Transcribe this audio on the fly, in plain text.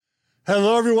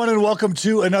Hello, everyone, and welcome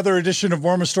to another edition of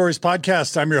Mormon Stories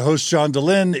Podcast. I'm your host, John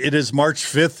Dehlin. It is March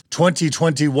 5th,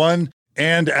 2021.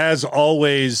 And as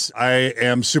always, I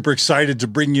am super excited to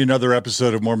bring you another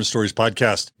episode of Mormon Stories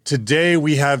Podcast. Today,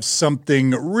 we have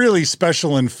something really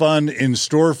special and fun in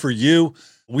store for you.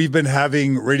 We've been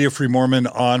having Radio Free Mormon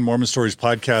on Mormon Stories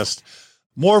Podcast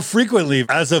more frequently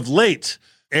as of late.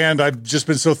 And I've just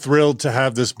been so thrilled to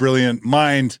have this brilliant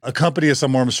mind accompany us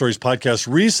on Mormon Stories Podcast.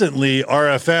 Recently,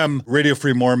 RFM, Radio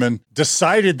Free Mormon,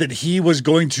 decided that he was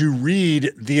going to read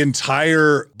the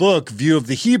entire book, View of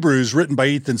the Hebrews, written by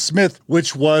Ethan Smith,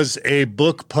 which was a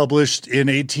book published in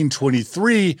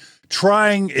 1823,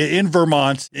 trying in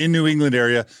Vermont, in New England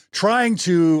area, trying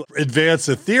to advance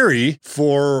a theory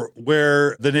for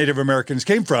where the Native Americans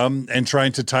came from and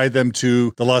trying to tie them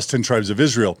to the lost 10 tribes of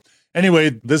Israel. Anyway,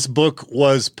 this book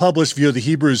was published, View of the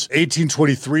Hebrews,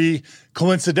 1823,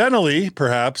 coincidentally,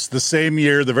 perhaps, the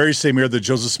very same year that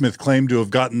Joseph Smith claimed to have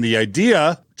gotten the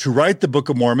idea to write the Book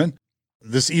of Mormon.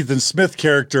 This Ethan Smith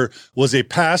character was a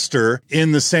pastor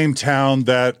in the same town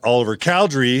that Oliver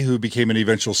Cowdery, who became an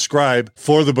eventual scribe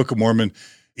for the Book of Mormon.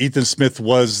 Ethan Smith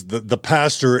was the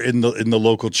pastor in the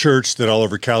local church that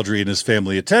Oliver Cowdery and his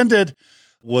family attended.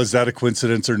 Was that a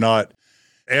coincidence or not?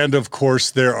 And of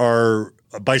course, there are,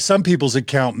 by some people's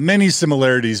account, many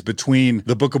similarities between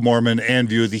the Book of Mormon and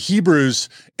View of the Hebrews,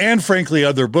 and frankly,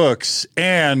 other books.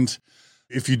 And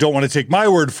if you don't want to take my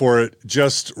word for it,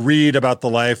 just read about the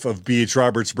life of B.H.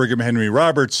 Roberts, Brigham Henry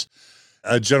Roberts,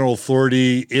 a general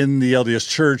authority in the LDS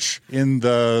Church in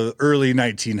the early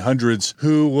 1900s,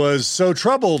 who was so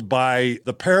troubled by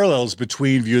the parallels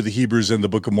between View of the Hebrews and the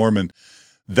Book of Mormon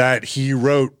that he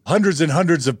wrote hundreds and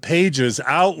hundreds of pages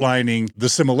outlining the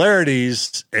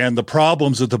similarities and the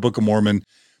problems with the Book of Mormon.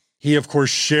 He, of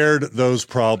course, shared those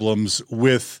problems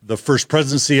with the First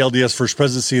Presidency, LDS First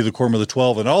Presidency, the Quorum of the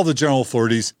 12, and all the general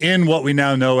authorities in what we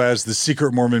now know as the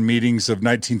Secret Mormon Meetings of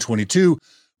 1922,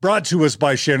 brought to us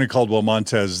by Shannon Caldwell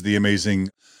Montes, the amazing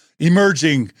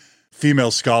emerging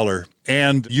female scholar.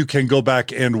 And you can go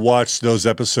back and watch those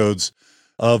episodes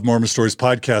of Mormon Stories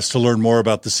Podcast to learn more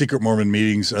about the Secret Mormon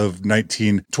Meetings of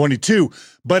 1922.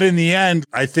 But in the end,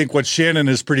 I think what Shannon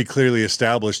has pretty clearly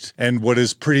established, and what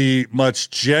is pretty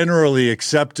much generally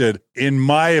accepted, in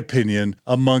my opinion,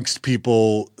 amongst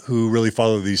people who really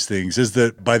follow these things, is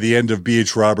that by the end of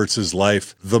B.H. Roberts'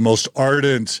 life, the most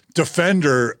ardent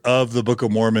defender of the Book of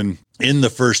Mormon in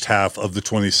the first half of the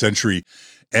 20th century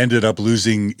ended up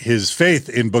losing his faith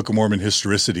in Book of Mormon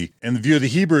historicity. And the View of the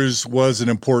Hebrews was an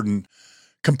important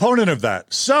component of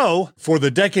that. So, for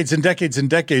the decades and decades and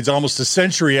decades, almost a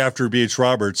century after B.H.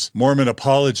 Roberts, Mormon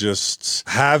apologists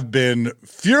have been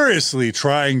furiously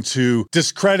trying to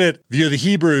discredit View of the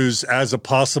Hebrews as a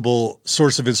possible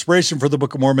source of inspiration for the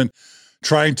Book of Mormon,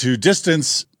 trying to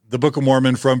distance the Book of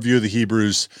Mormon from View of the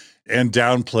Hebrews and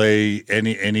downplay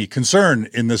any concern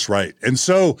in this right. And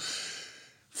so,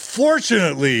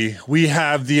 fortunately, we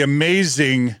have the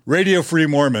amazing Radio Free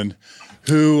Mormon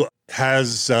who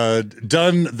has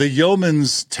done the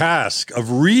yeoman's task of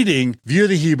reading View of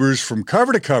the Hebrews from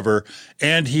cover to cover,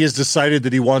 and he has decided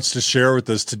that he wants to share with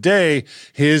us today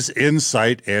his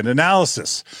insight and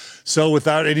analysis. So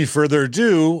without any further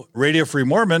ado, Radio Free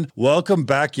Mormon, welcome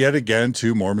back yet again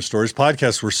to Mormon Stories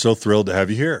Podcast. We're so thrilled to have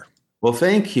you here. Well,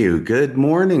 thank you. Good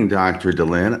morning, Dr.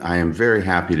 Dehlin. I am very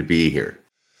happy to be here.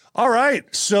 All right.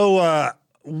 So,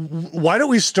 why don't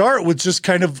we start with just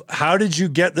kind of how did you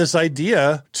get this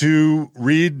idea to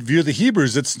read View of the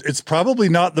Hebrews? It's probably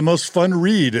not the most fun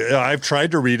read. I've tried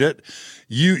to read it.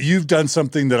 You've done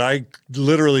something that I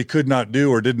literally could not do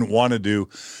or didn't want to do.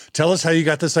 Tell us how you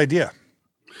got this idea.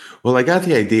 Well, I got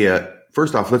the idea.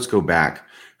 First off, let's go back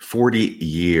 40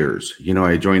 years.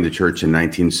 I joined the church in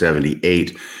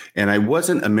 1978, and I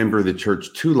wasn't a member of the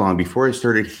church too long before I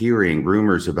started hearing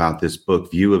rumors about this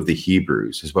book, View of the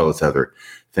Hebrews, as well as other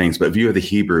things. But View of the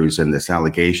Hebrews and this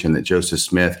allegation that Joseph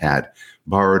Smith had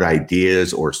borrowed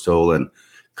ideas or stolen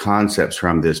concepts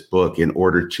from this book in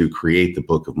order to create the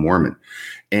Book of Mormon.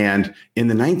 And in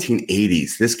the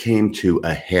 1980s, this came to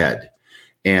a head.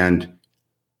 And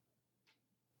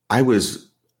I was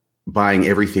buying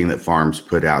everything that Farms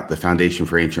put out, the Foundation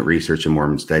for Ancient Research and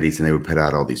Mormon Studies, and they would put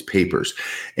out all these papers.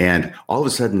 And all of a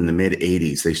sudden in the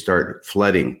mid-'80s, they start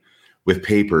flooding with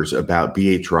papers about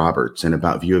B.H. Roberts and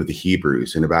about View of the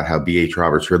Hebrews and about how B.H.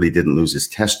 Roberts really didn't lose his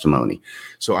testimony.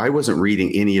 So I wasn't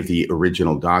reading any of the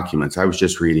original documents. I was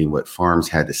just reading what Farms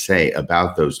had to say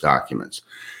about those documents.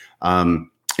 And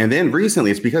then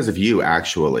recently, it's because of you,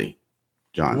 actually,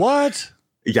 John. What?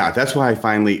 Yeah, that's why I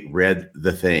finally read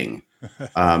the thing.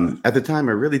 At the time,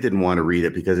 I really didn't want to read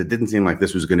it because it didn't seem like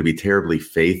this was going to be terribly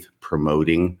faith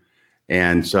promoting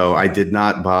And so I did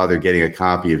not bother getting a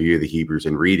copy of View of the Hebrews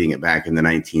and reading it back in the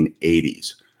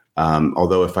 1980s.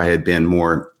 Although if I had been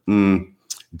more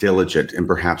diligent and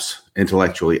perhaps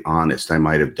intellectually honest, I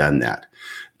might have done that.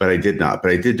 But I did not.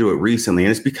 But I did do it recently.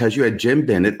 And it's because you had Jim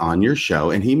Bennett on your show,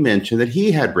 and he mentioned that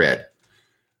he had read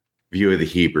View of the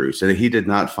Hebrews and that he did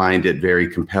not find it very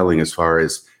compelling as far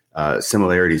as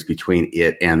similarities between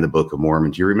it and the Book of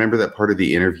Mormon. Do you remember that part of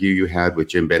the interview you had with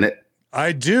Jim Bennett?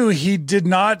 I do. He did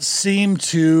not seem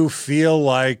to feel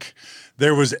like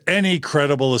there was any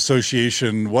credible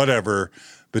association, whatever,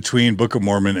 between Book of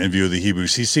Mormon and View of the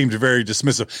Hebrews. He seemed very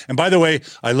dismissive. And by the way,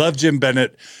 I love Jim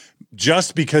Bennett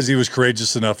just because he was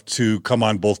courageous enough to come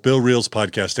on both Bill Reel's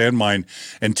podcast and mine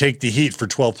and take the heat for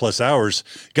 12 plus hours.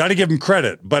 Got to give him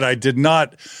credit, but I did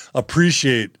not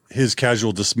appreciate his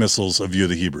casual dismissals of View of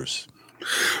the Hebrews.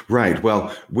 Right.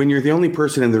 Well, when you're the only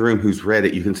person in the room who's read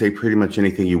it, you can say pretty much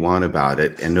anything you want about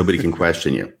it and nobody can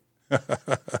question you.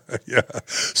 Yeah.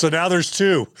 So now there's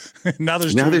two. Now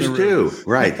there's two.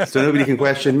 Right. So nobody can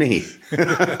question me.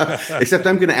 Except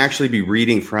I'm going to actually be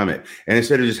reading from it. And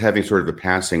instead of just having sort of a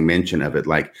passing mention of it,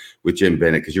 like with Jim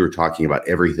Bennett, because you were talking about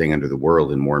everything under the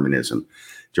world in Mormonism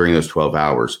during those 12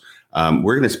 hours,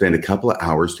 we're going to spend a couple of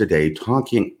hours today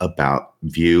talking about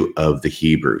View of the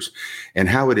Hebrews and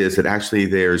how it is that actually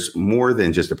there's more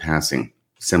than just a passing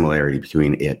similarity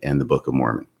between it and the Book of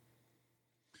Mormon.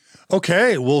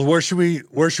 Okay, well, where should we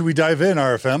dive in,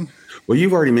 RFM? Well,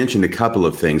 you've already mentioned a couple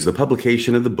of things. The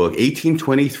publication of the book,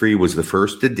 1823 was the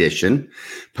first edition,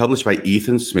 published by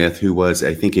Ethan Smith, who was,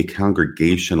 I think, a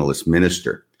Congregationalist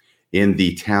minister in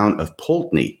the town of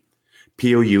Poultney,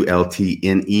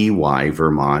 Poultney,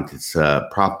 Vermont. It's a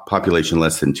population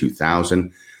less than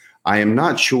 2,000. I am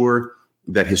not sure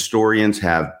that historians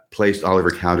have placed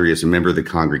Oliver Cowdery as a member of the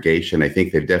congregation. I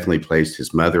think they've definitely placed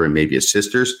his mother and maybe his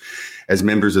sisters as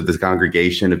members of the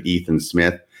congregation of Ethan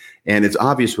Smith. And it's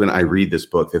obvious when I read this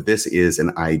book that this is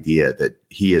an idea that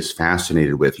he is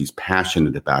fascinated with. He's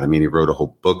passionate about. I mean, he wrote a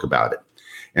whole book about it.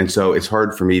 And so it's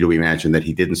hard for me to imagine that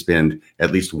he didn't spend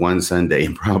at least one Sunday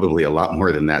and probably a lot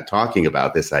more than that talking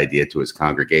about this idea to his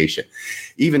congregation.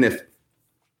 Even if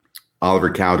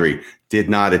Oliver Cowdery did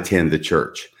not attend the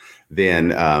church,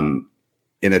 then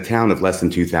in a town of less than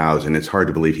 2,000, it's hard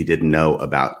to believe he didn't know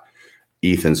about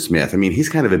Ethan Smith. I mean, he's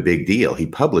kind of a big deal. He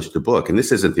published a book, and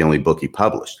this isn't the only book he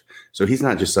published. So he's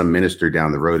not just some minister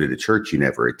down the road at a church you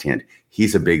never attend.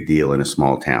 He's a big deal in a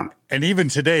small town. And even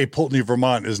today, Poultney,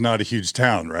 Vermont is not a huge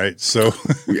town, right? So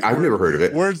I've never heard of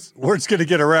it. Word's going to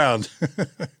get around.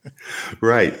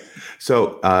 Right.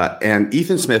 So, and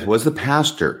Ethan Smith was the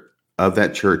pastor of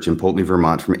that church in Poultney,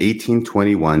 Vermont from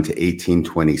 1821 to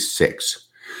 1826.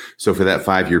 So for that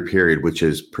 5-year period, which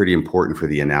is pretty important for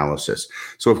the analysis.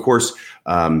 So, of course,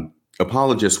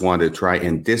 apologists want to try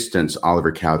and distance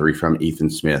Oliver Cowdery from Ethan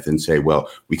Smith and say, well,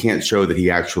 we can't show that he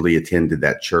actually attended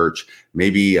that church.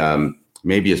 Maybe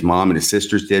his mom and his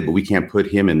sisters did, but we can't put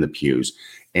him in the pews.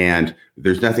 And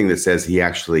there's nothing that says he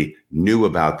actually knew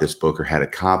about this book or had a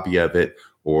copy of it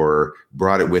or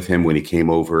brought it with him when he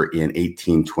came over in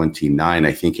 1829,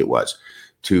 I think it was,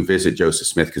 to visit Joseph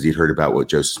Smith because he'd heard about what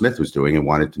Joseph Smith was doing and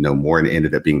wanted to know more, and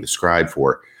ended up being the scribe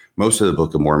for most of the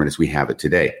Book of Mormon as we have it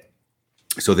today.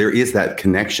 So there is that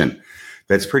connection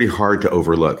that's pretty hard to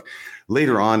overlook.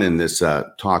 Later on in this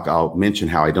talk, I'll mention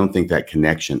how I don't think that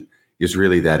connection is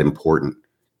really that important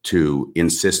to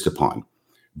insist upon.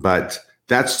 But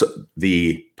that's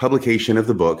the publication of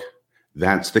the book.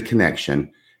 That's the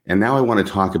connection. And now I want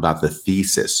to talk about the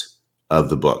thesis of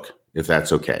the book, if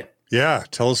that's okay. Yeah,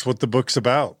 tell us what the book's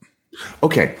about.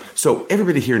 Okay, so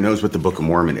everybody here knows what the Book of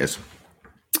Mormon is.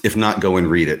 If not, go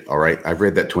and read it, all right? I've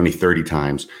read that 20, 30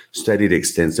 times, studied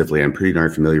extensively. I'm pretty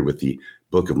darn familiar with the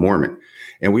Book of Mormon.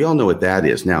 And we all know what that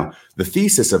is. Now, the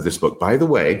thesis of this book, by the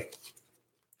way,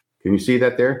 can you see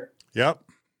that there? Yep.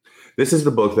 This is the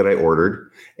book that I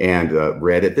ordered and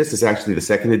read it. This is actually the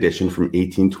second edition from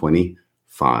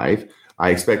 1825. I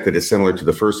expect that it's similar to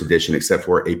the first edition, except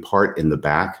for a part in the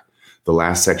back. The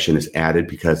last section is added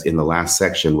because in the last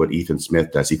section, what Ethan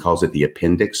Smith does, he calls it the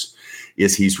appendix,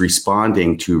 is he's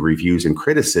responding to reviews and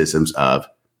criticisms of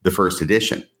the first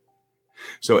edition.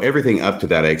 So everything up to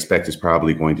that, I expect, is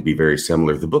probably going to be very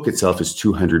similar. The book itself is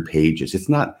 200 pages. It's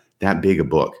not that big a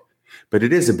book, but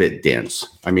it is a bit dense.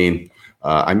 I mean,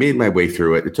 I made my way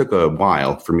through it. It took a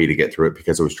while for me to get through it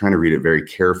because I was trying to read it very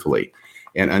carefully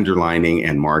and underlining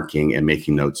and marking and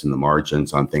making notes in the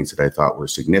margins on things that I thought were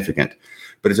significant.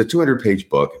 But it's a 200-page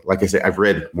book. Like I said, I've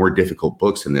read more difficult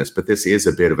books than this, but this is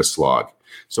a bit of a slog.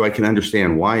 So I can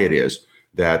understand why it is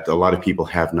that a lot of people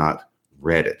have not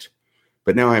read it.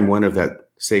 But now I'm one of that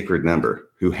sacred number.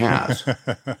 Who has?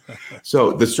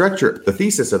 So the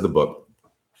thesis of the book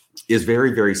is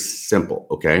very, very simple,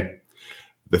 okay?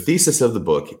 The thesis of the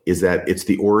book is that it's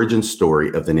the origin story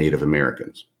of the Native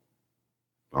Americans.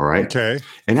 All right. Okay.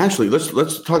 And actually,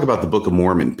 let's talk about the Book of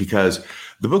Mormon, because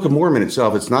the Book of Mormon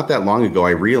itself, it's not that long ago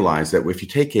I realized that if you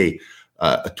take a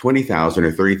 20,000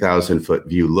 or 30,000 foot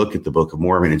view look at the Book of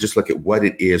Mormon and just look at what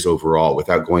it is overall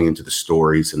without going into the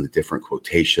stories and the different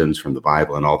quotations from the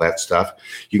Bible and all that stuff,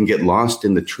 you can get lost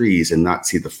in the trees and not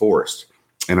see the forest.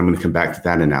 And I'm going to come back to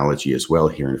that analogy as well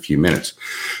here in a few minutes.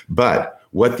 But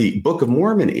what the Book of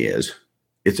Mormon is,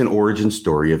 it's an origin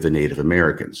story of the Native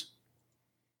Americans.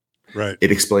 Right.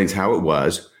 It explains how it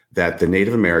was that the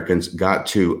Native Americans got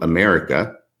to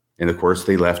America, and of course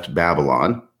they left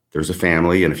Babylon. There's a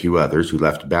family and a few others who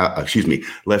left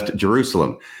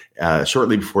Jerusalem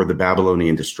shortly before the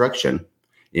Babylonian destruction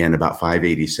in about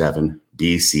 587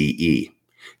 BCE.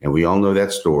 And we all know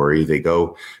that story. They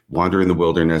go wander in the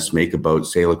wilderness, make a boat,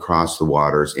 sail across the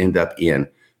waters, end up in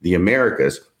the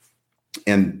Americas.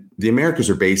 And the Americas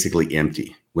are basically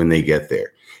empty when they get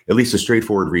there. At least a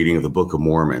straightforward reading of the Book of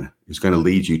Mormon is going to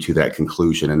lead you to that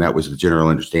conclusion. And that was the general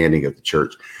understanding of the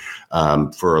church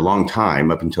for a long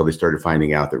time, up until they started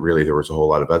finding out that really there was a whole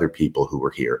lot of other people who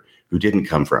were here who didn't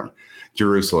come from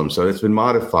Jerusalem. So it's been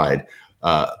modified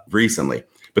recently.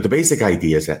 But the basic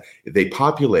idea is that they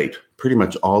populate pretty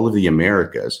much all of the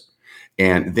Americas,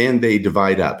 and then they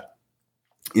divide up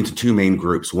into two main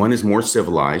groups. One is more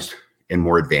civilized and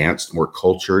more advanced, more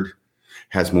cultured,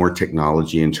 has more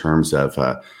technology in terms of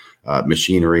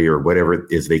machinery or whatever it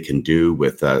is they can do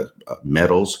with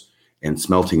metals and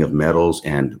smelting of metals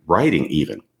and writing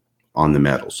even on the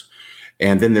metals.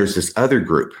 And then there's this other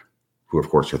group, who of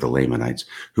course are the Lamanites,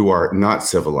 who are not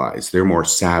civilized. They're more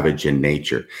savage in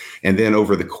nature. And then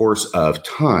over the course of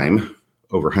time,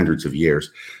 over hundreds of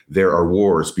years, there are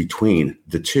wars between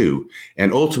the two.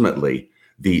 And ultimately,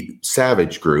 the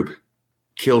savage group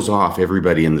kills off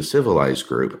everybody in the civilized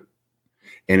group.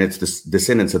 And it's the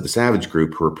descendants of the savage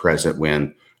group who are present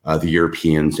when the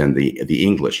Europeans and the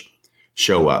English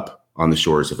show up on the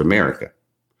shores of America.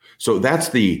 So that's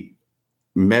the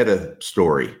meta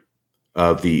story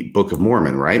of the Book of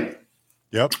Mormon, right?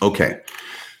 Yep. Okay.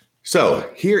 So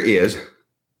here is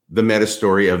the meta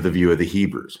story of the view of the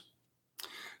Hebrews.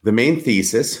 The main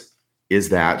thesis is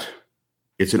that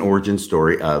it's an origin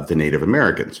story of the Native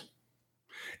Americans.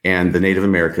 And the Native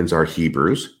Americans are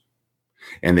Hebrews.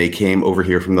 And they came over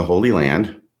here from the Holy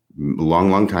Land a long,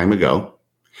 long time ago.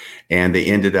 And they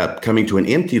ended up coming to an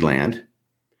empty land.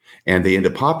 And they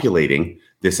ended up populating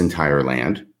this entire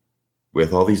land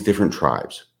with all these different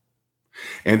tribes.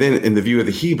 And then in the view of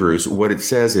the Hebrews, what it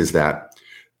says is that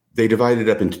they divided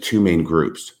up into two main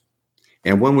groups.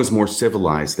 And one was more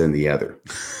civilized than the other.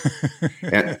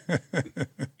 And,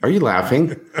 are you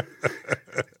laughing?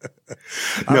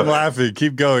 I'm laughing.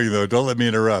 Keep going, though. Don't let me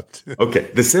interrupt. Okay.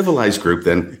 The civilized group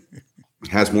then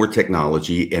has more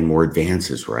technology and more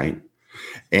advances, right?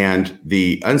 And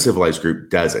the uncivilized group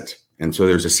doesn't. And so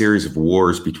there's a series of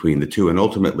wars between the two. And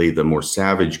ultimately, the more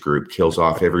savage group kills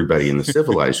off everybody in the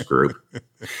civilized group.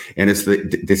 And it's the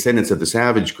descendants of the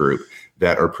savage group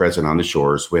that are present on the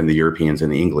shores when the Europeans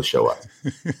and the English show up.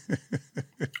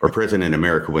 Or present in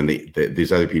America when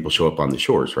these other people show up on the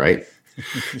shores, right?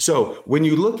 So when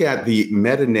you look at the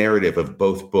meta-narrative of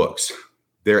both books,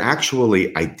 they're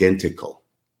actually identical.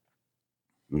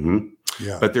 Mm-hmm.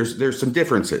 Yeah. But there's some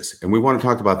differences. And we want to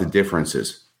talk about the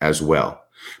differences as well.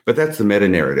 But that's the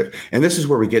meta-narrative. And this is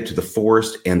where we get to the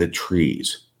forest and the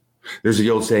trees. There's the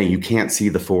old saying, you can't see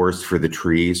the forest for the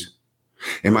trees.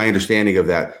 And my understanding of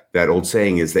that old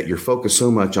saying is that you're focused so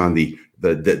much on the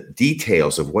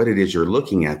details of what it is you're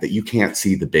looking at that you can't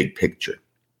see the big picture,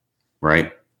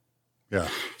 right? Yeah.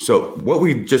 So what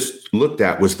we just looked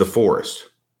at was the forest.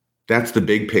 That's the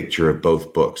big picture of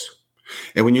both books.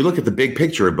 And when you look at the big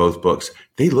picture of both books,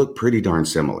 they look pretty darn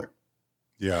similar.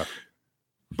 Yeah.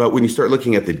 But when you start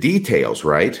looking at the details,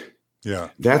 right? Yeah.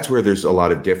 That's where there's a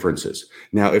lot of differences.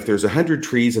 Now, if there's 100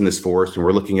 trees in this forest and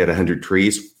we're looking at 100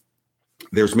 trees,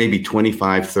 there's maybe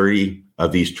 25, 30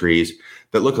 of these trees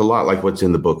that look a lot like what's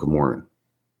in the Book of Mormon.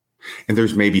 And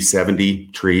there's maybe 70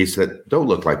 trees that don't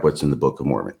look like what's in the Book of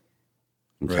Mormon.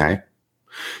 Okay. Right.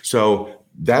 So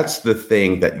that's the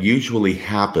thing that usually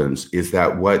happens, is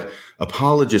that what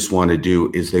apologists want to do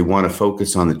is they want to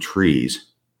focus on the trees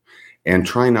and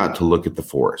try not to look at the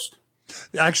forest.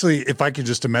 Actually, if I could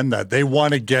just amend that, they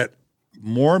want to get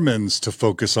Mormons to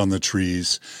focus on the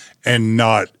trees and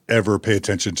not ever pay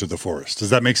attention to the forest.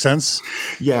 Does that make sense?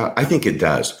 Yeah, I think it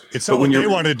does. It's not what they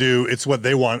want to do. It's what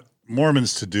they want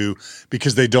Mormons to do,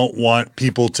 because they don't want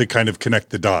people to kind of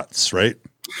connect the dots, right?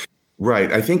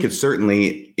 Right. I think it's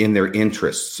certainly in their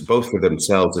interests, both for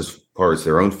themselves as far as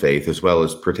their own faith, as well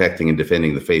as protecting and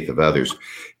defending the faith of others,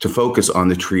 to focus on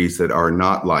the trees that are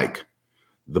not like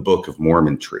the Book of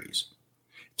Mormon trees,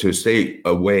 to stay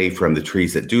away from the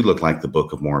trees that do look like the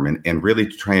Book of Mormon, and really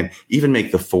to try and even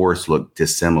make the forest look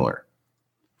dissimilar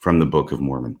from the Book of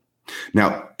Mormon.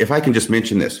 Now, if I can just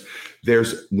mention this,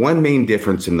 there's one main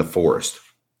difference in the forest,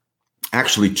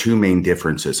 actually two main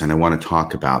differences, and I want to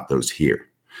talk about those here.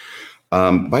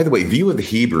 By the way, View of the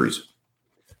Hebrews,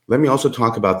 let me also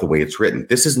talk about the way it's written.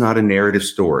 This is not a narrative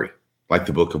story like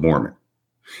the Book of Mormon.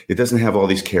 It doesn't have all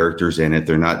these characters in it.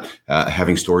 They're not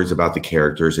having stories about the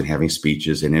characters and having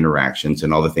speeches and interactions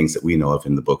and all the things that we know of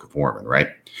in the Book of Mormon, right?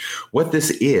 What this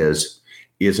is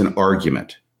an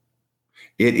argument.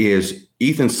 It is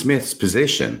Ethan Smith's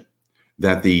position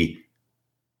that the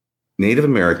Native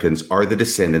Americans are the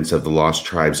descendants of the lost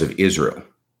tribes of Israel.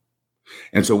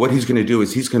 And so what he's going to do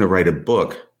is he's going to write a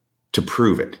book to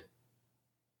prove it.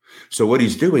 So what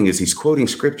he's doing is he's quoting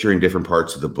scripture in different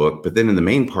parts of the book, but then in the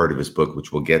main part of his book,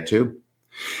 which we'll get to,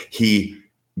 he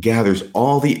gathers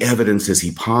all the evidence as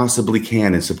he possibly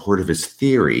can in support of his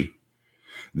theory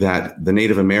that the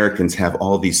Native Americans have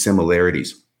all these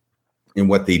similarities in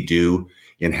what they do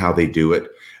and how they do it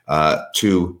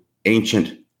to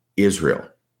ancient Israel,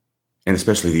 and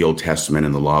especially the Old Testament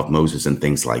and the Law of Moses and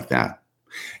things like that.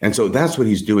 And so that's what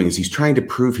he's doing, is he's trying to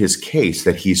prove his case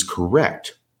that he's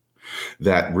correct,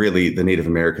 that really the Native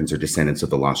Americans are descendants of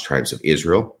the lost tribes of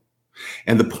Israel.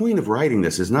 And the point of writing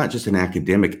this is not just an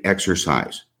academic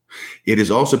exercise. It is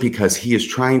also because he is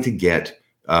trying to get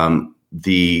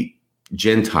the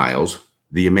Gentiles,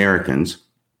 the Americans,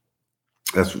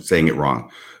 that's saying it wrong,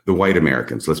 the white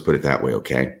Americans, let's put it that way,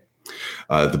 okay?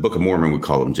 The Book of Mormon would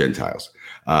call them Gentiles,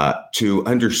 to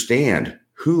understand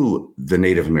who the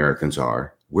Native Americans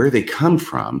are, where they come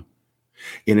from,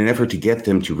 in an effort to get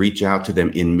them to reach out to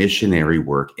them in missionary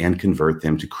work and convert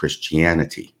them to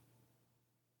Christianity.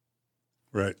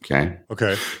 Right.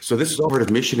 Okay. So this is all part of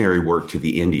missionary work to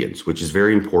the Indians, which is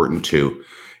very important to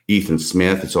Ethan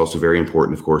Smith. It's also very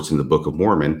important, of course, in the Book of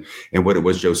Mormon. And what it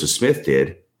was Joseph Smith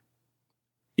did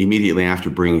immediately after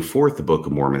bringing forth the Book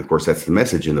of Mormon. Of course, that's the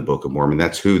message in the Book of Mormon.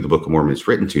 That's who the Book of Mormon is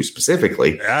written to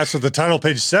specifically. That's what the title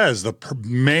page says. The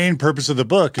main purpose of the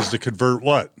book is to convert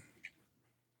what?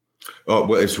 Oh,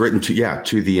 well, it's written to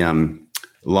the I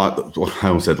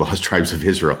almost said lost tribes of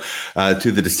Israel,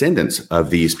 to the descendants of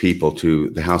these people, to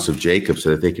the house of Jacob,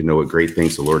 so that they can know what great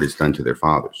things the Lord has done to their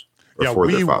fathers.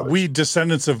 We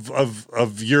descendants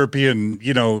of European,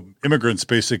 immigrants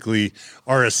basically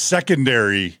are a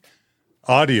secondary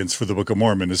audience for the Book of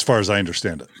Mormon, as far as I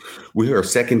understand it. We are a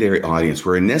secondary audience.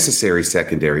 We're a necessary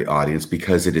secondary audience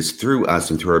because it is through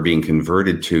us and through our being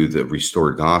converted to the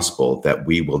restored gospel that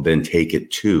we will then take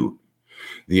it to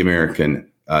the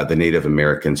Native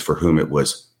Americans for whom it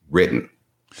was written.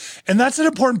 And that's an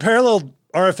important parallel,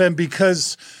 RFM,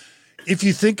 because if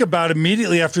you think about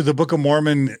immediately after the Book of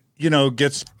Mormon,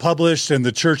 gets published and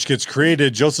the church gets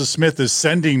created, Joseph Smith is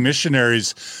sending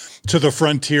missionaries to the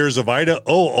frontiers of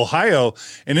Ohio.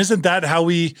 And isn't that how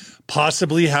we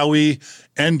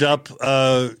end up,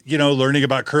 learning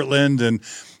about Kirtland? And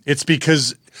it's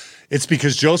because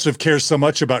Joseph cares so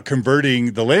much about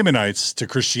converting the Lamanites to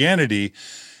Christianity.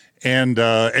 And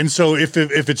so if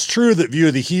it's true that View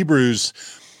of the Hebrews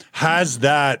has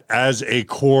that as a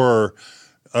core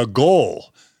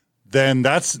goal, then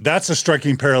that's a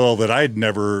striking parallel that I'd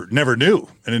never knew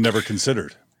and had never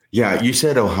considered. Yeah, you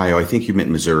said Ohio. I think you meant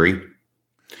Missouri.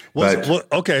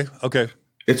 Okay.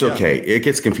 It's okay. It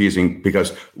gets confusing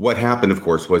because what happened, of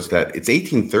course, was that it's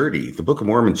 1830. The Book of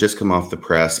Mormon just come off the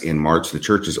press in March. The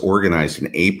church is organized in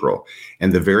April.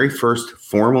 And the very first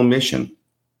formal mission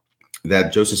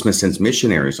that Joseph Smith sends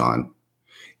missionaries on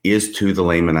is to the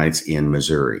Lamanites in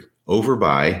Missouri, over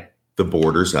by the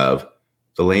borders of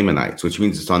the Lamanites, which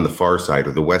means it's on the far side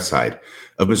or the west side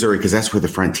of Missouri, because that's where the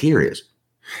frontier is.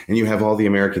 And you have all the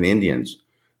American Indians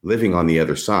living on the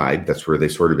other side. That's where they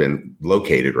sort of been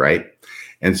located, right?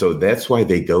 And so that's why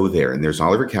they go there. And there's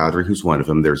Oliver Cowdery, who's one of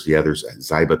them. There's the others,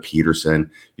 Ziba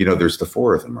Peterson. There's the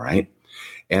four of them, right?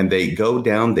 And they go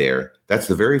down there. That's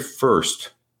the very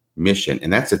first mission.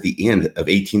 And that's at the end of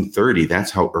 1830.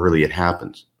 That's how early it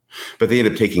happens. But they end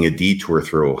up taking a detour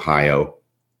through Ohio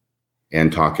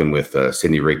and talking with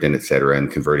Sidney Rigdon, et cetera,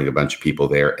 and converting a bunch of people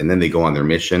there. And then they go on their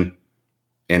mission.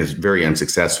 And it's very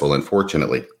unsuccessful,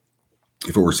 unfortunately.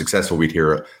 If it were successful, we'd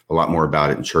hear a lot more about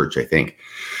it in church, I think.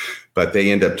 But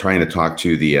they end up trying to talk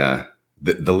to the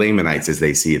Lamanites as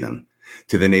they see them,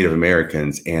 to the Native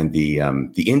Americans, and the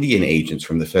Indian agents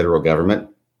from the federal government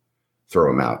throw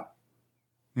them out.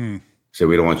 So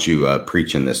we don't want you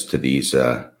preaching this to these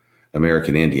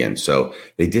American Indians. So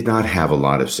they did not have a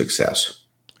lot of success.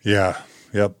 Yeah.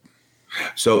 Yep.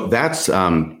 So that's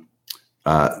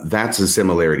a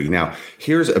similarity. Now,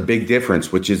 here's a big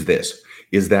difference, which is this,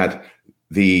 is that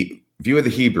the View of the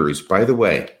Hebrews, by the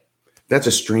way, that's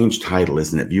a strange title,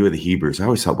 isn't it? View of the Hebrews. I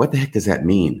always thought, what the heck does that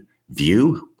mean?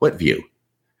 View? What view?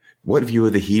 What View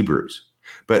of the Hebrews?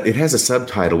 But it has a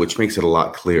subtitle, which makes it a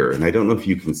lot clearer. And I don't know if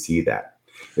you can see that.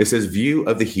 It says View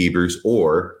of the Hebrews,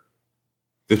 or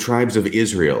the Tribes of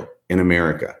Israel in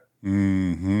America.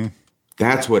 Mm-hmm.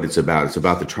 That's what it's about. It's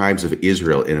about the tribes of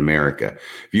Israel in America.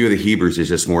 View of the Hebrews is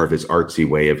just more of its artsy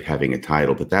way of having a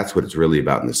title, but that's what it's really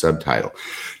about in the subtitle.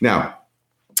 Now,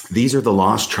 these are the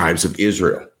lost tribes of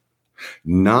Israel,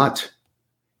 not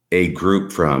a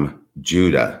group from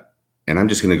Judah. And I'm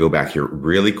just going to go back here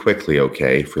really quickly,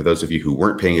 okay, for those of you who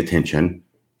weren't paying attention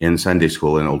in Sunday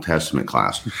school and Old Testament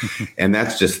class. And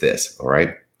that's just this, all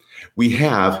right? We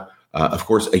have, of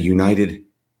course, a united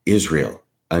Israel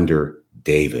under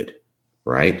David.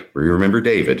 Right? We remember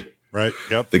David. Right.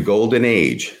 Yep. The golden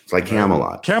age. It's like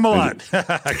Camelot. Camelot.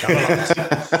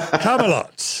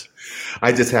 Camelot.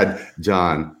 I just had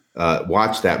John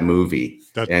watch that movie,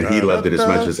 and he loved it as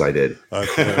much as I did.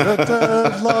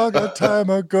 Long a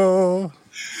time ago.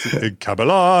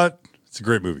 Camelot. It's a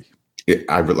great movie.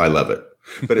 I love it.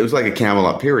 But it was like a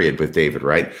Camelot period with David,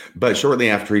 right? But shortly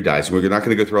after he dies, and we're not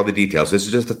going to go through all the details. This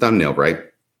is just a thumbnail, right?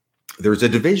 There's a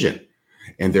division,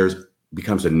 and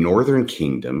becomes a northern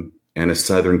kingdom and a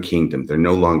southern kingdom. They're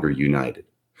no longer united.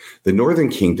 The northern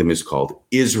kingdom is called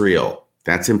Israel.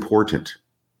 That's important.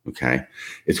 Okay.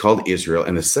 It's called Israel.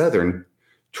 And the southern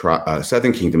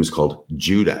kingdom is called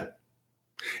Judah.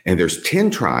 And there's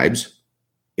 10 tribes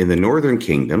in the northern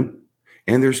kingdom,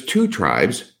 and there's 2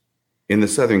 tribes in the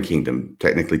southern kingdom,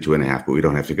 technically 2.5, but we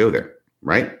don't have to go there.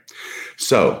 Right.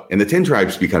 So, and the 10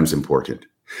 tribes becomes important,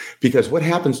 because what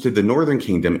happens to the northern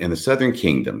kingdom and the southern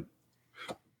kingdom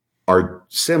are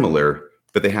similar,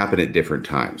 but they happen at different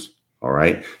times. All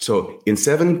right. So in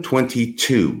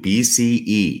 722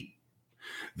 BCE,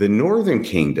 the northern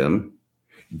kingdom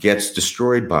gets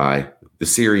destroyed by the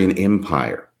Syrian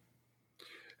Empire.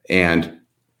 And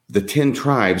the 10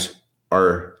 tribes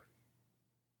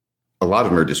a lot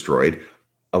of them are destroyed.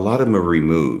 A lot of them are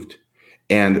removed.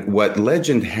 And what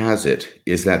legend has it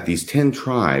is that these 10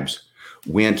 tribes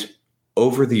went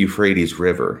over the Euphrates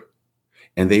River,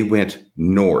 and they went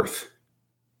north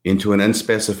into an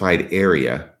unspecified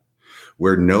area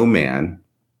where no man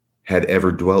had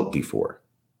ever dwelt before.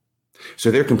 So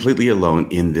they're completely alone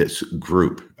in this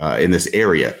group, in this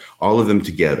area, all of them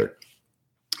together.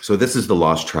 So this is the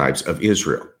lost tribes of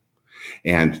Israel.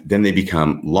 And then they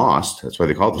become lost. That's why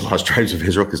they call it the lost tribes of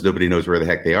Israel, because nobody knows where the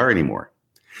heck they are anymore.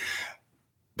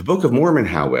 The Book of Mormon,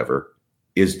 however,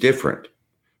 is different,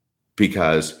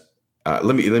 because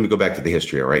let me go back to the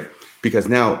history, all right? Because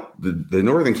now the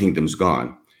northern kingdom's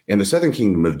gone, and the southern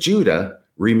kingdom of Judah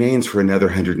remains for another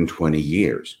 120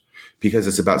 years, because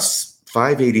it's about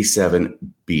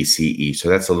 587 BCE. So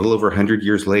that's a little over 100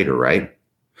 years later, right?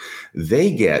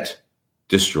 They get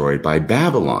destroyed by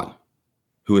Babylon,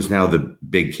 who is now the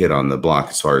big kid on the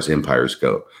block as far as empires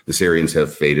go. The Syrians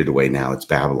have faded away. Now it's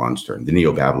Babylon's turn, the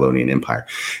Neo-Babylonian Empire.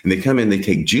 And they come in, they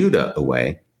take Judah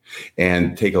away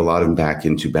and take a lot of them back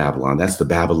into Babylon. That's the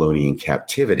Babylonian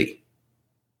captivity.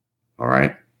 All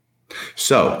right.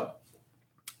 So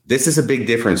this is a big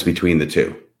difference between the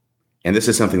two. And this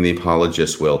is something the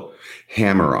apologists will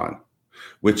hammer on,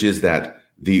 which is that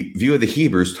the View of the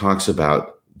Hebrews talks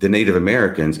about the Native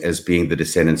Americans as being the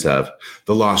descendants of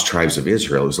the lost tribes of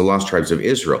Israel. It was the lost tribes of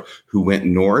Israel who went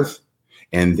north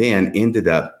and then ended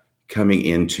up coming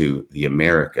into the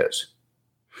Americas,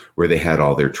 where they had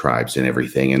all their tribes and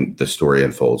everything, and the story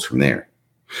unfolds from there.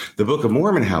 The Book of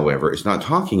Mormon, however, is not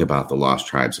talking about the lost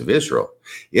tribes of Israel.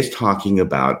 It's talking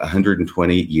about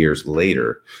 120 years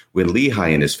later, when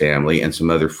Lehi and his family and some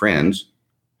other friends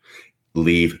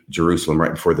leave Jerusalem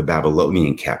right before the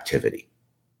Babylonian captivity.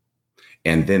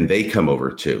 And then they come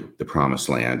over to the Promised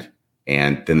Land,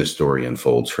 and then the story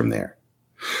unfolds from there.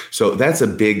 So that's a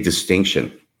big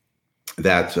distinction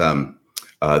that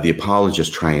the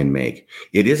apologists try and make.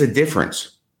 It is a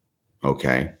difference,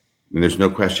 okay? And there's no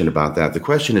question about that. The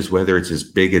question is whether it's as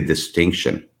big a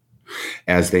distinction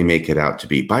as they make it out to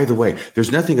be. By the way,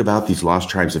 there's nothing about these lost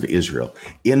tribes of Israel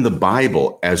in the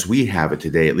Bible as we have it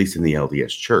today, at least in the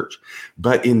LDS Church,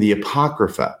 but in the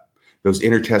Apocrypha, those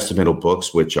intertestamental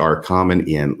books, which are common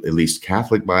in at least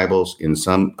Catholic Bibles, in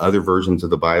some other versions of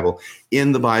the Bible,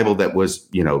 in the Bible that was,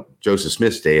 Joseph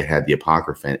Smith's day, it had the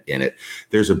Apocrypha in it.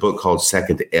 There's a book called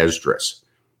Second Esdras.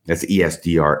 That's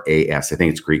Esdras. I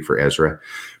think it's Greek for Ezra.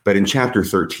 But in chapter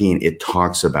 13, it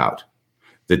talks about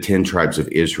the 10 tribes of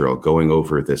Israel going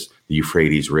over the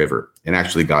Euphrates River. And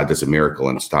actually, God does a miracle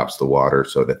and stops the water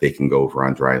so that they can go over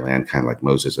on dry land, kind of like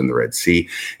Moses in the Red Sea.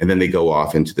 And then they go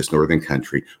off into this northern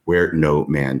country where no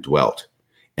man dwelt.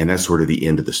 And that's sort of the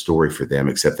end of the story for them,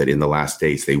 except that in the last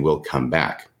days, they will come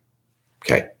back.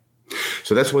 Okay.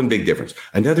 So that's one big difference.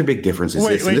 Another big difference is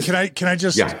this. Wait, can I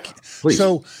just? Yeah, please.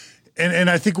 So, and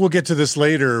I think we'll get to this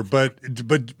later, but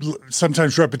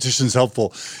sometimes repetition is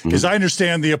helpful. Because I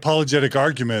understand the apologetic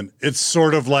argument. It's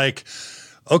sort of like,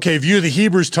 okay, View of the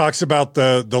Hebrews talks about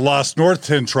the lost north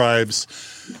 10 tribes,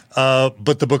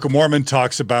 but the Book of Mormon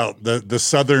talks about the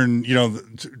southern,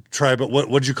 tribe. What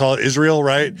did you call it? Israel,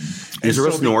 right?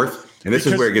 Israel's north. And this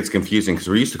is where it gets confusing because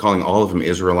we're used to calling all of them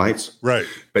Israelites. Right.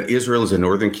 But Israel is a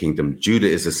northern kingdom. Judah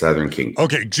is a southern kingdom.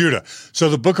 Okay, Judah. So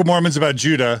the Book of Mormon's about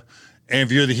Judah and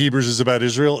View of the Hebrews is about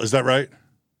Israel. Is that right?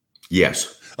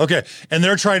 Yes. Okay. And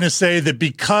they're trying to say that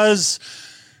because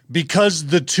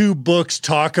the two books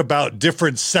talk about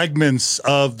different segments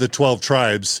of the 12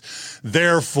 tribes,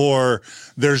 therefore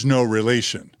there's no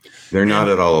relation. They're not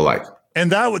at all alike. And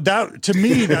that to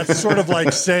me, that's sort of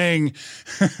like saying,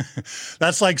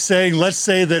 let's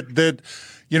say that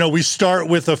we start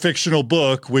with a fictional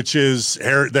book, which is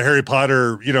the Harry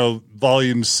Potter,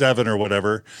 volume 7 or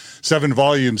whatever, 7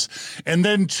 volumes. And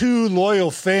then two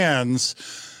loyal fans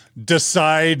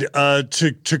decide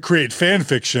to create fan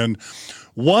fiction.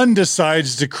 One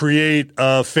decides to create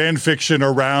fan fiction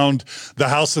around the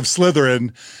House of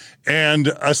Slytherin,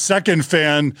 and a second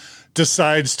fan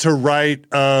decides to write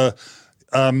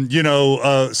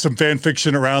some fan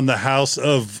fiction around the House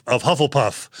of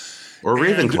Hufflepuff. Or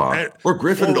Ravenclaw. Or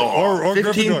Gryffindor. Or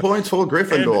 15 Gryffindor. points for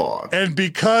Gryffindor. And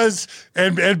because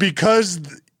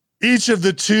each of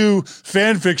the two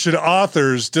fan fiction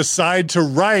authors decide to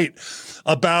write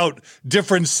about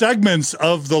different segments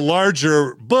of the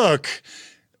larger book,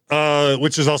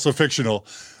 which is also fictional,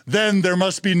 then there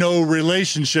must be no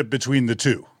relationship between the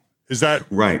two. Is that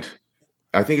right?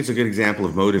 I think it's a good example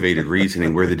of motivated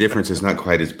reasoning where the difference is not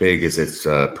quite as big as it's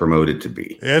promoted to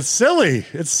be. It's silly.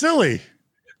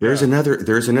 There's another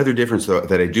difference though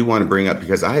that I do want to bring up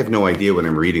because I have no idea when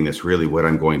I'm reading this really what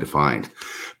I'm going to find.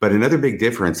 But another big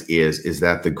difference is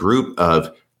that the group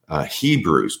of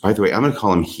Hebrews, by the way, I'm going to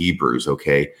call them Hebrews,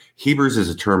 okay? Hebrews is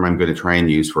a term I'm going to try and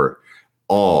use for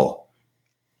all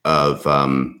of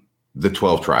the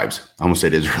 12 tribes. I almost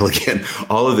said Israel again.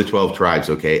 All of the 12 tribes,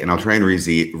 okay? And I'll try and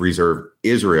reserve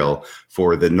Israel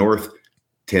for the north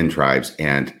 10 tribes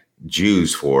and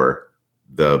Jews for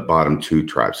the bottom 2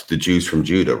 tribes, the Jews from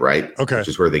Judah, right? Okay. Which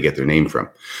is where they get their name from.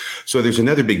 So there's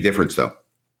another big difference, though.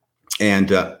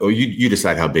 And you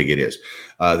decide how big it is.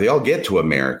 They all get to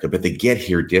America, but they get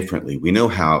here differently. We know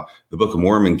how the Book of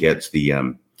Mormon gets the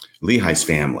Lehi's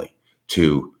family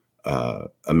to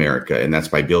America, and that's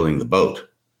by building the boat.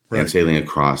 Right. And sailing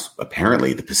across,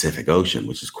 apparently, the Pacific Ocean,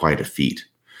 which is quite a feat,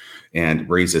 and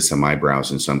raises some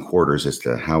eyebrows in some quarters as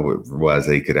to how it was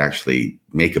they could actually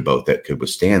make a boat that could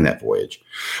withstand that voyage.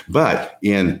 But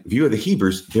in View of the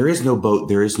Hebrews, there is no boat,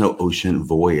 there is no ocean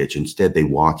voyage. Instead, they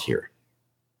walk here.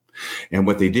 And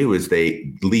what they do is they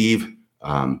leave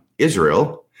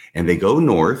Israel and they go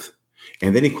north.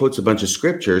 And then he quotes a bunch of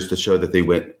scriptures to show that they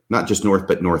went not just north,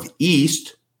 but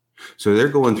northeast. So they're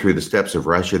going through the steppes of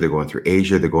Russia, they're going through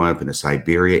Asia, they're going up into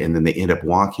Siberia, and then they end up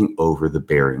walking over the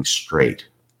Bering Strait.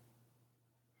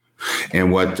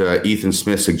 And what Ethan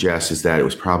Smith suggests is that it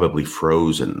was probably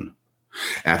frozen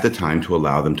at the time to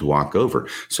allow them to walk over.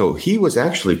 So he was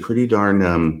actually pretty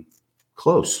darn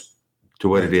close to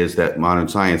what it is that modern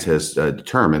science has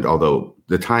determined, although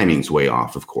the timing's way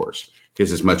off, of course,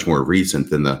 because it's much more recent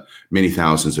than the many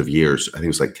thousands of years. I think it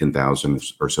was like 10,000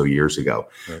 or so years ago,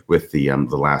 right, with the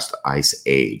last ice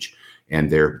age, and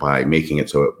thereby making it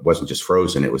so it wasn't just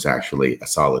frozen, it was actually a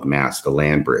solid mass, the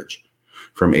land bridge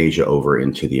from Asia over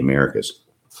into the Americas.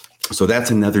 So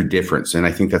that's another difference, and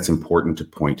I think that's important to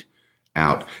point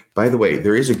out. By the way,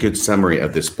 there is a good summary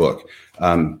of this book.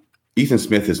 Ethan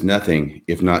Smith is nothing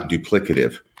if not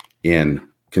duplicative in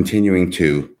continuing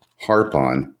to harp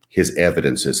on his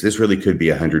evidences. This really could be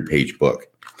a 100-page book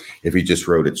if he just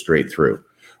wrote it straight through.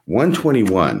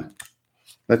 121,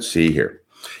 let's see here.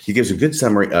 He gives a good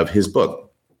summary of his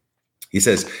book. He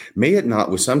says, "May it not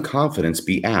with some confidence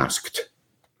be asked,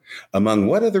 among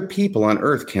what other people on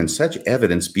earth can such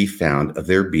evidence be found of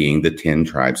there being the 10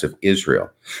 tribes of Israel?"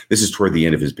 This is toward the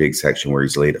end of his big section where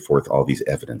he's laid forth all these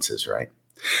evidences, right?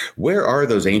 "Where are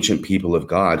those ancient people of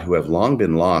God who have long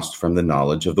been lost from the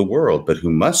knowledge of the world, but who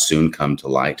must soon come to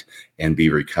light and be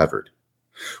recovered?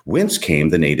 Whence came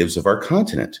the natives of our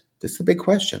continent? That's the big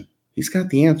question. He's got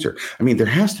the answer. I mean, there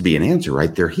has to be an answer,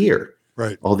 right? They're here.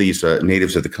 Right. All these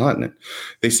natives of the continent.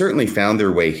 They certainly found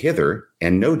their way hither,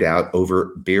 and no doubt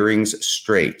over Bering's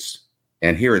Straits.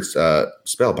 And here it's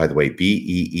spelled, by the way,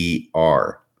 Beerings.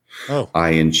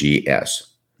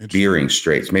 Bering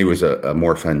Straits. Maybe it was a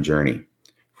more fun journey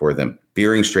for them.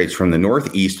 Bering Straits from the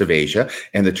northeast of Asia,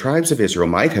 and the tribes of Israel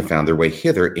might have found their way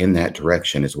hither in that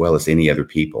direction as well as any other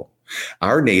people.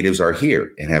 Our natives are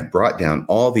here and have brought down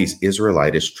all these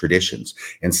Israelitish traditions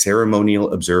and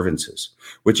ceremonial observances,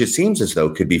 which it seems as though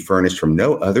could be furnished from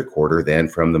no other quarter than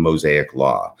from the Mosaic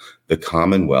Law, the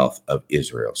Commonwealth of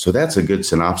Israel. So that's a good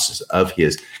synopsis of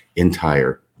his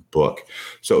entire book.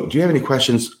 So do you have any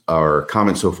questions or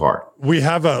comments so far?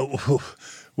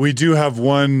 We do have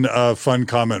one fun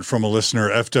comment from a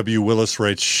listener. F.W. Willis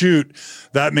writes, shoot,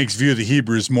 that makes View of the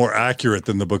Hebrews more accurate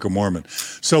than the Book of Mormon.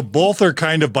 So both are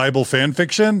kind of Bible fan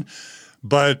fiction,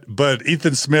 but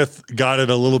Ethan Smith got it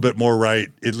a little bit more right,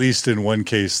 at least in one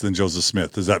case, than Joseph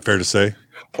Smith. Is that fair to say?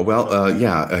 Well,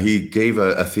 he gave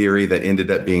a theory that ended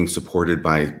up being supported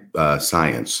by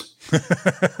science.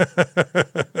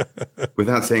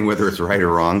 Without saying whether it's right or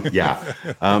wrong. Yeah.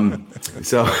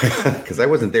 So, because I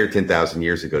wasn't there 10,000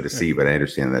 years ago to see, but I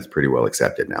understand that's pretty well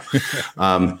accepted now.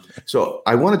 So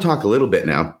I want to talk a little bit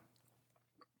now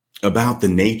about the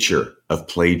nature of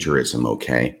plagiarism,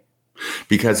 okay?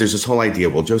 Because there's this whole idea,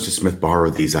 well, Joseph Smith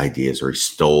borrowed these ideas or he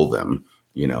stole them,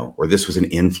 or this was an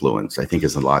influence, I think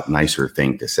is a lot nicer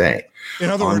thing to say. In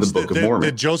other words,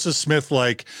 that Joseph Smith,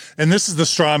 and this is the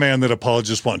straw man that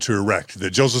apologists want to erect,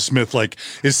 that Joseph Smith,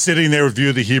 is sitting there with View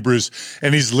of the Hebrews,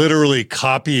 and he's literally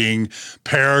copying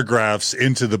paragraphs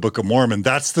into the Book of Mormon.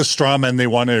 That's the straw man they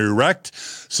want to erect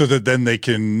so that then they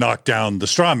can knock down the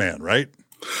straw man, right?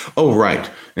 Oh, right.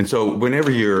 And so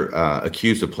whenever you're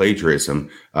accused of plagiarism,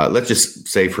 let's just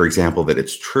say, for example, that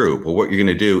it's true. Well, what you're going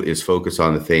to do is focus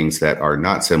on the things that are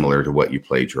not similar to what you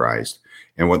plagiarized.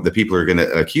 And what the people are going to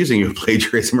accusing you of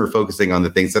plagiarism are focusing on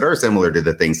the things that are similar to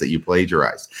the things that you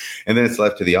plagiarized. And then it's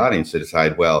left to the audience to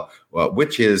decide, well,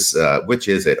 which is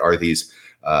it? Are these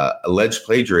alleged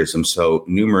plagiarisms so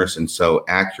numerous and so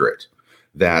accurate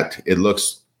that it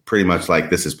looks pretty much like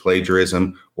this is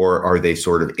plagiarism, or are they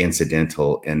sort of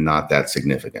incidental and not that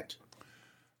significant?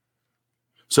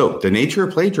 So the nature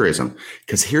of plagiarism,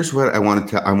 because here's what I want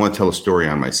to tell a story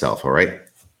on myself. All right.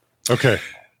 Okay.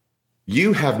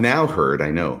 You have now heard, I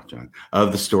know, John,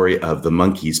 of the story of the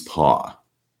monkey's paw,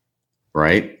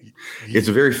 right? It's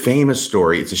a very famous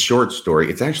story. It's a short story.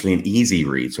 It's actually an easy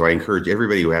read. So I encourage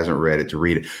everybody who hasn't read it to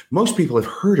read it. Most people have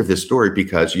heard of this story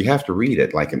because you have to read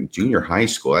it like in junior high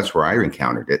school. That's where I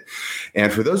encountered it.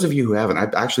 And for those of you who haven't,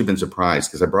 I've actually been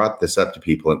surprised because I brought this up to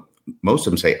people and most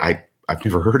of them say, I've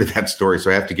never heard of that story.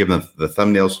 So I have to give them the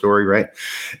thumbnail story, right?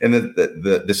 And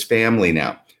this family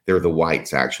now, they're the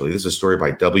Whites, actually. This is a story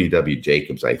by W.W.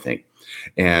 Jacobs, I think.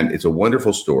 And it's a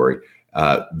wonderful story,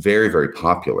 very, very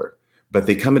popular. But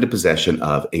they come into possession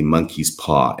of a monkey's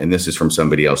paw. And this is from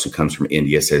somebody else who comes from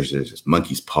India, says there's this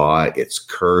monkey's paw. It's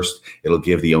cursed. It'll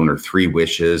give the owner 3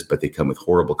 wishes, but they come with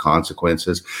horrible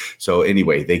consequences. So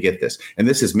anyway, they get this. And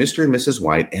this is Mr. and Mrs.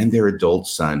 White and their adult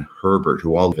son, Herbert,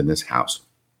 who all live in this house.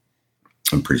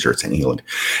 I'm pretty sure it's in England.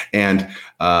 And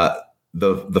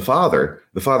the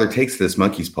father takes this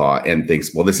monkey's paw and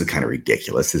thinks, well, this is kind of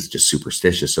ridiculous. This is just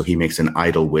superstitious. So he makes an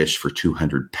idle wish for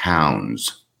 200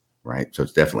 pounds. Right. So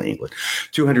it's definitely England,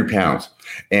 200 pounds.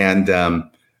 And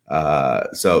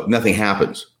so nothing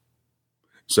happens.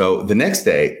 So the next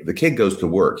day, the kid goes to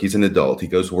work. He's an adult. He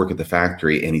goes to work at the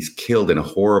factory and he's killed in a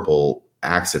horrible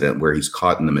accident where he's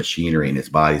caught in the machinery and his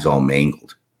body's all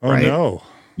mangled. Oh, right? No.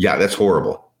 Yeah, that's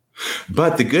horrible.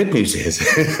 But the good news is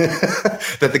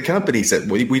that the company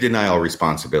said, we deny all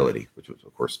responsibility, which was,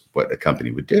 of course, what a company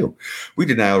would do. We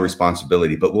deny all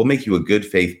responsibility, but we'll make you a good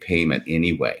faith payment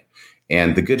anyway.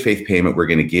 And the good faith payment we're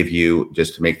going to give you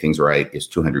just to make things right is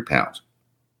 200 pounds.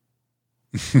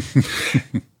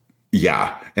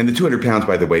 Yeah. And the 200 pounds,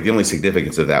 by the way, the only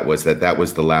significance of that was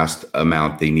the last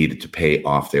amount they needed to pay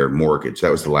off their mortgage.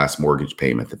 That was the last mortgage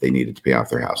payment that they needed to pay off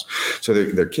their house. So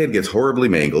their kid gets horribly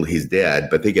mangled. He's dead,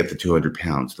 but they get the 200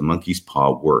 pounds. The monkey's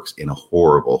paw works in a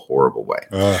horrible, horrible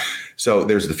way. So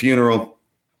there's the funeral.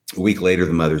 A week later,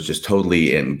 the mother's just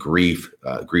totally in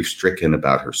grief-stricken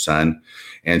about her son.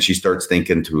 And she starts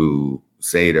thinking to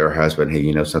say to her husband, hey,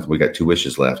 you know something? We got 2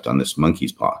 wishes left on this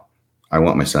monkey's paw. I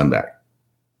want my son back.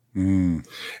 And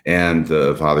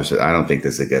the father said, I don't think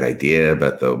this is a good idea.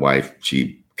 But the wife,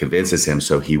 she convinces him.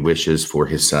 So he wishes for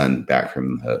his son back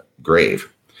from the grave.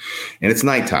 And it's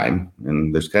nighttime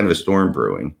and there's kind of a storm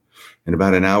brewing. And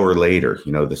about an hour later,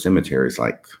 the cemetery is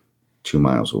like 2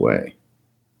 miles away.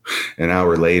 An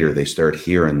hour later, they start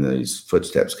hearing these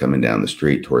footsteps coming down the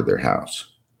street toward their house.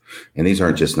 And these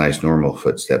aren't just nice, normal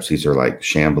footsteps. These are like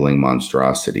shambling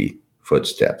monstrosity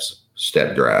footsteps.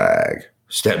 Step drag.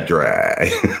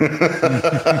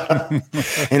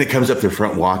 And it comes up their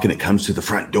front walk, and it comes to the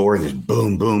front door, and there's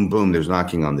boom, boom, boom. There's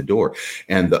knocking on the door.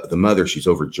 And the mother, she's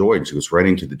overjoyed. She goes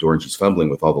running to the door, and she's fumbling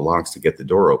with all the locks to get the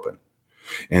door open.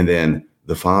 And then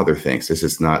the father thinks, this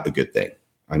is not a good thing.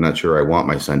 I'm not sure I want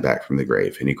my son back from the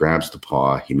grave. And he grabs the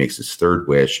paw. He makes his third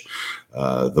wish.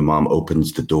 The mom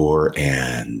opens the door,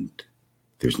 and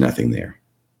there's nothing there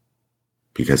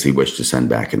because he wished his son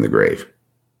back in the grave.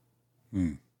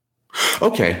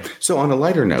 Okay, so on a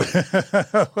lighter note,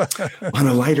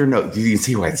 you can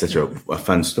see why it's such a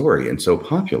fun story and so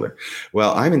popular.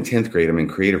 Well, I'm in 10th grade. I'm in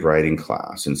creative writing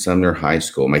class in Sumner High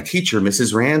School. My teacher,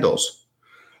 Mrs. Randalls,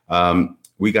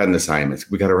 we got an assignment.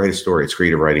 We got to write a story. It's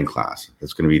creative writing class.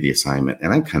 That's going to be the assignment.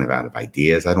 And I'm kind of out of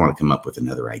ideas. I don't want to come up with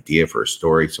another idea for a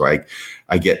story. So I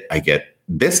get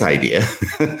this idea,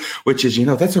 which is,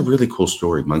 that's a really cool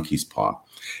story, Monkey's Paw.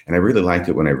 And I really liked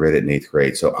it when I read it in 8th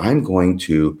grade. So I'm going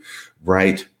to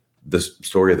write the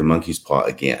story of the Monkey's Paw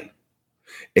again,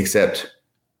 except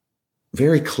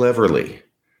very cleverly.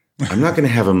 I'm not going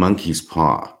to have a monkey's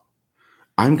paw.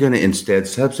 I'm going to instead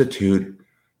substitute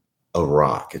a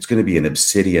rock. It's going to be an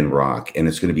obsidian rock, and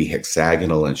it's going to be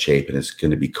hexagonal in shape, and it's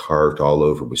going to be carved all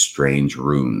over with strange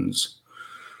runes.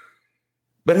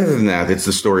 But other than that, it's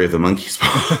the story of the monkey's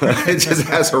paw. It just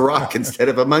has a rock instead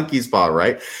of a monkey's paw,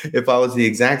 right? It follows the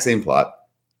exact same plot.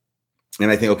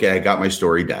 And I think, okay, I got my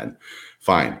story done.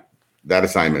 Fine. That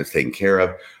assignment is taken care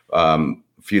of. A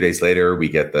few days later, we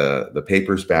get the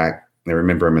papers back. I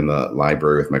remember I'm in the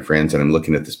library with my friends, and I'm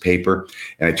looking at this paper,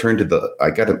 and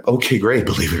I got an okay grade,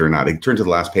 believe it or not. I turned to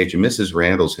the last page, and Mrs.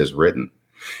 Randalls has written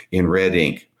in red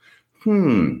ink,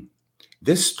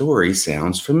 this story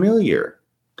sounds familiar, ...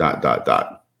 And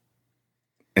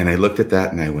I looked at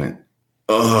that, and I went,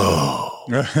 oh,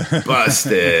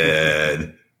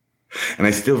 busted. And I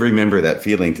still remember that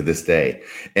feeling to this day.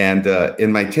 And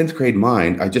in my 10th grade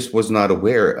mind, I just was not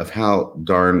aware of how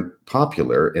darn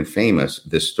popular and famous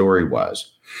this story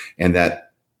was. And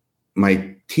that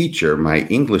my teacher, my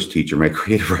English teacher, my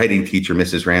creative writing teacher,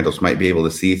 Mrs. Randalls, might be able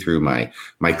to see through my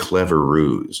clever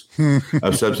ruse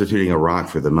of substituting a rock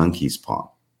for the monkey's paw.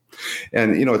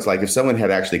 And, it's like if someone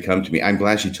had actually come to me, I'm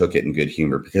glad she took it in good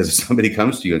humor, because if somebody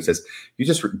comes to you and says, you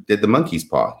just did the monkey's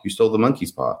paw, you stole the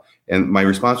monkey's paw. And my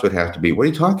response would have to be, what are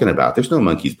you talking about? There's no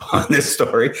monkey's paw in this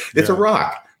story. It's a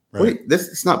rock. Right.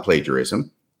 It's not plagiarism.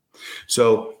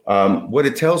 So what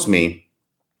it tells me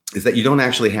is that you don't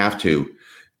actually have to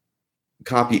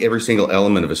copy every single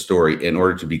element of a story in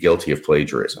order to be guilty of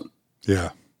plagiarism. Yeah.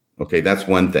 Okay, that's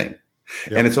one thing.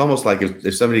 Yeah. And it's almost like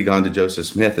if somebody had gone to Joseph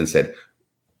Smith and said,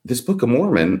 this Book of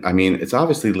Mormon, it's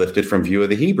obviously lifted from View of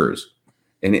the Hebrews.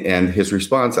 And his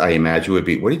response, I imagine, would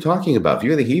be, what are you talking about?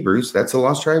 View of the Hebrews, that's the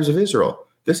lost tribes of Israel.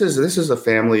 This is a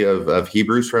family of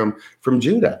Hebrews from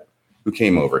Judah who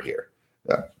came over here.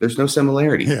 There's no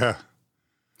similarity. Yeah.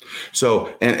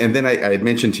 So, and then I had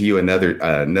mentioned to you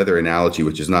another analogy,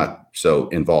 which is not so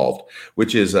involved,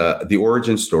 which is the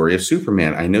origin story of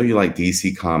Superman. I know you like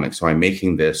DC Comics, so I'm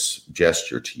making this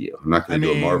gesture to you. I'm not going to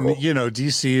do a Marvel.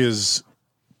 DC is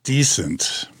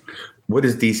decent. What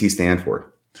does DC stand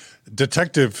for?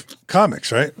 Detective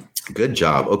Comics, right? Good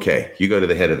job. Okay. You go to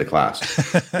the head of the class,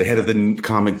 the head of the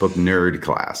comic book nerd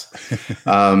class.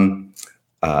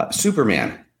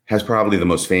 Superman has probably the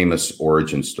most famous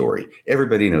origin story.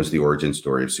 Everybody knows the origin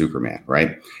story of Superman,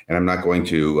 right? And I'm not going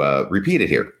to repeat it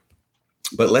here.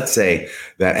 But let's say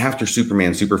that after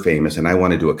Superman's super famous and I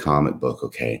want to do a comic book,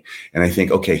 okay? And I think,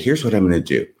 okay, here's what I'm going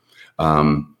to do.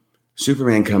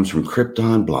 Superman comes from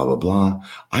Krypton, blah, blah, blah.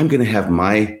 I'm going to have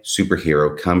my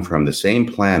superhero come from the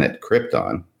same planet,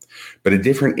 Krypton, but a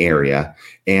different area,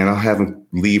 and I'll have him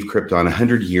leave Krypton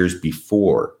 100 years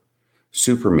before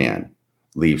Superman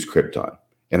leaves Krypton.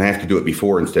 And I have to do it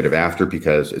before instead of after,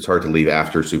 because it's hard to leave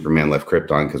after Superman left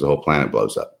Krypton because the whole planet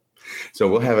blows up. So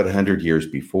we'll have it 100 years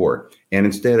before. And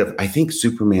instead of, I think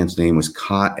Superman's name was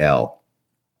Kal.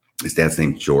 His dad's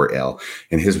name Jor-El,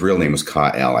 and his real name was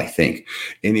Kal, I think.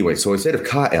 Anyway, so instead of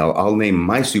Kal, I'll name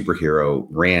my superhero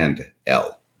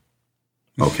Rand-El.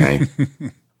 Okay.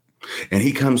 And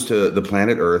he comes to the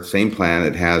planet Earth, same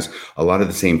planet, has a lot of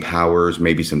the same powers,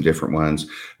 maybe some different ones,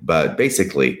 but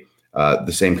basically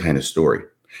the same kind of story.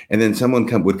 And then someone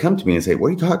would come to me and say,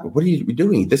 what are you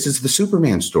doing? This is the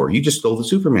Superman story. You just stole the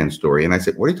Superman story. And I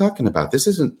said, what are you talking about? This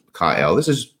isn't Kal. This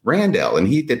is Rand-El. And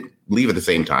he didn't leave at the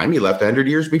same time. He left 100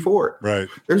 years before. Right.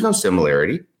 There's no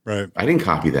similarity. Right. I didn't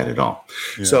copy that at all.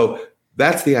 Yeah. So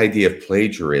That's the idea of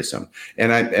plagiarism.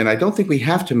 And I don't think we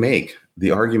have to make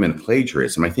the argument of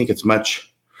plagiarism. I think it's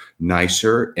much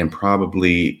nicer and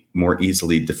probably more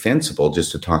easily defensible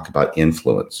just to talk about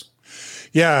influence.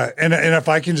 Yeah, and if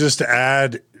I can just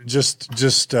add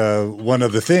just one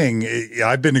other thing,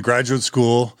 I've been to graduate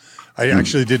school. I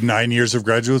actually did 9 years of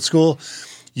graduate school.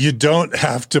 You don't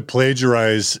have to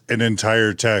plagiarize an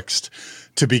entire text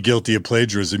to be guilty of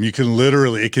plagiarism. You can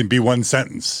literally, it can be one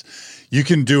sentence. You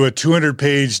can do a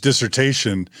 200-page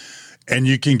dissertation and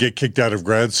you can get kicked out of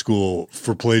grad school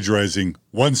for plagiarizing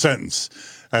one sentence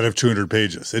out of 200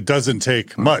 pages. It doesn't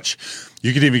take much.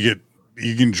 You can even get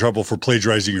in trouble for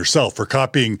plagiarizing yourself, for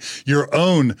copying your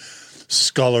own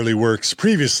scholarly works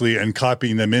previously and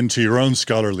copying them into your own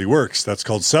scholarly works. That's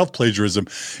called self-plagiarism.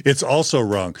 It's also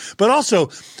wrong. But also,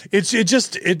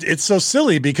 it's so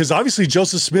silly because obviously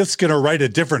Joseph Smith's going to write a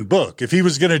different book. If he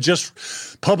was going to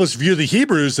just publish View of the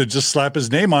Hebrews and just slap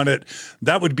his name on it,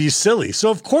 that would be silly.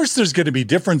 So of course there's going to be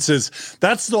differences.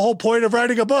 That's the whole point of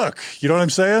writing a book. You know what I'm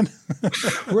saying?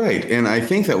 Right. And I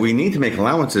think that we need to make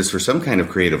allowances for some kind of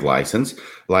creative license.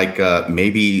 Like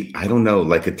maybe, I don't know,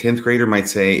 like a 10th grader might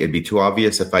say it'd be too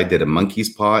obvious if I did a monkey's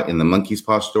paw in the monkey's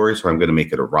paw story, so I'm going to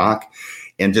make it a rock.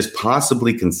 And just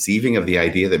possibly conceiving of the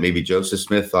idea that maybe Joseph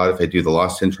Smith thought if I do the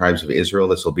Lost 10 Tribes of Israel,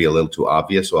 this will be a little too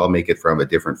obvious. So I'll make it from a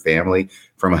different family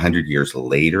from 100 years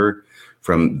later,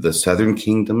 from the Southern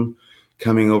Kingdom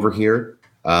coming over here.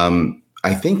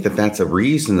 I think that that's a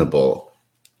reasonable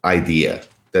idea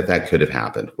that could have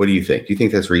happened. What do you think? Do you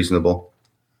think that's reasonable?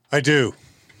 I do.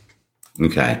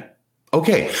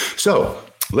 Okay. So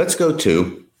let's go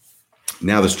to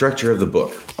now the structure of the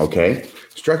book. Okay.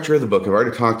 Structure of the book, I've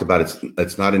already talked about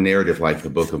it's not a narrative like the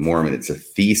Book of Mormon. It's a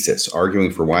thesis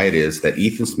arguing for why it is that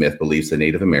Ethan Smith believes the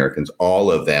Native Americans,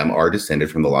 all of them, are descended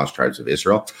from the Lost Tribes of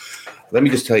Israel. Let me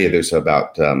just tell you, there's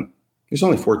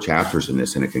only 4 chapters in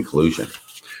this in a conclusion.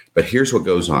 But here's what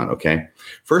goes on, okay?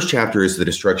 First chapter is the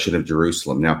destruction of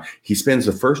Jerusalem. Now, he spends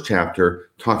the first chapter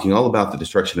talking all about the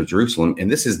destruction of Jerusalem,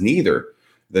 and this is neither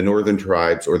the northern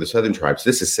tribes or the southern tribes.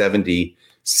 This is 70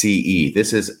 CE.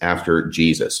 This is after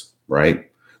Jesus, right?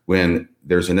 When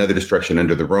there's another destruction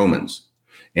under the Romans,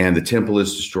 and the temple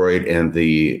is destroyed and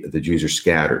the Jews are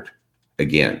scattered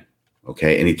again,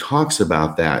 okay? And he talks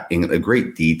about that in a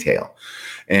great detail.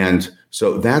 And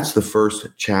so that's the first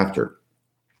chapter.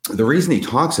 The reason he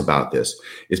talks about this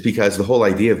is because the whole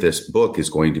idea of this book is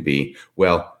going to be,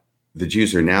 well, the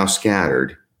Jews are now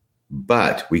scattered,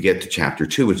 but we get to chapter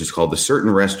 2, which is called the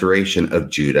certain restoration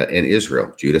of Judah and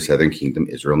Israel. Judah, southern kingdom,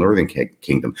 Israel, northern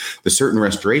kingdom. The certain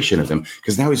restoration of them,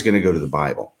 because now he's going to go to the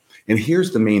Bible. And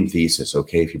here's the main thesis,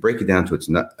 okay? If you break it down to its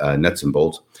nuts and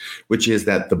bolts, which is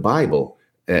that the Bible,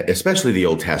 especially the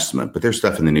Old Testament, but there's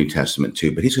stuff in the New Testament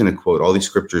too, but he's going to quote all these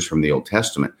scriptures from the Old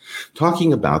Testament,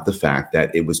 talking about the fact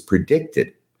that it was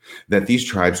predicted that these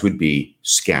tribes would be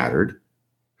scattered,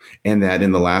 and that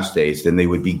in the last days, then they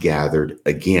would be gathered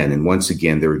again. And once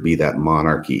again, there would be that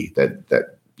monarchy,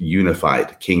 that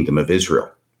unified kingdom of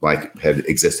Israel, like had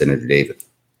existed under David.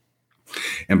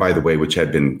 And by the way, which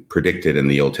had been predicted in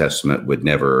the Old Testament would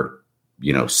never,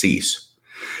 cease.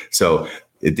 So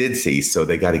it did cease, so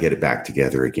they got to get it back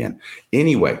together again.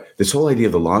 Anyway, this whole idea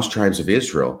of the lost tribes of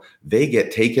Israel, they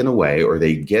get taken away or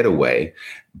they get away,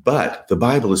 but the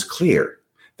Bible is clear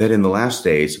that in the last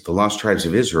days, the lost tribes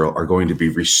of Israel are going to be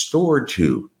restored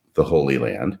to the Holy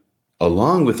Land,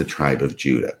 along with the tribe of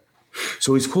Judah.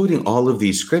 So he's quoting all of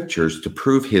these scriptures to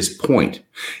prove his point.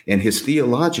 And his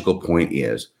theological point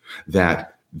is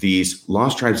that these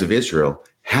lost tribes of Israel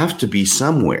have to be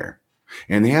somewhere,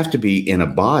 and they have to be in a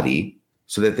body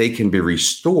so that they can be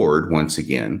restored once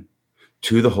again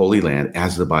to the Holy Land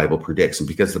as the Bible predicts. And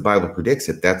because the Bible predicts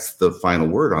it, that's the final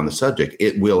word on the subject.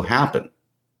 It will happen.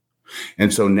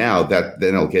 And so now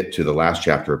then I'll get to the last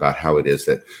chapter about how it is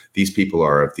that these people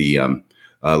are of the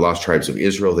lost tribes of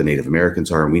Israel, the Native Americans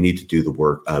are, and we need to do the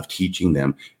work of teaching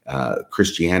them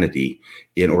Christianity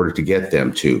in order to get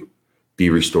them to be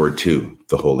restored to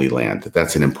the Holy Land.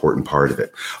 That's an important part of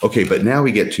it. Okay, but now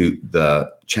we get to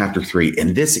the chapter 3,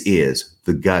 and this is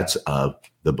the guts of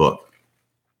the book.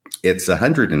 It's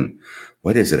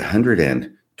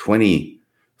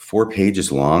 124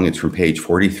 pages long. It's from page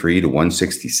 43 to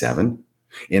 167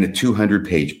 in a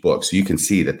 200-page book. So you can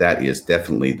see that is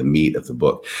definitely the meat of the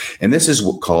book. And this is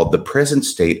called The Present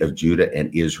State of Judah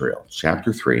and Israel,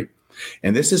 chapter 3.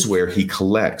 And this is where he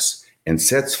collects and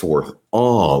sets forth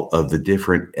all of the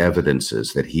different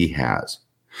evidences that he has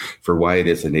for why it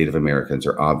is the Native Americans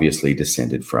are obviously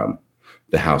descended from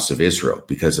the house of Israel,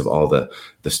 because of all the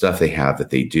stuff they have that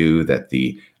they do, that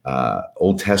the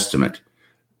Old Testament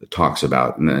talks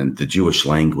about, and then the Jewish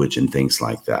language and things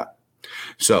like that.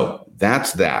 So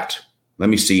that's that. Let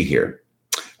me see here.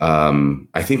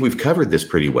 I think we've covered this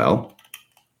pretty well.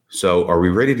 So are we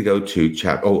ready to go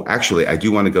to actually, I do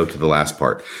want to go to the last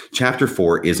part. Chapter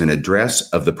 4 is an address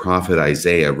of the prophet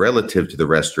Isaiah relative to the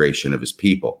restoration of his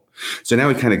people. So now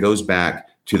he kind of goes back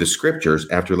to the scriptures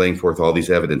after laying forth all these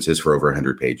evidences for over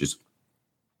 100 pages.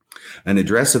 An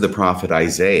address of the prophet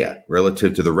Isaiah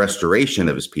relative to the restoration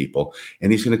of his people.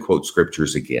 And he's going to quote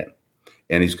scriptures again.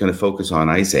 And he's going to focus on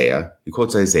Isaiah. He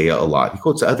quotes Isaiah a lot. He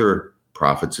quotes other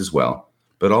prophets as well,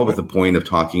 but all with the point of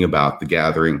talking about the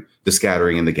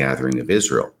scattering and the gathering of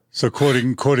Israel. So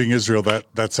quoting Israel,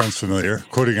 that sounds familiar.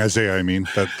 Quoting Isaiah, I mean,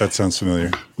 that sounds familiar.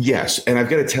 Yes. And I've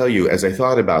got to tell you, as I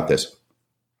thought about this,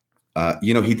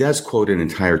 he does quote an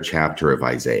entire chapter of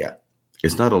Isaiah.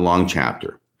 It's not a long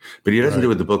chapter, but he doesn't do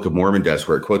what the Book of Mormon does,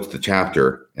 where it quotes the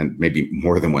chapter and maybe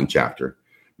more than one chapter,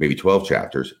 maybe 12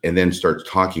 chapters, and then starts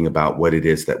talking about what it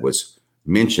is that was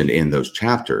mentioned in those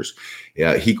chapters.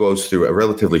 He goes through a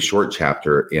relatively short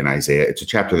chapter in Isaiah. It's a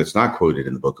chapter that's not quoted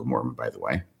in the Book of Mormon, by the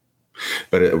way,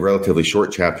 but a relatively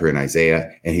short chapter in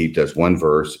Isaiah. And he does one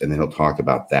verse, and then he'll talk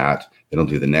about that. Then he'll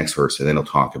do the next verse, and then he'll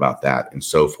talk about that, and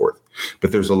so forth.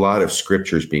 But there's a lot of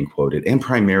scriptures being quoted, and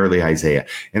primarily Isaiah.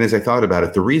 And as I thought about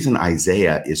it, the reason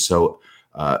Isaiah is so,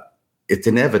 it's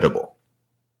inevitable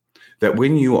that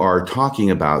when you are talking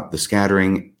about the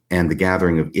scattering and the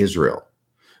gathering of Israel,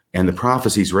 and the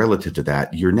prophecies relative to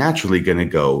that, you're naturally going to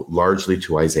go largely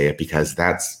to Isaiah because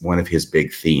that's one of his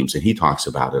big themes, and he talks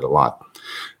about it a lot.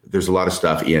 There's a lot of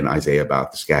stuff in Isaiah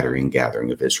about the scattering and gathering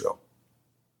of Israel.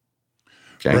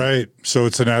 Okay? Right. So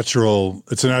it's a natural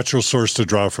source to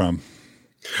draw from.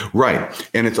 Right.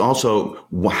 And it's also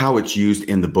how it's used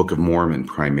in the Book of Mormon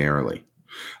primarily.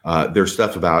 There's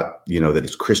stuff about, that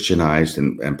it's Christianized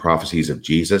and prophecies of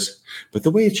Jesus, but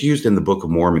the way it's used in the Book of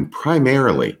Mormon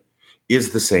primarily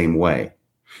is the same way,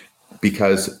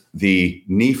 because the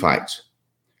Nephites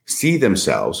see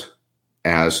themselves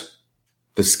as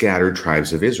the scattered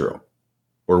tribes of Israel,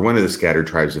 or one of the scattered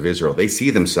tribes of Israel. They see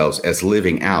themselves as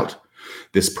living out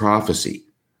this prophecy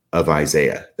of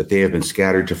Isaiah, that they have been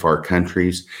scattered to far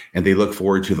countries, and they look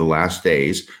forward to the last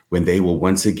days when they will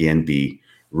once again be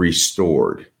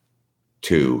restored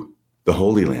to the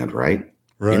Holy Land, right?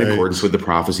 In accordance with the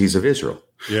prophecies of Israel.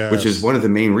 Yes. Which is one of the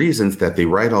main reasons that they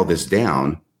write all this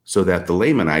down, so that the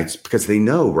Lamanites, because they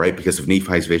know, right, because of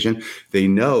Nephi's vision, they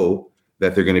know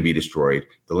that they're going to be destroyed.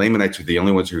 The Lamanites are the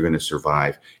only ones who are going to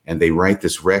survive, and they write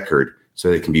this record so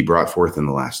that it can be brought forth in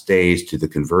the last days to the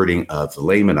converting of the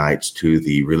Lamanites to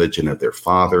the religion of their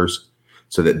fathers,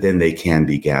 so that then they can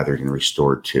be gathered and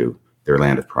restored to their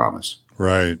land of promise.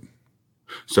 Right.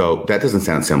 So that doesn't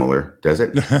sound similar, does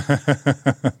it?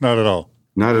 Not at all.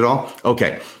 Not at all?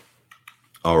 Okay.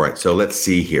 All right, so let's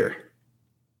see here.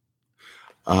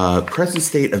 Present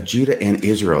state of Judah and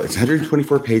Israel. It's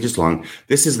 124 pages long.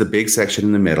 This is the big section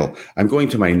in the middle. I'm going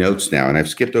to my notes now, and I've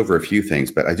skipped over a few things,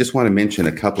 but I just want to mention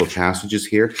a couple of passages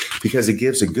here because it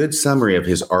gives a good summary of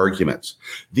his arguments.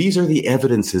 These are the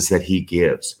evidences that he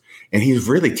gives, and he's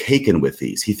really taken with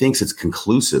these. He thinks it's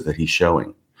conclusive that he's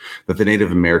showing that the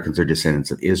Native Americans are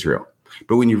descendants of Israel.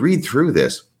 But when you read through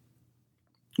this,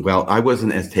 well, I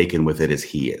wasn't as taken with it as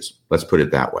he is. Let's put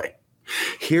it that way.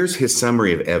 Here's his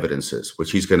summary of evidences,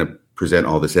 which he's going to present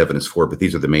all this evidence for, but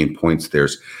these are the main points.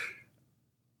 There's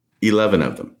 11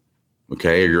 of them.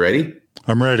 Okay, are you ready?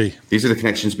 I'm ready. These are the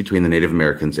connections between the Native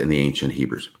Americans and the ancient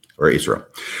Hebrews, or Israel.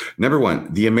 Number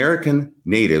one, the American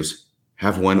natives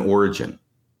have one origin.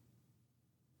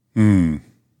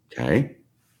 Okay,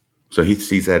 so he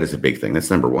sees that as a big thing. That's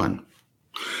number one.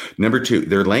 Number two,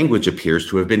 their language appears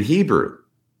to have been Hebrew.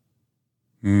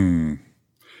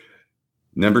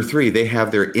 Number three, they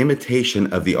have their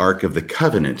imitation of the Ark of the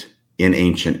Covenant in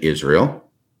ancient Israel.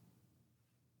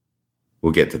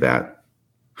 We'll get to that.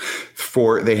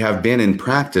 Four, they have been in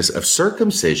practice of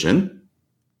circumcision.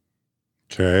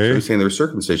 Okay. So he's saying there was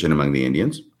circumcision among the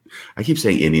Indians. I keep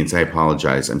saying Indians. I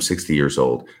apologize. I'm 60 years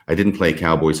old. I didn't play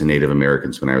cowboys and Native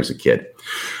Americans when I was a kid.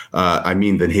 I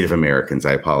mean the Native Americans.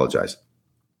 I apologize.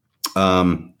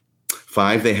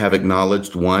 Five, they have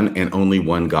acknowledged one and only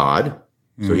one God.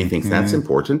 So he thinks that's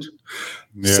important.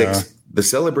 Yeah. Six, the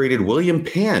celebrated William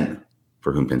Penn,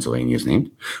 for whom Pennsylvania is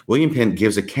named. William Penn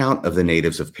gives account of the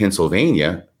natives of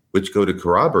Pennsylvania, which go to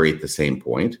corroborate the same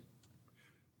point.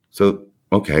 So,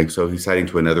 okay, so he's citing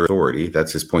to another authority.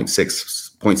 That's his point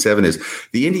six. Point seven is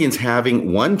the Indians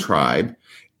having one tribe,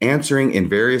 answering in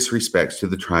various respects to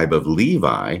the tribe of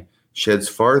Levi, sheds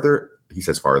further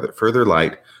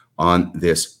light on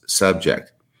this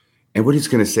subject. And what he's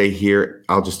going to say here,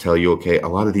 I'll just tell you, okay, a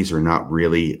lot of these are not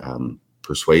really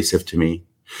persuasive to me.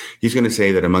 He's going to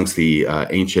say that amongst the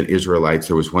ancient Israelites,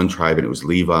 there was one tribe and it was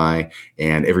Levi,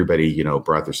 and everybody,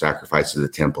 brought their sacrifices to the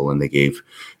temple, and they gave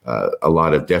a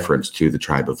lot of deference to the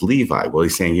tribe of Levi. Well,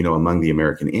 he's saying, among the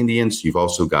American Indians, you've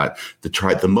also got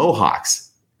the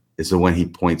Mohawks is the one he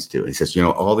points to. He says,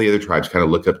 all the other tribes kind of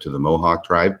look up to the Mohawk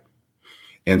tribe.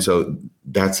 And so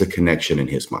that's a connection in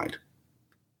his mind.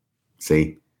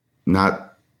 See,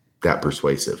 not that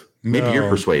persuasive. Maybe you're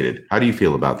persuaded. How do you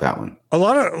feel about that one? A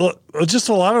lot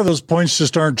of those points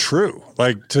just aren't true.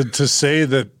 Like to say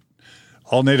that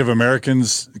all Native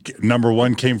Americans, number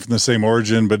one, came from the same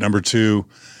origin, but number two,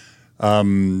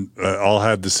 all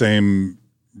had the same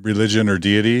religion or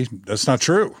deity. That's not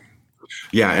true.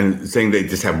 Yeah, and saying they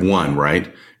just have one,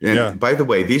 right? And by the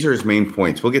way, these are his main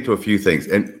points. We'll get to a few things,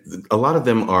 and a lot of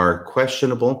them are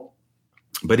questionable,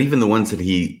 but even the ones that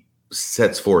he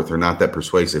sets forth are not that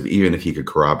persuasive, even if he could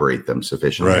corroborate them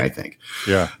sufficiently, right. I think.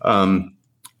 Yeah.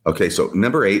 Okay, so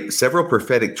number 8, several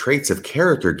prophetic traits of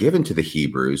character given to the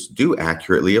Hebrews do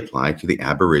accurately apply to the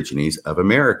Aborigines of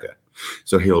America.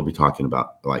 So he'll be talking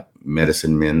about like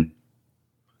medicine men,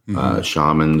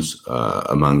 shamans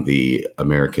among the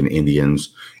American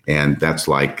Indians, and that's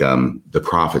like the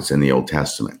prophets in the Old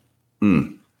Testament.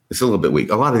 It's a little bit weak.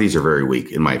 A lot of these are very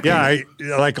weak, in my opinion.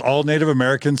 Yeah, like all Native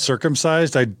Americans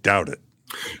circumcised, I doubt it.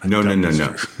 No.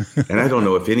 And I don't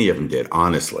know if any of them did,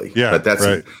 honestly. Yeah, but that's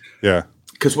right. Yeah.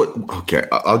 Because okay,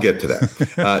 I'll get to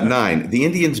that. 9, the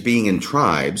Indians being in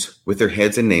tribes with their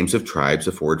heads and names of tribes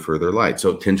afford further light.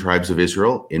 So 10 tribes of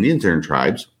Israel, Indians are in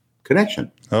tribes, connection.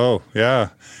 Oh, yeah.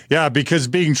 Yeah, because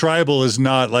being tribal is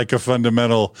not like a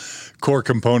fundamental core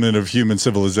component of human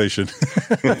civilization.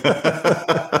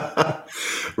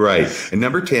 Right. And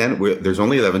number 10, there's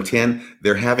only 11. 10,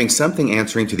 they're having something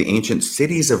answering to the ancient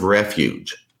cities of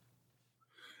refuge.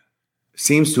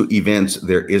 Seems to evince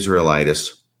their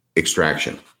Israelitist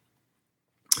extraction.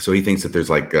 So he thinks that there's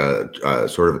like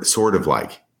sort of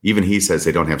like, even he says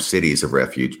they don't have cities of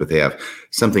refuge, but they have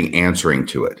something answering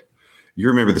to it. You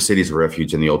remember the cities of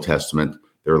refuge in the Old Testament?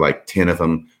 There were like 10 of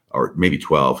them, or maybe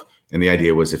 12. And the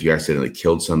idea was if you accidentally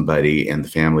killed somebody and the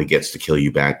family gets to kill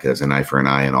you back as an eye for an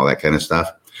eye and all that kind of stuff,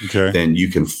 then you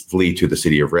can flee to the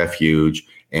city of refuge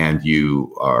and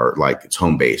you are like, it's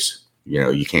home base.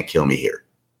 You can't kill me here.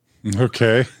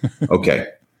 Okay. Okay.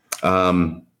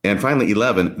 And finally,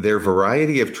 11, their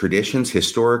variety of traditions,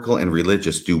 historical and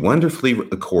religious, do wonderfully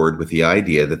accord with the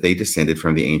idea that they descended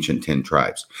from the ancient 10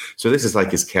 tribes. So this is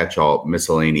like his catch-all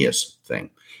miscellaneous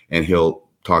thing. And he'll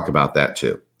talk about that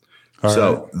too. All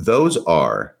right. Those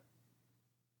are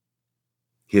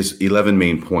his 11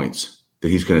 main points that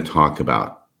he's going to talk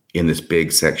about in this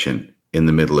big section in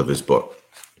the middle of his book.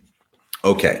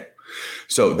 Okay.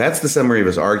 So that's the summary of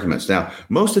his arguments. Now,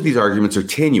 most of these arguments are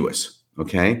tenuous.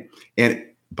 Okay. And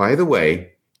by the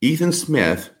way, Ethan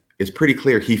Smith is pretty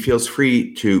clear. He feels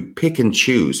free to pick and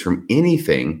choose from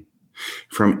anything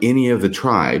from any of the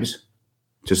tribes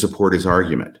to support his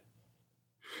argument.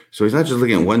 So he's not just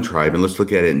looking at one tribe and let's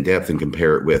look at it in depth and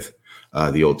compare it with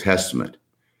the Old Testament.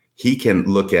 He can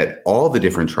look at all the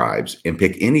different tribes and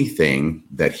pick anything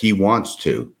that he wants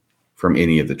to from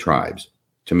any of the tribes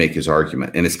to make his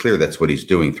argument. And it's clear that's what he's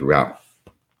doing throughout.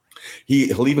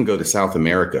 He'll even go to South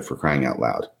America, for crying out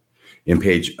loud, in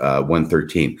page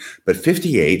 113. But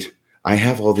 58, I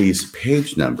have all these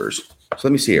page numbers. So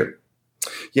let me see here.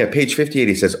 Yeah, page 58,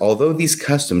 he says, although these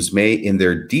customs may in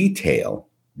their detail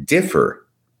differ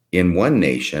in one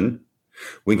nation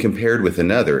when compared with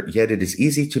another, yet it is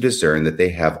easy to discern that they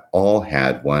have all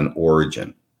had one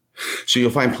origin. So you'll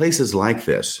find places like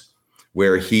this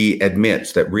where he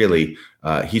admits that really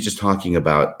he's just talking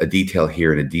about a detail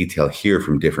here and a detail here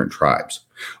from different tribes.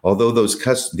 Although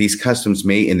these customs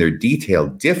may in their detail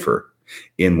differ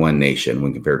in one nation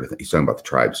when compared with, he's talking about the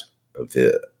tribes of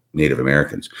the Native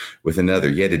Americans, with another,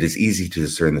 yet it is easy to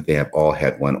discern that they have all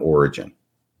had one origin.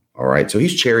 All right, so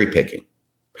he's cherry picking.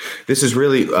 This is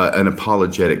really an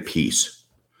apologetic piece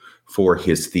for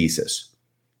his thesis.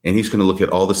 And he's going to look at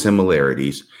all the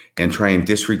similarities and try and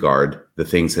disregard the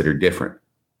things that are different,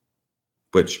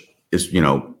 which is,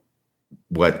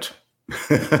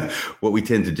 what we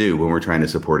tend to do when we're trying to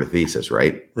support a thesis,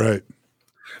 right? Right.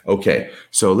 Okay,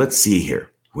 so let's see here.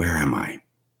 Where am I?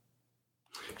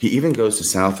 He even goes to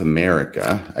South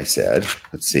America, I said.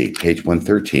 Let's see, page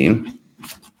 113.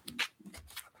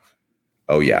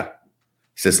 Oh, yeah.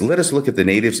 He says, let us look at the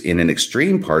natives in an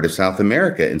extreme part of South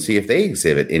America and see if they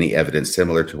exhibit any evidence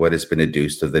similar to what has been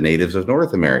adduced of the natives of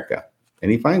North America.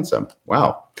 And he finds some.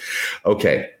 Wow.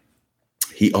 Okay.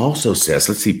 He also says,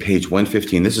 let's see, page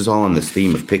 115. This is all on this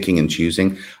theme of picking and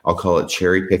choosing. I'll call it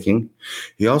cherry picking.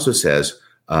 He also says,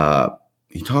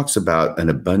 he talks about an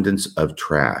abundance of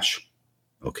trash.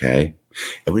 Okay.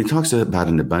 And when he talks about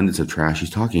an abundance of trash, he's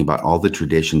talking about all the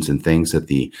traditions and things that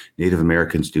the Native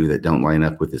Americans do that don't line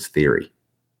up with his theory.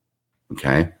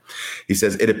 Okay. He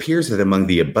says, it appears that among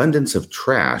the abundance of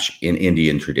trash in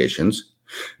Indian traditions,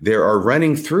 there are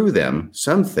running through them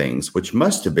some things which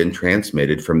must have been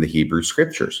transmitted from the Hebrew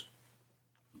scriptures.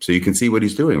 So you can see what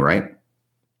he's doing, right?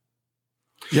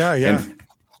 Yeah.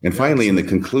 And finally, in the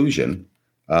conclusion,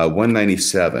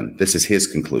 197, this is his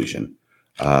conclusion.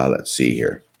 Let's see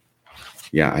here.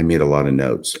 Yeah, I made a lot of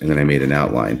notes, and then I made an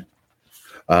outline.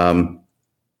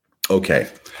 Okay.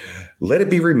 Let it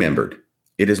be remembered,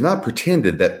 it is not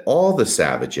pretended that all the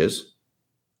savages,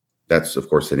 that's, of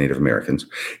course, the Native Americans,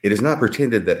 it is not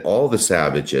pretended that all the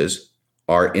savages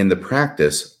are in the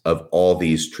practice of all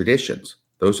these traditions.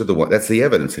 Those are the ones, that's the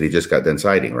evidence that he just got done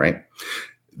citing, right?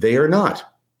 They are not.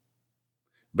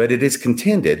 But it is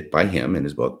contended by him in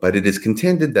his book, but it is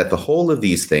contended that the whole of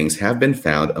these things have been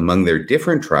found among their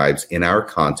different tribes in our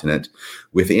continent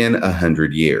within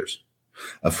 100 years.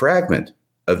 A fragment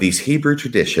of these Hebrew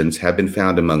traditions have been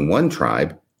found among one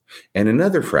tribe and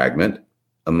another fragment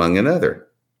among another.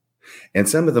 And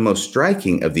some of the most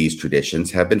striking of these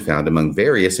traditions have been found among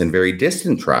various and very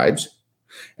distant tribes,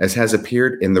 as has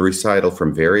appeared in the recital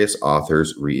from various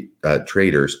authors,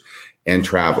 traders, and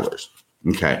travelers.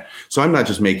 Okay, so I'm not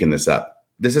just making this up.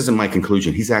 This isn't my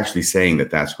conclusion. He's actually saying that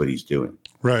that's what he's doing.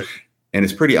 Right. And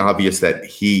it's pretty obvious that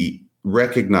he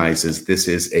recognizes this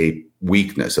is a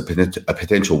weakness, a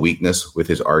potential weakness with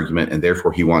his argument, and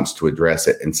therefore he wants to address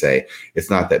it and say,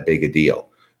 it's not that big a deal,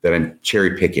 that I'm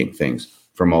cherry picking things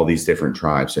from all these different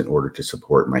tribes in order to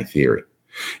support my theory.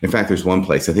 In fact, there's one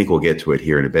place, I think we'll get to it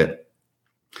here in a bit,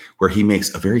 where he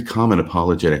makes a very common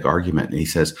apologetic argument. And he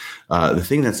says, the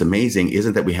thing that's amazing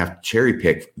isn't that we have to cherry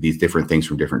pick these different things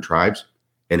from different tribes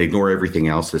and ignore everything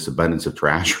else, this abundance of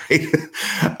trash, right?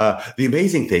 The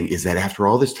amazing thing is that after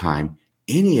all this time,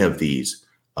 any of these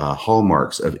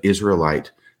hallmarks of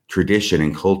Israelite tradition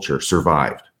and culture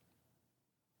survived.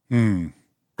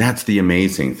 That's the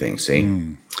amazing thing,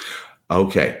 see?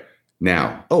 Okay,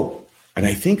 now, and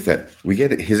I think that we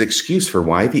get his excuse for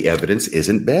why the evidence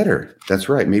isn't better. That's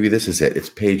right. Maybe this is it. It's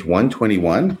page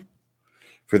 121.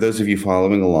 For those of you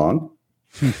following along,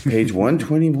 page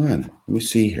 121. Let me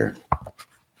see here.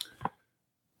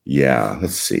 Yeah,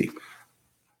 let's see.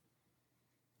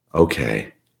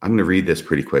 Okay, I'm going to read this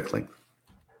pretty quickly.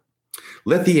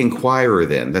 Let the inquirer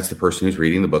then, that's the person who's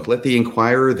reading the book, let the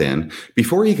inquirer then,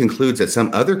 before he concludes that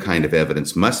some other kind of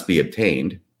evidence must be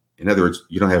obtained, in other words,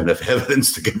 you don't have enough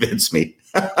evidence to convince me.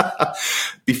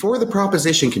 Before the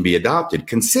proposition can be adopted,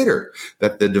 consider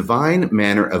that the divine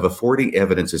manner of affording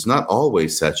evidence is not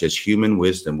always such as human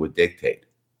wisdom would dictate.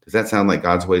 Does that sound like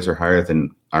God's ways are higher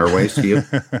than our ways to you?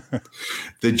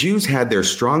 The Jews had their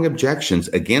strong objections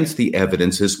against the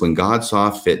evidences when God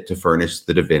saw fit to furnish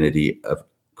the divinity of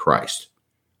Christ,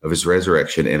 of his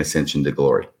resurrection and ascension to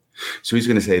glory. So he's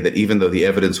going to say that even though the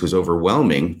evidence was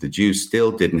overwhelming, the Jews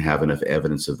still didn't have enough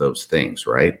evidence of those things,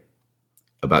 right?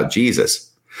 About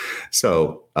Jesus.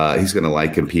 So he's going to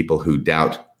liken people who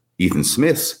doubt Ethan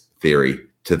Smith's theory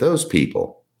to those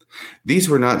people. These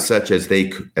were not such as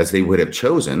they would have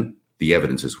chosen. The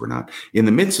evidences were not. In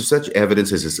the midst of such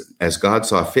evidences as God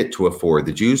saw fit to afford,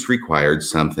 the Jews required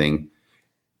something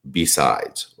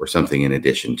besides, or something in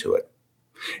addition to it.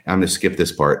 I'm going to skip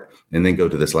this part and then go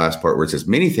to this last part where it says,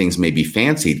 many things may be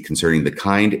fancied concerning the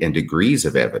kind and degrees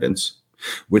of evidence,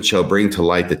 which shall bring to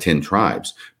light the 10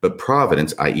 tribes. But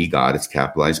providence, i.e. God, it's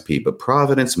capitalized P, but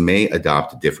providence may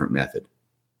adopt a different method.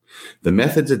 The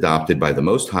methods adopted by the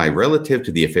Most High relative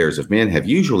to the affairs of men have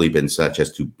usually been such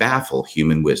as to baffle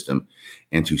human wisdom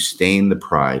and to stain the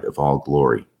pride of all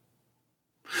glory.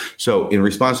 So in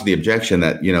response to the objection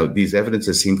that, these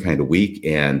evidences seem kind of weak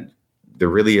and there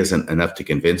really isn't enough to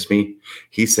convince me,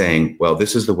 he's saying, well,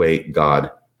 this is the way God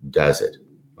does it,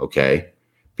 okay?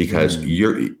 Because he's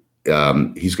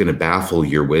going to baffle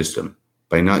your wisdom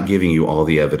by not giving you all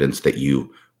the evidence that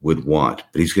you would want,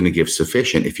 but he's going to give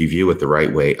sufficient, if you view it the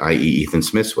right way, i.e. Ethan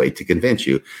Smith's way, to convince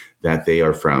you that they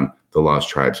are from the lost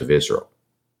tribes of Israel.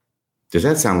 Does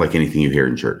that sound like anything you hear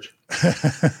in church?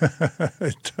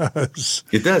 It does.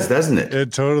 It does, doesn't it?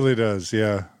 It totally does,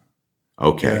 yeah.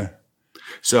 Okay. Yeah.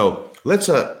 So let's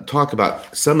talk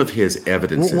about some of his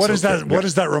evidences. What does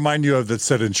that remind you of that's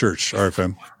said in church,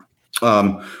 RFM?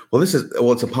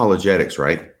 It's apologetics,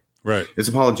 right? Right. It's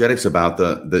apologetics about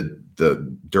the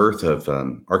dearth of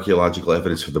archaeological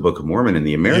evidence for the Book of Mormon in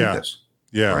the Americas.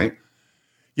 Yeah. Right.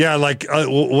 Yeah. Like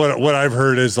what I've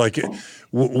heard is like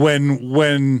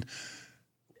when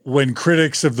when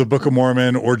critics of the Book of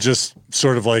Mormon, or just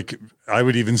sort of like, I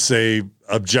would even say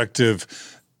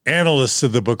objective analysts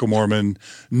of the Book of Mormon,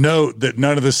 note that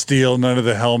none of the steel, none of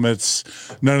the helmets,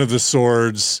 none of the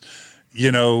swords,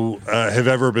 have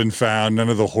ever been found, none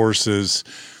of the horses.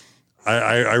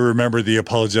 I remember the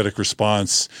apologetic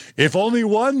response. If only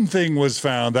one thing was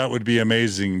found, that would be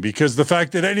amazing, because the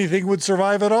fact that anything would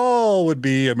survive at all would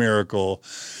be a miracle.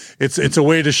 It's a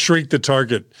way to shrink the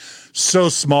target so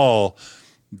small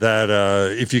that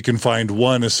if you can find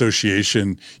one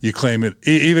association, you claim it,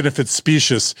 even if it's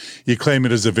specious, you claim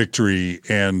it as a victory,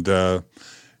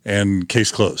 and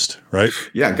case closed, right?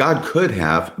 Yeah, God could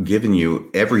have given you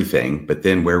everything, but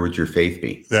then where would your faith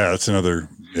be? Yeah, that's another,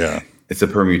 yeah. It's a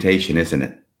permutation, isn't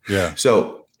it? Yeah.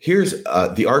 So here's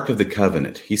the Ark of the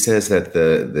Covenant. He says that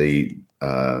the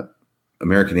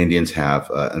American Indians have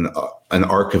an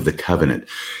Ark of the Covenant.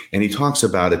 And he talks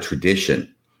about a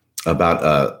tradition about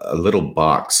a little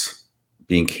box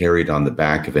being carried on the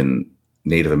back of a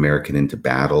Native American into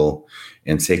battle,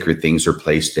 and sacred things are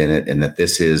placed in it, and that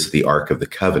this is the Ark of the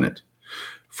Covenant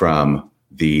from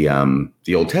the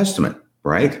Old Testament,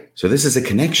 right? So this is a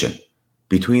connection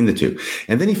between the two.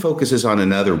 And then he focuses on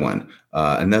another one,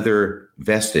 another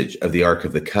vestige of the Ark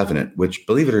of the Covenant, which,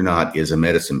 believe it or not, is a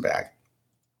medicine bag.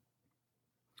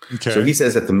 Okay. So he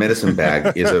says that the medicine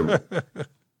bag is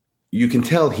you can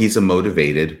tell he's a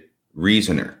motivated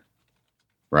reasoner,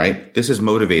 right? This is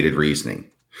motivated reasoning.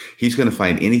 He's going to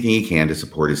find anything he can to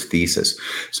support his thesis.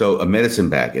 So a medicine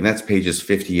bag, and that's pages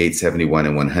 58, 71,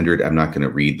 and 100. I'm not going to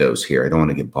read those here. I don't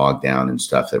want to get bogged down in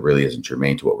stuff that really isn't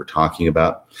germane to what we're talking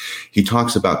about. He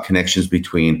talks about connections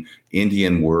between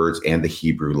Indian words and the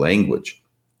Hebrew language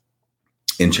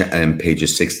in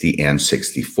pages 60 and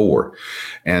 64.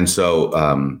 And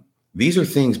so these are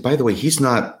things, by the way, he's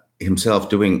not himself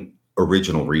doing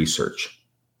original research.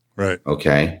 Right.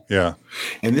 Okay. Yeah.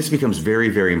 And this becomes very,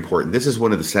 very important. This is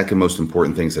one of the second most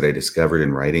important things that I discovered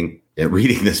in writing and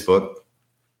reading this book,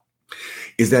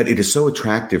 is that it is so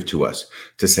attractive to us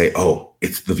to say, oh,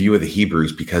 it's the view of the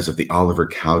Hebrews because of the Oliver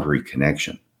Cowdery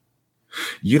connection.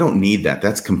 You don't need that.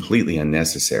 That's completely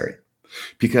unnecessary,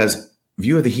 because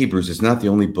View of the Hebrews is not the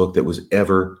only book that was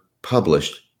ever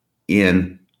published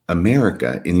in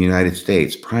America, in the United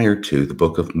States, prior to the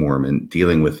Book of Mormon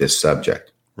dealing with this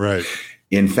subject. Right.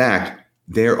 In fact,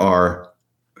 there are,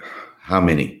 how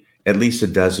many? At least a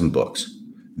dozen books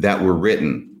that were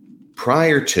written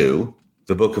prior to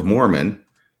the Book of Mormon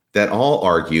that all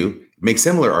make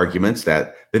similar arguments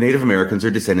that the Native Americans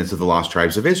are descendants of the lost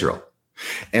tribes of Israel.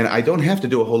 And I don't have to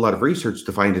do a whole lot of research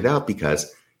to find it out,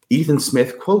 because Ethan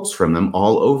Smith quotes from them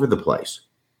all over the place.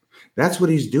 That's what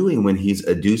he's doing when he's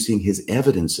adducing his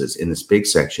evidences in this big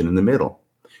section in the middle.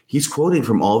 He's quoting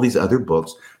from all these other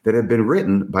books that have been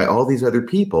written by all these other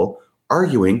people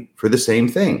arguing for the same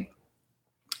thing.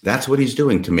 That's what he's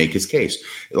doing to make his case.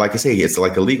 Like I say, it's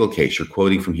like a legal case. You're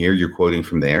quoting from here, you're quoting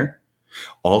from there,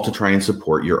 all to try and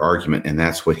support your argument. And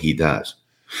that's what he does.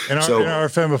 And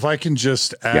RFM, if I can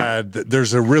just add, that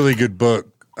there's a really good book.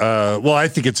 I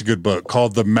think it's a good book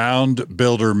called The Mound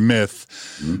Builder Myth,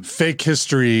 Fake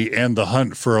History and the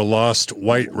Hunt for a Lost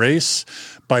White Race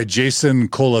by Jason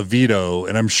Colavito,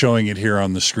 and I'm showing it here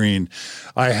on the screen.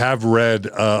 I have read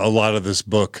a lot of this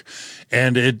book,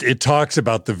 and it talks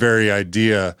about the very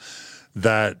idea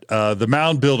that the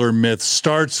Mound Builder myth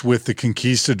starts with the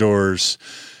conquistadors,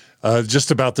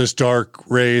 just about this dark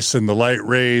race and the light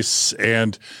race,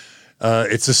 and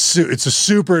it's a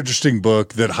super interesting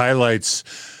book that highlights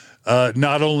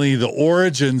not only the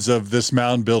origins of this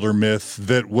mound builder myth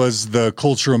that was the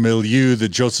cultural milieu that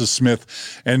Joseph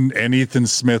Smith and Ethan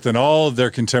Smith and all of their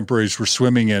contemporaries were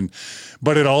swimming in,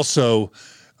 but it also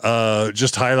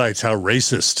just highlights how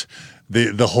racist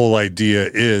the whole idea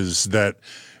is, that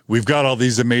we've got all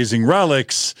these amazing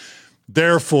relics,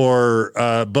 therefore,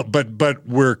 but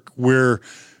we're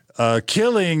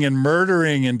killing and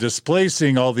murdering and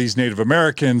displacing all these Native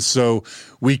Americans, so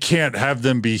we can't have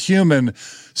them be human.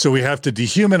 So we have to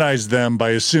dehumanize them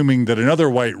by assuming that another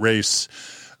white race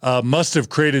must have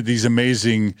created these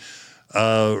amazing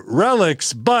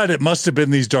relics, but it must have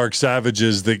been these dark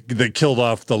savages that killed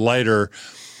off the lighter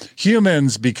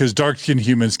humans, because dark-skinned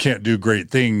humans can't do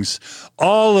great things.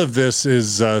 All of this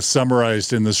is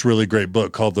summarized in this really great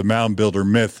book called The Mound Builder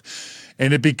Myth,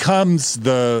 and it becomes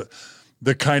the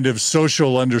kind of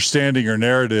social understanding or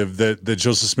narrative that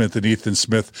Joseph Smith and Ethan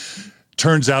Smith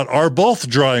turns out are both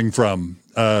drawing from,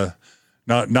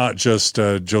 not just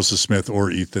Joseph Smith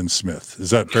or Ethan Smith. Is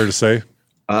that fair to say?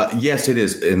 Yes, it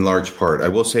is in large part. I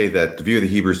will say that the View of the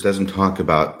Hebrews doesn't talk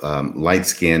about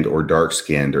light-skinned or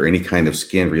dark-skinned or any kind of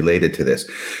skin related to this.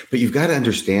 But you've got to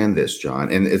understand this,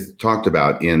 John, and it's talked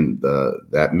about in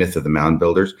that myth of the mound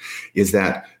builders, is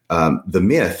that the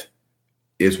myth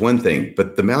is one thing,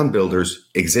 but the mound builders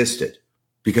existed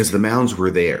because the mounds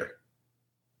were there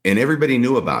and everybody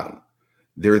knew about them.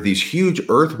 There are these huge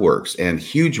earthworks and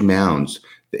huge mounds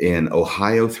in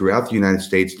Ohio, throughout the United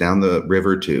States, down the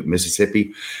river to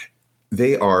Mississippi.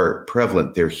 They are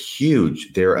prevalent. They're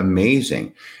huge. They're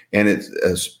amazing. And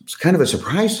it's kind of a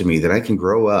surprise to me that I can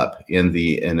grow up in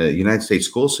a United States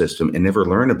school system and never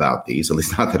learn about these, at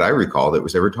least not that I recall that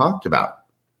was ever talked about.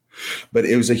 But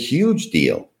it was a huge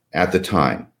deal at the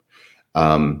time.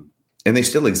 And they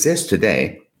still exist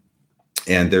today.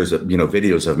 And there's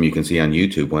videos of them you can see on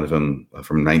YouTube. One of them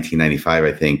from 1995,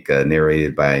 I think,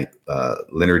 narrated by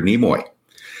Leonard Nimoy,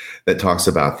 that talks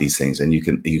about these things. And you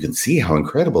can see how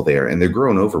incredible they are. And they're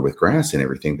grown over with grass and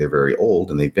everything. They're very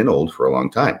old, and they've been old for a long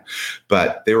time.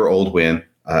 But they were old when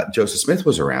Joseph Smith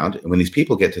was around, and when these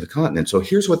people get to the continent. So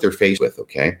here's what they're faced with.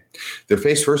 Okay, they're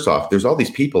faced, first off, there's all these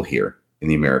people here in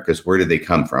the Americas. Where did they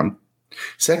come from?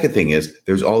 Second thing is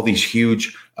there's all these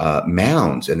huge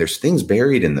mounds, and there's things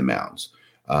buried in the mounds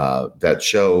that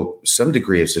show some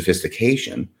degree of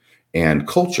sophistication and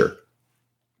culture.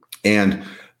 And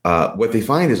what they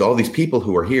find is all these people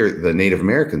who are here, the Native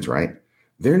Americans, right?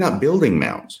 They're not building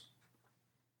mounds.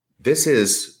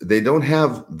 They don't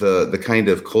have the kind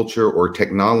of culture or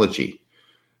technology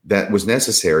that was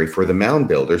necessary for the mound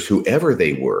builders, whoever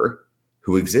they were,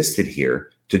 who existed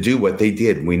here, to do what they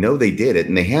did. And we know they did it,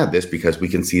 and they had this because we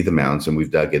can see the mounds and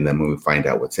we've dug in them and we find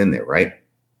out what's in there, right?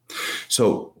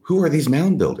 So who are these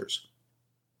mound builders?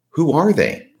 Who are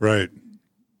they? Right.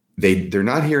 They're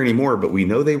not here anymore, but we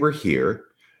know they were here.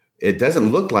 It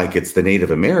doesn't look like it's the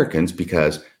Native Americans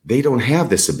because they don't have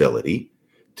this ability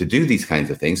to do these kinds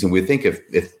of things. And we think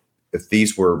if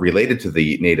these were related to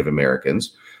the Native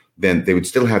Americans, then they would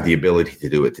still have the ability to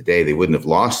do it today. They wouldn't have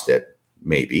lost it,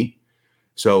 maybe.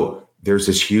 So there's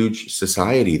this huge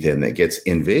society then that gets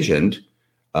envisioned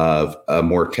of a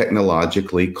more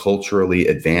technologically, culturally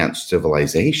advanced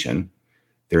civilization.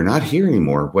 They're not here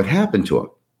anymore. What happened to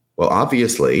them? Well,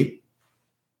 obviously,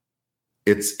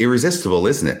 it's irresistible,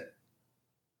 isn't it?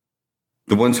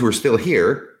 The ones who are still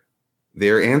here,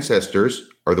 their ancestors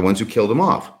are the ones who killed them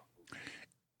off.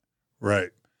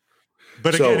 Right.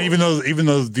 But again, even though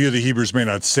the View of the Hebrews may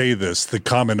not say this, the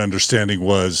common understanding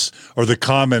was, or the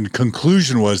common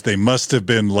conclusion was, they must have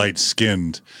been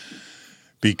light-skinned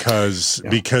because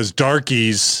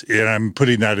darkies, and I'm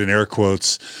putting that in air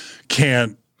quotes,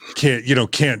 can't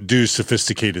do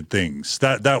sophisticated things.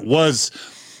 That was,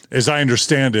 as I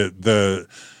understand it, the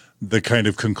kind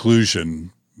of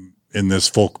conclusion in this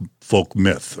folk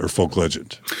myth or folk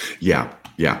legend. Yeah.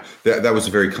 Yeah, that was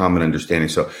a very common understanding.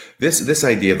 So this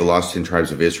idea of the lost 10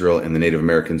 tribes of Israel and the Native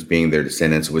Americans being their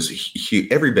descendants was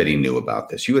huge. Everybody knew about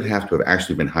this. You would have to have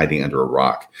actually been hiding under a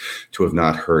rock to have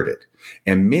not heard it.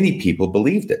 And many people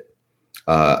believed it.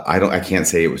 I can't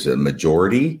say it was a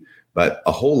majority, but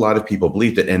a whole lot of people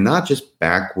believed it. And not just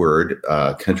backward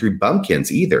country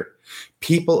bumpkins either.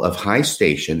 People of high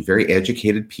station, very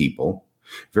educated people,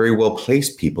 very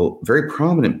well-placed people, very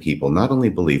prominent people not only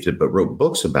believed it, but wrote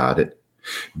books about it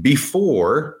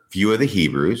before View of the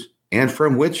Hebrews, and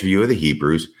from which View of the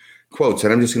Hebrews quotes.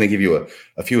 And I'm just going to give you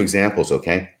a few examples,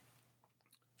 okay?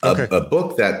 A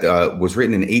book that was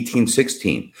written in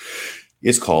 1816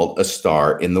 is called A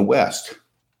Star in the West.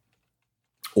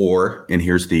 Or, and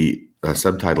here's the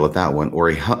subtitle of that one, or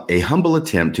a humble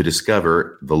attempt to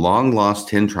discover the long-lost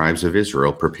 10 tribes of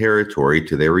Israel preparatory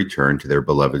to their return to their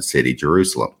beloved city,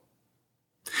 Jerusalem.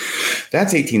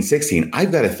 That's 1816.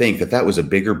 I've got to think that was a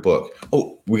bigger book.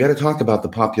 Oh, we got to talk about the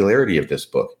popularity of this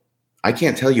book. I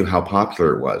can't tell you how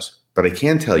popular it was, but I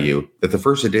can tell you that the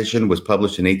first edition was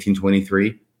published in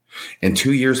 1823. And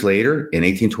 2 years later, in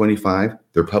 1825,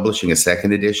 they're publishing a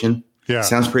second edition. Yeah.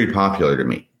 Sounds pretty popular to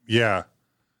me. Yeah.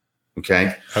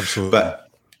 Okay. Absolutely.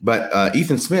 But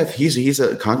Ethan Smith, he's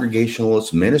a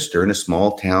Congregationalist minister in a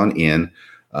small town in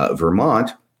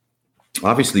Vermont,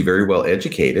 obviously very well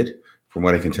educated, from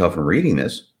what I can tell from reading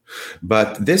this.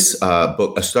 But this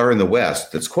book, A Star in the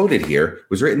West, that's quoted here,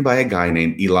 was written by a guy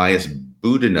named Elias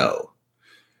Boudinot.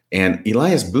 And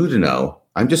Elias Boudinot,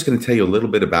 I'm just going to tell you a little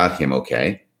bit about him,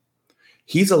 okay?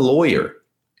 He's a lawyer,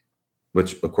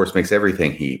 which, of course, makes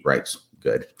everything he writes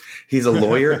good. He's a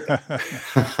lawyer.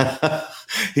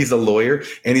 He's a lawyer,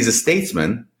 and he's a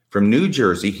statesman from New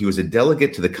Jersey. He was a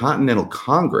delegate to the Continental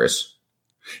Congress.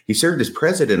 He served as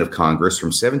president of Congress from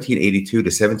 1782 to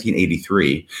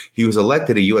 1783. He was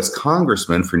elected a U.S.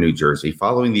 congressman for New Jersey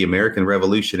following the American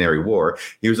Revolutionary War.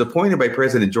 He was appointed by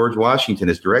President George Washington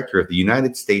as director of the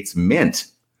United States Mint,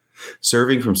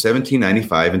 serving from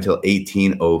 1795 until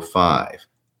 1805.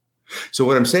 So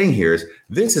what I'm saying here is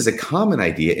this is a common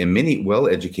idea, and many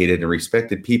well-educated and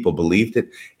respected people believed it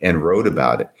and wrote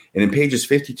about it. And in pages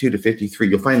 52 to 53,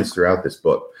 you'll find this throughout this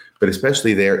book, but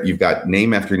especially there, you've got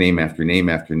name after name after name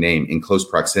after name in close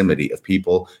proximity of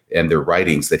people and their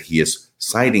writings that he is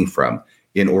citing from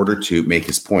in order to make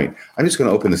his point. I'm just going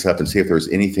to open this up and see if there was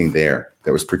anything there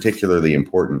that was particularly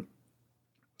important.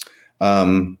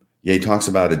 He talks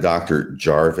about a Dr.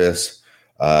 Jarvis.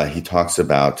 He talks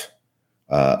about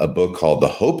a book called The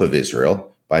Hope of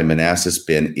Israel by Manasseh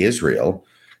ben Israel.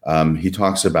 He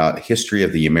talks about history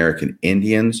of the American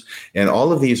Indians. And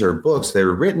all of these are books that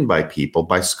are written by people,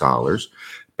 by scholars,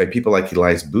 by people like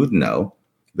Elias Boudinot,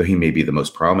 though he may be the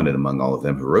most prominent among all of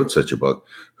them who wrote such a book,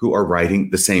 who are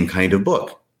writing the same kind of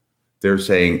book. They're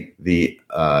saying the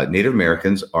Native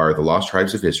Americans are the lost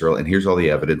tribes of Israel, and here's all the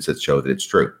evidence that show that it's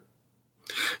true.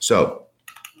 So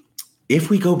if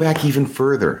we go back even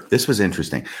further, this was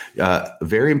interesting. A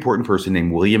very important person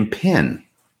named William Penn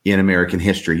in American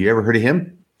history. You ever heard of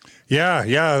him?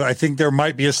 Yeah. I think there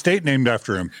might be a state named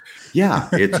after him. Yeah,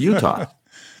 it's Utah.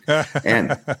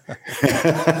 And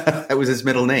that was his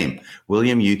middle name,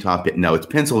 William Utah Penn. No, it's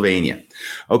Pennsylvania.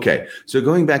 Okay, so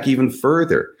going back even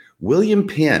further, William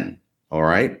Penn, all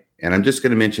right, and I'm just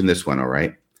going to mention this one, all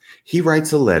right? He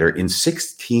writes a letter in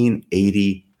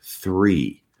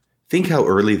 1683. Think how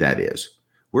early that is.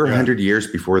 We're 100 years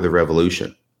before the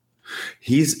Revolution.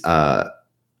 He's,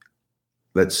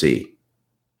 let's see.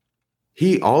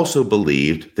 He also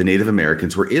believed the Native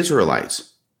Americans were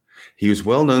Israelites. He was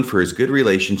well known for his good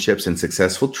relationships and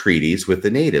successful treaties with the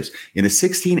natives. In a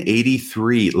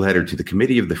 1683 letter to the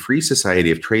Committee of the Free Society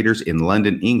of Traders in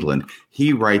London, England,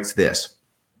 he writes this.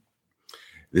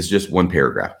 This is just one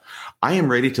paragraph. I am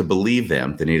ready to believe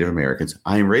them, the Native Americans.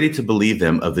 I am ready to believe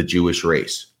them of the Jewish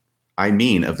race. I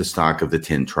mean of the stock of the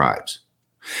 10 tribes.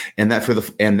 And that for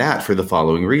the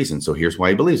following reason. So here's why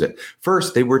he believes it.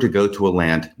 First, they were to go to a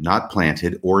land not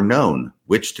planted or known,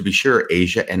 which to be sure,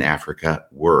 Asia and Africa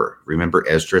were. Remember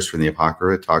Esdras from the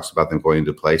Apocrypha talks about them going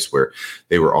to a place where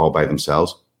they were all by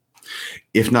themselves?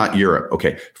 If not Europe.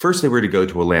 Okay, first they were to go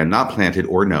to a land not planted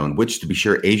or known, which to be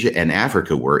sure, Asia and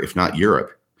Africa were, if not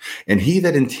Europe. And he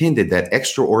that intended that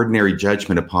extraordinary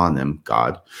judgment upon them,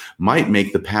 God, might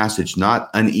make the passage not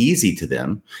uneasy to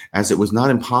them, as it was not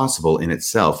impossible in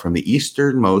itself from the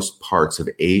easternmost parts of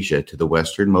Asia to the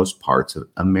westernmost parts of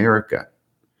America.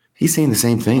 He's saying the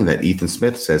same thing that Ethan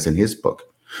Smith says in his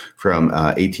book from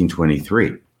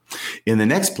 1823. In the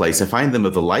next place, I find them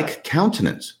of the like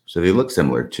countenance. So they look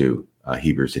similar to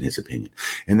Hebrews in his opinion.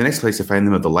 In the next place, I find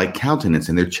them of the like countenance,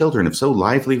 and their children of so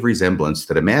lively resemblance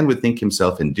that a man would think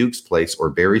himself in Duke's Place or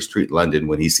Berry Street, London,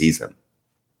 when he sees them.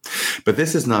 But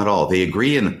this is not all. They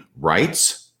agree in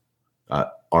rites.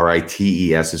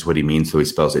 R-I-T-E-S is what he means, so he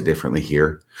spells it differently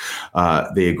here.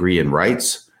 They agree in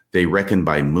rites. They reckon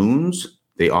by moons.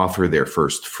 They offer their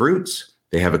first fruits.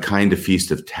 They have a kind of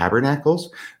feast of tabernacles.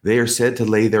 They are said to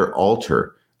lay their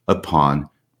altar upon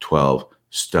 12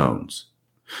 stones.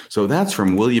 So that's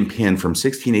from William Penn from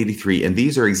 1683. And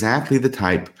these are exactly the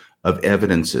type of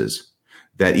evidences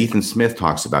that Ethan Smith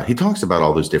talks about. He talks about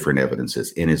all those different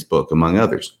evidences in his book, among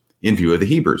others, in View of the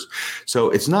Hebrews. So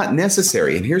it's not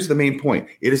necessary. And here's the main point.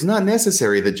 It is not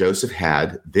necessary that Joseph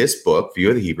had this book, View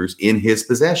of the Hebrews, in his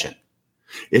possession.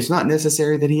 It's not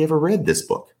necessary that he ever read this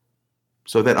book.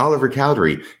 So that Oliver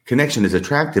Cowdery connection, as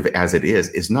attractive as it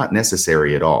is not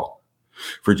necessary at all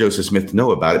for Joseph Smith to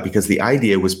know about it, because the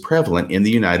idea was prevalent in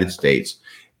the United States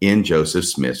in Joseph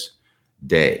Smith's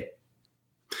day.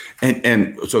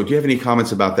 And so do you have any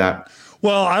comments about that?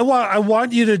 Well, I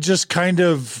want you to just kind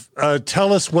of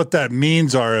tell us what that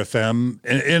means, RFM.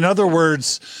 In other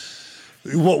words,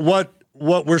 what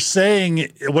we're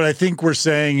saying, what I think we're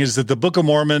saying is that the Book of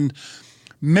Mormon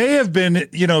may have been,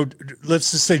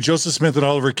 let's just say Joseph Smith and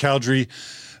Oliver Cowdery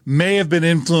may have been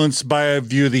influenced by a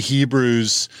View of the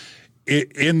Hebrews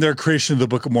in their creation of the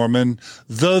Book of Mormon,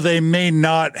 though they may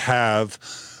not have.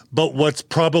 But what's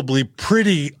probably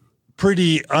pretty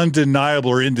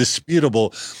undeniable or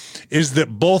indisputable is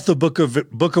that both the Book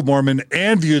of Mormon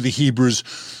and View of the Hebrews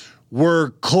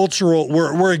were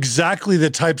exactly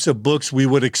the types of books we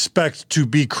would expect to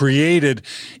be created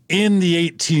in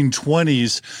the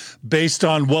 1820s based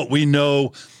on what we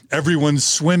know everyone's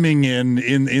swimming in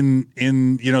the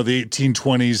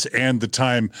 1820s and the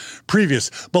time previous.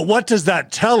 But what does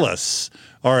that tell us,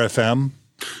 RFM?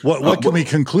 What can we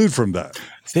conclude from that?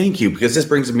 Thank you, because this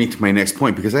brings me to my next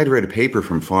point, because I'd read a paper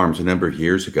from Farms a number of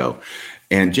years ago,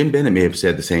 and Jim Bennett may have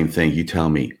said the same thing. You tell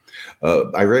me.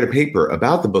 I read a paper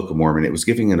about the Book of Mormon. It was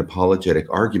giving an apologetic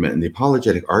argument, and the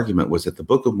apologetic argument was that the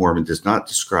Book of Mormon does not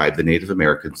describe the Native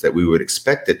Americans that we would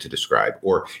expect it to describe,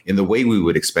 or in the way we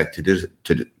would expect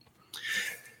the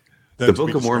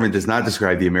Book of Mormon does not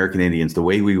describe the American Indians the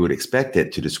way we would expect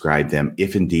it to describe them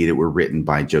if indeed it were written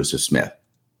by Joseph Smith.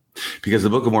 Because the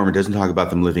Book of Mormon doesn't talk about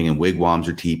them living in wigwams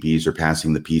or teepees or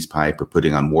passing the peace pipe or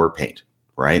putting on war paint,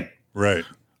 right? Right.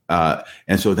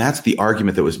 And so that's the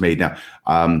argument that was made. Now,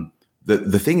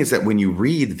 the thing is that when you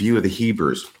read View of the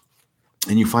Hebrews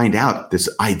and you find out this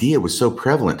idea was so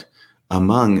prevalent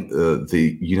among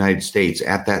the United States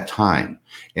at that time,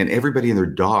 and everybody and their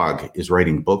dog is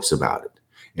writing books about it,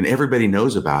 and everybody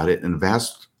knows about it, and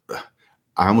vast,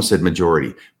 I almost said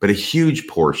majority, but a huge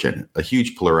portion, a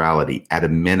huge plurality at a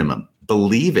minimum,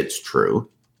 believe it's true.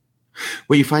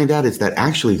 What you find out is that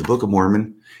actually the Book of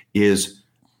Mormon is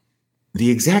the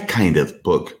exact kind of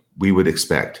book we would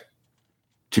expect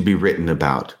to be written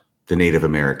about the Native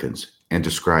Americans and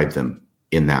describe them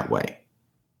in that way.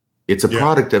 It's a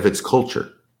product of its culture.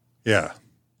 Yeah.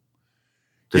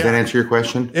 Does that answer your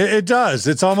question? It does.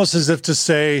 It's almost as if to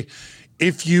say,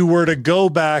 if you were to go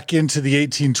back into the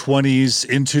 1820s,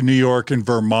 into New York and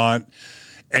Vermont,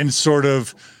 and sort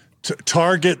of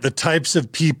target the types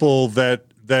of people that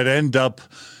end up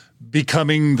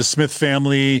becoming the Smith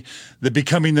family,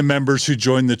 becoming the members who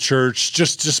joined the church,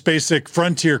 just basic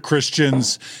frontier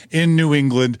Christians in New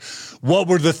England, what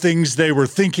were the things they were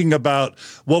thinking about?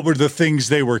 What were the things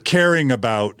they were caring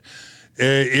about?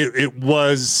 It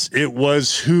was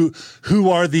who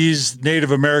are these Native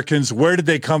Americans? Where did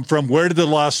they come from? Where did the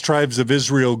lost tribes of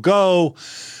Israel go?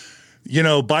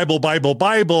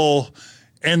 Bible.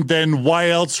 And then why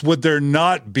else would there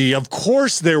not be? Of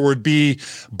course, there would be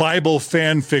Bible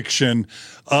fan fiction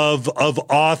of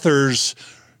authors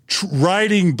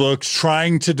writing books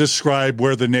trying to describe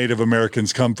where the Native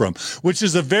Americans come from, which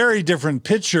is a very different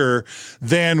picture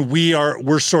than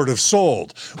we're sort of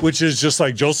sold, which is just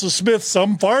like Joseph Smith,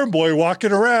 some farm boy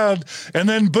walking around, and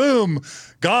then boom,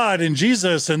 God and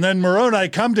Jesus, and then Moroni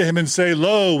come to him and say,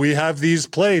 lo, we have these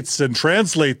plates, and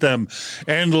translate them,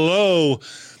 and lo,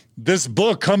 this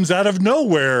book comes out of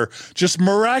nowhere, just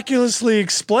miraculously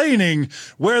explaining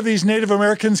where these Native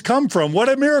Americans come from. What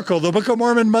a miracle. The Book of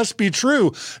Mormon must be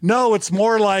true. No, it's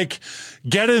more like,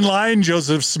 get in line,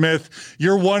 Joseph Smith.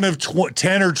 You're one of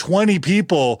 10 or 20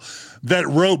 people that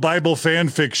wrote Bible fan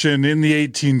fiction in the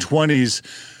 1820s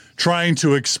trying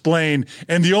to explain.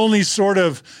 And the only sort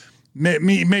of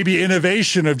maybe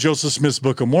innovation of Joseph Smith's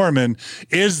Book of Mormon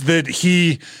is that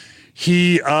he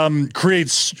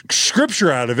creates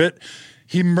scripture out of it.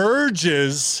 He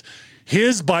merges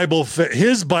his Bible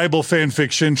fan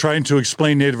fiction trying to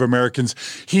explain Native Americans.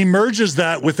 He merges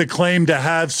that with a claim to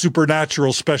have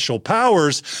supernatural special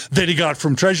powers that he got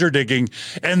from treasure digging,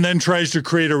 and then tries to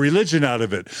create a religion out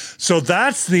of it. So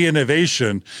that's the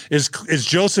innovation, is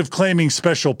Joseph claiming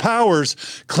special powers,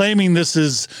 claiming this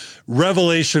is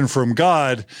revelation from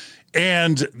God,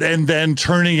 and then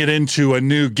turning it into a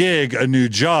new gig, a new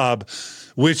job,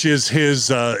 which is his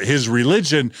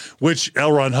religion, which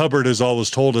L. Ron Hubbard has always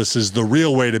told us is the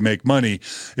real way to make money.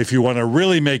 If you want to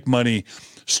really make money,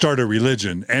 start a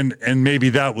religion. And maybe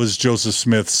that was Joseph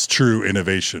Smith's true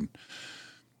innovation.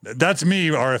 That's me,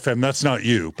 RFM. That's not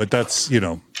you, but that's,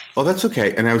 Oh, that's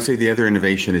okay. And I would say the other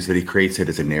innovation is that he creates it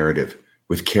as a narrative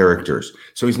with characters.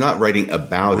 So he's not writing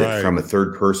about it from a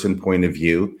third person point of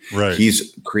view. Right.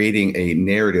 He's creating a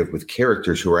narrative with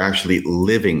characters who are actually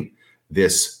living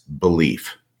this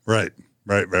belief. Right.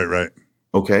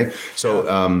 Okay. So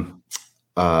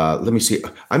let me see.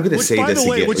 I'm going to say this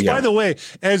again. By the way,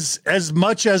 as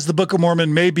much as the Book of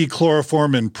Mormon may be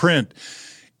chloroform in print,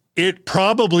 it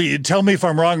probably, tell me if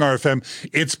I'm wrong, RFM,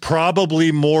 it's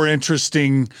probably more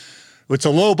interesting. It's a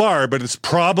low bar, but it's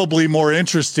probably more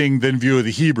interesting than View of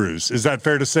the Hebrews. Is that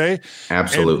fair to say?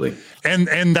 Absolutely.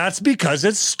 And that's because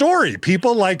it's story.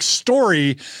 People like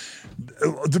story.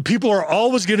 The people are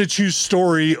always going to choose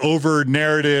story over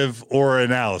narrative or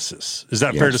analysis. Is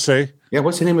that fair to say? Yeah.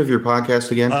 What's the name of your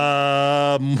podcast again?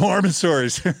 Mormon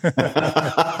Stories.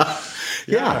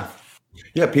 Yeah.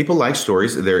 Yeah, people like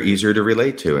stories. They're easier to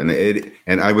relate to.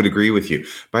 And I would agree with you.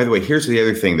 By the way, here's the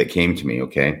other thing that came to me,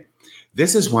 okay?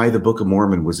 This is why the Book of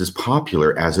Mormon was as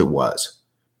popular as it was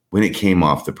when it came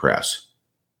off the press.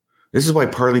 This is why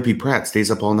Parley P. Pratt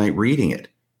stays up all night reading it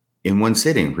in one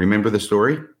sitting. Remember the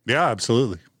story? Yeah,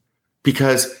 absolutely.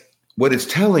 Because what it's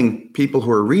telling people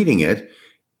who are reading it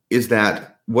is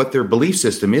that what their belief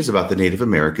system is about the Native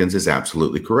Americans is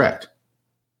absolutely correct.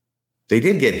 They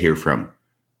did get here from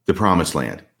the promised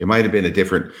land. It might have been a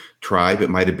different tribe. It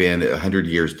might have been 100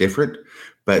 years different.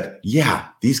 But yeah,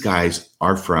 these guys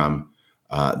are from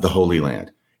the Holy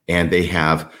Land, and they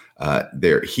have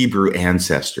their Hebrew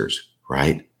ancestors,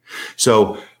 right?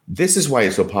 So this is why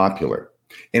it's so popular.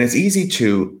 And it's easy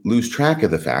to lose track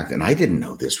of the fact, and I didn't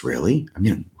know this really. I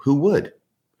mean, who would?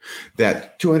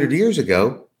 That 200 years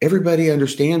ago, everybody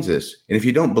understands this. And if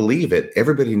you don't believe it,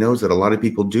 everybody knows that a lot of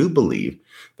people do believe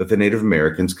that the Native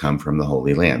Americans come from the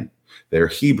Holy Land. They're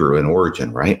Hebrew in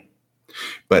origin, right?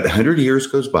 But 100 years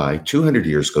goes by, 200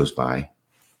 years goes by,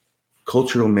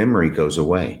 cultural memory goes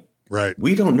away. Right.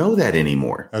 We don't know that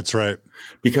anymore. That's right.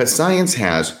 Because science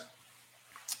has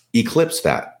eclipsed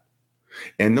that.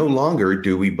 And no longer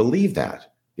do we believe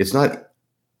that. It's not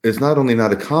only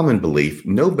not a common belief,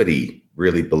 nobody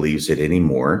really believes it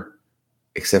anymore,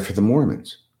 except for the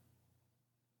Mormons.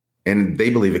 And they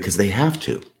believe it because they have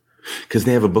to, because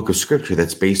they have a book of scripture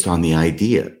that's based on the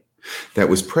idea that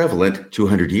was prevalent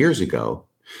 200 years ago,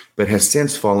 but has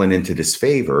since fallen into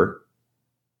disfavor.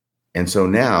 And so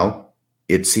now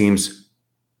it seems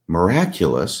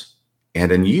miraculous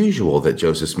and unusual that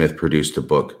Joseph Smith produced a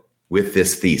book with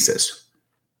this thesis,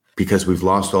 because we've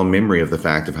lost all memory of the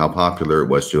fact of how popular it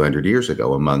was 200 years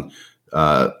ago among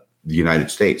the United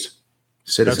States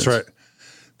citizens. That's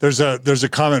right. There's a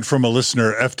comment from a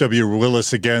listener, F.W.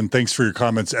 Willis. Again, thanks for your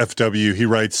comments, F.W. He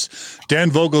writes, Dan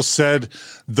Vogel said,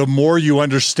 the more you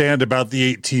understand about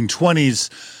the 1820s,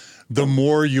 the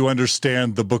more you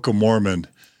understand the Book of Mormon.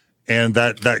 And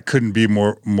that couldn't be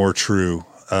more true.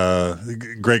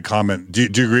 Great comment. Do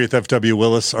you agree with F.W.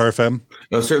 Willis, RFM?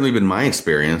 No, it's certainly been my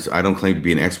experience. I don't claim to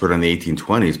be an expert on the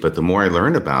 1820s, but the more I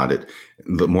learned about it,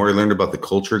 the more I learned about the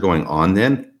culture going on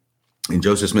then in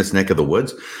Joseph Smith's neck of the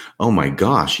woods. Oh my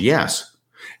gosh, yes.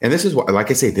 And this is why,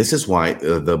 like I say, this is why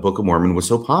the Book of Mormon was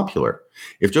so popular.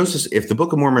 If the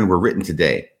Book of Mormon were written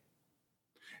today,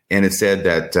 and it said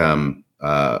that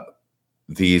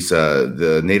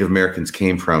the Native Americans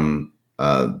came from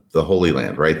the Holy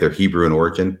Land, right? They're Hebrew in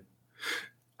origin.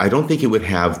 I don't think it would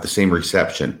have the same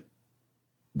reception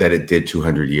that it did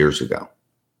 200 years ago.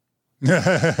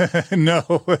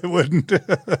 No, it wouldn't.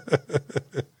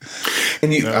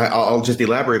 And I'll just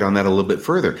elaborate on that a little bit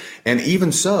further. And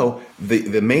even so,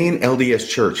 the main LDS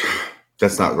church,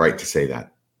 that's not right to say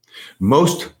that.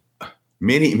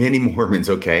 Many Mormons,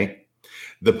 okay?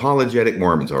 The apologetic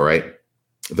Mormons, all right?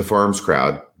 The Farms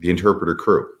crowd, the interpreter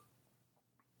crew,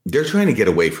 they're trying to get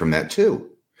away from that too,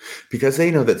 because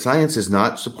they know that science is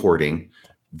not supporting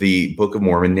the Book of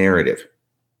Mormon narrative,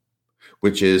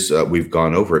 which is, we've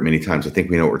gone over it many times. I think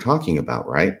we know what we're talking about,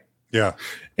 right? Yeah.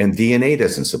 And DNA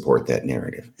doesn't support that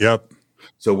narrative. Yep.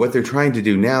 So what they're trying to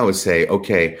do now is say,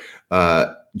 okay,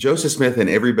 Joseph Smith and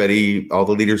everybody, all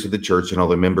the leaders of the church and all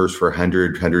the members for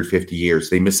 100, 150 years,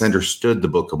 they misunderstood the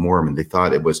Book of Mormon. They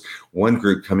thought it was one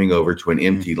group coming over to an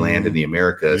empty land in the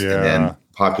Americas and then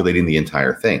populating the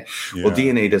entire thing. Yeah. Well,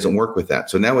 DNA doesn't work with that.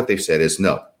 So now what they've said is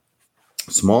no,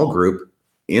 small group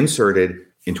inserted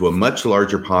into a much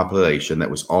larger population that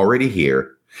was already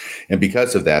here. And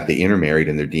because of that, they intermarried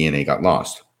and their DNA got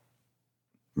lost.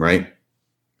 Right?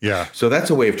 Yeah. So that's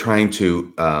a way of trying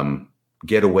to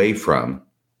get away from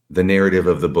the narrative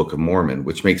of the Book of Mormon,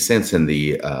 which makes sense in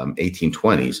the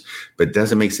 1820s, but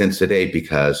doesn't make sense today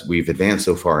because we've advanced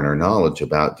so far in our knowledge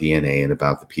about DNA and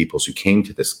about the peoples who came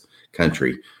to this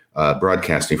country,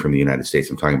 broadcasting from the United States.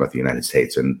 I'm talking about the United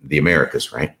States and the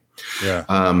Americas, right? Yeah.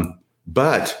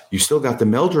 But you still got the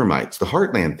Meldrumites, the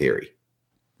Heartland theory.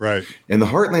 Right. And the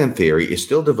Heartland theory is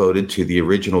still devoted to the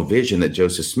original vision that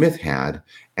Joseph Smith had,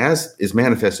 as is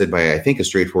manifested by, I think, a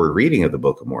straightforward reading of the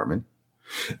Book of Mormon,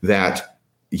 that,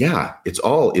 yeah, it's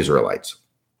all Israelites.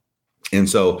 And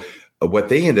so what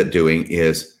they end up doing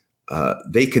is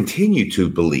they continue to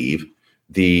believe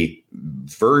the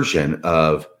version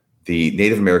of the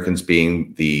Native Americans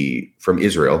being from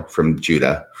Israel, from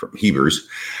Judah, from Hebrews,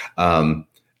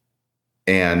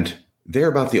 and they're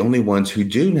about the only ones who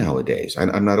do nowadays.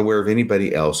 I'm not aware of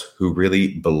anybody else who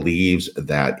really believes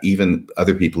that. Even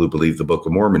other people who believe the Book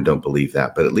of Mormon don't believe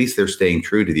that, but at least they're staying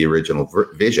true to the original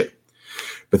vision.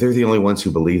 But they're the only ones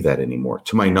who believe that anymore.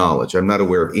 To my knowledge, I'm not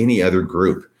aware of any other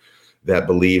group that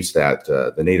believes that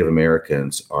the Native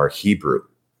Americans are Hebrew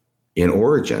in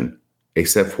origin,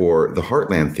 except for the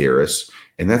Heartland theorists.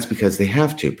 And that's because they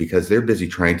have to, because they're busy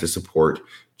trying to support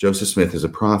Joseph Smith as a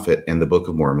prophet and the Book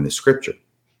of Mormon as scripture.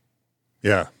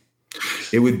 Yeah.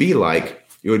 It would be like,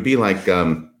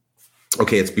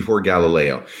 okay, it's before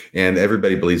Galileo, and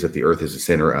everybody believes that the earth is the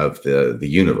center of the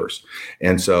universe.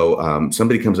 And so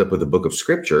somebody comes up with a book of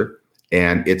scripture,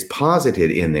 and it's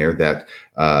posited in there that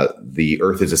the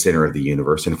earth is the center of the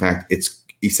universe. In fact, it's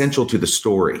essential to the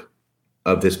story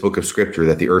of this book of scripture,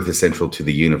 that the earth is central to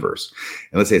the universe.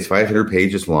 And let's say it's 500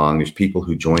 pages long. There's people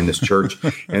who join this church.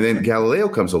 And then Galileo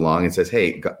comes along and says,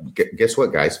 hey, guess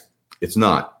what, guys? It's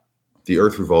not. The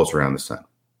earth revolves around the sun.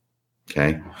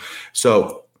 Okay.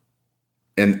 So,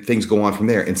 and things go on from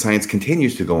there, and science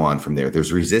continues to go on from there.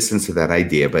 There's resistance to that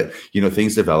idea, but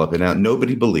things develop, and now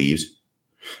nobody believes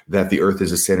that the earth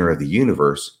is the center of the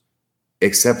universe,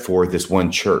 except for this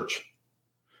one church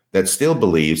that still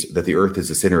believes that the earth is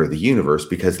the center of the universe,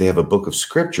 because they have a book of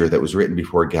scripture that was written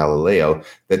before Galileo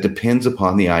that depends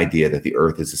upon the idea that the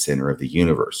earth is the center of the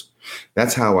universe.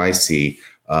 That's how I see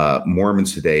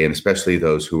Mormons today, and especially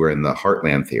those who are in the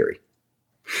Heartland theory.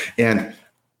 And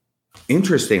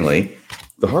interestingly,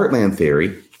 the Heartland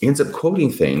theory ends up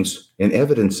quoting things and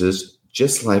evidences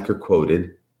just like are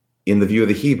quoted in the view of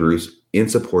the Hebrews in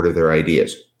support of their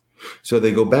ideas. So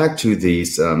they go back to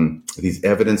these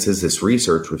evidences, this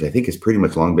research, which I think has pretty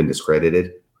much long been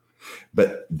discredited,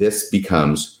 but this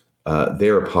becomes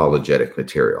their apologetic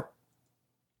material,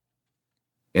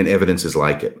 and evidences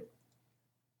like it.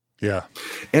 Yeah.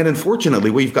 And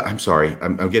unfortunately, we've got, I'm sorry,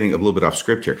 I'm getting a little bit off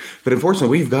script here, but unfortunately,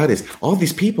 what we've got is all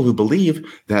these people who believe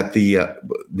that the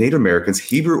Native Americans,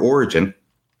 Hebrew origin.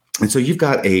 And so you've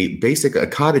got a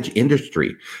cottage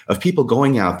industry of people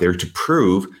going out there to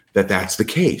prove that that's the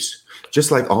case. Just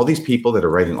like all these people that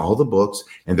are writing all the books,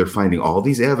 and they're finding all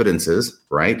these evidences,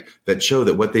 right, that show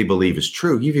that what they believe is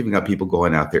true. You've even got people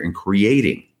going out there and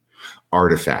creating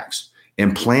artifacts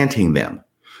and planting them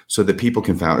so that people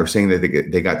can find, or saying that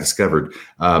they got discovered.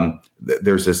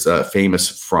 There's this famous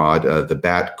fraud, the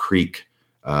Bat Creek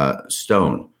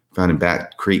stone, found in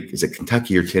Bat Creek. Is it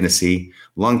Kentucky or Tennessee?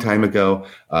 Long time ago.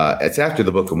 It's after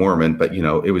the Book of Mormon, but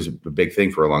it was a big thing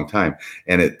for a long time.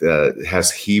 And it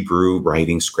has Hebrew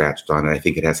writing scratched on it. I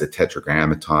think it has a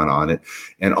tetragrammaton on it,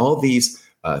 and all these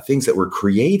things that were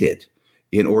created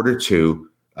in order to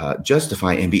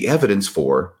justify and be evidence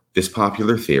for this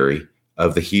popular theory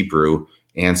of the Hebrew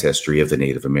ancestry of the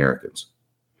Native Americans.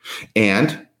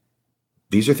 And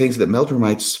these are things that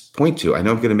Meldrumites point to. I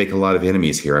know I'm going to make a lot of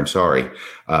enemies here. I'm sorry.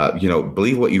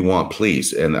 Believe what you want,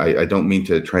 please. And I don't mean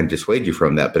to try and dissuade you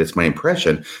from that, but it's my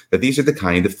impression that these are the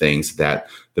kind of things that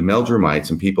the Meldrumites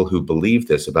and people who believe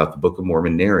this about the Book of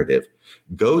Mormon narrative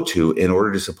go to in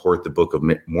order to support the Book of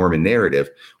Mormon narrative,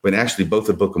 when actually both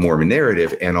the Book of Mormon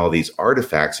narrative and all these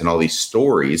artifacts and all these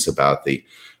stories about the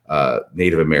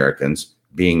Native Americans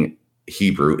being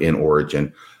Hebrew in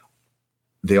origin,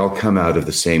 they all come out of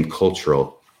the same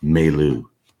cultural milieu.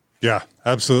 Yeah,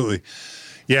 absolutely.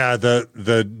 Yeah, the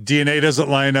DNA doesn't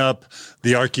line up.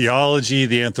 The archaeology,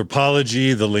 the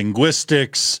anthropology, the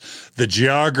linguistics, the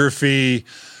geography,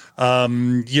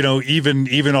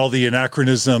 even all the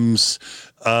anachronisms,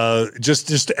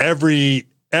 just every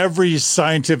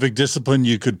scientific discipline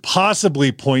you could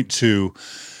possibly point to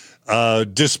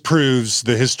disproves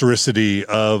the historicity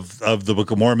of the Book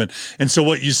of Mormon. And so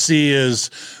what you see is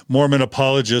Mormon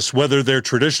apologists, whether they're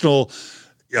traditional,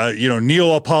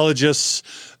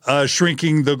 neo-apologists,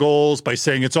 shrinking the goals by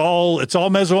saying it's all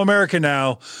Mesoamerica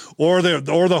now, or the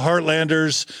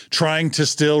Heartlanders trying to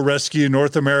still rescue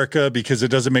North America because it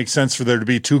doesn't make sense for there to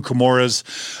be two Comoras,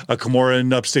 a Comora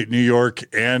in upstate New York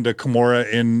and a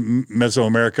Comora in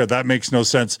Mesoamerica. That makes no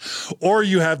sense. Or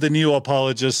you have the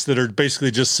neo-apologists that are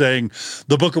basically just saying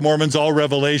the Book of Mormon's all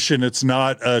revelation. It's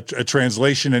not a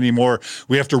translation anymore.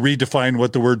 We have to redefine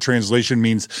what the word translation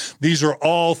means. These are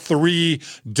all three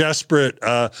desperate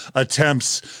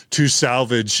attempts to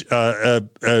salvage a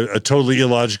totally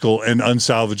illogical and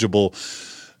unsalvageable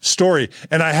story.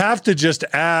 And I have to just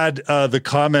add the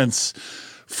comments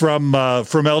from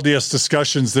LDS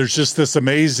Discussions. There's just this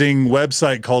amazing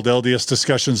website called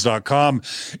ldsdiscussions.com.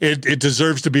 It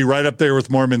deserves to be right up there with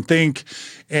Mormon Think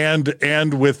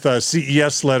and with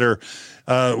CES Letter.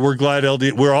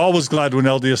 We're always glad when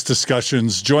LDS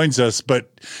Discussions joins us,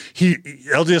 but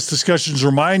LDS Discussions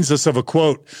reminds us of a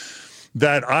quote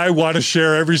that I want to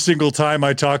share every single time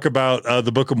I talk about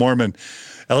the Book of Mormon.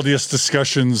 LDS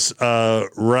Discussions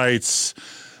writes,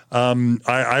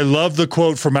 I love the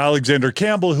quote from Alexander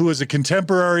Campbell, who is a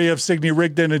contemporary of Sidney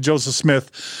Rigdon and Joseph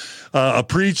Smith, a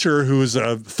preacher who is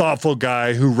a thoughtful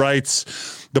guy who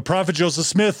writes, the prophet Joseph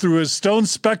Smith, through his stone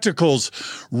spectacles,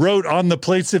 wrote on the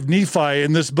plates of Nephi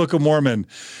in this Book of Mormon,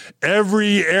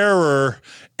 every error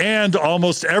and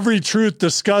almost every truth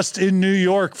discussed in New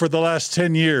York for the last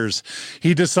 10 years.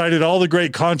 He decided all the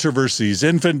great controversies: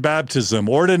 infant baptism,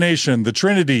 ordination, the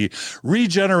Trinity,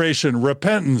 regeneration,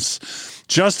 repentance,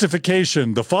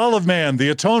 justification, the fall of man, the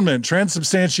atonement,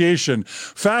 transubstantiation,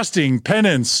 fasting,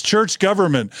 penance, church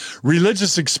government,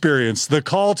 religious experience, the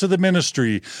call to the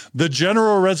ministry, the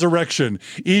general resurrection,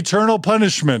 eternal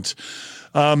punishment,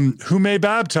 who may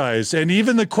baptize, and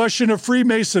even the question of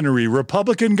Freemasonry,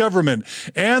 Republican government,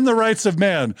 and the rights of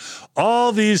man.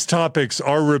 All these topics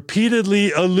are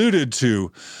repeatedly alluded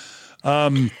to.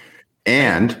 And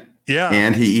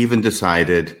he even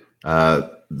decided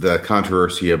the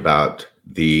controversy about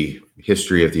the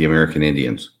history of the American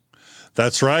Indians.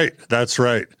 That's right. That's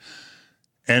right.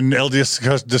 And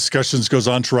LDS Discussions goes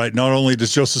on to write, not only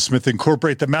does Joseph Smith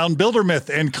incorporate the mound builder myth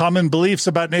and common beliefs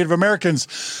about Native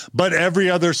Americans, but every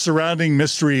other surrounding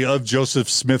mystery of Joseph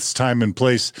Smith's time and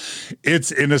place.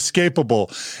 It's inescapable.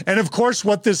 And of course,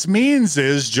 what this means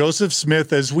is Joseph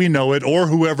Smith, as we know it, or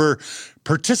whoever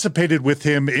participated with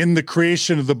him in the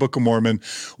creation of the Book of Mormon,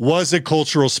 was a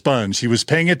cultural sponge. He was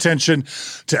paying attention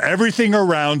to everything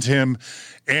around him,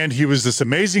 and he was this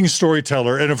amazing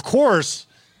storyteller. And of course,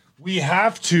 we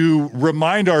have to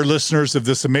remind our listeners of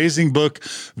this amazing book,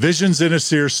 Visions in a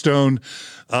Seer Stone,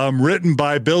 written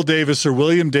by Bill Davis or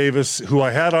William Davis, who I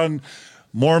had on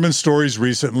Mormon Stories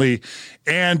recently.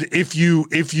 And if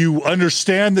you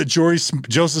understand that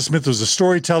Joseph Smith was a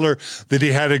storyteller, that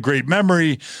he had a great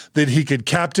memory, that he could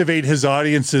captivate his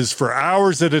audiences for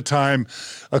hours at a time,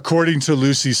 according to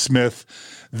Lucy Smith,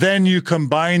 then you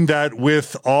combine that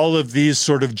with all of these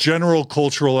sort of general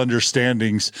cultural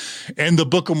understandings, and the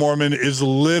Book of Mormon is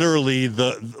literally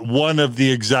one of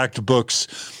the exact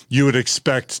books you would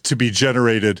expect to be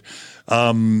generated,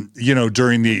 during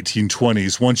the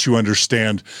 1820s. Once you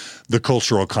understand the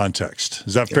cultural context,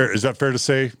 is that fair? Is that fair to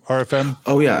say, RFM?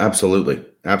 Oh yeah, absolutely.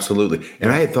 Absolutely.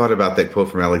 And I had thought about that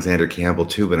quote from Alexander Campbell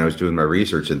too when I was doing my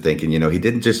research and thinking, he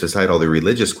didn't just decide all the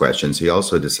religious questions. He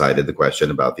also decided the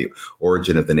question about the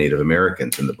origin of the Native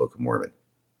Americans in the Book of Mormon.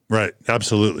 Right.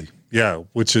 Absolutely. Yeah.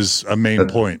 Which is a main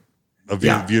point of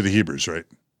view of the Hebrews, right?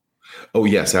 Oh,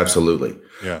 yes, absolutely.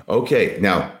 Yeah. Okay.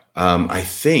 Now, I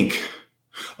think,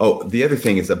 the other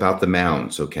thing is about the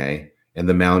mounds, okay, and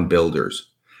the mound builders.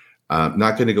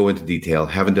 Not going to go into detail,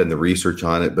 haven't done the research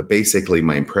on it, but basically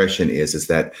my impression is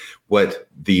that what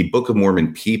the Book of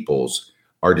Mormon peoples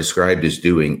are described as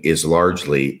doing is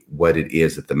largely what it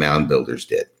is that the mound builders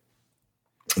did.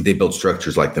 They built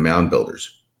structures like the mound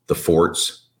builders, the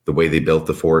forts, the way they built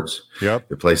the forts,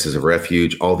 the places of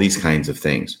refuge, all these kinds of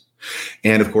things.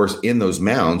 And of course, in those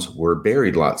mounds were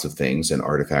buried lots of things and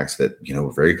artifacts that,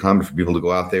 were very common for people to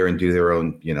go out there and do their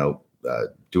own,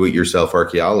 do-it-yourself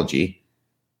archaeology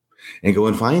and go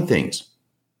and find things,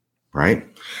 right?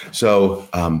 So,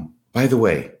 by the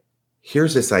way,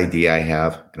 here's this idea I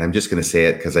have, and I'm just going to say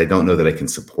it because I don't know that I can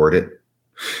support it.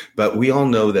 But we all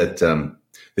know that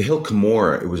the hill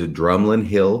Cumorah, it was a drumlin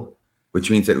hill, which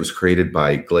means that it was created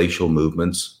by glacial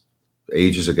movements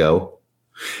ages ago.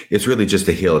 It's really just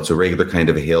a hill. It's a regular kind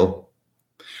of a hill.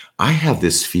 I have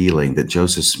this feeling that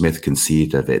Joseph Smith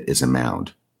conceived of it as a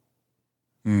mound.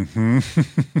 Mm-hmm.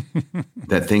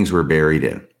 That things were buried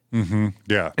in. Mm-hmm.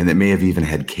 Yeah. And that may have even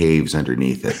had caves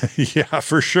underneath it. Yeah,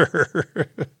 for sure.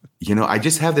 I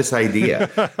just have this idea.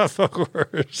 Of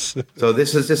course. So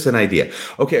this is just an idea.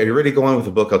 Okay, are you ready to go on with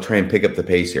the book? I'll try and pick up the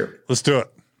pace here. Let's do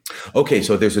it. Okay,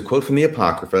 so there's a quote from the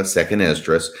Apocrypha, 2nd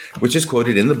Esdras, which is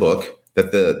quoted in the book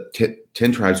that the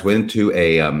 10 tribes went into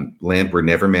a land where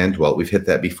never man dwelt. We've hit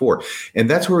that before. And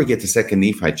that's where we get to 2nd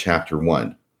Nephi chapter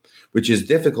 1, which is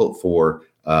difficult for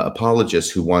apologists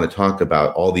who want to talk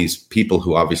about all these people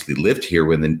who obviously lived here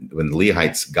when the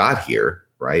Lehites got here,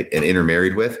 right, and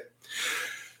intermarried with.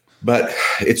 But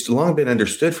it's long been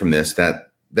understood from this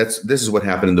that this is what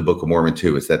happened in the Book of Mormon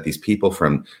too, is that these people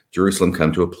from Jerusalem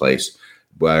come to a place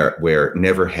where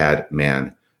never had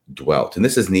man dwelt. And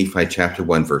this is Nephi chapter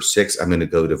 1, verse 6. I'm going to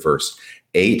go to verse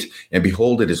 8. And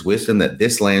behold, it is wisdom that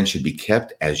this land should be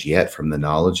kept as yet from the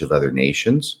knowledge of other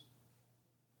nations.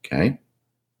 Okay.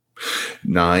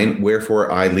 9, wherefore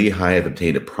I, Lehi, have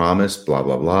obtained a promise, blah,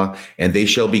 blah, blah, and they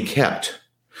shall be kept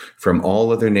from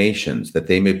all other nations, that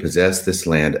they may possess this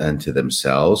land unto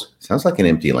themselves. Sounds like an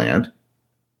empty land.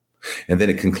 And then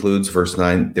it concludes, verse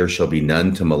 9, there shall be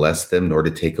none to molest them, nor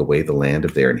to take away the land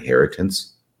of their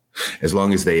inheritance, as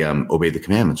long as they obey the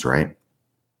commandments, right?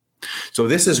 So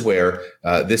this is where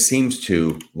this seems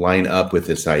to line up with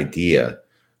this idea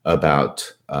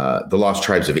about the lost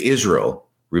tribes of Israel.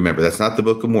 Remember, that's not the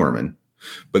Book of Mormon,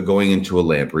 but going into a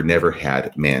land where never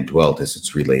had man dwelt, as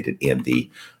it's related in the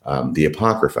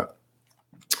Apocrypha.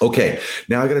 Okay,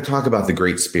 now I got to talk about the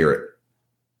Great Spirit.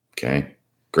 Okay,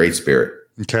 Great Spirit.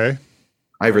 Okay.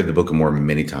 I've read the Book of Mormon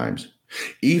many times.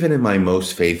 Even in my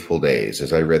most faithful days,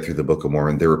 as I read through the Book of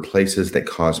Mormon, there were places that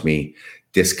caused me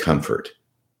discomfort.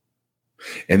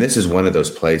 And this is one of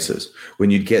those places. When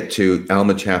you get to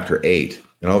Alma chapter 8,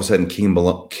 and all of a sudden King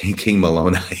Lamoni,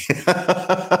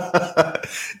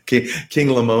 King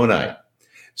Lamoni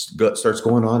starts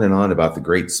going on and on about the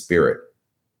Great Spirit.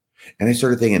 And I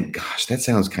started thinking, gosh, that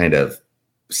sounds kind of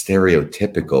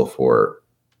stereotypical for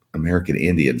American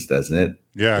Indians, doesn't it?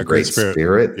 Yeah. The Great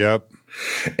Spirit. Yep.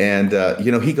 And,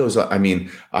 he goes, I mean,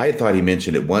 I thought he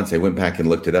mentioned it once. I went back and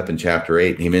looked it up in chapter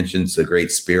 8, and he mentions the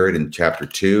Great Spirit in chapter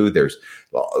 2. There's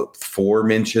 4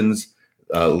 mentions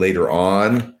later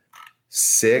on,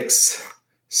 6,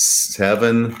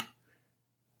 7,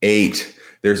 8.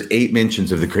 There's 8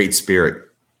 mentions of the Great Spirit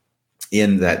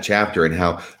in that chapter, and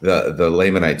how the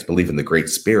Lamanites believe in the Great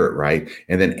Spirit, right?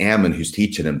 And then Ammon, who's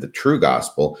teaching him the true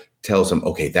gospel, tells him,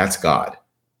 okay, that's God,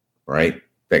 right?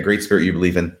 That Great Spirit you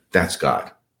believe in, that's God.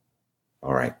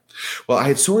 All right. Well, I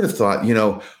had sort of thought,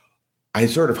 I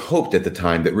sort of hoped at the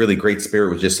time that really Great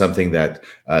Spirit was just something that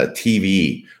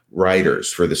TV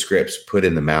writers for the scripts put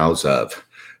in the mouths of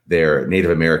their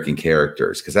Native American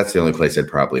characters, because that's the only place I'd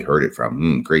probably heard it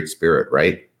from. Great Spirit,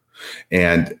 right?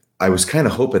 And I was kind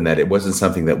of hoping that it wasn't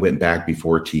something that went back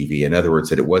before TV. In other words,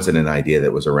 that it wasn't an idea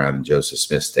that was around in Joseph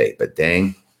Smith's day. But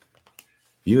dang,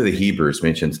 View of the Hebrews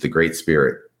mentions the Great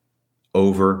Spirit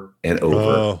over and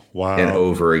over and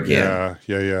over again.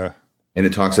 Yeah. And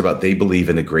it talks about they believe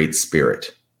in a Great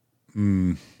Spirit.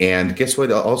 And guess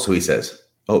what? Also, he says,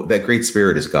 that Great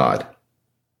Spirit is God.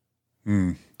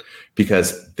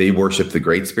 Because they worship the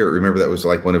Great Spirit. Remember, that was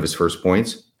like one of his first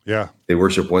points. Yeah. They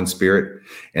worship one Spirit.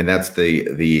 And that's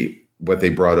the what they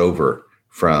brought over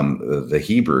from the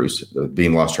Hebrews,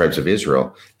 being lost tribes of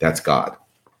Israel. That's God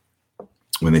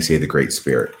when they say the Great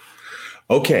Spirit.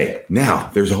 Okay, now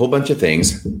there's a whole bunch of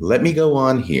things. Let me go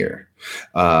on here.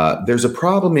 There's a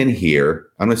problem in here.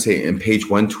 I'm going to say in page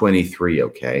 123,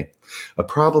 okay? A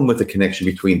problem with the connection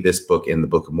between this book and the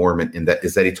Book of Mormon, and that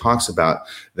is that he talks about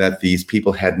that these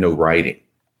people had no writing.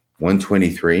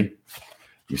 123. Let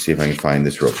me see if I can find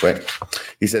this real quick.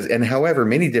 He says, and however,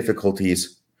 many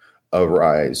difficulties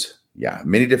arise. Yeah,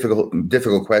 many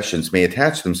difficult questions may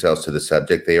attach themselves to the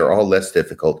subject. They are all less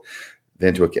difficult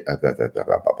than to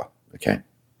okay.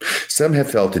 Some have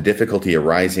felt a difficulty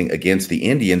arising against the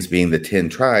Indians, being the 10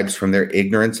 tribes, from their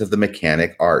ignorance of the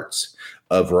mechanic arts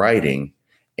of writing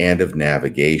and of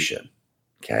navigation.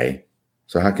 Okay.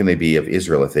 So how can they be of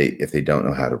Israel if they don't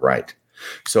know how to write?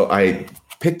 So I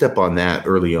picked up on that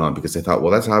early on because I thought,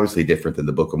 well, that's obviously different than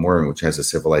the Book of Mormon, which has a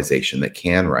civilization that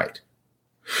can write.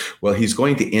 Well, he's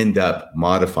going to end up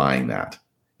modifying that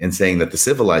and saying that the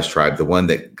civilized tribe, the one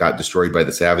that got destroyed by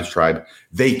the savage tribe,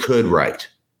 they could write,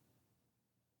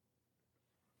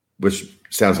 which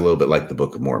sounds a little bit like the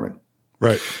Book of Mormon.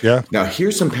 Right. Yeah. Now,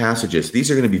 here's some passages. These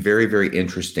are going to be very, very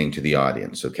interesting to the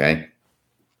audience, okay?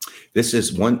 This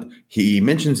is one, he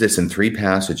mentions this in 3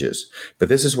 passages, but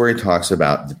this is where he talks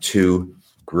about the 2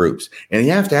 groups. And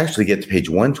you have to actually get to page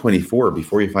 124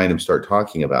 before you find him start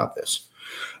talking about this.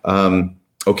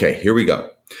 Okay, here we go.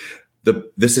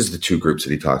 This is the 2 groups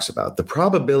that he talks about. The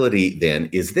probability then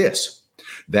is this,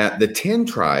 that the 10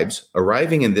 tribes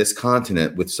arriving in this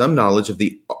continent with some knowledge of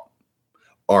the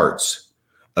arts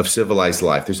of civilized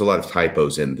life. There's a lot of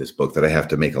typos in this book that I have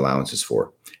to make allowances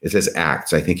for. It says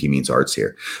acts. I think he means arts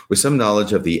here. With some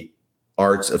knowledge of the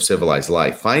arts of civilized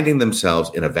life, finding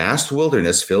themselves in a vast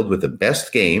wilderness filled with the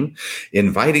best game,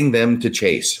 inviting them to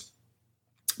chase.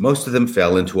 Most of them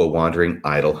fell into a wandering,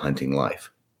 idle hunting life.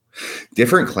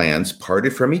 Different clans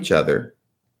parted from each other,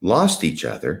 lost each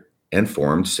other, and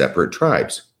formed separate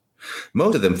tribes.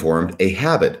 Most of them formed a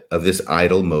habit of this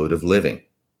idle mode of living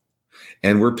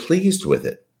and were pleased with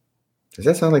it. Does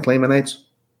that sound like Lamanites?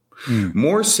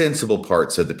 More sensible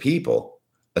parts of the people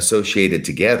associated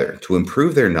together to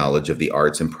improve their knowledge of the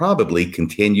arts and probably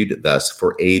continued thus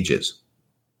for ages.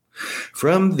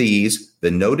 From these, the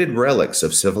noted relics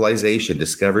of civilization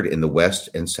discovered in the West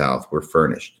and South were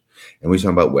furnished. And we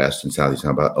talk about West and South, he's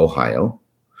talking about Ohio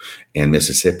and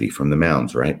Mississippi from the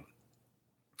mounds, right?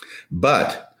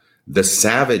 But the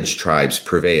savage tribes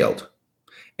prevailed.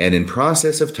 And in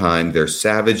process of time, their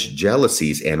savage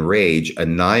jealousies and rage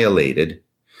annihilated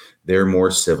their more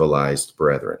civilized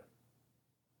brethren.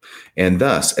 And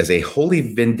thus, as a wholly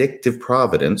vindictive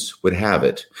providence would have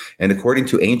it, and according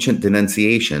to ancient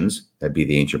denunciations, that'd be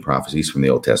the ancient prophecies from the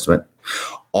Old Testament,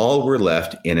 all were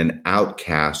left in an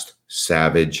outcast,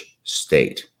 savage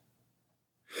state.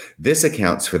 This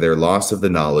accounts for their loss of the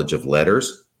knowledge of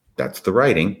letters, that's the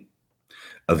writing,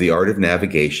 of the art of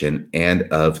navigation, and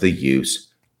of the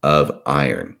use of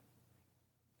iron.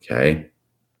 Okay.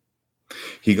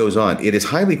 He goes on, it is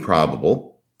highly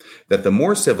probable that the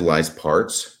more civilized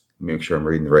parts, let me make sure I'm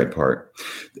reading the right part.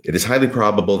 It is highly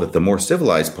probable that the more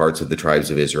civilized parts of the tribes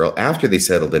of Israel, after they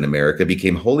settled in America,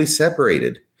 became wholly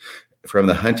separated from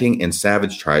the hunting and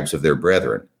savage tribes of their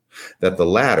brethren, that the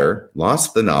latter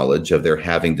lost the knowledge of their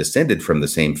having descended from the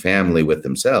same family with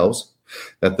themselves,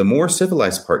 that the more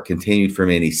civilized part continued for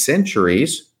many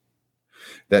centuries,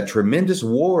 that tremendous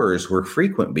wars were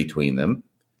frequent between them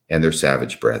and their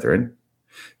savage brethren,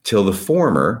 till the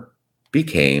former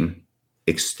became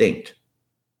extinct.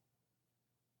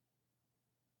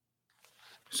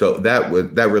 So that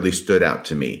really stood out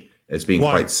to me as being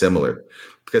quite similar,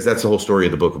 because that's the whole story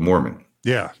of the Book of Mormon.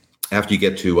 Yeah. After you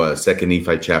get to 2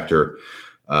 Nephi chapter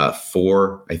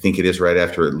 4, I think it is, right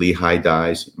after Lehi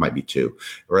dies, it might be 2,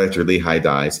 right after Lehi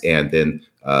dies, and then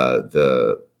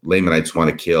the Lamanites want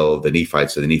to kill the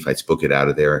Nephites, so the Nephites book it out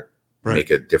of there, right, make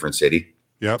a different city.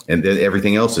 Yep. And then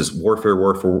everything else is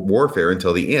warfare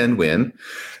until the end, when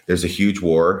there's a huge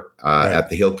war at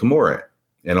the Hill Cumorah.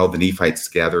 And all the Nephites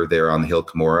gather there on the Hill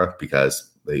Cumorah because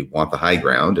they want the high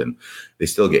ground, and they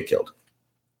still get killed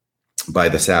by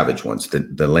the savage ones,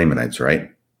 the Lamanites,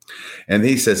 right? And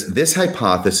he says, this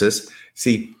hypothesis,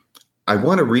 see, I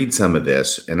want to read some of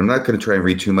this, and I'm not going to try and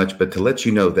read too much, but to let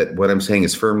you know that what I'm saying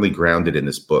is firmly grounded in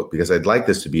this book, because I'd like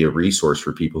this to be a resource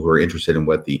for people who are interested in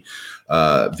what the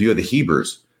View of the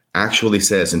Hebrews actually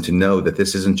says, and to know that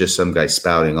this isn't just some guy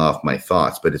spouting off my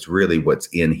thoughts, but it's really what's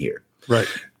in here. Right.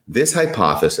 This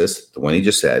hypothesis, the one he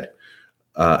just said,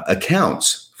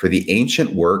 accounts for the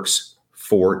ancient works,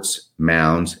 forts,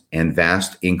 mounds, and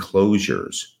vast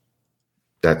enclosures.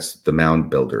 That's the mound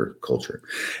builder culture,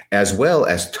 as well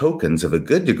as tokens of a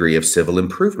good degree of civil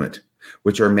improvement,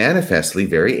 which are manifestly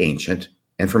very ancient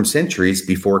and from centuries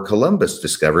before Columbus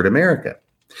discovered America.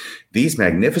 These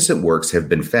magnificent works have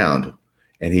been found,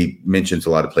 and he mentions a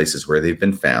lot of places where they've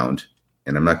been found,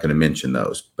 and I'm not going to mention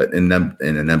those, but in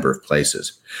a number of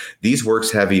places. These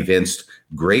works have evinced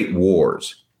great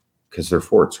wars, because they're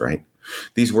forts, right?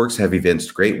 These works have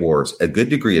evinced great wars, a good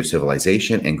degree of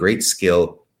civilization, and great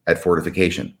skill at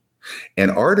fortification. And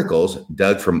articles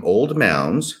dug from old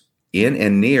mounds in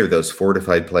and near those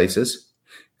fortified places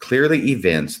clearly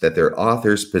evince that their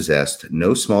authors possessed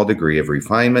no small degree of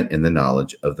refinement in the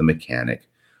knowledge of the mechanic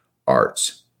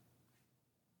arts.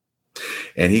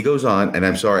 And he goes on, and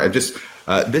I'm sorry,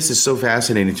 this is so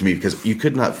fascinating to me, because you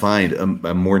could not find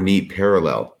a more neat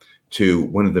parallel to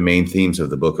one of the main themes of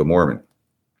the Book of Mormon.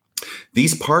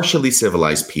 These partially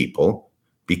civilized people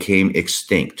became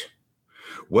extinct.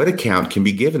 What account can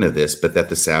be given of this but that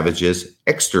the savages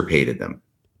extirpated them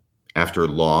after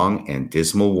long and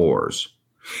dismal wars?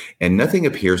 And nothing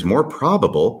appears more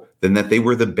probable than that they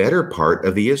were the better part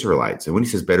of the Israelites. And when he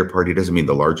says better part, he doesn't mean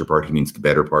the larger part. He means the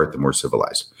better part, the more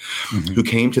civilized, who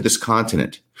came to this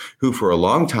continent, who for a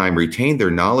long time retained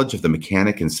their knowledge of the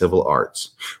mechanic and civil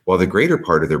arts, while the greater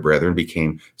part of their brethren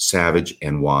became savage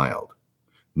and wild.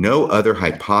 No other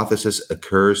hypothesis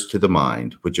occurs to the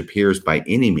mind which appears by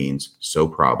any means so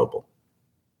probable.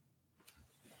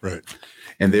 Right.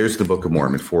 And there's the Book of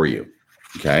Mormon for you.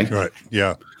 Okay. Right.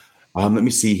 Yeah. Let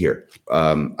me see here.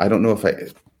 I don't know if I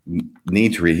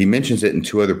need to read. He mentions it in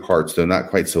 2 other parts, though not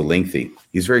quite so lengthy.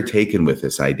 He's very taken with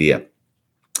this idea,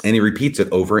 and he repeats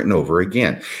it over and over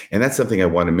again. And that's something I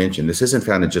want to mention. This isn't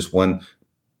found in just one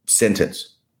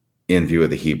sentence in View of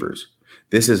the Hebrews.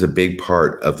 This is a big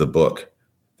part of the book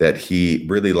that he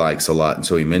really likes a lot, and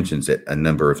so he mentions it a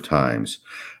number of times.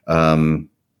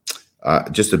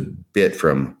 Just a bit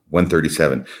from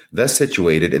 137. Thus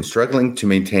situated and struggling to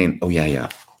maintain...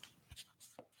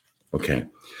 Okay.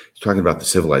 He's talking about the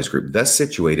civilized group. Thus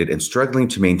situated and struggling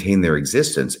to maintain their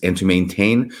existence and to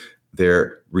maintain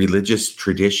their religious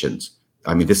traditions.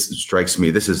 I mean, this strikes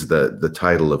me. This is the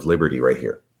title of Liberty right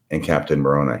here in Captain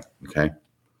Moroni. Okay.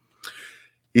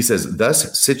 He says,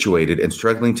 thus situated and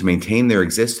struggling to maintain their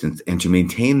existence and to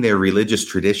maintain their religious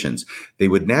traditions, they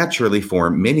would naturally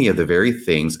form many of the very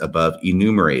things above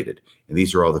enumerated. And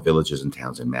these are all the villages and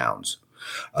towns and mounds.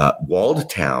 Walled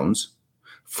towns,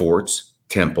 forts,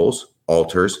 temples,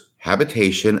 altars,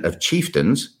 habitation of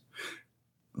chieftains,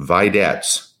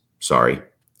 videttes, sorry,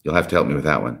 you'll have to help me with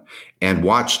that one, and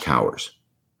watchtowers.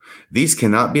 These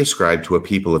cannot be ascribed to a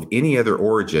people of any other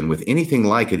origin with anything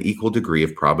like an equal degree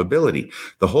of probability.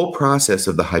 The whole process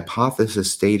of the hypothesis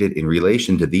stated in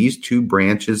relation to these 2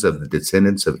 branches of the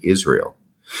descendants of Israel,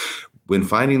 when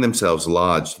finding themselves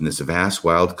lodged in this vast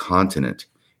wild continent,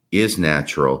 is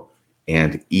natural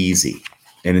and easy.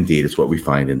 And indeed, it's what we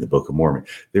find in the Book of Mormon.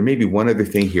 There may be one other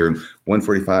thing here in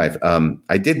 145.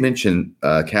 I did mention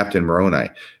Captain Moroni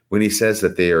when he says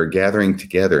that they are gathering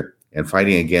together and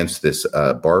fighting against this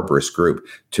barbarous group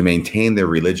to maintain their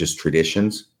religious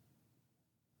traditions.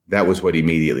 That was what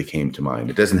immediately came to mind.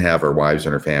 It doesn't have our wives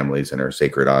and our families and our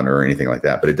sacred honor or anything like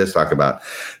that, but it does talk about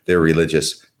their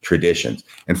religious traditions.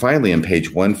 And finally, on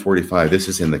page 145, this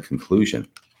is in the conclusion.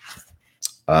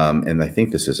 And I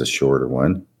think this is a shorter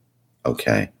one.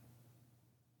 Okay.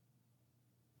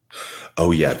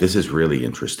 Oh, yeah, this is really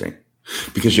interesting.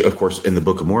 Because, of course, in the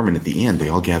Book of Mormon, at the end, they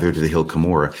all gather to the Hill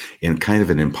Cumorah in kind of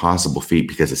an impossible feat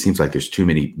because it seems like there's too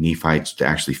many Nephites to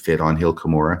actually fit on Hill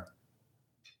Cumorah.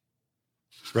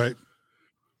 Right.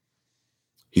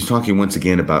 He's talking once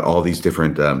again about all these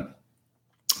different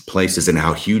places and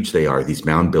how huge they are, these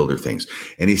mound builder things.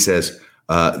 And he says,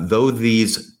 though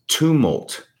these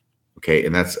tumult, okay,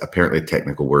 and that's apparently a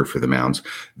technical word for the mounds,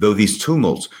 though these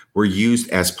tumults were used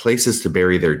as places to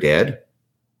bury their dead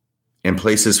and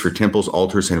places for temples,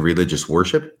 altars, and religious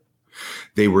worship,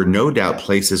 they were no doubt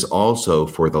places also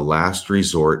for the last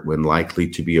resort when likely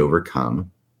to be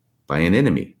overcome by an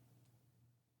enemy.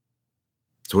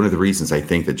 It's one of the reasons I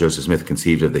think that Joseph Smith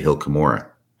conceived of the Hill Cumorah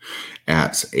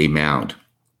as a mound.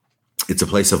 It's a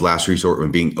place of last resort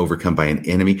when being overcome by an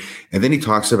enemy. And then he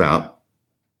talks about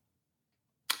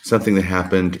something that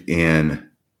happened in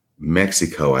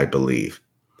Mexico, I believe,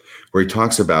 where he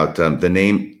talks about the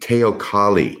name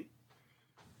Teocalli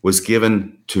was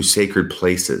given to sacred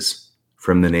places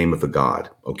from the name of the god,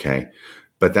 okay?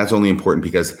 But that's only important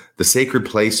because the sacred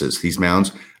places, these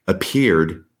mounds,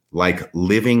 appeared like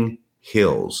living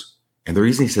hills. And the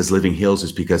reason he says living hills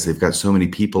is because they've got so many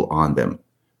people on them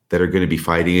that are going to be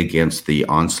fighting against the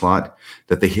onslaught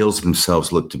that the hills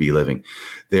themselves look to be living.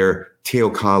 Their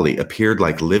Teocalli appeared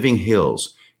like living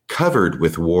hills covered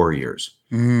with warriors,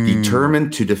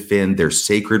 determined to defend their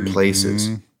sacred places.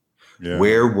 Yeah.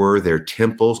 Where were their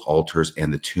temples, altars,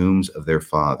 and the tombs of their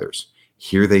fathers?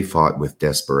 Here they fought with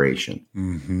desperation.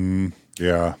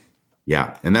 Yeah.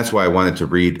 Yeah. And that's why I wanted to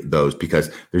read those,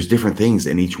 because there's different things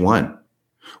in each one.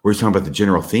 We're talking about the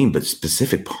general theme, but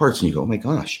specific parts, and you go, oh my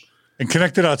gosh. And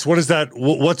connect the dots. What is that?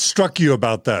 What struck you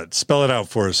about that? Spell it out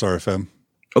for us, RFM.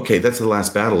 Okay, that's the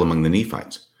last battle among the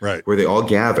Nephites. Right. Where they all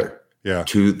gather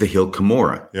to the Hill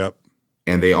Cumorah. Yep.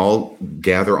 And they all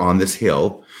gather on this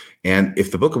hill. And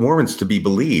if the Book of Mormon's to be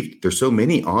believed, there's so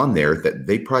many on there that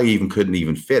they probably couldn't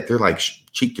even fit. They're like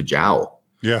cheek to jowl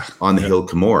on the Hill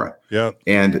Cumorah. Yeah.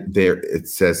 And there it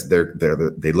says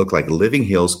they look like living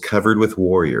hills covered with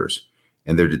warriors,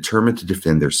 and they're determined to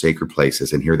defend their sacred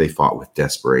places. And here they fought with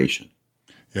desperation.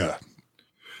 Yeah.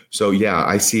 So, yeah,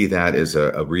 I see that as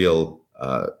a real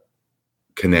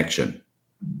connection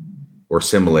or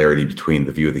similarity between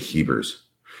the view of the Hebrews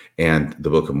and the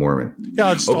Book of Mormon.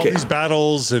 Yeah, just all these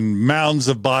battles and mounds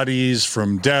of bodies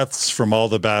from deaths from all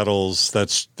the battles.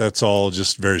 That's all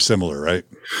just very similar, right?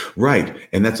 Right.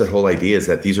 And that's the whole idea, is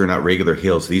that these are not regular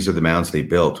hills. These are the mounds they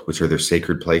built, which are their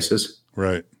sacred places.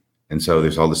 Right. And so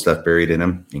there's all this stuff buried in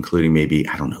them, including maybe,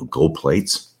 I don't know, gold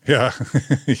plates. Yeah.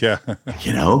 Yeah.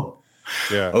 You know?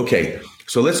 Yeah. Okay.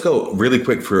 So let's go really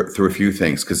quick through a few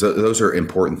things, because those are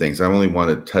important things. I only want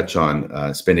to touch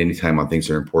on, spend any time on things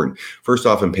that are important. First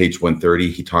off, on page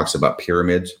 130, he talks about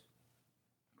pyramids.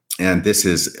 And this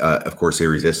is, of course,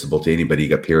 irresistible to anybody. You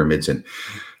got pyramids in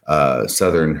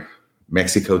southern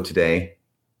Mexico today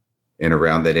and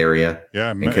around that area.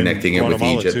 Yeah. And connecting it with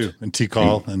Egypt. Too, and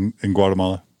Tikal and in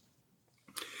Guatemala.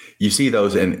 You see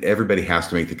those, and everybody has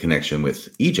to make the connection with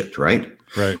Egypt, right?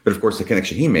 Right. But of course, the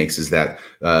connection he makes is that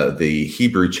the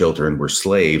Hebrew children were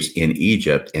slaves in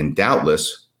Egypt and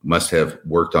doubtless must have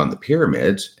worked on the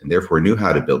pyramids and therefore knew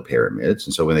how to build pyramids.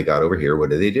 And so when they got over here, what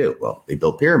did they do? Well, they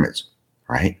built pyramids,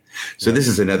 right? So this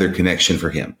is another connection for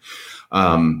him.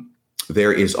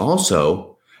 There is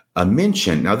also a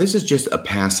mention. Now, this is just a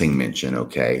passing mention,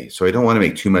 okay? So I don't want to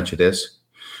make too much of this,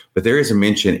 but there is a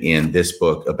mention in this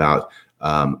book about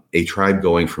a tribe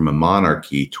going from a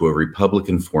monarchy to a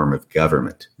republican form of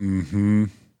government.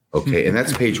 Okay, and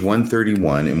that's page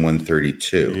 131 and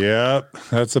 132. Yep,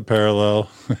 that's a parallel.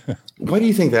 Why do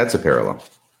you think that's a parallel?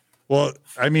 Well,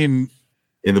 I mean,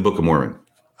 in the Book of Mormon,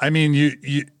 I mean,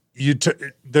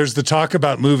 there's the talk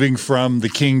about moving from the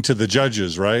king to the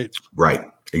judges, right? Right,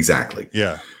 exactly.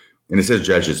 Yeah, and it says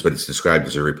judges, but it's described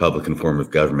as a republican form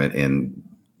of government in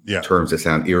terms that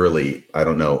sound eerily, I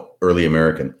don't know, early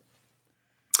American.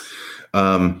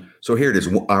 So here it is.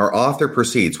 Our author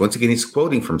proceeds. Once again, he's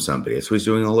quoting from somebody. That's what he's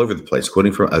doing all over the place,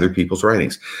 quoting from other people's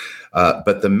writings.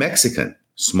 But the Mexican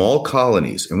small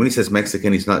colonies, and when he says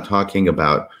Mexican, he's not talking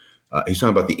about, he's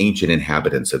talking about the ancient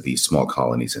inhabitants of these small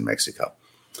colonies in Mexico.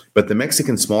 But the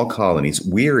Mexican small colonies,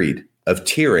 wearied of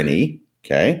tyranny,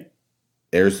 okay,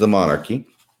 there's the monarchy,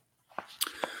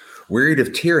 wearied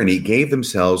of tyranny, gave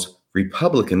themselves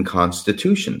republican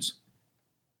constitutions.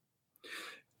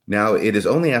 Now, it is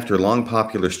only after long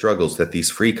popular struggles that these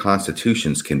free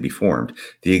constitutions can be formed.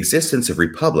 The existence of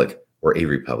republic, or a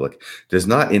republic, does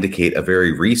not indicate a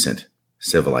very recent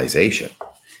civilization.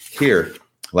 Here,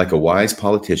 like a wise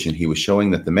politician, he was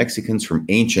showing that the Mexicans from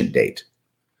ancient date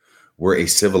were a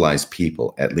civilized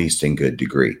people, at least in good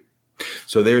degree.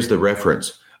 So there's the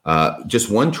reference. Just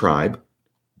one tribe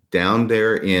down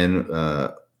there in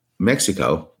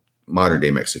Mexico,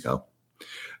 modern-day Mexico,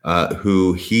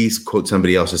 who he quotes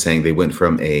somebody else as saying they went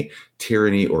from a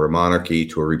tyranny or a monarchy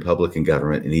to a republican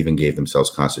government and even gave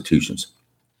themselves constitutions.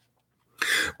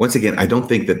 Once again, I don't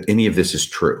think that any of this is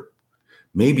true.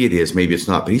 Maybe it is, maybe it's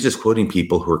not, but he's just quoting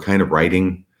people who are kind of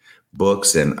writing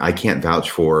books, and I can't vouch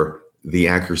for the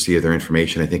accuracy of their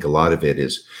information. I think a lot of it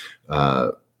is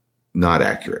not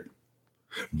accurate.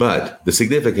 But the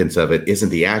significance of it isn't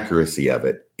the accuracy of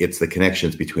it. It's the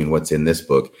connections between what's in this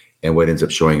book and what ends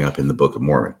up showing up in the Book of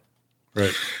Mormon.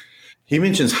 Right. He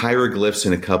mentions hieroglyphs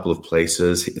in a couple of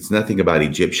places. It's nothing about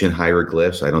Egyptian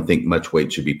hieroglyphs. I don't think much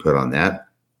weight should be put on that.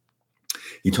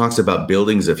 He talks about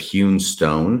buildings of hewn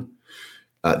stone.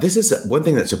 This is one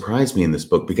thing that surprised me in this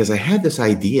book, because I had this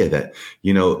idea that,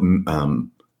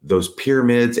 those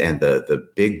pyramids and the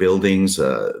big buildings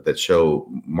that show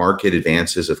marked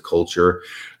advances of culture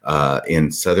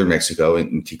in southern Mexico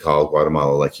and Tikal,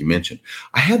 Guatemala, like you mentioned.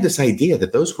 I had this idea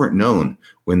that those weren't known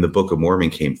when the Book of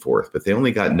Mormon came forth, but they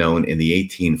only got known in the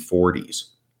 1840s,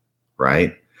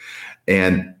 right?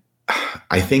 And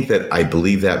I think that I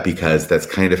believe that because that's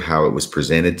kind of how it was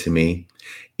presented to me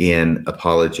in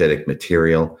apologetic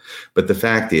material. But the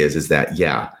fact is that,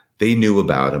 yeah, they knew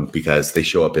about them because they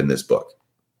show up in this book.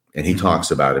 And he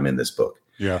talks about him in this book.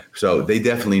 Yeah. So they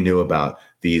definitely knew about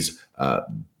these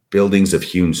buildings of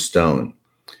hewn stone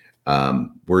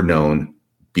were known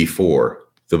before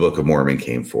the Book of Mormon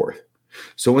came forth.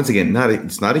 So once again,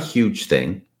 it's not a huge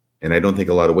thing. And I don't think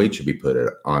a lot of weight should be put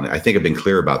on it. I think I've been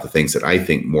clear about the things that I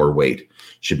think more weight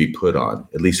should be put on,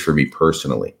 at least for me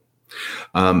personally.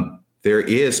 There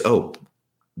is,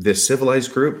 this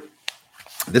civilized group.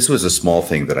 This was a small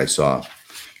thing that I saw.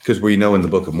 Because we know in the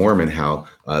Book of Mormon how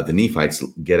the Nephites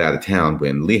get out of town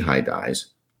when Lehi dies,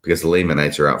 because the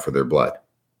Lamanites are out for their blood.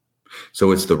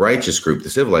 So it's the righteous group, the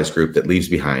civilized group, that leaves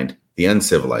behind the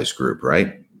uncivilized group,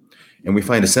 right? And we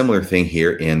find a similar thing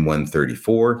here in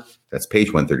 134. That's page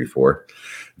 134.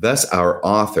 Thus our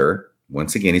author,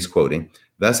 once again he's quoting,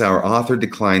 thus our author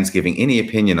declines giving any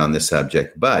opinion on this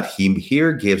subject, but he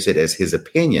here gives it as his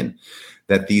opinion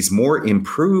that these more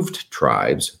improved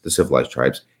tribes, the civilized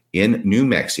tribes, in New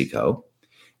Mexico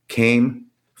came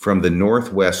from the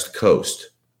northwest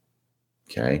coast.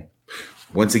 Okay.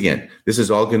 Once again, this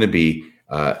is all going to be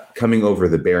coming over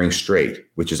the Bering Strait,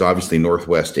 which is obviously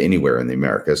northwest to anywhere in the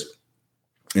Americas.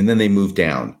 And then they moved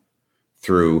down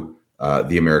through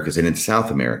the Americas and into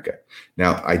South America.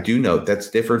 Now, I do note that's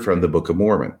different from the Book of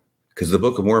Mormon, because the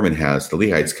Book of Mormon has the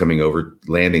Lehites coming over,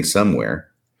 landing somewhere,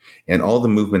 and all the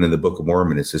movement in the Book of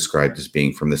Mormon is described as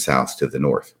being from the south to the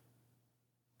north.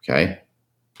 Okay,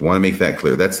 I want to make that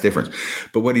clear. That's different.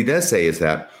 But what he does say is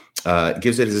that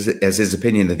gives it as his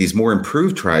opinion that these more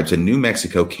improved tribes in New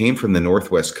Mexico came from the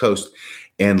northwest coast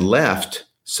and left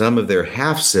some of their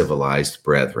half-civilized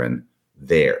brethren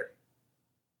there.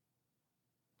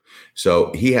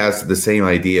 So he has the same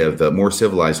idea of the more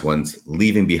civilized ones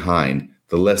leaving behind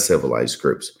the less civilized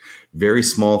groups. Very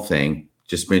small thing,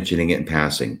 just mentioning it in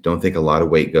passing. Don't think a lot of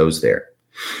weight goes there.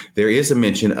 There is a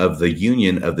mention of the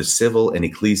union of the civil and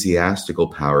ecclesiastical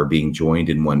power being joined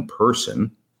in one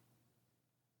person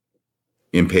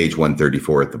in page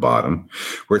 134 at the bottom,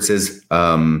 where it says,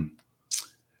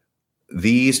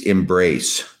 these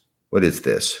embrace, what is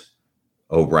this?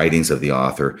 Writings of the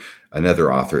author,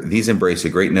 another author. These embrace a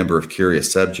great number of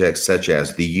curious subjects, such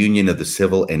as the union of the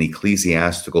civil and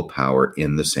ecclesiastical power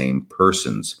in the same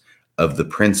persons of the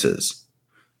princes.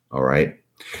 All right.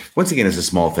 Once again, it's a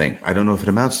small thing. I don't know if it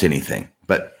amounts to anything,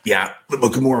 but yeah, the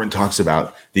Book of Mormon talks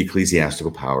about the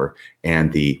ecclesiastical power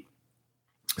and the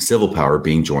civil power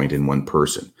being joined in one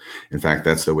person. In fact,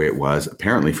 that's the way it was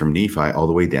apparently from Nephi all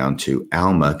the way down to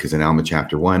Alma, because in Alma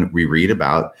chapter 1, we read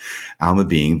about Alma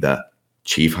being the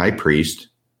chief high priest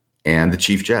and the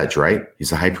chief judge, right? He's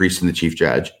the high priest and the chief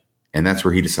judge. And that's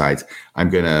where he decides, I'm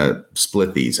going to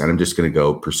split these and I'm just going to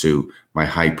go pursue my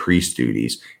high priest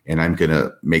duties. And I'm going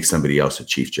to make somebody else a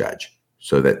chief judge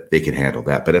so that they can handle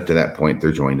that. But up to that point,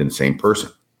 they're joined in the same person.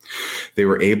 They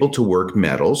were able to work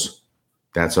metals.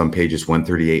 That's on pages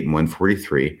 138 and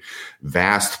 143.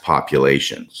 Vast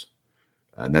populations.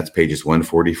 And that's pages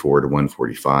 144 to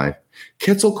 145.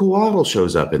 Quetzalcoatl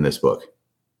shows up in this book.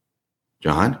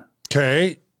 John?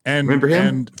 Okay. And remember him?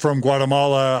 And from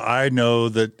Guatemala, I know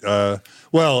that,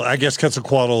 I guess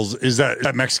Quetzalcoatl's, is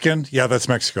that Mexican? Yeah, that's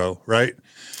Mexico, right?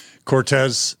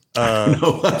 Cortez.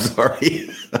 No, I'm sorry.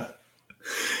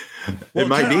 It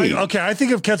might be. I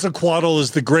think of Quetzalcoatl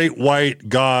as the great white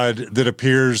god that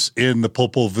appears in the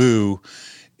Popol Vuh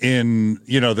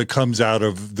that comes out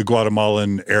of the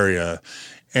Guatemalan area.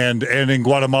 And in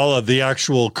Guatemala, the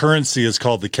actual currency is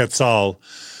called the quetzal.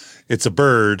 It's a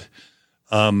bird.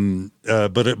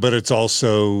 But it's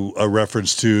also a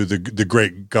reference to the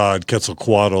great god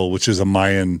Quetzalcoatl, which is a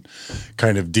Mayan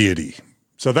kind of deity.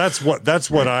 So that's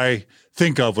what I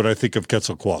think of when I think of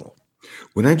Quetzalcoatl.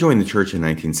 When I joined the church in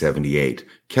 1978,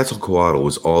 Quetzalcoatl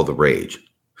was all the rage.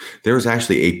 There was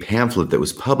actually a pamphlet that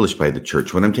was published by the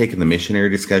church. When I'm taking the missionary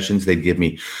discussions, they'd give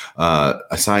me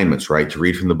assignments, right, to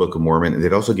read from the Book of Mormon. And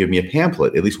they'd also give me a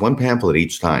pamphlet, at least one pamphlet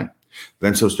each time, that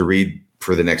I'm supposed to read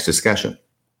for the next discussion.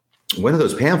 One of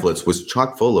those pamphlets was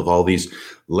chock full of all these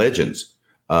legends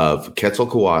of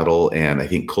Quetzalcoatl and I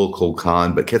think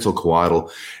Kukulkan, but Quetzalcoatl,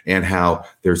 and how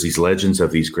there's these legends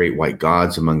of these great white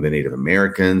gods among the Native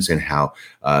Americans, and how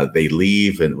they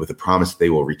leave and with the promise that they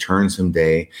will return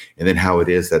someday, and then how it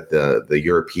is that the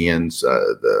Europeans,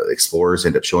 the explorers,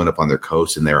 end up showing up on their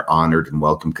coast and they're honored and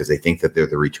welcomed because they think that they're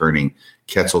the returning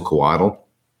Quetzalcoatl.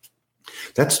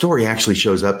 That story actually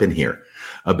shows up in here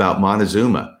about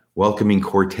Montezuma welcoming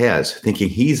Cortez, thinking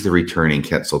he's the returning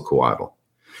Quetzalcoatl.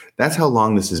 That's how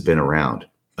long this has been around,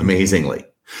 amazingly.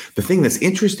 The thing that's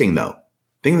interesting,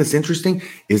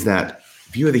 is that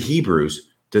View of the Hebrews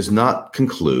does not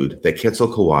conclude that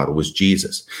Quetzalcoatl was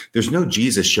Jesus. There's no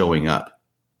Jesus showing up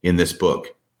in this book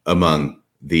among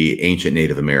the ancient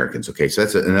Native Americans. Okay, so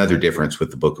that's another difference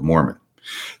with the Book of Mormon.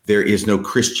 There is no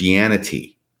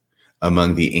Christianity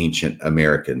among the ancient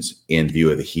Americans in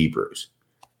View of the Hebrews,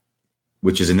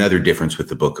 which is another difference with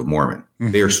the Book of Mormon.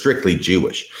 Mm-hmm. They are strictly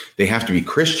Jewish. They have to be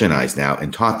Christianized now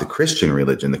and taught the Christian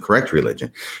religion, the correct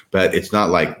religion. But it's not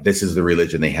like this is the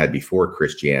religion they had before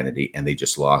Christianity and they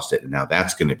just lost it. And now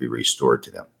that's going to be restored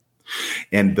to them.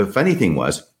 And the funny thing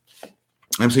was,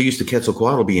 I'm so used to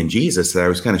Quetzalcoatl being Jesus that I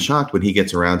was kind of shocked when he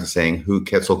gets around to saying who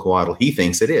Quetzalcoatl he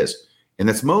thinks it is. And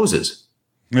that's Moses.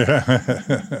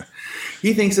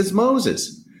 He thinks it's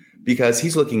Moses because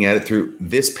he's looking at it through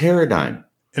this paradigm.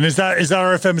 And is that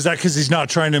RFM? Is that because he's not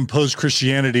trying to impose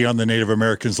Christianity on the Native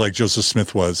Americans like Joseph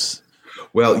Smith was?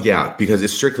 Well, yeah, because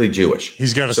it's strictly Jewish.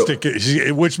 He's got to stick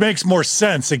it, which makes more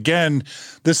sense. Again,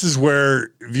 this is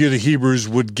where View of the Hebrews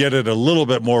would get it a little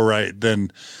bit more right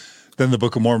than the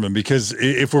Book of Mormon. Because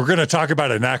if we're going to talk about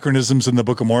anachronisms in the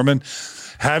Book of Mormon,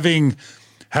 having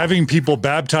people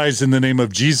baptized in the name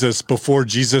of Jesus before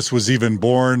Jesus was even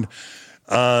born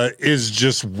is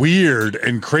just weird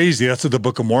and crazy. That's what the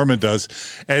Book of Mormon does.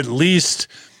 At least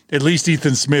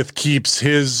Ethan Smith keeps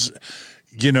his,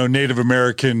 Native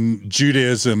American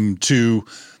Judaism to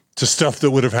stuff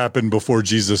that would have happened before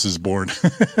Jesus is born.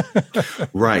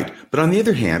 Right. But on the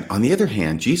other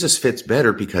hand, Jesus fits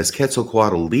better because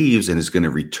Quetzalcoatl leaves and is going to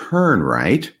return,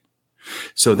 right?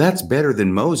 So that's better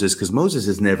than Moses because Moses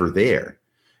is never there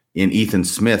in Ethan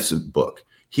Smith's book.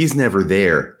 He's never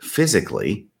there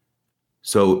physically.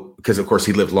 So, because of course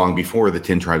he lived long before the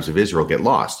 10 tribes of Israel get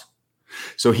lost.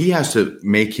 So he has to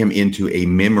make him into a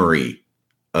memory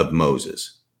of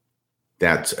Moses.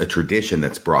 That's a tradition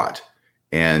that's brought,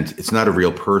 and it's not a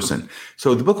real person.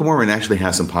 So the Book of Mormon actually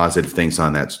has some positive things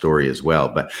on that story as well.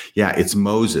 But yeah, it's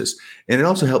Moses. And it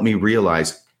also helped me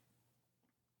realize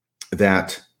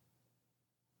that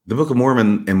the Book of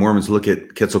Mormon and Mormons look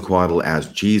at Quetzalcoatl as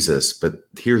Jesus, but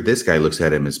here this guy looks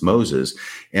at him as Moses,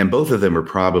 and both of them are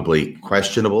probably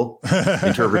questionable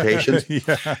interpretations.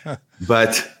 Yeah.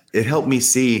 But it helped me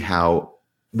see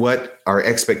what our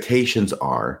expectations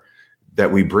are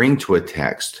that we bring to a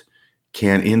text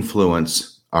can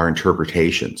influence our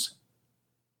interpretations.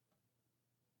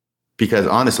 Because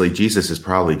honestly, Jesus is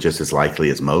probably just as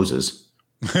likely as Moses.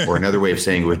 Or another way of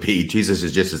saying it would be Jesus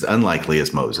is just as unlikely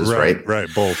as Moses, right? Right,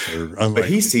 both are unlikely. But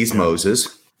he sees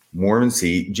Moses, Mormons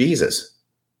see Jesus.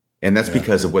 And that's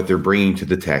because of what they're bringing to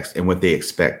the text and what they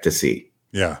expect to see.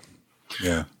 Yeah.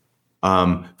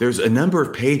 There's a number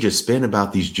of pages spent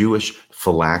about these Jewish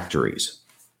phylacteries.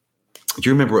 Do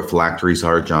you remember what phylacteries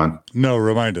are, John? No,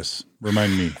 remind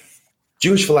me.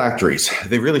 Jewish phylacteries,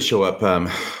 they really show up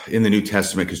in the New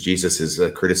Testament because Jesus is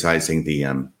criticizing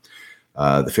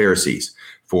the Pharisees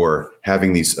for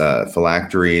having these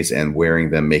phylacteries and wearing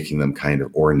them, making them kind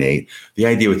of ornate. The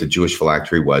idea with the Jewish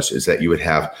phylactery is that you would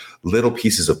have little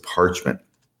pieces of parchment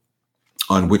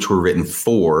on which were written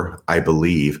four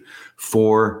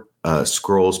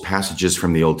scrolls, passages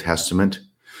from the Old Testament.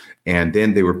 And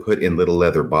then they were put in little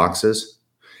leather boxes.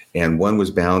 And one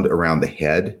was bound around the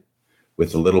head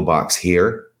with a little box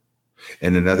here.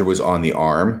 And another was on the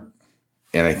arm.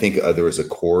 And I think there was a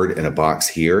cord and a box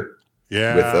here.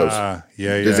 Yeah. With those.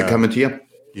 Yeah. Does it come into you?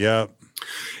 Yeah.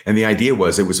 And the idea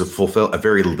was it was a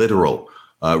very literal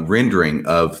rendering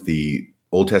of the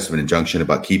Old Testament injunction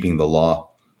about keeping the law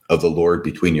of the Lord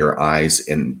between your eyes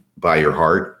and by your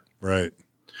heart. Right.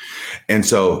 And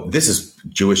so this is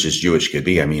Jewish as Jewish could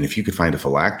be. I mean, if you could find a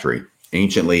phylactery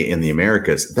anciently in the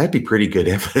Americas, that'd be pretty good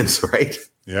evidence, right?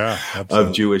 Yeah, absolutely.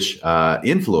 Of Jewish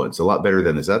influence, a lot better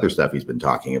than this other stuff he's been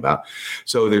talking about.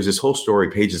 So there's this whole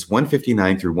story, pages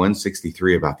 159 through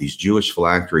 163, about these Jewish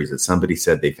phylacteries that somebody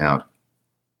said they found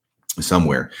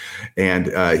somewhere.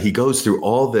 And he goes through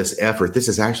all this effort. This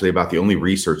is actually about the only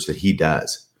research that he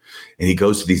does. And he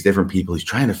goes to these different people. He's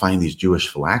trying to find these Jewish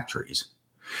phylacteries.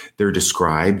 They're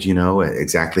described,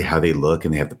 exactly how they look,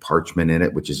 and they have the parchment in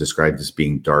it, which is described as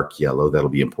being dark yellow. That'll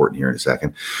be important here in a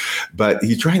second. But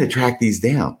he's trying to track these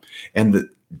down, and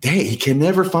he can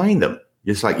never find them.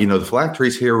 Just like, the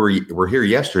phylacteries here were here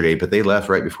yesterday, but they left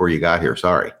right before you got here.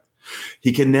 Sorry.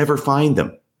 He can never find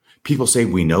them. People say,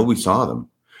 we know we saw them,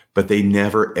 but they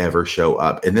never, ever show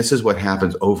up. And this is what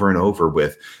happens over and over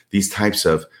with these types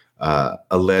of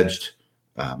alleged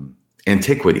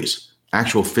antiquities.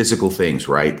 Actual physical things,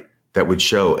 right, that would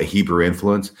show a Hebrew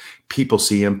influence. People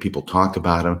see them, people talk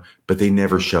about them, but they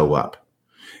never show up.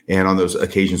 And on those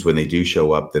occasions when they do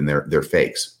show up, then they're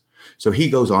fakes. So he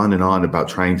goes on and on about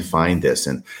trying to find this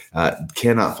and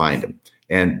cannot find them.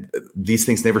 And these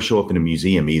things never show up in a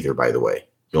museum either, by the way.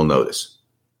 You'll notice.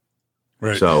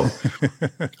 Right. So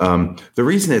the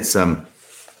reason it's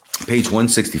page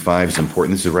 165 is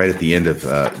important. This is right at the end of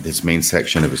this main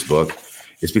section of his book.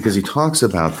 Is because he talks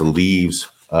about the leaves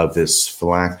of this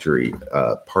phylactery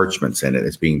parchments in it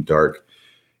as being dark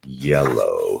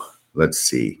yellow. Let's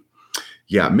see.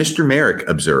 Yeah, Mr. Merrick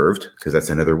observed, because that's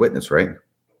another witness, right?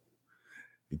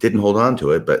 He didn't hold on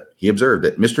to it, but he observed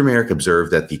it. Mr. Merrick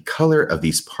observed that the color of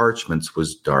these parchments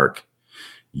was dark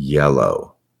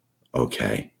yellow.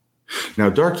 Okay.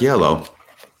 Now, dark yellow,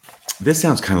 this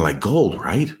sounds kind of like gold,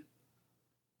 right?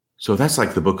 So that's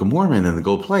like the Book of Mormon and the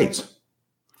gold plates.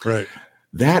 Right.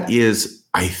 That is,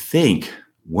 I think,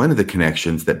 one of the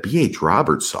connections that B.H.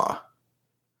 Roberts saw.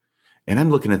 And I'm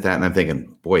looking at that and I'm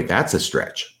thinking, boy, that's a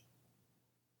stretch.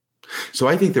 So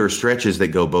I think there are stretches that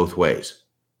go both ways.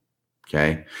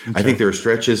 Okay. I think there are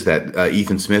stretches that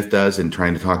Ethan Smith does in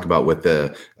trying to talk about what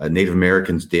the Native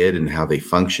Americans did and how they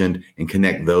functioned and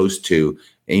connect those to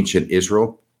ancient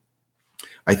Israel.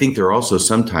 I think there are also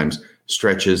sometimes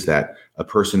stretches that a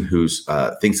person who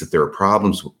thinks that there are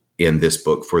problems in this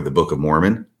book for the Book of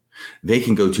Mormon, they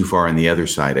can go too far on the other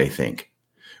side, I think,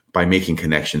 by making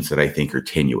connections that I think are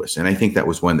tenuous. And I think that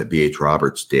was one that B.H.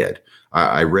 Roberts did.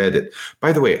 I read it.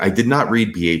 By the way, I did not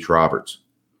read B.H. Roberts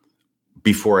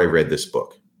before I read this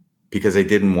book because I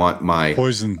didn't want my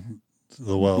poison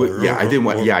the well. I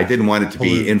didn't want it to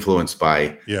be influenced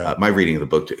by my reading of the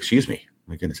book. Excuse me.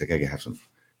 My goodness, I gotta have some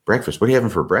breakfast. What are you having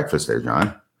for breakfast there,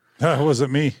 John? That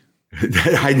wasn't me.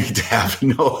 I need to have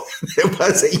it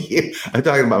wasn't you. I'm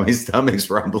talking about my stomach's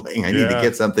rumbling. I need to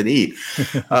get something to eat.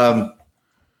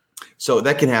 So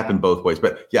that can happen both ways.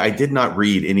 But I did not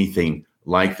read anything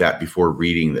like that before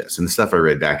reading this. And the stuff I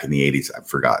read back in the 80s, I've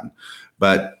forgotten.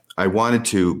 But I wanted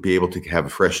to be able to have a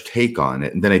fresh take on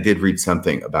it. And then I did read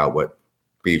something about what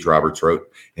B.H. Roberts wrote.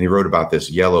 And he wrote about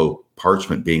this yellow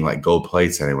parchment being like gold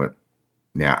plates. And I went,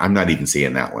 I'm not even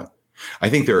seeing that one. I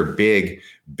think there are big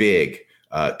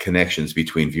connections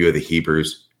between View of the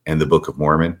Hebrews and the Book of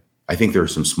Mormon. I think there are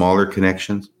some smaller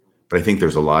connections, but I think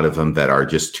there's a lot of them that are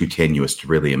just too tenuous to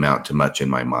really amount to much in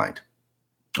my mind.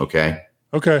 Okay.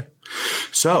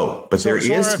 So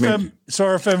RFM,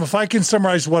 if I can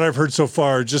summarize what I've heard so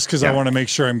far, just because I want to make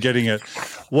sure I'm getting it.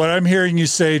 What I'm hearing you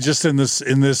say just in this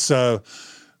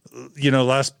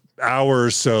last hour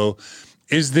or so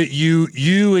is that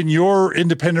you in your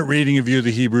independent reading of View of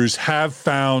the Hebrews have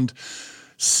found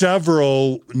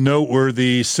several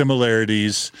noteworthy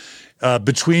similarities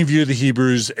between View of the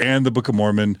Hebrews and the Book of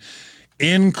Mormon,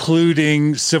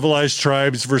 including civilized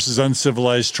tribes versus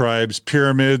uncivilized tribes,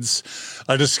 pyramids,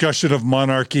 a discussion of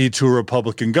monarchy to a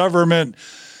republican government,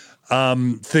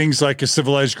 things like a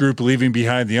civilized group leaving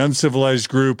behind the uncivilized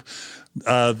group,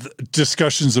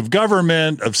 discussions of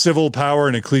government, of civil power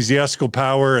and ecclesiastical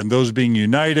power, and those being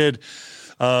united,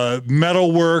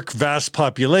 metalwork, vast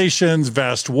populations,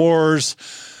 vast wars,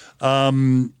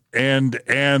 and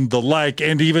the like,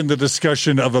 and even the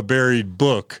discussion of a buried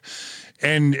book.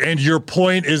 And your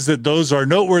point is that those are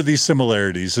noteworthy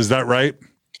similarities. Is that right?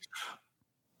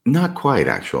 Not quite,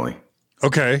 actually.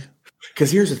 Okay.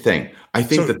 Because here's the thing. I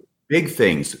think the big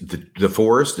things, the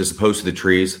forest as opposed to the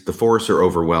trees, the forests are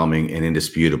overwhelming and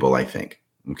indisputable, I think.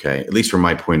 Okay. At least from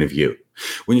my point of view.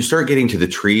 When you start getting to the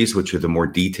trees, which are the more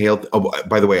detailed,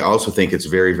 by the way, I also think it's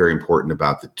very, very important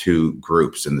about the two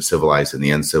groups, and the civilized and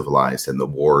the uncivilized, and the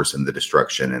wars and the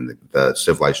destruction and the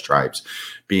civilized tribes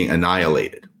being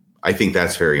annihilated. I think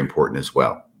that's very important as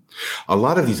well. A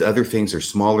lot of these other things are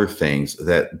smaller things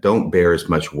that don't bear as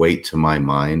much weight to my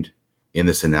mind in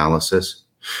this analysis,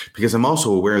 because I'm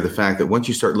also aware of the fact that once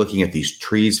you start looking at these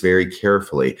trees very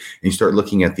carefully, and you start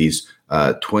looking at these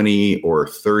 20 or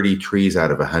 30 trees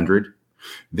out of 100,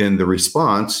 then the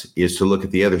response is to look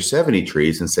at the other 70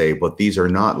 trees and say, well, these are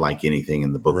not like anything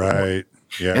in the book. Right.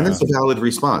 Yeah. And that's a valid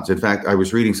response. In fact, I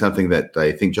was reading something that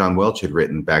I think John Welch had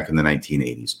written back in the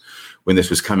 1980s when this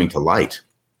was coming to light.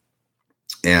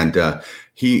 And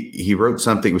he wrote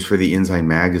something, it was for the Ensign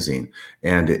magazine.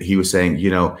 And he was saying,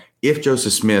 if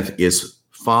Joseph Smith is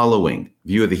following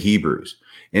View of the Hebrews,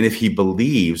 and if he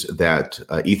believes that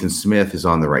Ethan Smith is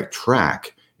on the right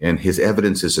track and his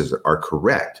evidences are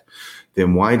correct,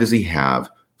 then why does he have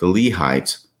the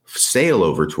Lehites sail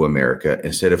over to America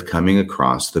instead of coming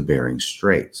across the Bering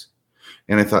Straits?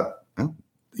 And I thought,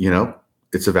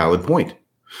 it's a valid point.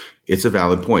 It's a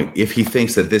valid point. If he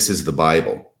thinks that this is the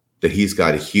Bible that he's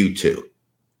got to hew to,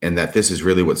 and that this is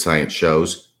really what science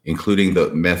shows, including the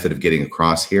method of getting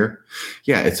across here,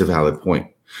 yeah, it's a valid point.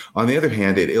 On the other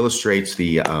hand, it illustrates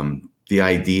the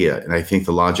idea, and I think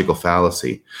the logical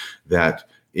fallacy, that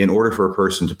in order for a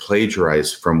person to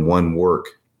plagiarize from one work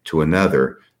to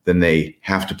another, then they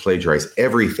have to plagiarize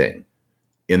everything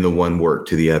in the one work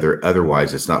to the other.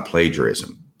 Otherwise, it's not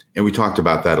plagiarism. And we talked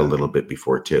about that a little bit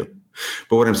before too.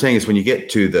 But what I'm saying is when you get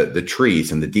to the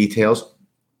trees and the details,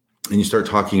 and you start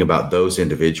talking about those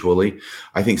individually,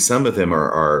 I think some of them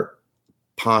are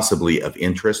possibly of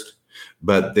interest,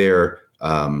 but their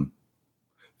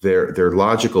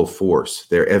logical force,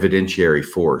 their evidentiary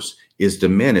force, is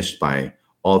diminished by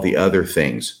all the other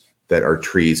things that are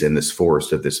trees in this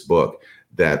forest of this book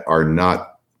that are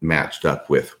not matched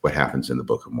up with what happens in the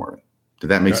Book of Mormon. Did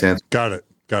that make sense? Got it.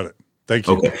 Thank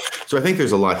you. Okay. So I think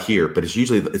there's a lot here, but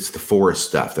it's the forest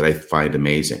stuff that I find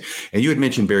amazing. And you had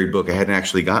mentioned buried book. I hadn't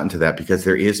actually gotten to that because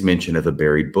there is mention of a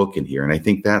buried book in here. And I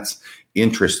think that's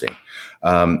interesting.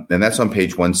 And that's on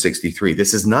page 163.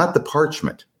 This is not the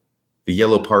parchment, the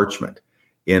yellow parchment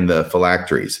in the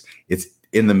phylacteries. It's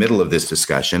in the middle of this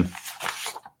discussion.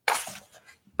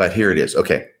 But here it is.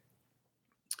 Okay.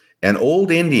 An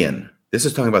old Indian. This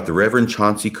is talking about the Reverend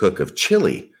Chauncey Cook of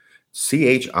Chili,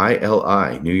 Chili,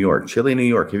 New York. Chili, New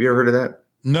York. Have you ever heard of that?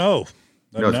 No.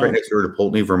 No, it's right next door to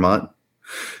Poultney, Vermont.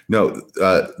 No,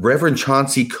 Reverend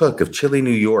Chauncey Cook of Chili, New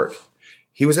York.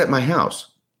 He was at my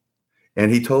house,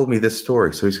 and he told me this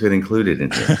story, so he's going to include it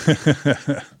in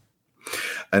here.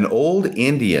 An old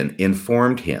Indian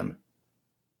informed him.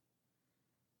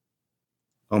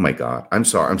 Oh, my God. I'm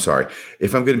sorry.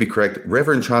 If I'm going to be correct,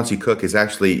 Reverend Chauncey Cook is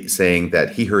actually saying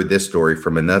that he heard this story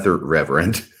from another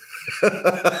reverend.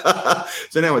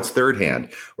 So now it's third hand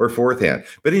or fourth hand.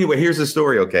 But anyway, here's the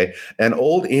story, okay? An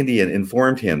old Indian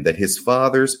informed him that his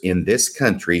fathers in this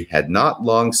country had not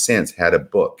long since had a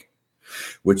book,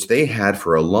 which they had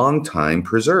for a long time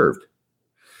preserved.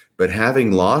 But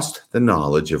having lost the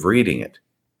knowledge of reading it,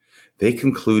 they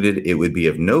concluded it would be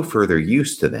of no further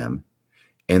use to them,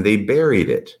 and they buried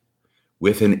it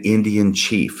with an Indian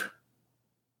chief.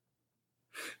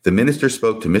 The minister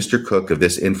spoke to Mr. Cook of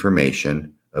this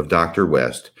information of Dr.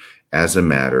 West as a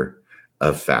matter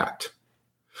of fact.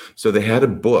 So they had a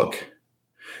book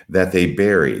that they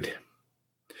buried,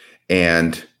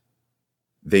 and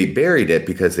they buried it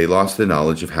because they lost the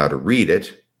knowledge of how to read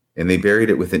it, and they buried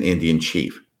it with an Indian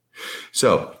chief.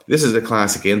 So this is a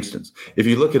classic instance. If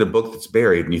you look at a book that's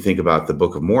buried and you think about the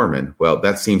Book of Mormon, well,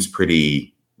 that seems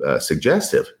pretty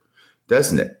suggestive,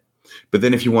 doesn't it? But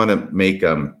then if you want to make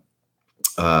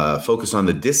focus on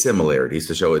the dissimilarities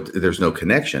to show there's no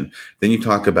connection, then you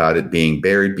talk about it being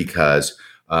buried because,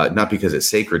 not because it's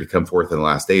sacred to come forth in the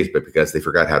last days, but because they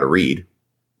forgot how to read,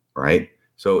 right?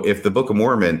 So if the Book of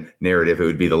Mormon narrative, it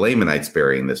would be the Lamanites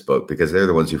burying this book because they're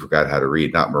the ones who forgot how to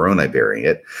read, not Moroni burying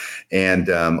it. And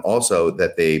also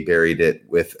that they buried it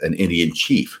with an Indian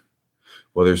chief.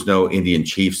 Well, there's no Indian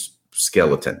chief's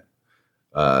skeleton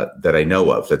that I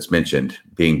know of that's mentioned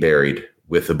being buried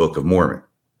with the Book of Mormon.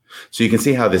 So you can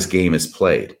see how this game is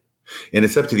played. And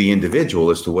it's up to the individual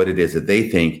as to what it is that they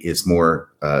think is more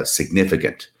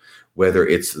significant, whether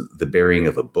it's the burying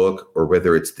of a book or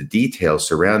whether it's the details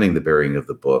surrounding the burying of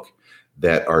the book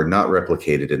that are not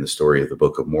replicated in the story of the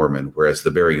Book of Mormon, whereas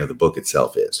the burying of the book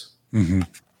itself is. Mm-hmm.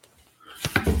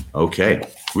 Okay.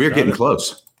 We're getting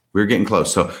close. We're getting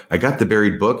close. So I got the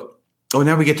buried book. Oh,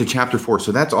 now we get to chapter 4.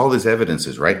 So that's all this evidence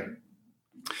is, right?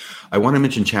 I want to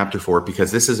mention chapter 4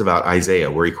 because this is about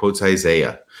Isaiah, where he quotes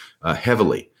Isaiah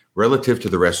heavily relative to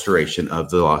the restoration of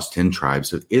the lost 10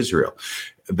 tribes of Israel.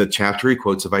 The chapter he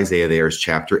quotes of Isaiah there is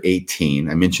chapter 18.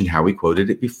 I mentioned how we quoted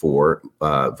it before,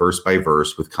 verse by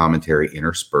verse with commentary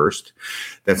interspersed.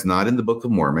 That's not in the Book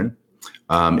of Mormon.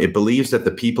 It believes that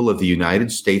the people of the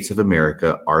United States of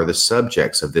America are the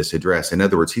subjects of this address. In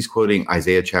other words, he's quoting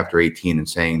Isaiah chapter 18 and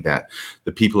saying that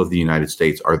the people of the United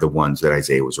States are the ones that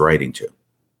Isaiah was writing to.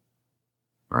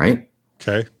 All right?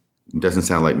 Okay. It doesn't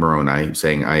sound like Moroni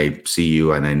saying, I see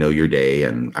you and I know your day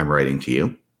and I'm writing to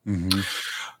you.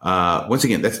 Mm-hmm. Once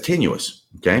again, that's tenuous,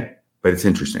 okay? But it's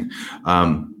interesting.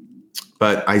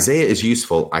 But Isaiah is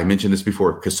useful. I mentioned this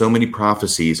before because so many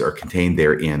prophecies are contained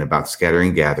therein about scattering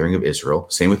and gathering of Israel.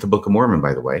 Same with the Book of Mormon,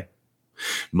 by the way.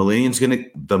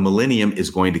 The millennium is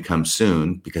going to come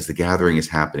soon because the gathering is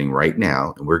happening right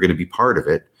now, and we're going to be part of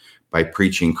it by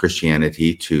preaching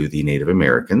Christianity to the Native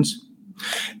Americans.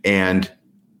 And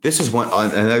this is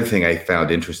another thing I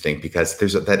found interesting because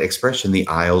there's that expression, the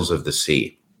Isles of the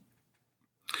Sea,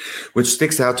 which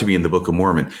sticks out to me in the Book of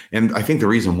Mormon. And I think the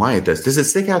reason why it does it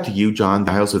stick out to you, John,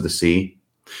 the Isles of the Sea,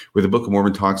 where the Book of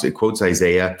Mormon it quotes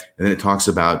Isaiah, and then it talks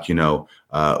about,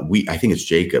 I think it's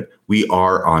Jacob, we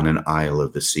are on an isle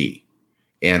of the sea.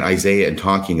 And Isaiah, in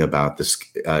talking about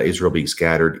Israel being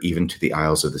scattered even to the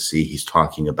Isles of the Sea, he's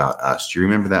talking about us. Do you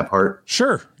remember that part?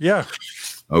 Sure. Yeah.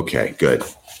 Okay, good.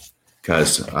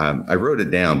 Because I wrote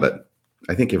it down, but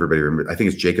I think everybody remembers. I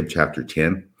think it's Jacob chapter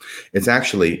 10. It's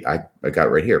actually, I got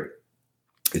it right here.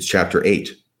 It's chapter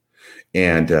 8.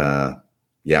 And I'm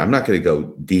not going to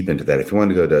go deep into that. If you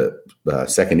want to go to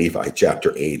 2 Nephi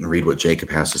chapter 8 and read what Jacob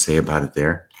has to say about it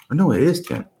there. Oh, no, it is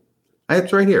 10.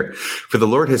 It's right here. For the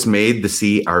Lord has made the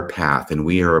sea our path, and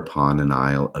we are upon an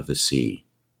isle of the sea.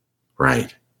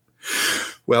 Right.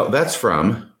 Well, that's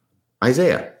from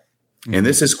Isaiah. Mm-hmm. And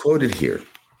this is quoted here.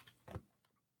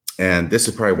 And this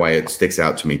is probably why it sticks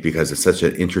out to me, because it's such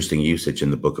an interesting usage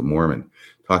in the Book of Mormon,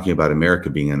 talking about America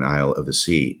being an isle of the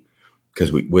sea,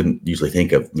 because we wouldn't usually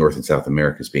think of North and South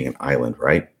America as being an island,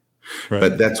 right?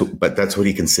 But that's what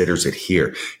he considers it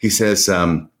here. He says,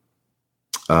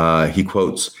 he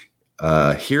quotes,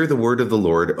 hear the word of the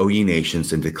Lord, O ye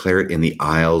nations, and declare it in the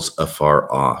isles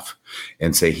afar off,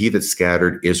 and say, he that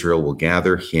scattered Israel will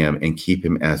gather him and keep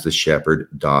him as the shepherd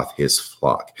doth his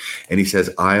flock. And he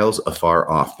says, isles afar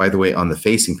off. By the way, on the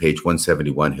facing page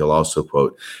 171, he'll also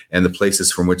quote, and the places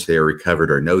from which they are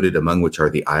recovered are noted, among which are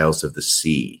the isles of the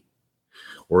sea,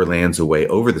 or lands away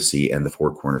over the sea and the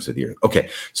four corners of the earth. Okay,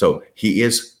 so he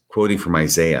is quoting from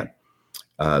Isaiah.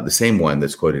 The same one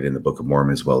that's quoted in the Book of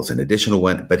Mormon, as well as an additional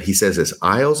one. But he says this: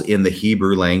 isles in the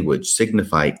Hebrew language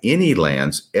signify any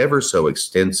lands ever so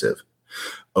extensive,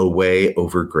 away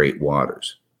over great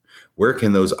waters. Where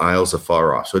can those isles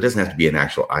afar off? So it doesn't have to be an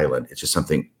actual island. It's just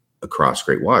something across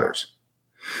great waters.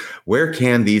 Where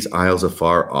can these isles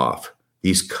afar off,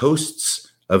 these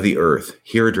coasts of the earth,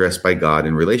 here addressed by God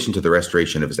in relation to the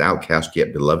restoration of his outcast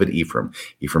yet beloved Ephraim?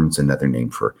 Ephraim is another name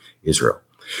for Israel.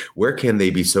 Where can they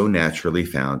be so naturally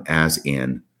found as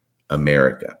in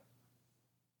America?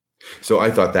 So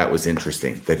I thought that was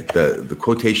interesting, that the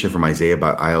quotation from Isaiah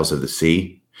about isles of the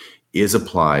sea is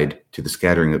applied to the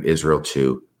scattering of Israel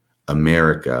to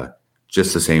America,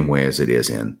 just the same way as it is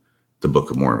in the Book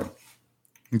of Mormon.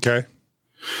 Okay.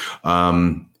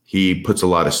 He puts a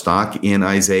lot of stock in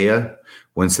Isaiah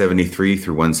 173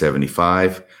 through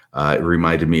 175. It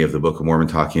reminded me of the Book of Mormon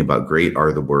talking about great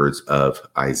are the words of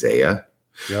Isaiah.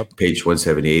 Yep. Page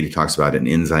 178, he talks about an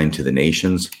ensign to the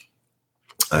nations.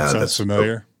 Sounds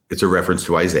familiar. It's a reference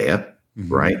to Isaiah,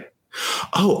 right?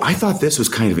 Oh, I thought this was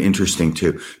kind of interesting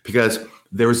too, because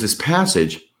there was this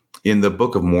passage in the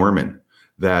Book of Mormon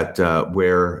that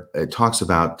where it talks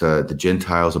about the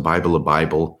Gentiles, a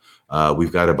Bible.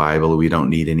 We've got a Bible. We don't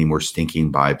need any more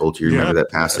stinking Bible. Do you remember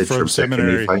that passage from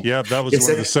seminary? Yeah, that was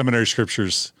one of the seminary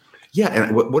scriptures. Yeah,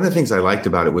 and one of the things I liked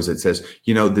about it was it says,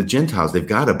 the Gentiles, they've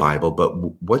got a Bible, but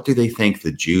what do they thank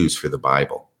the Jews for the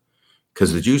Bible?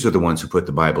 because the Jews are the ones who put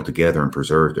the Bible together and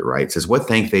preserved it, right? It says, what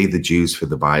thank they the Jews for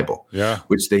the Bible,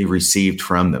 which they received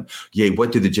from them? Yea,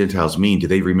 what do the Gentiles mean? Do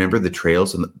they remember the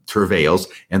travails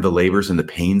and the labors and the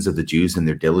pains of the Jews and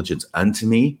their diligence unto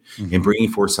me in bringing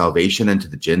forth salvation unto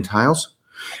the Gentiles?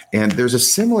 And there's a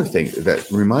similar thing that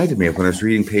reminded me of when I was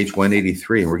reading page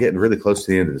 183, and we're getting really close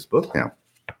to the end of this book now.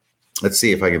 Let's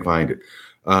see if I can find it.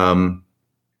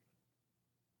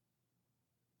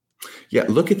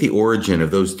 Look at the origin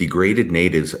of those degraded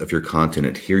natives of your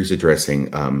continent. Here he's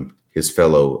addressing his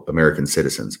fellow American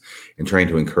citizens and trying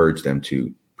to encourage them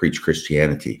to preach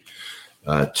Christianity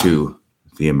to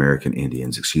the American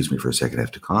Indians. Excuse me for a second, I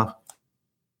have to cough.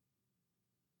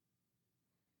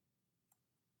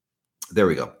 There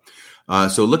we go.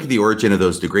 So look at the origin of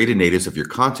those degraded natives of your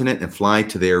continent and fly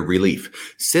to their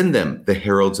relief. Send them the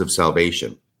heralds of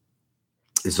salvation.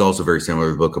 It's also very similar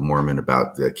to the Book of Mormon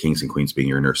about the kings and queens being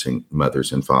your nursing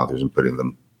mothers and fathers and putting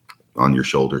them on your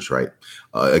shoulders, right?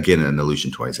 Again, an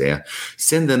allusion to Isaiah.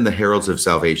 Send them the heralds of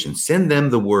salvation. Send them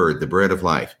the word, the bread of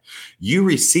life. You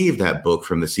received that book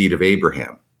from the seed of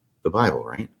Abraham, the Bible,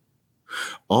 right?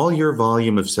 All your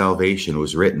volume of salvation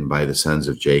was written by the sons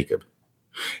of Jacob.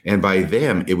 And by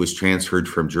them, it was transferred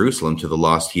from Jerusalem to the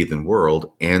lost heathen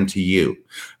world and to you.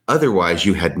 Otherwise,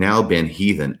 you had now been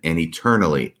heathen and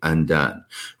eternally undone.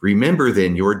 Remember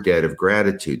then your debt of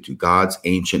gratitude to God's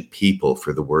ancient people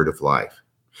for the word of life.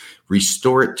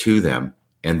 Restore it to them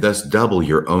and thus double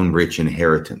your own rich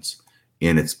inheritance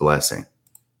in its blessing.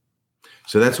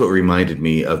 So that's what reminded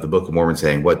me of the Book of Mormon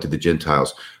saying, what do the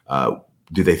Gentiles,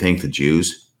 do they thank the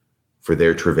Jews for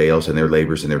their travails and their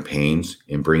labors and their pains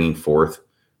in bringing forth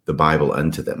the Bible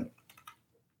unto them?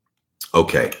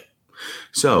 Okay,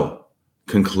 so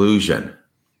conclusion.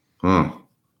 Oh,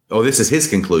 this is his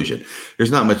conclusion.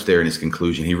 There's not much there in his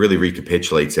conclusion. He really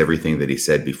recapitulates everything that he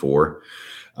said before.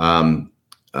 The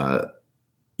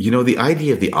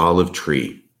idea of the olive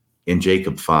tree in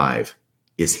Jacob 5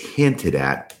 is hinted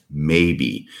at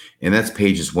maybe, and that's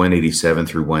pages 187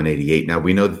 through 188. Now,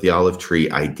 we know that the olive tree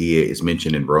idea is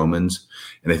mentioned in Romans,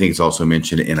 and I think it's also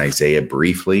mentioned in Isaiah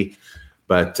briefly,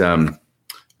 but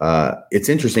it's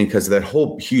interesting because that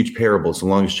whole huge parable is the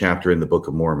longest chapter in the Book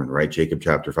of Mormon, right? Jacob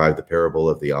chapter 5, the parable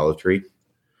of the olive tree.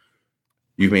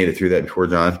 You've made it through that before,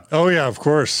 John? Oh, yeah, of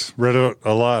course. Read it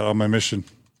a lot on my mission.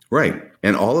 Right.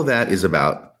 And all of that is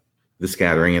about the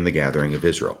scattering and the gathering of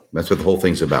Israel. That's what the whole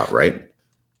thing's about, right?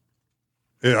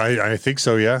 I think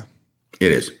so, yeah.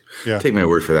 It is. Yeah. Take my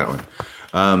word for that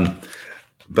one.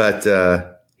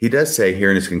 But he does say here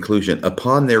in his conclusion,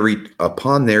 upon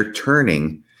their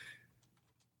turning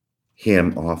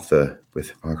him off with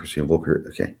hypocrisy and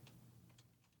vulgar.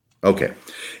 Okay.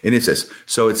 And it says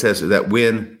that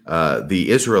when the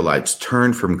Israelites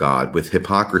turned from God with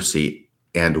hypocrisy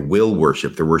and will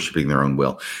worship, they're worshiping their own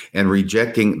will, and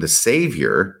rejecting the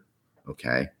Savior,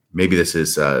 okay, maybe this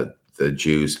is the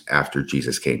Jews after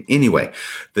Jesus came. Anyway,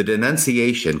 the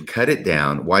denunciation, cut it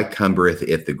down, why cumbereth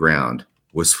it the ground,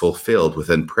 was fulfilled with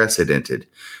unprecedented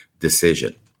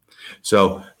decision.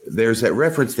 So there's that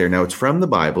reference there. Now, it's from the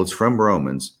Bible, it's from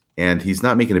Romans, and he's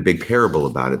not making a big parable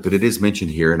about it, but it is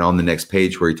mentioned here and on the next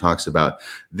page where he talks about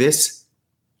this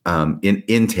in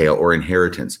entail or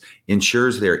inheritance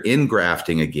ensures their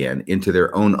ingrafting again into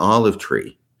their own olive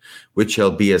tree, which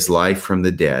shall be as life from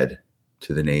the dead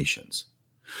to the nations.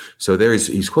 So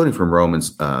he's quoting from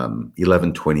Romans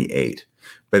 11:28,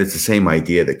 but it's the same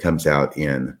idea that comes out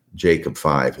in Jacob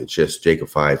 5. It's just Jacob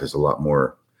 5 is a lot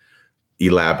more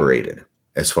elaborated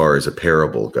as far as a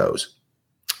parable goes.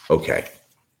 Okay.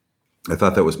 I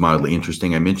thought that was mildly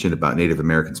interesting. I mentioned about Native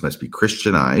Americans must be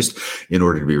Christianized in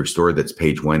order to be restored. That's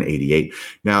page 188.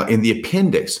 Now, in the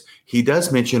appendix, he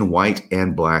does mention white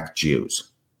and black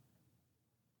Jews.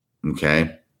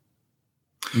 Okay.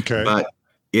 But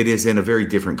it is in a very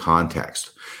different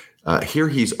context. Here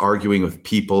he's arguing with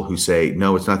people who say,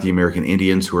 no, it's not the American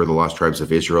Indians who are the lost tribes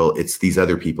of Israel. It's these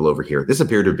other people over here. This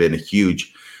appeared to have been a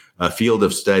huge field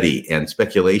of study and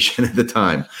speculation at the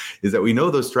time, is that we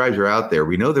know those tribes are out there.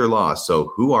 We know they're lost. So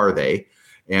who are they?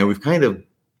 And we've kind of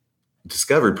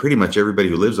discovered pretty much everybody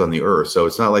who lives on the earth. So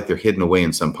it's not like they're hidden away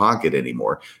in some pocket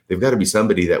anymore. They've got to be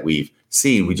somebody that we've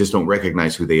seen. We just don't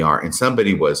recognize who they are. And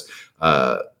somebody was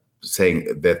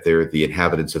saying that they're the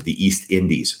inhabitants of the East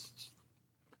Indies.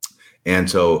 And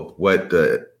so what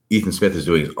Ethan Smith is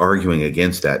doing is arguing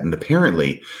against that. And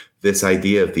apparently this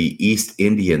idea of the East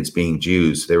Indians being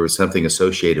Jews, there was something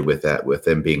associated with that, with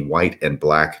them being white and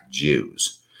black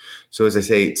Jews. So as I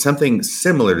say, something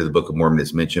similar to the Book of Mormon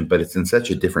is mentioned, but it's in such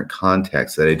a different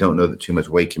context that I don't know that too much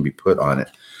weight can be put on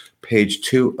it. Page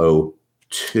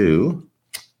 202.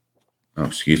 Oh,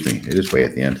 excuse me. It is way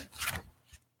at the end.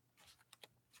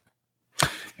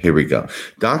 Here we go.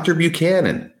 Dr.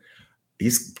 Buchanan,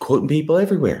 he's quoting people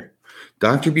everywhere.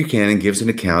 Dr. Buchanan gives an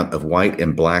account of white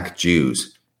and black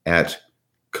Jews at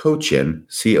Cochin,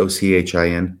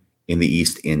 Cochin, in the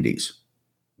East Indies.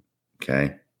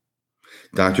 Okay.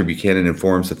 Dr. Buchanan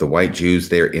informs that the white Jews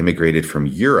there immigrated from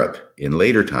Europe. In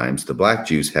later times, the black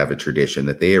Jews have a tradition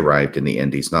that they arrived in the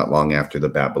Indies not long after the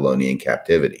Babylonian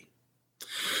captivity.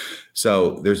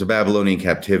 So there's a Babylonian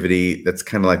captivity that's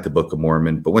kind of like the Book of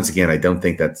Mormon. But once again, I don't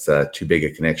think that's too big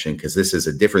a connection, because this is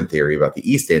a different theory about the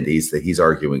East Indies that he's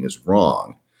arguing is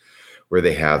wrong, where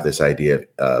they have this idea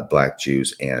of black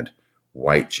Jews and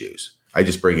white Jews. I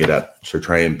just bring it up to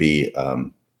try and be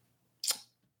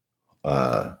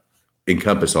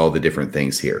encompass all the different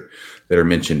things here that are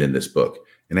mentioned in this book.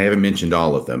 And I haven't mentioned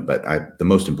all of them, but the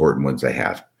most important ones I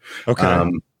have.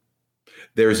 Okay.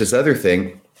 There's this other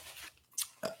thing.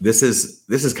 This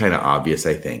is kind of obvious,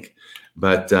 I think,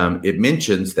 but it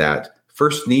mentions that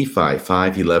First Nephi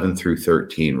 5:11 through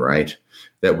 13, right?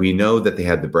 That we know that they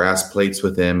had the brass plates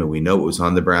with them, and we know what was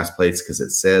on the brass plates because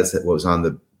it says that what was on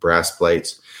the brass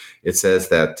plates. It says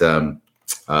that,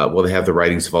 they have the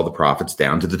writings of all the prophets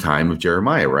down to the time of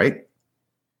Jeremiah, right?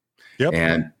 Yep.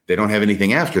 And they don't have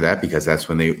anything after that because that's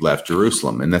when they left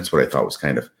Jerusalem. And that's what I thought was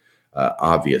kind of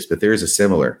obvious. But there is a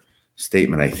similar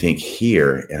statement, I think,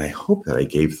 here. And I hope that I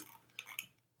gave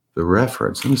the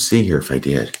reference. Let me see here if I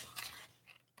did.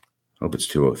 Hope it's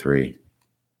 203.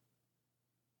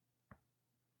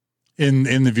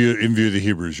 In view of the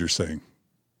Hebrews, you're saying?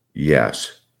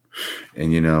 Yes.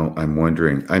 And, I'm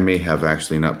wondering, I may have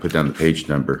actually not put down the page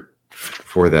number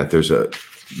for that. There's a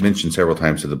mention several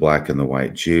times of the black and the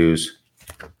white Jews.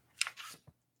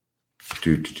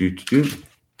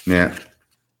 Nah,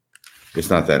 it's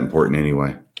not that important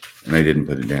anyway. And I didn't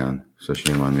put it down, so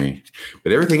shame on me.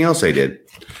 But everything else I did.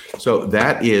 So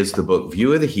that is the book,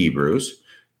 View of the Hebrews.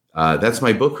 That's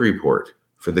my book report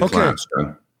for the class.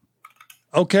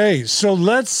 Okay, so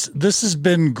this has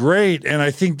been great, and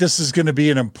I think this is going to be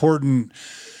an important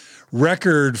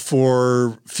record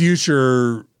for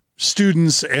future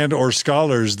students and or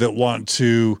scholars that want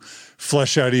to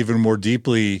flesh out even more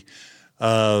deeply,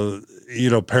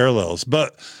 parallels.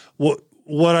 But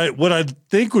what I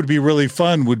think would be really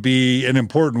fun would be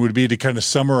to kind of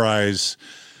summarize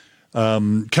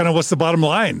kind of what's the bottom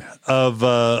line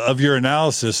of your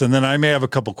analysis, and then I may have a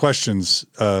couple questions.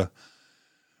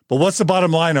 But what's the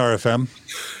bottom line, RFM?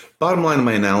 Bottom line of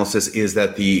my analysis is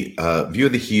that the View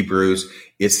of the Hebrews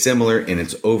is similar in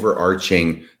its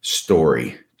overarching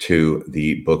story to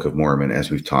the Book of Mormon, as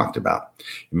we've talked about.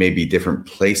 It may be different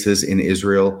places in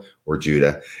Israel or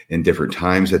Judah in different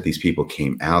times that these people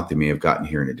came out. They may have gotten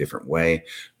here in a different way,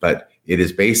 but it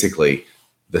is basically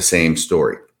the same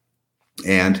story.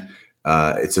 And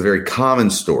it's a very common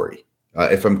story.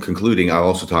 If I'm concluding, I'll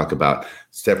also talk about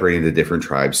separating the different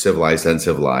tribes, civilized,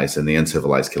 uncivilized, and the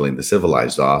uncivilized killing the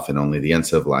civilized off, and only the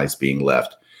uncivilized being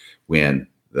left when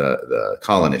the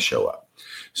colonists show up.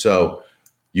 So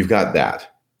you've got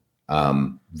that.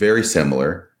 Very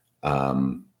similar.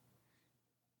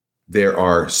 There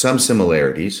are some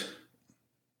similarities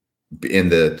in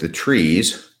the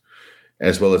trees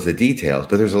as well as the details,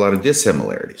 but there's a lot of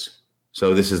dissimilarities.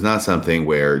 So this is not something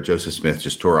where Joseph Smith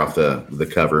just tore off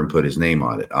the cover and put his name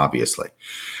on it, obviously.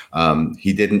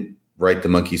 He didn't write the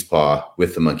monkey's paw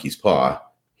with the monkey's paw.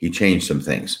 He changed some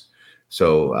things.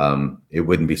 So it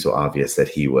wouldn't be so obvious that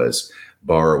he was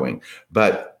borrowing.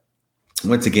 But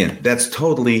once again, that's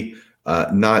totally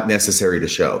not necessary to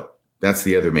show. That's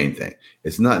the other main thing.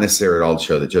 It's not necessary at all to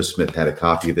show that Joseph Smith had a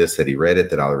copy of this, that he read it,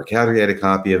 that Oliver Cowdery had a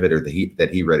copy of it, or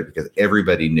that he read it, because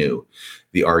everybody knew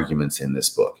the arguments in this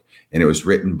book. And it was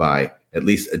written by at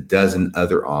least a dozen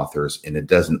other authors in a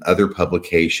dozen other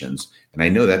publications. And I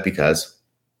know that because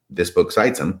this book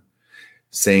cites them,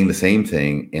 saying the same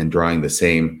thing and drawing the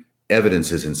same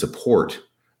evidences in support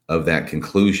of that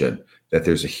conclusion, that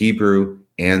there's a Hebrew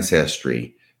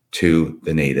ancestry to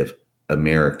the Native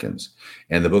Americans.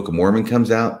 And the Book of Mormon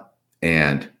comes out,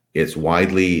 and it's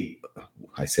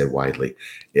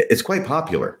it's quite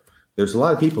popular. There's a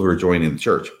lot of people who are joining the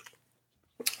church.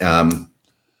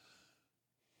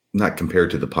 Not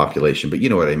compared to the population, but you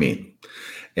know what I mean.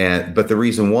 But the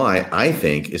reason why, I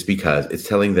think, is because it's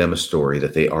telling them a story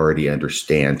that they already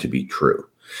understand to be true.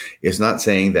 It's not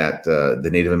saying that the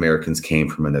Native Americans came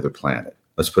from another planet.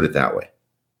 Let's put it that way.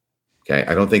 Okay.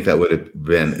 I don't think that would have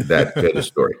been that good a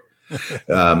story.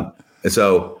 But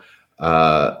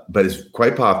it's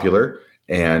quite popular,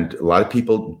 and a lot of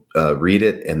people read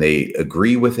it and they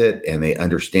agree with it, and they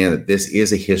understand that this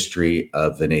is a history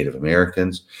of the Native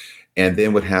Americans. And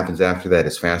then what happens after that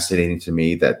is fascinating to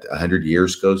me, that 100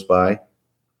 years goes by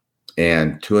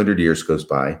And 200 years goes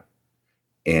by,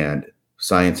 and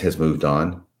science has moved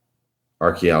on.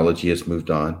 Archaeology has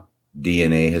moved on.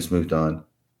 DNA has moved on.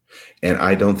 And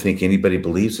I don't think anybody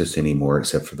believes this anymore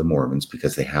except for the Mormons,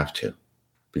 because they have to,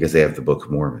 because they have the Book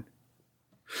of Mormon.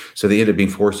 So they ended up being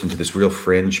forced into this real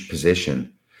fringe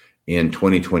position in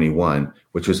 2021,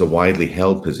 which was a widely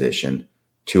held position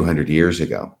 200 years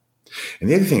ago. And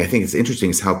the other thing I think is interesting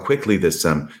is how quickly this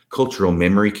cultural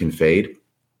memory can fade.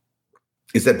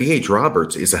 Is that B.H.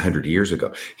 Roberts is 100 years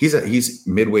ago. He's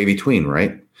midway between,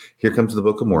 right? Here comes the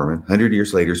Book of Mormon. 100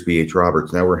 years later is B.H.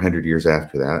 Roberts. Now we're 100 years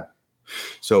after that.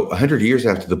 So 100 years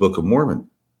after the Book of Mormon,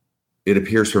 it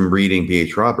appears from reading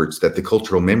B.H. Roberts that the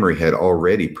cultural memory had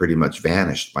already pretty much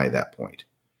vanished by that point,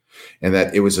 and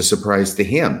that it was a surprise to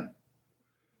him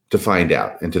to find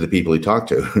out, and to the people he talked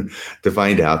to, to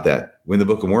find out that when the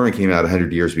Book of Mormon came out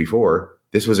 100 years before,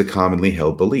 this was a commonly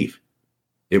held belief.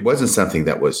 It wasn't something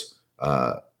that was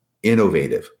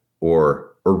innovative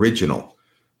or original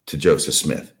to Joseph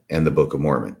Smith and the Book of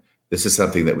Mormon. This is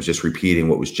something that was just repeating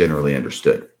what was generally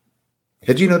understood.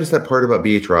 Had you noticed that part about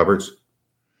B.H. Roberts?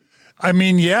 I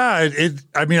mean, yeah.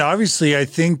 Obviously, I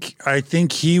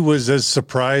think he was as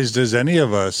surprised as any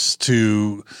of us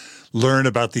to learn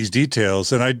about these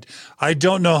details, and I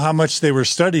don't know how much they were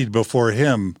studied before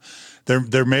him.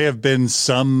 There may have been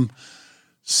some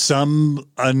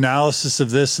analysis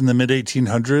of this in the mid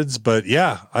 1800s, but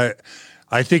yeah,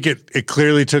 I think it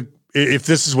clearly took. If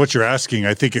this is what you're asking,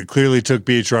 I think it clearly took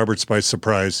B.H. Roberts by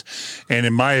surprise. And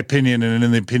in my opinion, and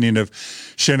in the opinion of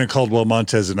Shannon Caldwell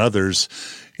Montez and others,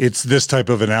 it's this type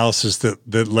of analysis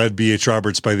that led B.H.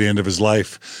 Roberts by the end of his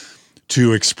life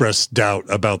to express doubt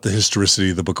about the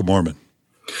historicity of the Book of Mormon.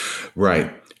 Right.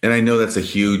 And I know that's a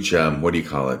huge,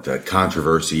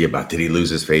 controversy about, did he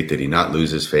lose his faith? Did he not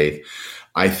lose his faith?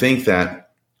 I think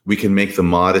that we can make the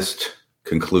modest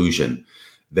conclusion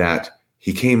that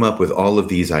he came up with all of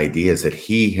these ideas that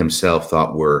he himself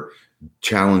thought were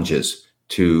challenges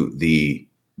to the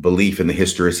belief in the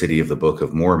historicity of the Book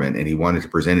of Mormon, and he wanted to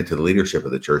present it to the leadership of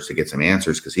the church to get some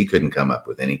answers, because he couldn't come up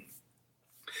with any.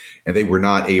 And they were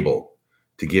not able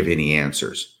to give any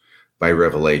answers by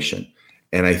revelation.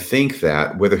 And I think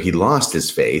that whether he lost his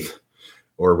faith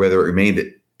or whether it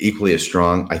remained equally as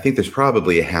strong, I think there's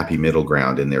probably a happy middle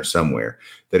ground in there somewhere,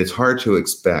 that it's hard to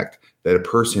expect that a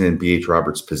person in B.H.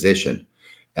 Roberts' position,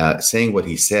 saying what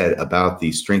he said about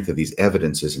the strength of these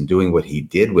evidences and doing what he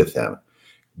did with them,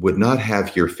 would not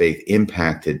have your faith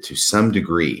impacted to some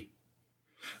degree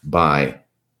by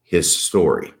his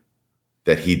story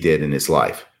that he did in his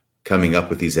life, coming up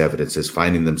with these evidences,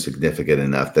 finding them significant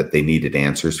enough that they needed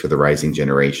answers for the rising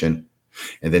generation,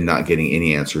 and then not getting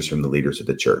any answers from the leaders of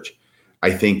the church.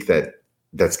 I think that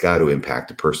that's got to impact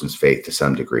a person's faith to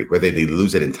some degree. Whether they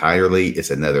lose it entirely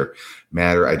is another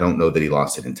matter. I don't know that he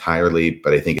lost it entirely,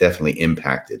 but I think it definitely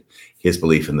impacted his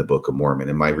belief in the Book of Mormon.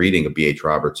 And my reading of B.H.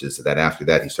 Roberts is that after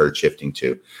that, he started shifting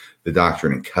to the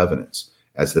Doctrine and Covenants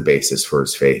as the basis for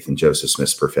his faith in Joseph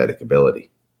Smith's prophetic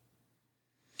ability.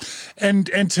 And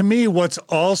to me, what's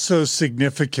also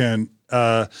significant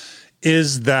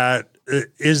is that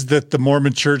the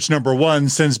Mormon Church, number one,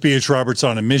 sends B.H. Roberts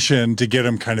on a mission to get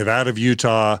him kind of out of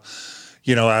Utah,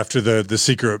 after the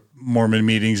secret Mormon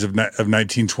meetings of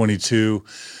 1922.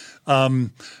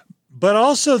 But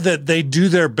also that they do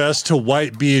their best to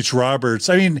wipe B.H. Roberts.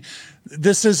 I mean,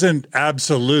 this isn't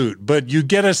absolute, but you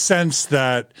get a sense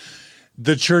that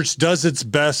the church does its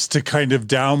best to kind of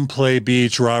downplay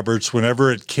B.H. Roberts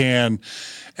whenever it can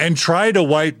and try to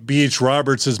wipe B.H.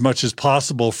 Roberts as much as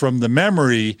possible from the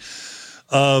memory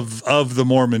of the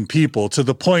Mormon people, to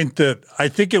the point that I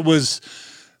think it was,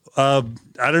 I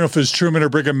don't know if it was Truman or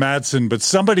Brigham Madsen, but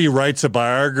somebody writes a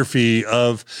biography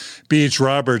of B.H.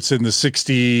 Roberts in the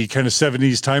 60s, kind of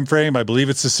 70s timeframe. I believe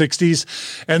it's the 60s.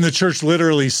 And the church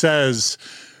literally says,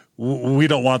 we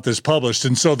don't want this published.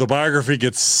 And so the biography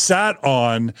gets sat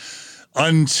on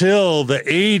until the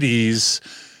 80s,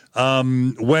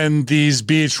 when these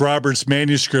B.H. Roberts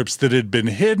manuscripts that had been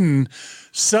hidden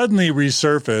suddenly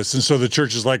resurface. And so the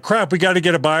church is like, crap, we got to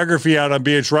get a biography out on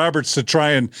B.H. Roberts to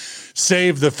try and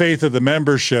save the faith of the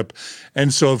membership.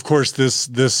 And so, of course, this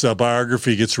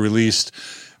biography gets released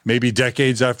maybe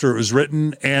decades after it was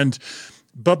written.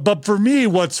 But for me,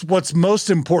 what's most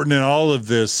important in all of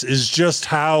this is just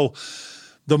how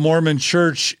the Mormon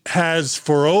Church has,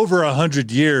 for over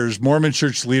 100 years, Mormon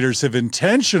Church leaders have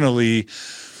intentionally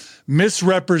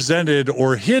misrepresented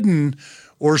or hidden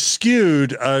or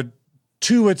skewed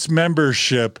to its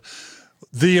membership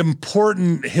the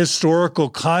important historical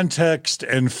context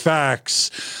and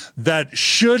facts that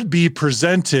should be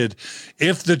presented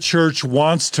if the church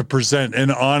wants to present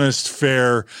an honest,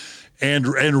 fair,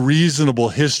 and reasonable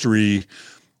history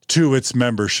to its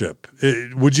membership.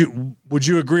 Would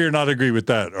you agree or not agree with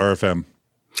that, RFM?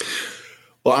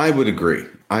 Well, I would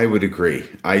agree.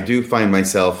 I do find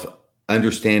myself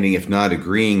understanding, if not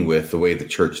agreeing with the way the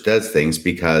church does things,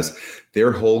 because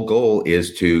their whole goal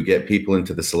is to get people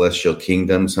into the celestial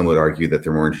kingdom. Some would argue that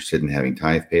they're more interested in having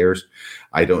tithe payers.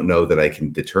 I don't know that I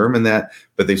can determine that,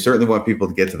 but they certainly want people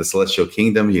to get to the celestial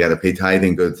kingdom. You got to pay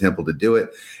tithing, go to the temple to do it.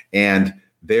 And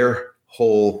their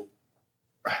whole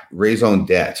raison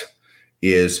d'etre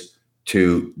is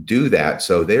to do that.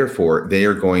 So therefore, they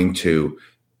are going to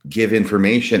give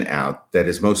information out that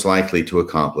is most likely to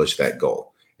accomplish that goal.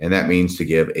 And that means to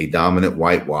give a dominant,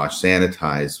 whitewashed,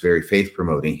 sanitized, very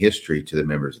faith-promoting history to the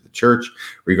members of the church,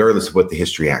 regardless of what the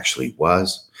history actually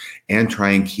was, and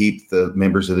try and keep the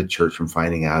members of the church from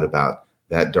finding out about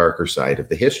that darker side of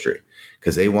the history,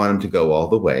 because they want them to go all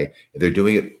the way. They're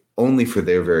doing it only for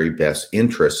their very best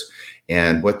interests,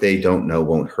 and what they don't know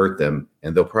won't hurt them.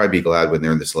 And they'll probably be glad when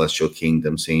they're in the celestial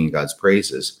kingdom singing God's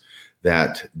praises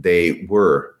that they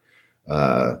were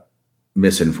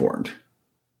misinformed.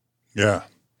 Yeah.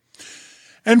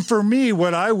 And for me,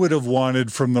 what I would have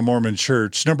wanted from the Mormon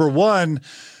Church, number one,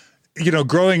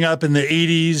 growing up in the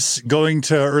 80s, going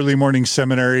to early morning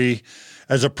seminary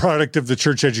as a product of the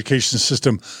church education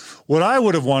system, what I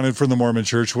would have wanted from the Mormon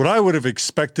Church, what I would have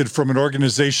expected from an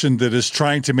organization that is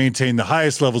trying to maintain the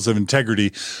highest levels of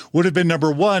integrity would have been,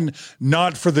 number one,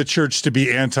 not for the church to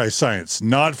be anti-science,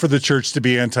 not for the church to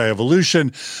be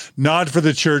anti-evolution, not for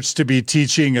the church to be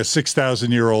teaching a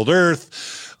 6,000-year-old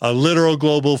earth, a literal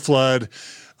global flood,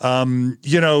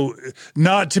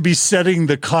 not to be setting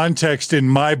the context in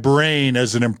my brain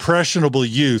as an impressionable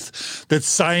youth that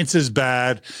science is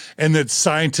bad and that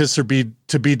scientists are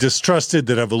to be distrusted,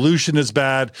 that evolution is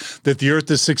bad, that the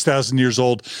earth is 6,000 years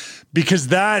old, because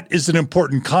that is an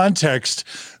important context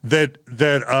that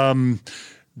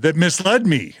misled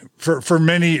me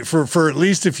for at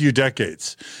least a few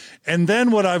decades. And then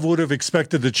what I would have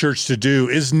expected the church to do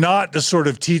is not to sort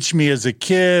of teach me as a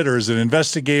kid or as an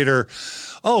investigator,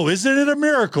 oh, isn't it a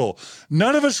miracle?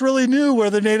 None of us really knew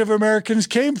where the Native Americans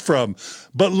came from.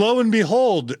 But lo and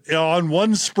behold, on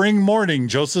one spring morning,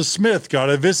 Joseph Smith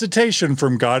got a visitation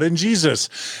from God and Jesus.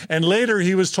 And later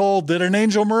he was told that an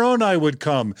angel Moroni would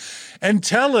come and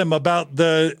tell him about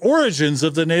the origins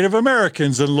of the Native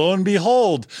Americans. And lo and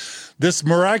behold, this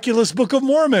miraculous Book of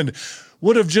Mormon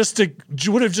would have just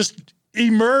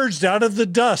emerged out of the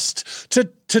dust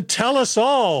to tell us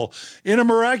all in a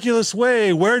miraculous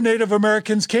way where Native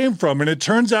Americans came from. And it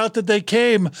turns out that they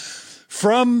came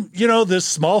from, this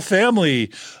small family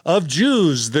of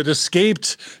Jews that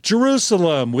escaped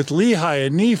Jerusalem with Lehi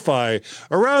and Nephi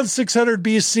around 600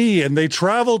 BC, and they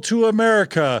traveled to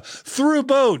America through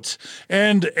boat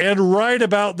and write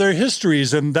about their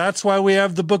histories. And that's why we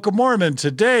have the Book of Mormon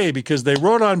today, because they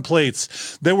wrote on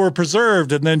plates that were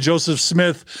preserved, and then Joseph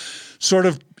Smith sort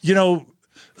of,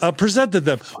 presented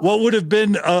them. What would have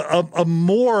been a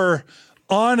more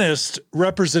honest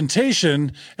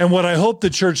representation, and what I hope the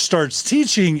church starts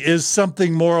teaching, is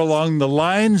something more along the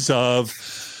lines of,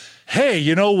 hey,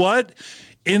 you know what?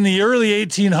 In the early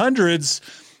 1800s,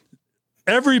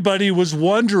 everybody was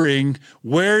wondering,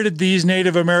 where did these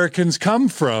Native Americans come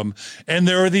from? And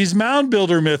there are these mound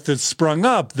builder myths that sprung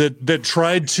up that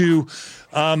tried to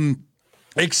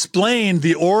explain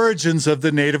the origins of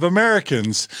the Native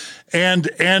Americans. And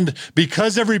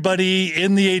because everybody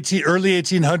in the early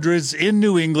 1800s in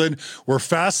New England were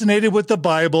fascinated with the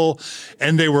Bible,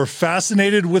 and they were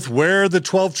fascinated with where the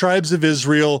 12 tribes of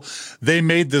Israel, they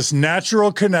made this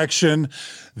natural connection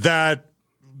that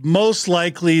most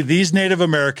likely these Native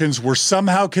Americans were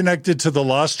somehow connected to the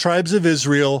lost tribes of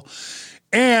Israel,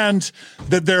 and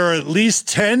that there are at least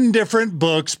 10 different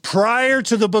books prior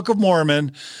to the Book of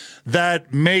Mormon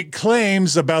that make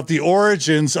claims about the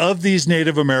origins of these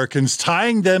Native Americans,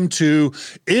 tying them to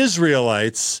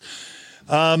Israelites.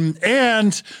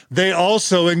 And they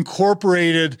also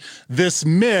incorporated this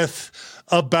myth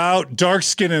about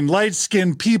dark-skinned and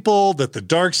light-skinned people, that the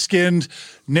dark-skinned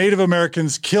Native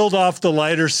Americans killed off the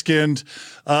lighter-skinned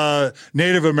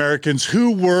Native Americans,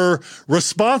 who were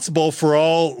responsible for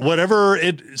all whatever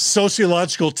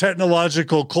sociological,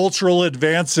 technological, cultural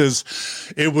advances.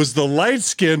 It was the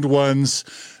light-skinned ones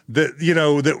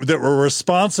that were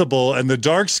responsible, and the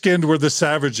dark-skinned were the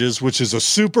savages, which is a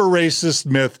super racist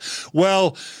myth.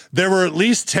 Well, there were at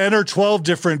least 10 or 12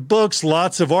 different books,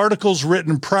 lots of articles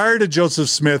written prior to Joseph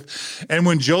Smith. And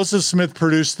when Joseph Smith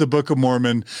produced the Book of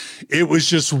Mormon, it was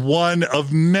just one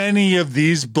of many of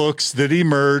these books that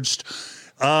emerged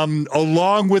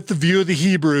along with the View of the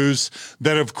Hebrews,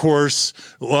 that of course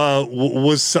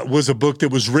was a book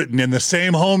that was written in the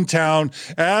same hometown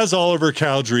as Oliver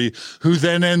Cowdery, who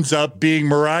then ends up being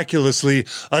miraculously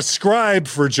a scribe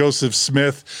for Joseph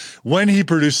Smith when he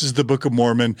produces the Book of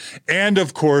Mormon. And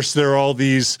of course, there are all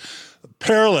these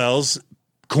parallels,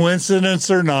 coincidence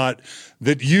or not,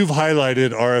 that you've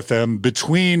highlighted, RFM,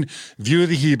 between View of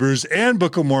the Hebrews and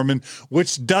Book of Mormon,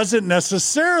 which doesn't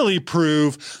necessarily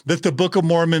prove that the Book of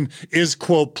Mormon is,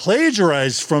 quote,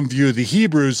 plagiarized from View of the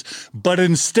Hebrews, but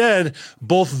instead,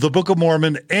 both the Book of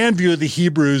Mormon and View of the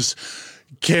Hebrews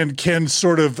can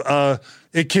sort of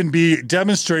it can be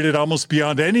demonstrated almost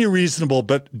beyond any reasonable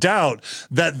doubt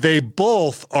that they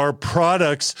both are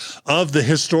products of the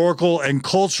historical and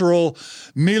cultural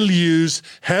milieus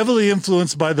heavily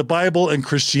influenced by the Bible and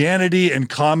Christianity and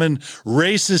common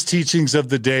racist teachings of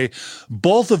the day.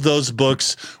 Both of those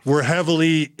books were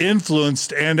heavily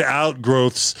influenced and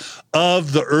outgrowths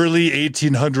of the early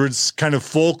 1800s kind of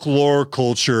folklore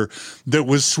culture that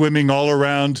was swimming all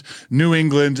around New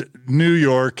England, New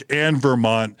York, and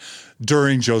Vermont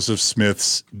during Joseph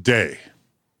Smith's day.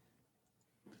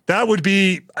 That would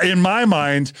be, in my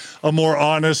mind, a more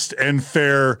honest and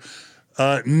fair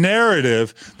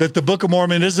narrative, that the Book of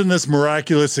Mormon isn't this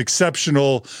miraculous,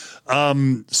 exceptional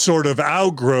sort of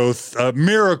outgrowth,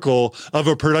 miracle of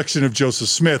a production of Joseph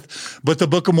Smith, but the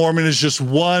Book of Mormon is just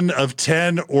one of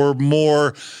 10 or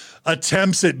more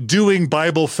attempts at doing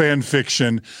Bible fan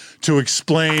fiction to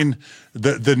explain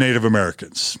the Native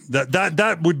Americans.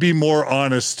 That would be more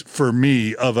honest for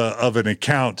me of an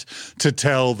account to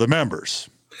tell the members.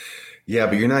 Yeah,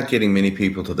 but you're not getting many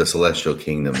people to the celestial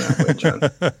kingdom that way, John.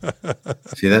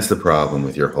 See, that's the problem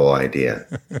with your whole idea.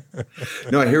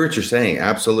 No, I hear what you're saying.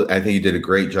 Absolutely. I think you did a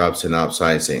great job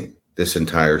synopsizing this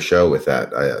entire show with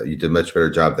that. You did a much better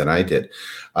job than I did.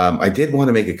 I did want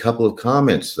to make a couple of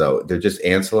comments, though. They're just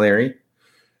ancillary.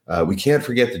 We can't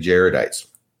forget the Jaredites.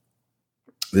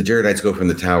 The Jaredites go from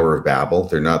the Tower of Babel.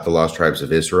 They're not the lost tribes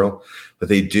of Israel, but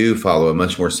they do follow a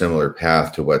much more similar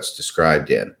path to what's described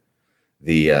in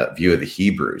the View of the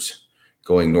Hebrews,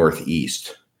 going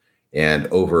northeast and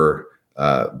over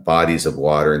bodies of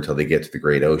water until they get to the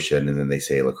great ocean, and then they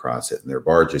sail across it in their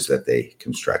barges that they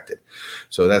constructed.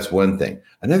 So that's one thing.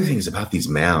 Another thing is about these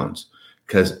mounds,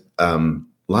 because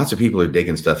lots of people are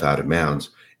digging stuff out of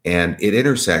mounds, and it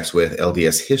intersects with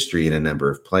LDS history in a number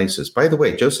of places. By the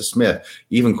way, Joseph Smith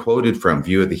even quoted from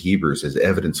View of the Hebrews as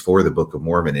evidence for the Book of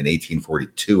Mormon in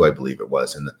 1842, I believe it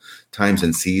was, in the Times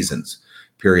and Seasons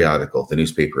periodical, the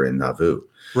newspaper in Nauvoo.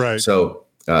 Right. So,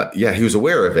 yeah, he was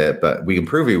aware of it, but we can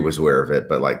prove he was aware of it,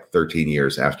 but like 13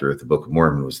 years after the Book of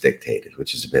Mormon was dictated,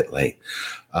 which is a bit late.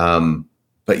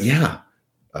 But yeah,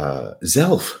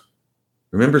 Zelph.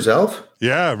 Remember Zelph?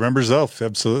 Yeah, I remember Zelph.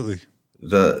 Absolutely.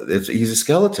 He's a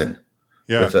skeleton.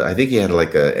 Yeah. I think he had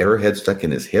like a arrowhead stuck in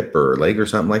his hip or leg or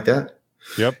something like that.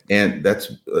 Yep. And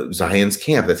that's Zion's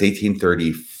Camp. That's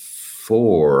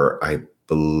 1834, I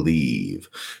believe,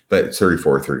 but it's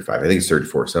 34 or 35. I think it's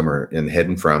 34, somewhere in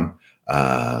heading from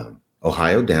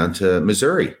Ohio down to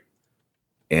Missouri.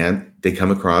 And they come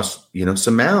across,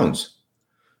 some mounds.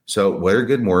 So what are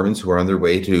good Mormons who are on their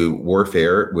way to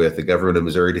warfare with the government of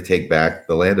Missouri to take back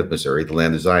the land of Missouri, the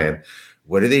land of Zion?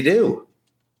 What do?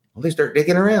 Well, they start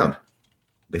digging around.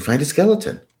 They find a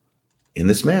skeleton in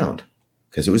this mound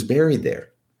because it was buried there.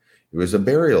 It was a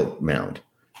burial mound,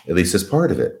 at least as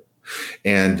part of it.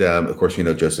 And, of course,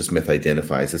 Joseph Smith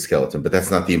identifies the skeleton, but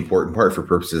that's not the important part for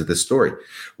purposes of this story.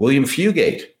 William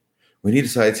Fugate, when he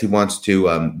decides he wants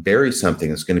to bury something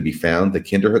that's going to be found, the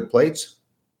Kinderhook plates,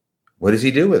 what does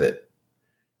he do with it?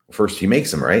 First, he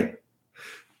makes them, right?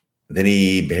 Then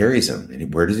he buries them.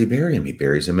 And where does he bury them? He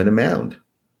buries them in a mound.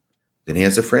 Then he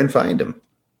has a friend find them.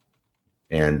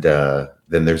 And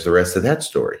then there's the rest of that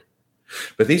story.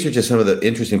 But these are just some of the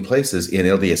interesting places in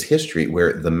LDS history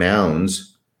where the mounds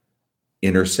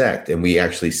intersect, and we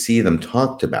actually see them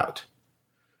talked about.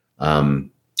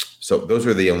 So those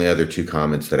are the only other two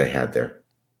comments that I had there.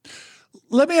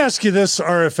 Let me ask you this,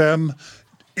 RFM.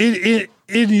 In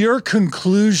your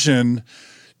conclusion,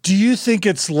 do you think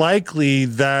it's likely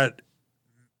that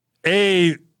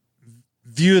a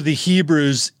View of the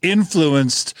Hebrews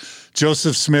influenced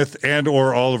Joseph Smith and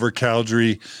or Oliver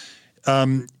Cowdery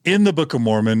in the Book of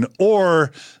Mormon,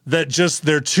 or that just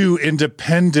they're two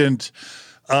independent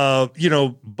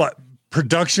but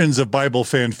productions of Bible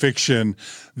fan fiction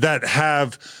that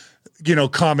have,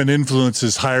 common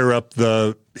influences higher up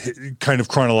the kind of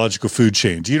chronological food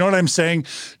chain? Do you know what I'm saying?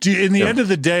 In the end of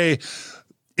the day,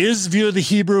 is View of the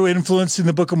Hebrew influencing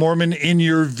the Book of Mormon in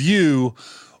your view,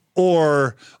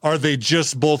 Or are they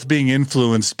just both being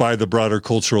influenced by the broader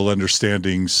cultural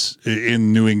understandings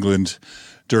in New England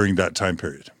during that time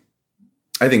period?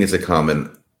 I think it's a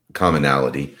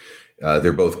commonality.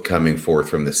 They're both coming forth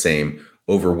from the same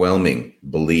overwhelming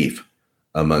belief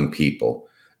among people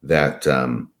that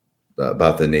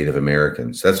about the Native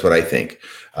Americans. That's what I think.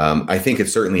 I think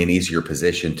it's certainly an easier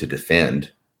position to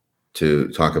defend, to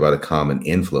talk about a common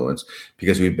influence,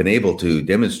 because we've been able to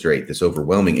demonstrate this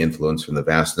overwhelming influence from the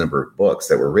vast number of books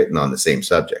that were written on the same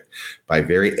subject by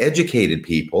very educated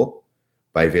people,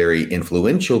 by very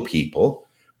influential people,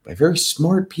 by very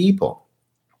smart people,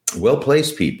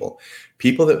 well-placed people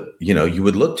that, you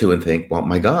would look to and think, well,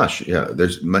 my gosh, there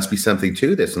must be something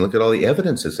to this. And look at all the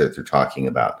evidences that they're talking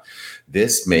about.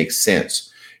 This makes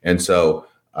sense. And so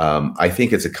I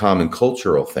think it's a common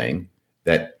cultural thing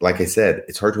that, like I said,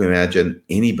 it's hard to imagine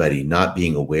anybody not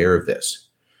being aware of this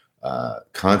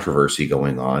controversy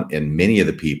going on, and many of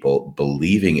the people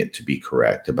believing it to be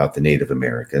correct about the Native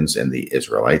Americans and the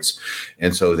Israelites.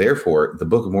 And so therefore, the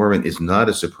Book of Mormon is not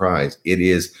a surprise. It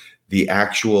is the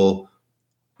actual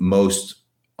most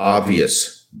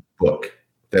obvious book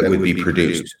that would be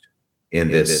produced in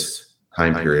this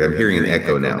time period. I'm hearing an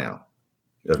echo now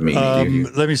of me.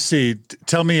 Let me see.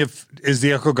 Tell me is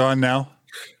the echo gone now?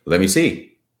 Let me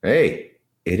see. Hey,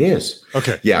 it is.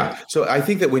 Okay. Yeah. So I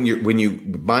think that when you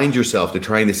bind yourself to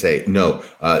trying to say, no,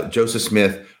 Joseph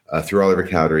Smith through Oliver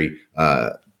Cowdery,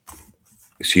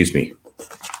 excuse me.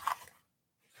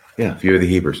 Yeah. View of the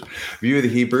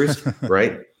Hebrews,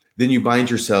 right? Then you bind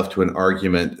yourself to an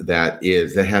argument that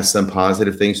has some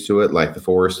positive things to it, like the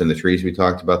forest and the trees we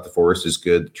talked about. The forest is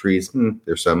good. The trees,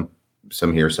 there's some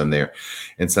here, some there.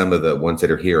 And some of the ones that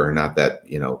are here are not that,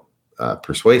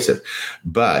 persuasive.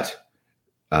 But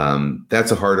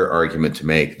that's a harder argument to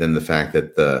make than the fact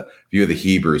that the View of the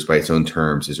Hebrews, by its own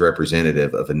terms, is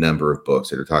representative of a number of books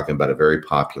that are talking about a very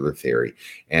popular theory.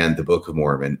 And the Book of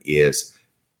Mormon is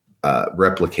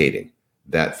replicating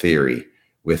that theory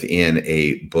within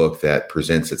a book that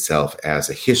presents itself as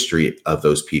a history of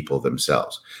those people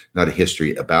themselves. Not a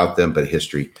history about them, but a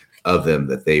history of them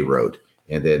that they wrote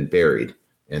and then buried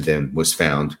and then was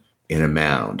found in a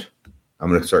mound. I'm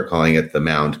going to start calling it the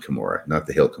Mound Cumorah, not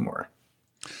the Hill Cumorah.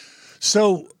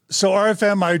 So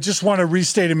RFM, I just want to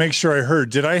restate and make sure I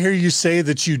heard. Did I hear you say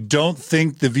that you don't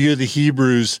think the View of the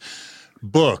Hebrews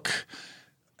book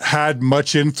had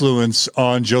much influence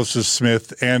on Joseph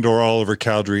Smith and or Oliver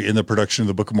Cowdery in the production of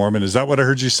the Book of Mormon? Is that what I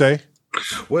heard you say?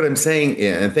 What I'm saying,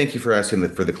 and thank you for asking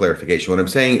for the clarification. What I'm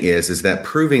saying is that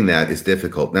proving that is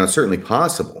difficult. Now, it's certainly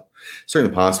possible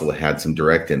it had some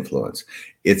direct influence.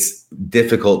 It's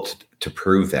difficult to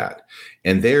prove that.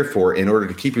 And therefore, in order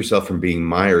to keep yourself from being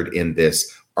mired in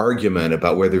this argument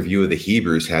about whether View of the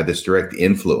Hebrews had this direct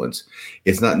influence,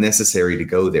 it's not necessary to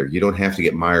go there. You don't have to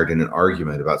get mired in an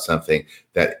argument about something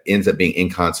that ends up being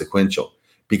inconsequential,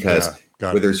 because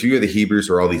whether it's View of the Hebrews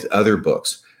or all these other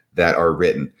books that are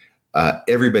written,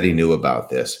 everybody knew about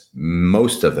this.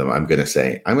 Most of them, I'm going to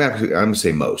say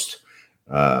most.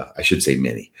 I should say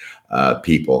many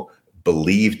people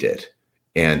believed it.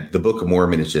 And the Book of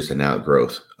Mormon is just an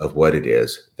outgrowth of what it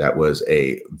is. That was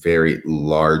a very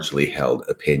largely held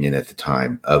opinion at the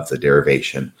time of the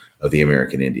derivation of the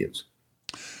American Indians.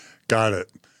 Got it.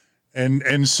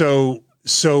 And so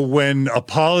when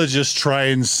apologists try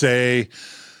and say,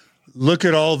 look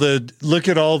at all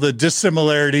the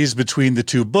dissimilarities between the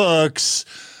two books,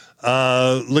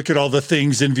 look at all the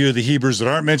things in View of the Hebrews that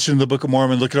aren't mentioned in the Book of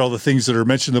Mormon, look at all the things that are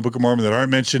mentioned in the Book of Mormon that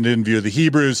aren't mentioned in View of the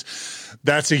Hebrews,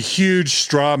 that's a huge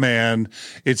straw man.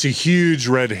 It's a huge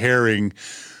red herring,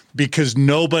 because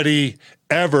nobody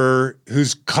ever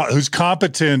who's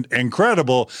competent and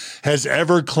credible has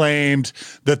ever claimed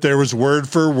that there was word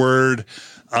for word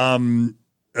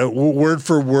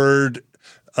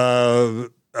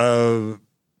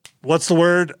what's the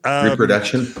word?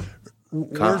 Reproduction?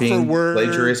 Copying,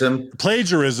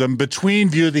 plagiarism between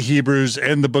View of the Hebrews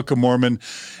and the Book of Mormon,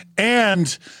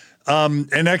 and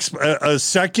a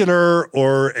secular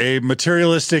or a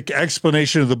materialistic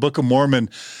explanation of the Book of Mormon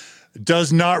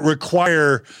does not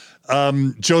require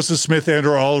Joseph Smith and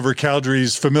or Oliver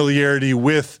Cowdery's familiarity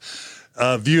with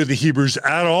View of the Hebrews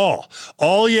at all.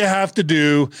 All you have to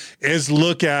do is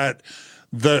look at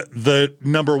the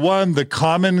number one, the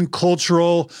common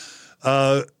cultural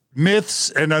myths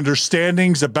and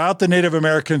understandings about the Native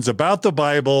Americans, about the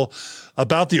Bible,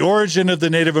 about the origin of the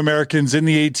Native Americans in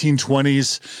the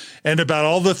 1820s, and about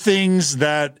all the things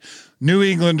that New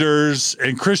Englanders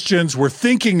and Christians were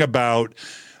thinking about.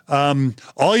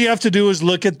 All you have to do is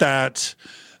look at that,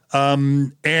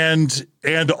 and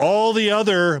all the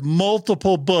other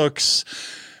multiple books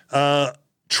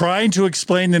trying to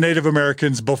explain the Native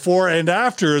Americans before and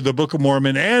after the Book of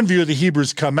Mormon and View of the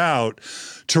Hebrews come out,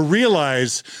 to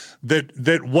realize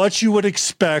that what you would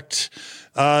expect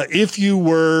if you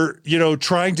were,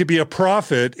 trying to be a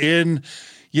prophet in,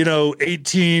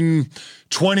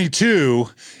 1822,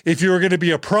 if you were going to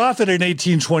be a prophet in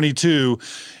 1822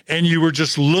 and you were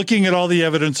just looking at all the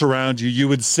evidence around you, you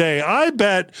would say, I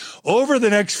bet over the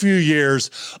next few years,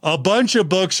 a bunch of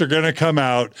books are going to come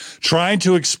out trying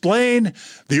to explain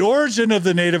the origin of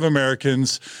the Native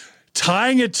Americans,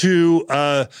 tying it to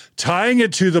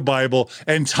the Bible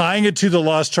and tying it to the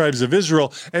lost tribes of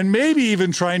Israel, and maybe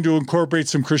even trying to incorporate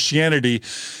some Christianity.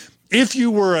 If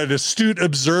you were an astute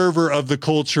observer of the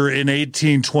culture in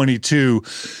 1822,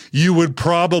 you would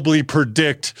probably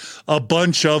predict a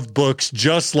bunch of books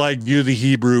just like View of the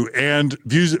Hebrews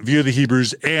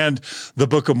and the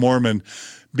Book of Mormon,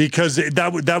 because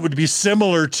that would be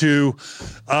similar to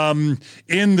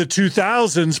in the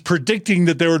 2000s predicting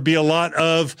that there would be a lot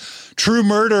of true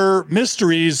murder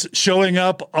mysteries showing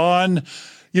up on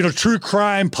true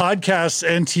crime podcasts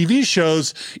and TV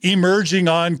shows emerging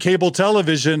on cable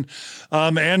television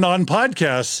and on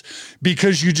podcasts,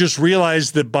 because you just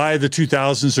realize that by the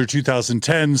 2000s or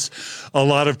 2010s, a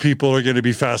lot of people are going to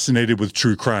be fascinated with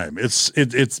true crime. It's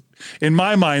in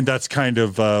my mind, that's kind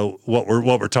of what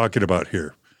we're talking about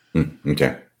here.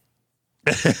 Okay.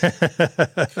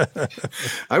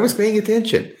 I was paying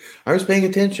attention. I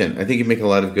think you make a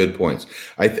lot of good points.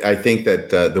 I think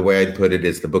that the way I'd put it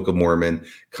is the Book of Mormon,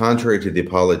 contrary to the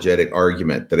apologetic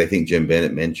argument that I think Jim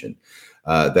Bennett mentioned,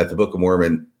 that the Book of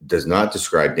Mormon does not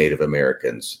describe Native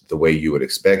Americans the way you would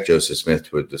expect Joseph Smith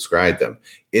to have described them.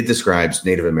 It describes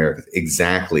Native Americans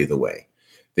exactly the way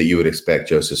that you would expect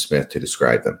Joseph Smith to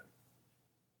describe them.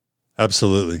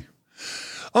 Absolutely.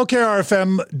 Okay,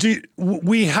 RFM,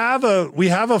 we have a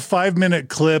 5-minute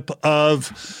clip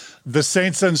of the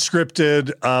Saints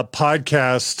Unscripted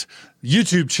podcast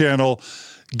YouTube channel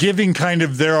giving kind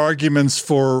of their arguments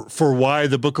for why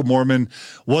the Book of Mormon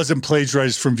wasn't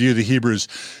plagiarized from View of the Hebrews.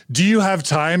 Do you have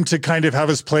time to kind of have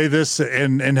us play this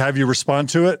and have you respond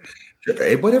to it?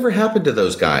 Whatever happened to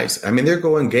those guys? I mean, they're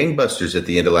going gangbusters at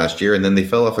the end of last year, and then they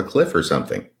fell off a cliff or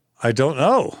something. I don't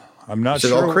know. I'm not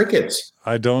sure. It's all crickets.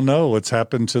 I don't know what's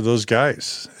happened to those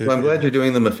guys. Well, I'm glad you're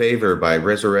doing them a favor by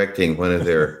resurrecting one of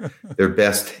their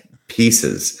best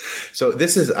pieces. So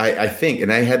this is, I think,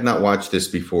 and I had not watched this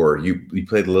before. You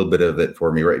played a little bit of it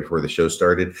for me right before the show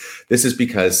started. This is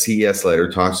because C.S.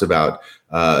 Letter talks about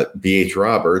B.H.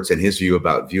 Roberts and his view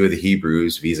about View of the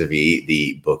Hebrews vis-a-vis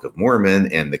the Book of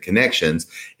Mormon and the connections.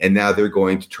 And now they're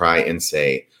going to try and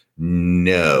say,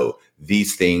 no,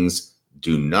 these things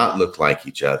do not look like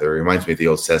each other. It reminds me of the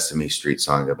old Sesame Street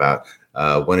song about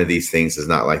one of these things is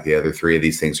not like the other. Three of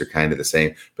these things are kind of the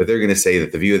same. But they're going to say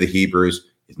that the View of the Hebrews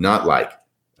is not like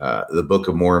the Book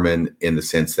of Mormon in the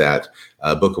sense that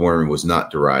Book of Mormon was not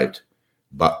derived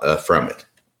from it.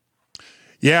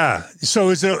 Yeah.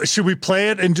 So should we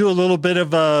play it and do a little bit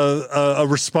of a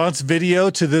response video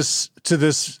to this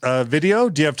video?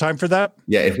 Do you have time for that?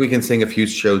 Yeah, if we can sing a few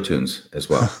show tunes as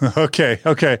well. Okay.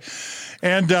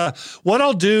 And what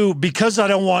I'll do, because I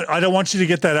don't want you to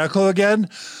get that echo again,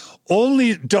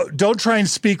 only don't try and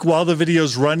speak while the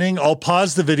video's running. I'll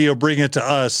pause the video, bring it to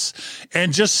us,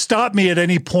 and just stop me at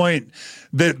any point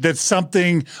that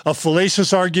something, a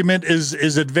fallacious argument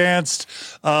is advanced,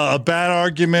 a bad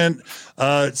argument,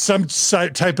 some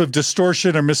type of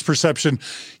distortion or misperception.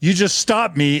 You just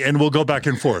stop me and we'll go back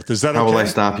and forth. Is that okay? How will I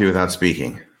stop you without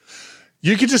speaking?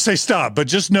 You can just say stop, but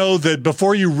just know that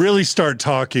before you really start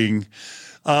talking,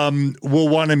 we'll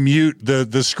want to mute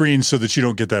the screen so that you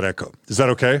don't get that echo. Is that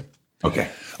okay?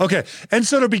 Okay. And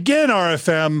so to begin,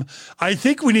 RFM, I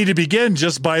think we need to begin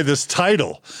just by this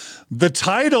title. The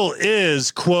title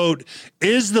is, quote,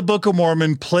 "Is the Book of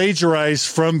Mormon plagiarized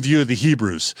from View of the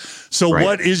Hebrews?" So right.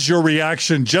 What is your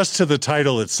reaction just to the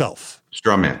title itself?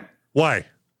 Straw man. Why?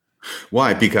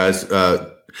 Because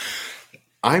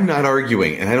I'm not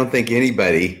arguing, and I don't think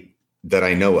anybody that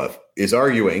I know of is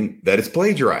arguing that it's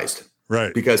plagiarized.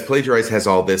 Right. Because plagiarized has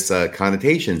all this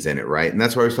connotations in it, right? And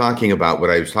that's what I was talking about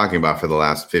for the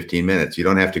last 15 minutes. You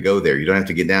don't have to go there. You don't have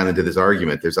to get down into this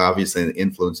argument. There's obviously an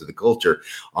influence of the culture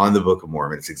on the Book of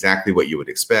Mormon. It's exactly what you would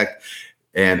expect.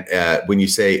 And when you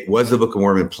say, was the Book of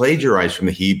Mormon plagiarized from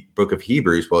the Book of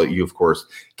Hebrews? Well, you, of course,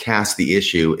 cast the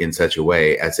issue in such a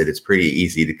way as that it's pretty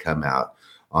easy to come out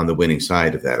on the winning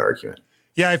side of that argument.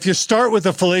 Yeah, if you start with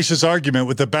a fallacious argument,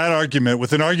 with a bad argument,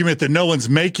 with an argument that no one's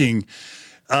making,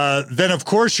 then of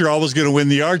course you're always going to win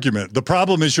the argument. The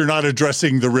problem is you're not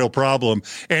addressing the real problem.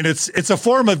 And it's a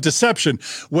form of deception,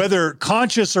 whether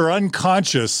conscious or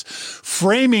unconscious,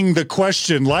 framing the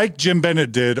question like Jim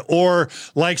Bennett did, or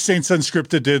like Saints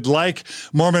Unscripted did, like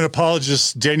Mormon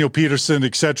apologists Daniel Peterson,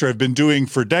 etc., have been doing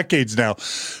for decades now,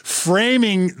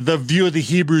 framing the View of the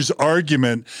Hebrews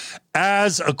argument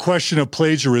as a question of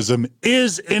plagiarism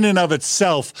is in and of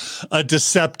itself a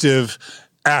deceptive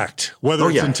act, whether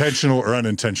it's intentional or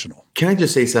unintentional. Can I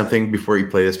just say something before you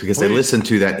play this? Because Please. I listened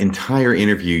to that entire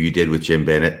interview you did with Jim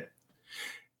Bennett.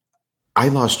 I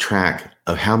lost track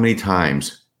of how many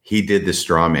times he did this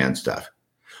straw man stuff.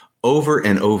 Over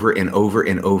and over and over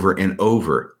and over and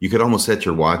over. You could almost set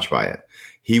your watch by it.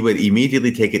 He would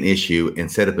immediately take an issue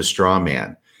and set up a straw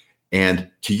man. And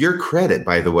to your credit,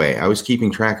 by the way, I was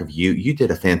keeping track of you. You did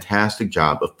a fantastic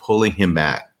job of pulling him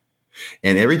back.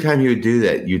 And every time you would do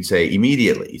that, you'd say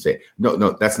immediately, you'd say,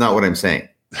 no, that's not what I'm saying.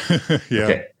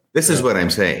 Okay, this is what I'm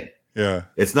saying. Yeah.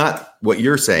 It's not what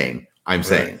you're saying, I'm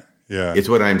saying. Yeah. It's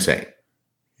what I'm saying.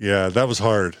 Yeah, that was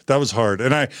hard.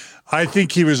 And I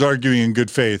think he was arguing in good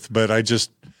faith, but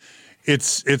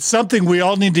it's something we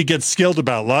all need to get skilled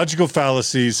about. Logical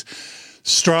fallacies,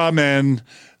 straw men,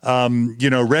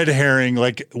 red herring.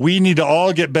 Like, we need to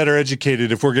all get better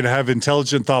educated if we're going to have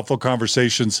intelligent, thoughtful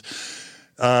conversations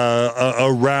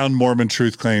around Mormon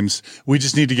truth claims. We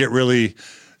just need to get really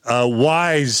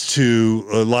wise to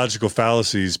logical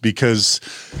fallacies, because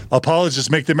apologists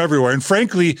make them everywhere. And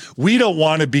frankly, we don't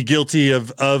want to be guilty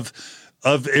of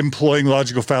employing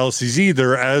logical fallacies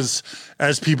either as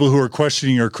people who are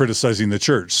questioning or criticizing the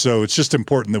church. So it's just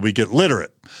important that we get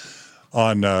literate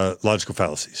on logical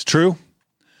fallacies. True?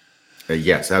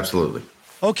 Yes, absolutely.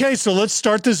 Okay, so let's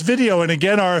start this video. And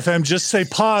again, RFM, just say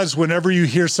pause whenever you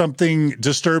hear something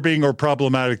disturbing or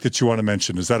problematic that you want to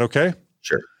mention. Is that okay?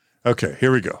 Sure. Okay,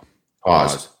 here we go.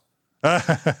 Pause.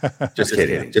 Just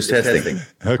kidding. Just testing.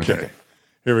 Okay,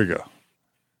 here we go.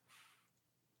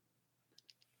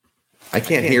 I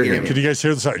can't hear him. Can you guys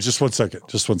hear this? Just one second.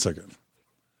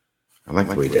 I like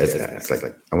the way he does that. It's like,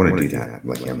 I want to do that. I'm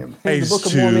like him. The Book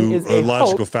of Mormon is a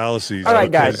logical fallacies. All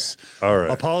right, guys. All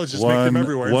right. Apologists make them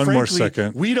everywhere. One more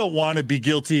second. We don't want to be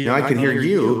guilty. I can hear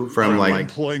you from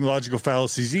employing logical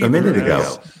fallacies either. A minute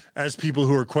ago. As people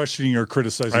who are questioning or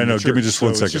criticizing. I know. The church. Give me just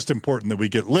one second. It's just important that we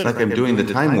get literate. It's like I'm doing the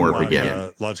time warp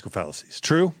again. Logical fallacies.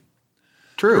 True?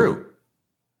 True.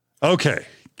 Okay.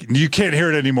 You can't hear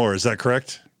it anymore. Is that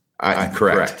correct?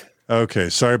 Correct. Okay.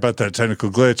 Sorry about that technical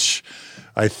glitch.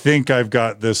 I think I've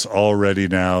got this all ready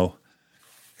now.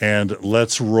 And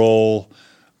let's roll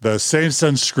the Saints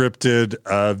Unscripted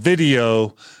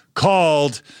video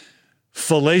called,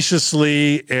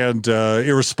 fallaciously and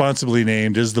irresponsibly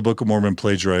named, Is the Book of Mormon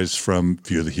Plagiarized from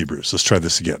View of the Hebrews? Let's try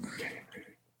this again.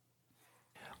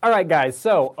 All right, guys.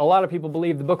 So a lot of people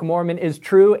believe the Book of Mormon is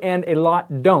true and a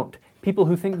lot don't. People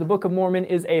who think the Book of Mormon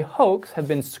is a hoax have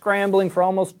been scrambling for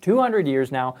almost 200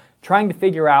 years now, trying to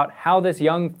figure out how this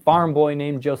young farm boy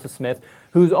named Joseph Smith,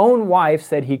 whose own wife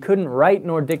said he couldn't write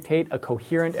nor dictate a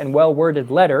coherent and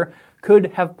well-worded letter,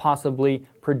 could have possibly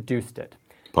produced it.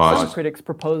 Pause. Some critics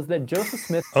propose that Joseph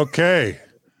Smith... Okay.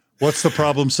 What's the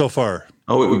problem so far?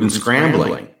 Oh, we've been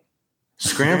scrambling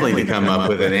to come up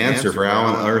with an answer for how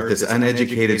on earth this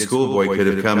uneducated schoolboy could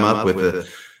have come up with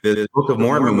the Book of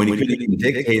Mormon when he couldn't even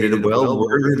dictate a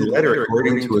well-worded letter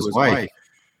according to his wife.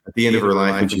 At the end of her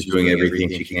life, when she's doing everything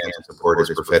she can to support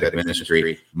his prophetic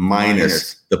ministry,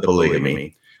 minus the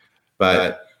polygamy.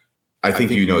 But I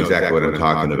think you know exactly what I'm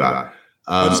talking about.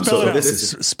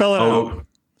 Spell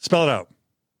it out.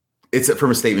 It's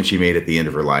from a statement she made at the end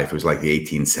of her life. It was like the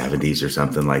 1870s or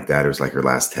something like that. It was like her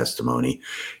last testimony,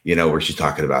 where she's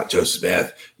talking about Joseph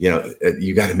Smith,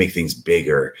 you got to make things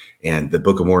bigger. And the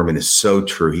Book of Mormon is so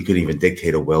true. He couldn't even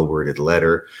dictate a well-worded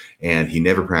letter, and he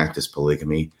never practiced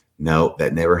polygamy. No,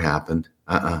 that never happened.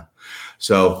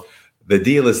 So the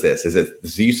deal is this, is that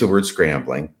the use of the word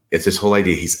scrambling. It's this whole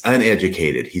idea. He's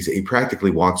uneducated. He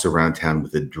practically walks around town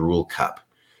with a drool cup.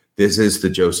 This is the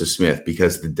Joseph Smith,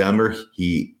 because the dumber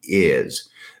he is,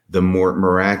 the more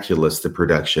miraculous the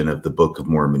production of the Book of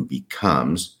Mormon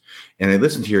becomes. And I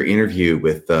listened to your interview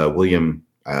with William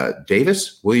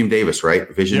Davis, right?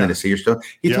 Vision and a Seer Stone.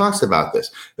 He talks about this,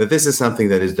 that this is something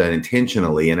that is done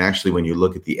intentionally. And actually, when you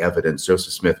look at the evidence,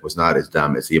 Joseph Smith was not as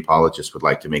dumb as the apologists would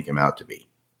like to make him out to be.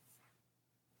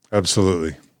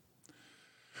 Absolutely.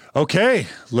 Okay,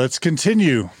 let's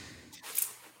continue.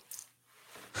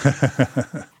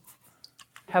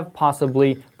 Have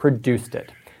possibly produced it.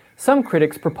 Some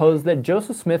critics propose that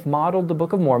Joseph Smith modeled the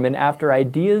Book of Mormon after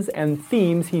ideas and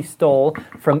themes he stole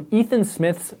from Ethan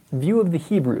Smith's View of the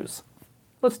Hebrews.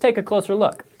 Let's take a closer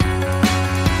look.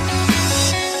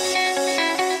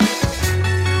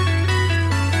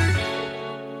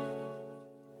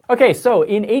 Okay, so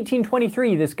in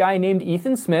 1823, this guy named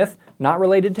Ethan Smith, not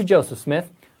related to Joseph Smith,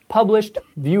 published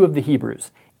View of the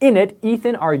Hebrews. In it,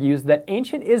 Ethan argues that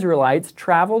ancient Israelites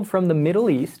traveled from the Middle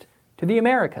East to the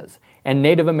Americas, and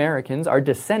Native Americans are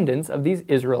descendants of these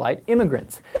Israelite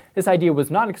immigrants. This idea was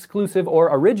not exclusive or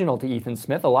original to Ethan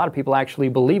Smith. A lot of people actually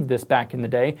believed this back in the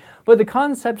day, but the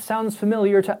concept sounds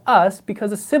familiar to us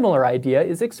because a similar idea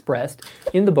is expressed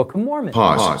in the Book of Mormon.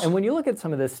 Pause. And when you look at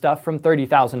some of this stuff from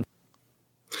 30,000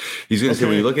 He's going to say,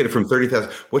 when you look at it from 30,000,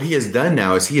 what he has done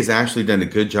now is he has actually done a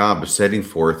good job of setting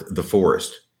forth the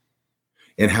forest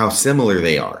and how similar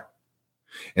they are.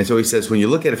 And so he says, when you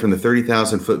look at it from the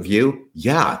 30,000 foot view,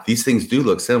 yeah, these things do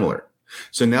look similar.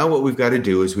 So now what we've got to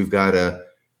do is we've got to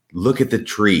look at the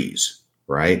trees,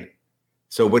 right?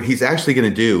 So what he's actually going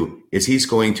to do is he's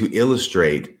going to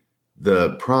illustrate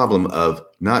the problem of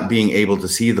not being able to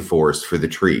see the forest for the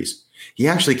trees. He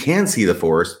actually can see the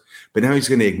forest, but now he's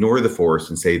going to ignore the forest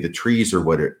and say the trees are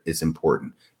what is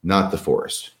important, not the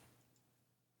forest.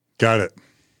 Got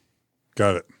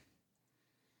it.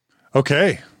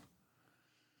 Okay.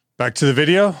 Back to the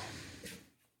video.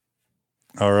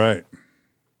 All right.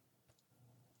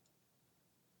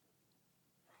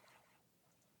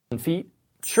 feet,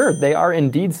 sure, they are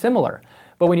indeed similar.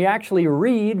 But when you actually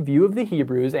read View of the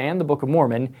Hebrews and the Book of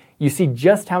Mormon, you see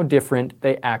just how different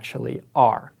they actually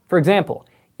are. For example,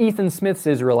 Ethan Smith's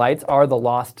Israelites are the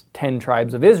lost 10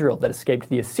 tribes of Israel that escaped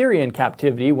the Assyrian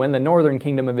captivity when the northern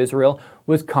kingdom of Israel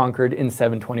was conquered in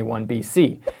 721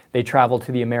 BC. They traveled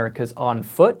to the Americas on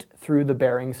foot through the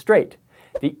Bering Strait.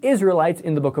 The Israelites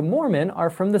in the Book of Mormon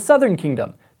are from the southern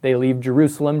kingdom. They leave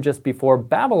Jerusalem just before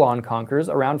Babylon conquers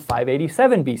around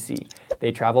 587 BC.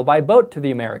 They travel by boat to the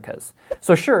Americas.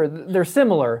 So sure, they're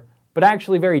similar, but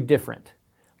actually very different.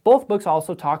 Both books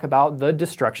also talk about the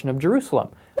destruction of Jerusalem,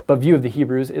 but View of the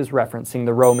Hebrews is referencing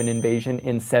the Roman invasion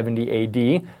in 70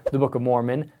 AD, the Book of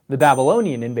Mormon, the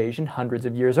Babylonian invasion hundreds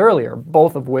of years earlier,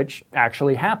 both of which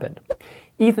actually happened.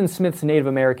 Ethan Smith's Native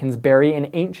Americans bury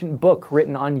an ancient book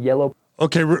written on yellow...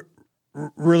 Okay,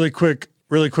 really quick,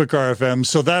 RFM.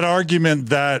 So that argument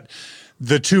that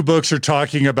the two books are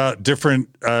talking about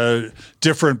different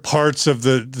parts of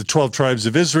the 12 tribes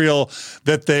of Israel,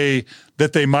 that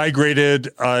they migrated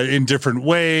in different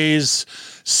ways.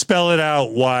 Spell it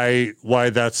out why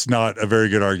that's not a very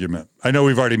good argument. I know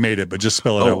we've already made it, but just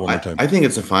spell it out one more time. I think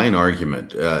it's a fine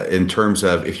argument in terms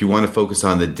of if you want to focus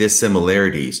on the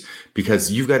dissimilarities,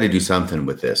 because you've got to do something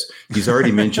with this. He's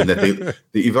already mentioned that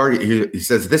he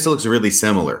says this looks really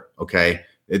similar. Okay.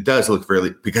 It does look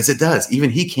really, because it does. Even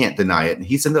he can't deny it. And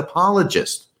he's an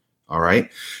apologist. All right.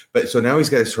 But so now he's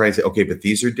got to try and say, okay, but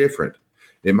these are different.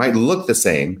 It might look the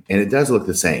same, and it does look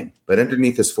the same. But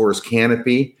underneath this forest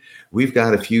canopy, we've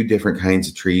got a few different kinds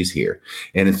of trees here.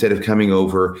 And instead of coming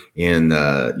over in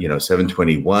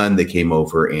 721, they came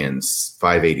over in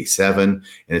 587. And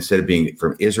instead of being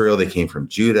from Israel, they came from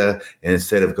Judah. And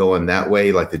instead of going that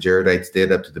way, like the Jaredites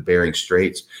did up to the Bering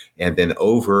Straits, and then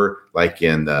over, like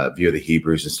in View of the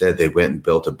Hebrews, instead they went and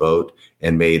built a boat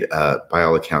and made, by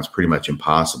all accounts, pretty much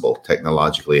impossible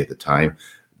technologically at the time,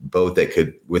 boat that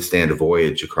could withstand a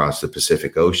voyage across the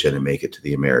Pacific Ocean and make it to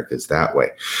the Americas that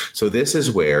way. So this is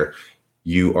where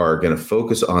you are going to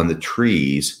focus on the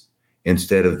trees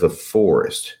instead of the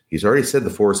forest. He's already said the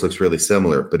forest looks really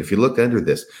similar, but if you look under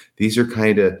this, these are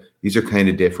kind of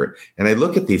different. And I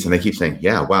look at these and I keep saying,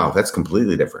 yeah, wow, that's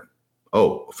completely different.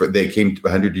 Oh, they came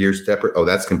 100 years separate. Oh,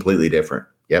 that's completely different.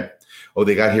 Yep. Oh,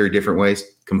 they got here different ways.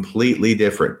 Completely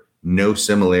different. No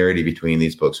similarity between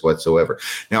these books whatsoever.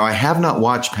 Now, I have not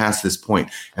watched past this point,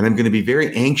 and I'm going to be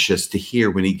very anxious to hear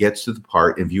when he gets to the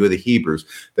part in View of the Hebrews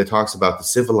that talks about the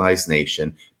civilized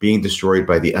nation being destroyed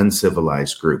by the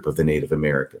uncivilized group of the Native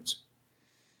Americans.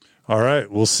 All right,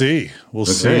 we'll see. We'll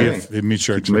see if it meets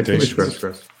your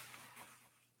expectations.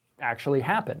 Actually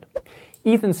happened.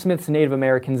 Ethan Smith's Native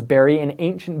Americans bury an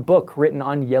ancient book written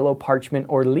on yellow parchment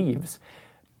or leaves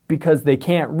because they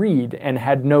can't read and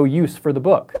had no use for the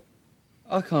book.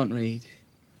 I can't read.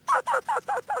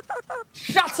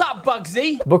 Shut up,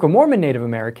 Bugsy! Book of Mormon Native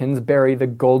Americans bury the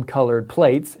gold-colored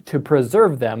plates to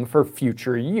preserve them for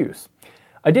future use.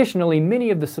 Additionally,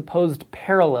 many of the supposed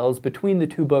parallels between the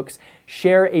two books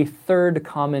share a third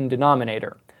common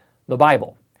denominator, the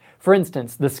Bible. For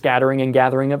instance, the scattering and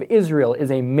gathering of Israel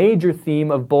is a major theme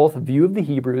of both View of the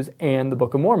Hebrews and the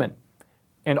Book of Mormon,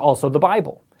 and also the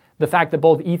Bible. The fact that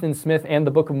both Ethan Smith and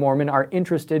the Book of Mormon are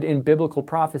interested in biblical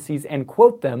prophecies and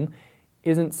quote them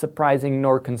isn't surprising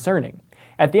nor concerning.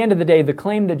 At the end of the day, the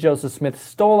claim that Joseph Smith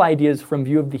stole ideas from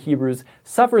View of the Hebrews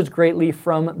suffers greatly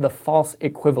from the false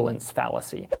equivalence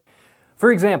fallacy.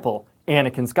 For example,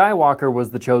 Anakin Skywalker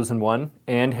was the chosen one,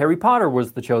 and Harry Potter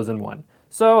was the chosen one.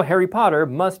 So Harry Potter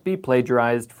must be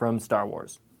plagiarized from Star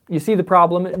Wars. You see the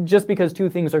problem? Just because two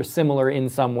things are similar in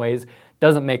some ways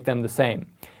doesn't make them the same.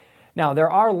 Now, there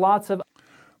are lots of...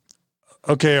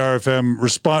 Okay, RFM,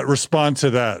 respond to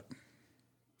that.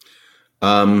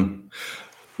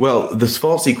 Well, this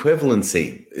false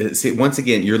equivalency. See, once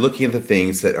again, you're looking at the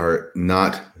things that are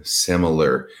not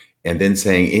similar and then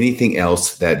saying anything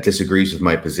else that disagrees with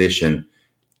my position.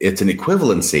 It's an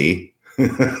equivalency.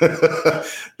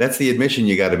 That's the admission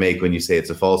you got to make when you say it's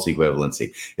a false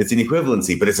equivalency. It's an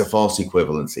equivalency, but it's a false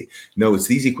equivalency. No, it's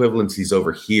these equivalencies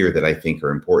over here that I think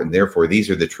are important. Therefore, these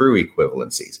are the true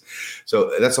equivalencies.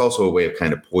 So that's also a way of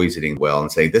kind of poisoning well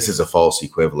and saying this is a false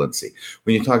equivalency.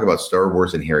 When you talk about Star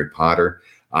Wars and Harry Potter,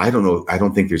 I don't know. I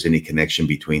don't think there's any connection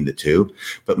between the two.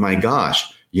 But my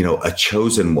gosh, a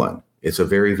chosen one. It's a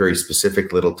very, very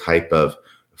specific little type of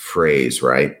phrase,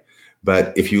 right?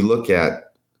 But if you look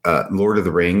at Lord of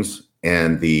the Rings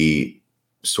and the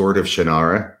Sword of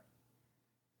Shannara,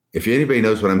 if anybody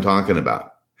knows what I'm talking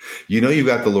about, you've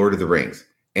got the Lord of the Rings,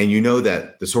 and you know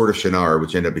that the Sword of Shannara,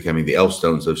 which ended up becoming the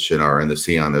Elfstones of Shannara and the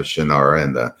Scion of Shannara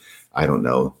and the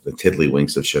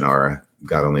Tiddlywinks of Shannara,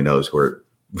 God only knows where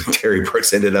Terry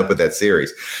Brooks ended up with that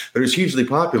series, but it was hugely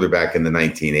popular back in the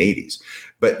 1980s.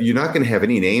 But you're not going to have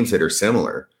any names that are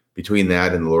similar between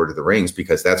that and the Lord of the Rings,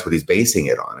 because that's what he's basing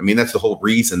it on. I mean, that's the whole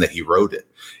reason that he wrote it.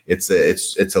 It's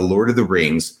a Lord of the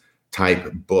Rings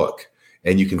type book.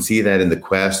 And you can see that in the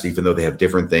quest, even though they have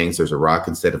different things. There's a rock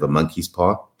instead of a monkey's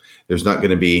paw. There's not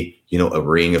going to be, a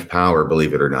ring of power,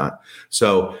 believe it or not.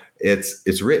 So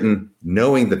it's written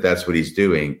knowing that that's what he's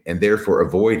doing, and therefore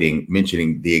avoiding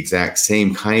mentioning the exact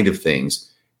same kind of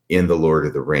things in the Lord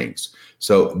of the Rings.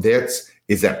 So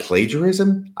is that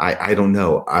plagiarism? I don't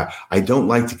know. I don't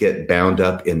like to get bound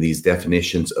up in these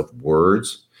definitions of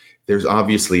words. There's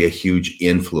obviously a huge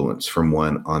influence from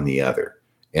one on the other.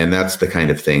 And that's the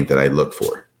kind of thing that I look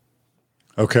for.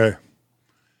 Okay.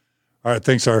 All right.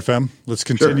 Thanks, RFM. Let's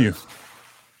continue. Sure.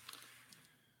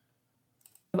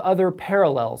 Other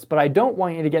parallels, but I don't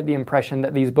want you to get the impression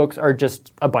that these books are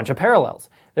just a bunch of parallels.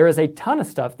 There is a ton of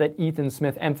stuff that Ethan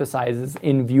Smith emphasizes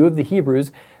in View of the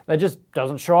Hebrews that just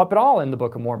doesn't show up at all in the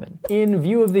Book of Mormon. In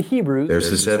View of the Hebrews, there's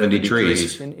the 70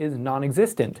 trees. Is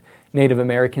non-existent. Native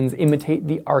Americans imitate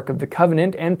the Ark of the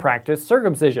Covenant and practice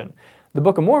circumcision. The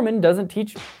Book of Mormon doesn't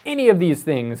teach any of these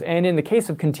things, and in the case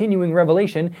of continuing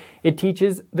revelation, it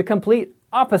teaches the complete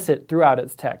opposite throughout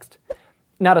its text.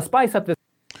 Now, to spice up this,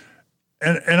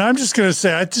 And I'm just going to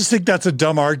say, I just think that's a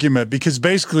dumb argument, because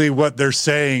basically what they're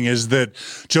saying is that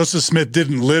Joseph Smith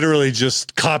didn't literally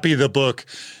just copy the book,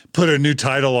 put a new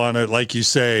title on it, like you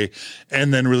say,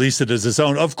 and then release it as his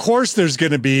own. Of course, there's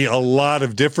going to be a lot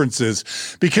of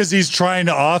differences, because he's trying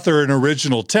to author an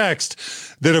original text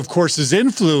that, of course, is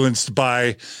influenced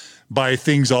by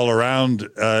things all around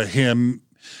him,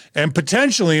 and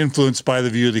potentially influenced by the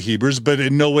View of the Hebrews, but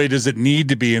in no way does it need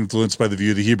to be influenced by the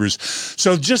View of the Hebrews.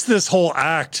 So just this whole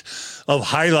act of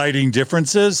highlighting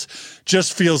differences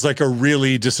just feels like a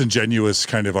really disingenuous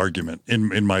kind of argument,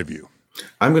 in my view.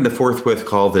 I'm going to forthwith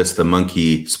call this the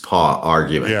monkey's paw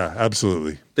argument. Yeah,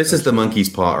 absolutely. This is the monkey's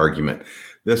paw argument.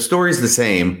 The story's the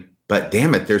same, but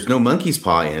damn it, there's no monkey's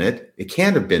paw in it. It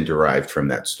can't have been derived from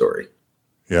that story.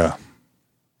 Yeah,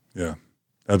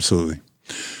 absolutely.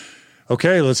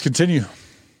 Okay, let's continue.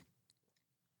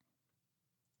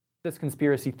 This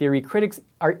conspiracy theory, critics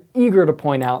are eager to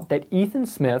point out that Ethan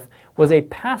Smith was a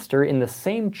pastor in the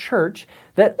same church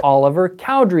that Oliver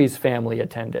Cowdery's family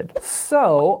attended.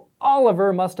 So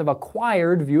Oliver must have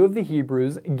acquired View of the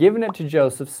Hebrews, given it to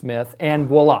Joseph Smith, and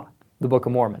voila, the Book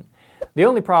of Mormon. The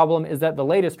only problem is that the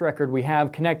latest record we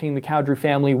have connecting the Cowdery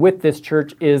family with this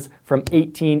church is from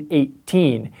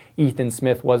 1818. Ethan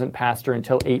Smith wasn't pastor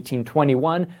until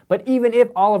 1821, but even if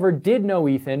Oliver did know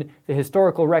Ethan, the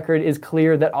historical record is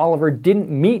clear that Oliver didn't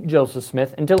meet Joseph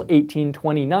Smith until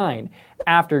 1829,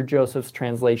 after Joseph's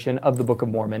translation of the Book of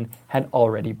Mormon had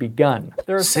already begun.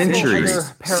 There are centuries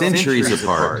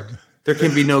apart. There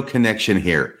can be no connection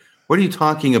here. What are you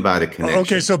talking about, a connection?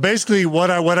 Okay, so basically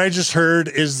what I just heard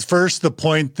is first the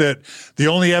point that the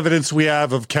only evidence we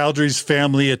have of Cowdery's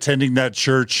family attending that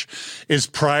church is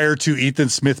prior to Ethan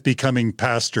Smith becoming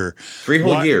pastor. 3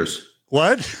 whole years.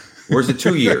 What? Or is it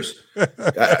 2 years?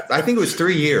 I think it was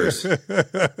 3 years.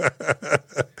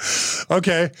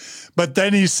 Okay, but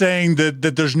then he's saying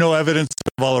that there's no evidence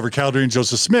of Oliver Cowdery and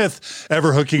Joseph Smith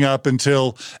ever hooking up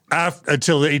until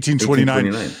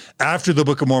 1829, after the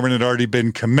Book of Mormon had already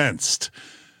been commenced.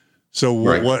 So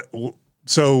right.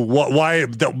 Why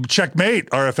checkmate,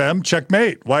 RFM,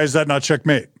 checkmate? Why is that not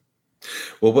checkmate?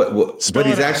 Well, what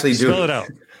he's actually doing. Spell it out.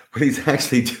 What he's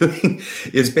actually doing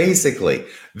is basically,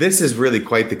 this is really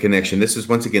quite the connection. This is,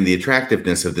 once again, the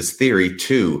attractiveness of this theory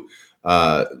to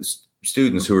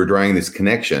students who are drawing this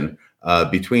connection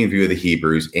between View of the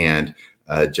Hebrews and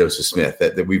Joseph Smith.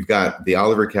 That we've got the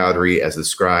Oliver Cowdery as the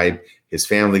scribe, his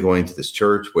family going to this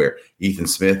church where Ethan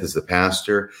Smith is the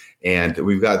pastor, and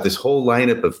we've got this whole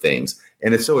lineup of things.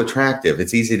 And it's so attractive.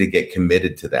 It's easy to get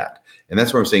committed to that. And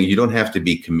that's what I'm saying. You don't have to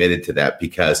be committed to that,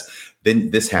 because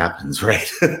then this happens,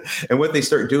 right? And what they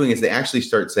start doing is they actually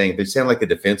start saying, they sound like a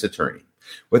defense attorney.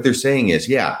 What they're saying is,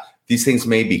 yeah, these things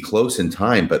may be close in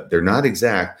time, but they're not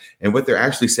exact. And what they're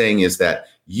actually saying is that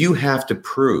you have to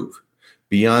prove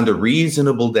beyond a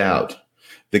reasonable doubt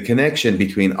the connection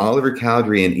between Oliver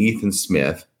Cowdery and Ethan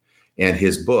Smith and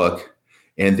his book,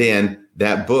 and then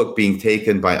that book being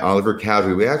taken by Oliver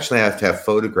Cowdery. We actually have to have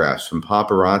photographs from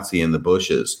paparazzi in the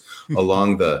bushes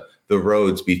along the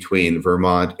roads between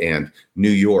Vermont and New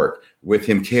York, with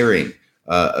him carrying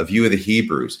a View of the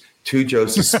Hebrews to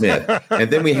Joseph Smith.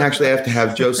 And then we actually have to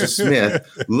have Joseph Smith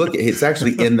look. It's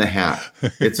actually in the hat.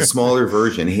 It's a smaller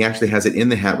version. He actually has it in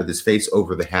the hat with his face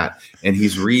over the hat. And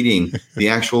he's reading the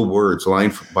actual words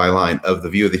line by line of the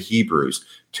View of the Hebrews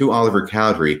to Oliver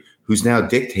Cowdery, who's now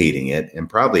dictating it. And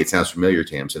probably it sounds familiar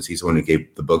to him, since he's the one who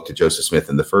gave the book to Joseph Smith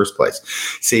in the first place.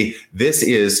 See, this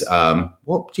is,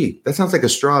 that sounds like a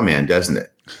straw man, doesn't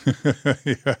it?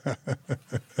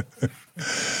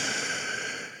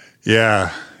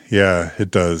 Yeah,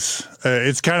 it does.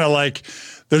 It's kind of like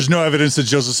there's no evidence that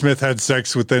Joseph Smith had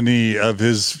sex with any of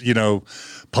his,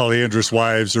 polyandrous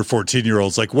wives or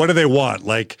 14-year-olds. Like, what do they want?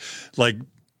 Like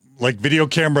video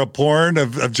camera porn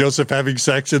of Joseph having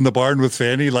sex in the barn with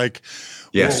Fanny? Like,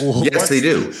 yes, they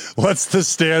do. What's the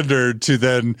standard to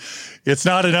then? It's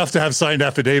not enough to have signed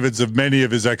affidavits of many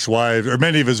of his ex-wives or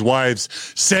many of his wives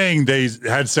saying they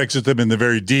had sex with him in the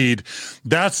very deed.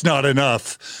 That's not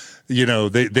enough.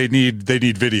 They need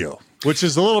video, which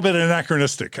is a little bit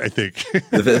anachronistic, I think.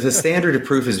 The standard of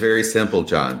proof is very simple,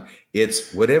 John.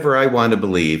 It's whatever I want to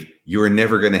believe. You are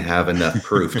never going to have enough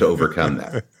proof to overcome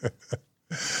that.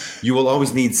 You will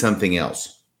always need something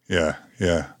else. Yeah.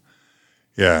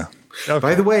 Okay.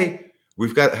 By the way,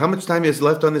 we've got, how much time is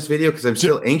left on this video? Because I'm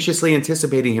still anxiously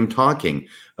anticipating him talking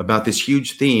about this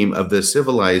huge theme of the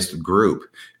civilized group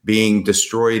being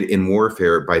destroyed in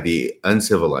warfare by the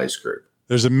uncivilized group.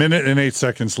 There's 1 minute and 8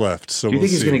 seconds left. So do you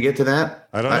think he's going to get to that?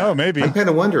 I don't know. Maybe. I'm kind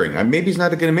of wondering. Maybe he's not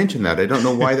going to mention that. I don't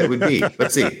know why that would be.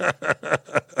 Let's see.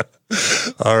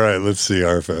 All right. Let's see,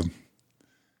 RFM.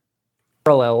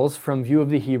 Parallels from View of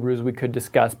the Hebrews we could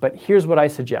discuss, but here's what I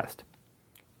suggest.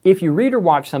 If you read or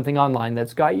watch something online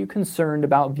that's got you concerned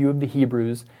about View of the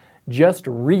Hebrews, just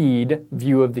read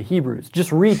View of the Hebrews.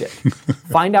 Just read it.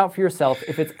 Find out for yourself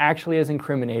if it's actually as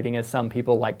incriminating as some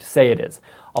people like to say it is.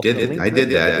 I did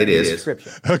that. It is.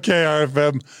 Okay,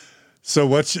 RFM. So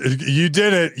you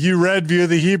did it. You read View of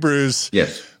the Hebrews.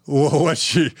 Yes.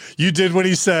 You did what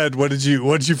he said. What did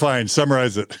you find?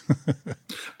 Summarize it.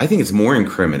 I think it's more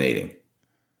incriminating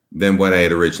than what I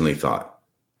had originally thought.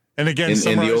 And again,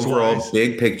 in the overall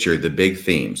big picture, the big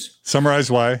themes.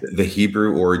 Summarize why. The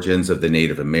Hebrew origins of the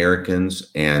Native Americans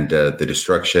and the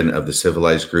destruction of the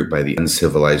civilized group by the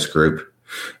uncivilized group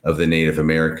of the Native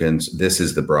Americans. This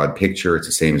is the broad picture. It's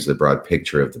the same as the broad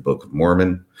picture of the Book of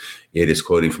Mormon. It is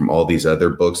quoting from all these other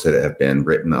books that have been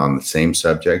written on the same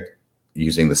subject,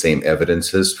 using the same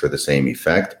evidences for the same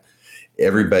effect.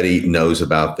 Everybody knows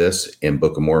about this in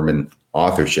Book of Mormon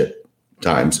authorship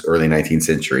times, early 19th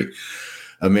century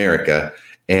America.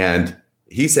 And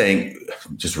he's saying,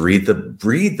 just read the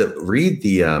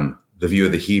View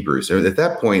of the Hebrews. At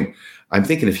that point, I'm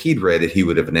thinking if he'd read it, he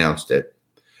would have announced it.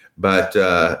 But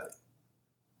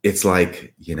it's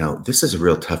like, this is a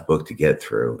real tough book to get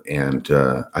through. And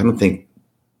I don't think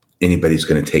anybody's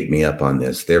going to take me up on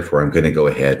this. Therefore, I'm going to go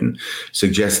ahead and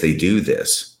suggest they do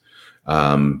this,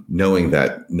 knowing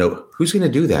that, who's going to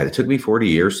do that? It took me 40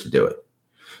 years to do it.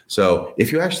 So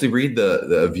if you actually read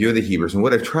the View of the Hebrews, and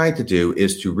what I've tried to do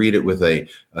is to read it with a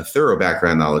thorough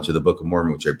background knowledge of the Book of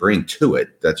Mormon, which I bring to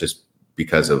it. That's just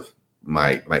because of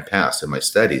my past and my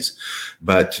studies,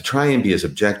 but to try and be as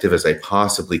objective as I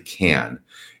possibly can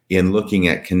in looking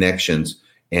at connections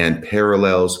and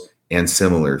parallels and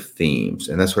similar themes.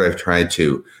 And that's what I've tried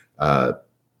to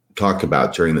talk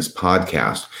about during this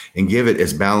podcast and give it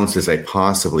as balanced as I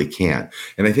possibly can.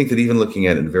 And I think that even looking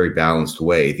at it in a very balanced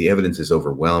way, the evidence is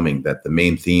overwhelming that the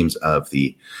main themes of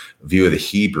the View of the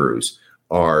Hebrews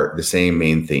are the same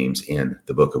main themes in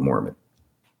the Book of Mormon.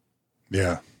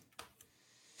 Yeah.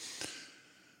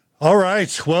 All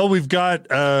right. Well, we've got...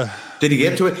 Did he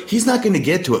get to it? He's not going to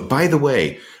get to it. By the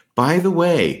way, By the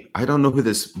way, I don't know who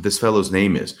this fellow's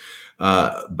name is.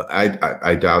 But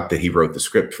I doubt that he wrote the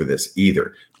script for this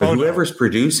either. But whoever's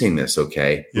producing this,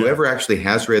 whoever actually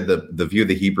has read the View of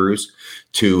the Hebrews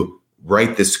to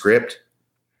write the script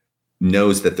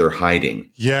knows that they're hiding.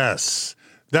 Yes.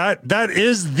 That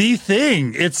is the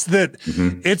thing. It's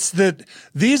that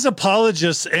these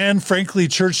apologists and frankly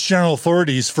church general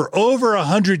authorities for over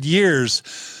 100 years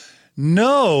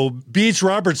know B.H.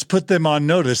 Roberts put them on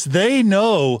notice. They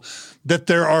know that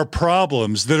there are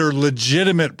problems that are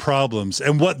legitimate problems.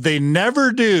 And what they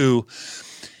never do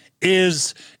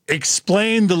is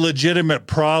explain the legitimate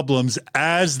problems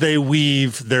as they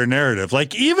weave their narrative.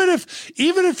 Like even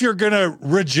if you're going to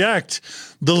reject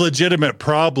the legitimate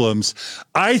problems,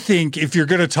 I think if you're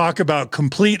going to talk about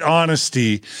complete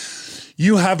honesty,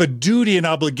 you have a duty and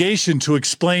obligation to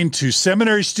explain to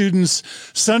seminary students,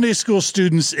 Sunday school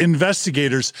students,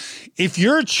 investigators, if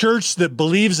you're a church that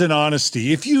believes in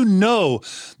honesty, if you know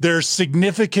there are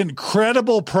significant,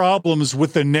 credible problems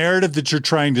with the narrative that you're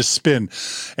trying to spin,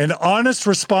 an honest,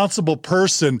 responsible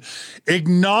person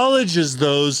acknowledges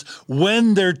those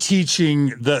when they're teaching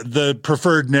the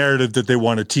preferred narrative that they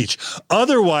want to teach.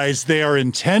 Otherwise, they are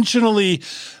intentionally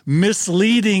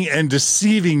misleading and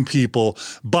deceiving people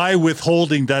by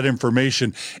withholding that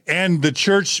information. And the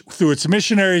church, through its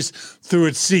missionaries, through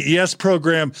its CES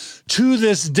program, to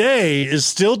this day is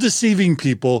still deceiving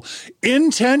people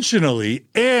intentionally.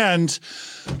 And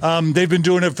they've been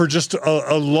doing it for just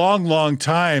a long, long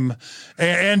time.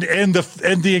 And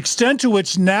the extent to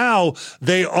which now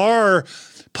they are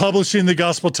publishing the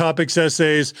Gospel Topics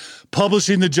essays,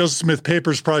 publishing the Joseph Smith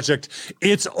Papers Project,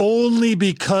 it's only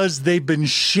because they've been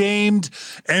shamed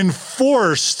and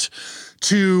forced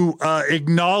to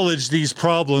acknowledge these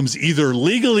problems, either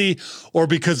legally or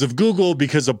because of Google,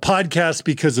 because of podcasts,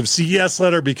 because of CES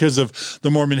Letter, because of the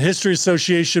Mormon History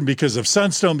Association, because of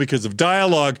Sunstone, because of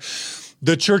Dialogue.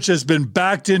 The church has been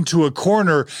backed into a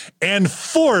corner and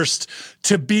forced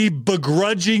to be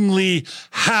begrudgingly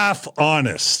half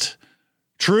honest.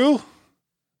 True?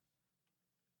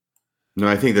 No,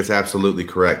 I think that's absolutely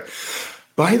correct.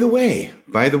 By the way,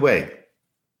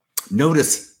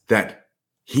 notice that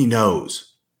he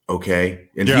knows, okay?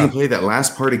 And if you can play that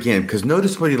last part again, because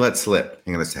notice what he let slip.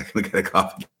 Hang on a second, I got a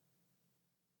cough.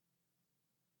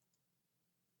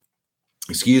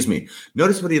 Excuse me.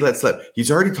 Notice what he let slip. He's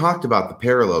already talked about the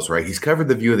parallels, right? He's covered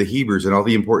the View of the Hebrews and all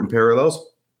the important parallels.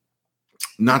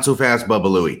 Not so fast, Bubba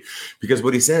Louie. Because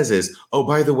what he says is, oh,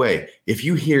 by the way, if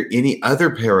you hear any other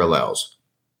parallels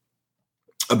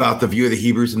about the View of the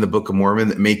Hebrews in the Book of Mormon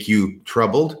that make you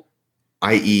troubled,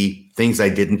 i.e. things I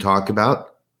didn't talk about,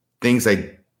 things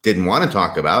I didn't want to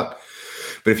talk about,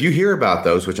 but if you hear about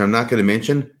those, which I'm not going to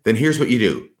mention, then here's what you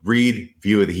do. Read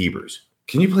View of the Hebrews.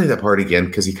 Can you play that part again?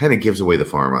 Because he kind of gives away the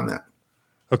farm on that.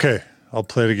 Okay, I'll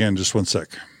play it again. Just one sec.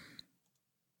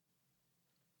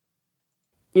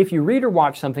 If you read or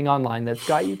watch something online that's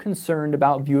got you concerned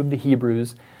about View of the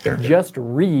Hebrews, just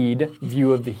read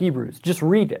View of the Hebrews. Just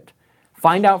read it.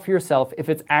 Find out for yourself if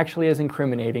it's actually as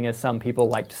incriminating as some people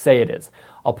like to say it is.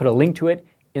 I'll put a link to it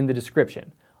in the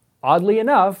description. Oddly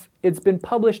enough, it's been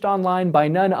published online by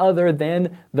none other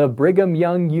than the Brigham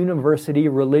Young University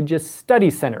Religious Study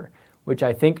Center, which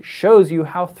I think shows you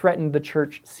how threatened the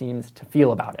church seems to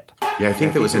feel about it. Yeah, I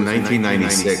think that was in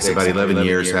 1996, about 11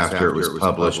 years after it was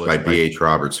published by B.H.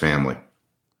 Roberts' family.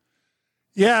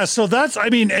 Yeah, so that's, I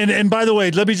mean, and by the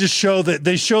way, let me just show that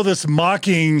they show this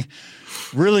mocking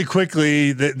really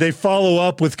quickly. They follow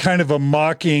up with kind of a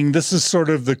mocking. This is sort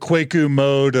of the Kwaku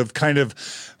mode of kind of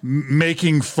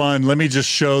making fun. Let me just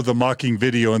show the mocking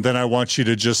video, and then I want you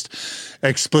to just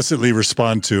explicitly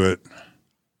respond to it.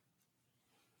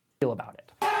 Feel about it.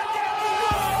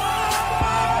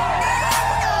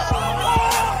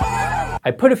 I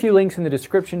put a few links in the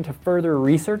description to further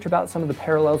research about some of the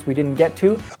parallels we didn't get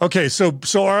to. Okay, so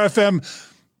RFM,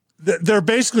 they're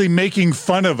basically making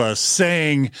fun of us,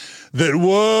 saying that,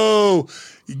 whoa,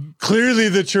 clearly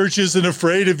the church isn't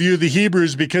afraid of View of the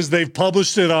Hebrews because they've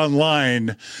published it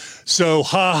online. So,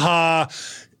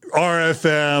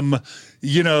 RFM,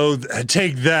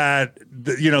 take that.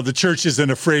 The church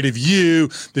isn't afraid of you.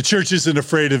 The church isn't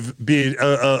afraid of View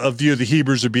of the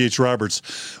Hebrews or B.H. Roberts.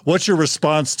 What's your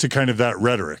response to kind of that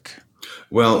rhetoric?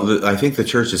 Well, I think the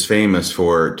church is famous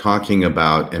for talking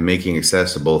about and making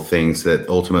accessible things that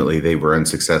ultimately they were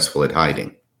unsuccessful at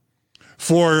hiding.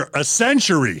 For a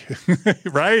century,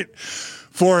 right?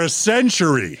 For a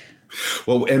century.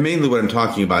 Well, and mainly what I'm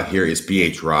talking about here is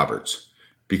B.H. Roberts,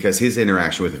 because his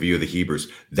interaction with the View of the Hebrews,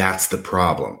 that's the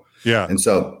problem. Yeah. And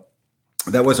so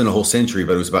that wasn't a whole century,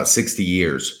 but it was about 60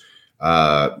 years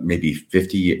maybe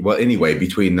 50. Well, anyway,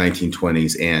 between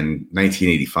 1920s and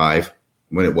 1985,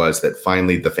 when it was that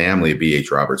finally the family of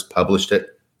B.H. Roberts published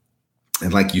it.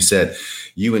 And like you said,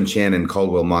 you and Shannon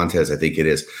Caldwell Montez, I think it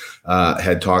is,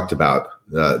 had talked about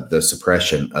the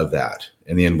suppression of that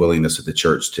and the unwillingness of the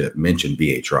church to mention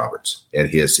B.H. Roberts and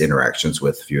his interactions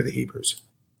with View of the Hebrews.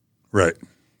 Right.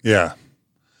 Yeah.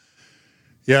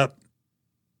 Yep.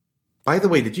 By the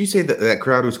way, did you say that that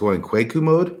crowd was going Kwaku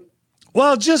mode?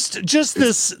 Well, just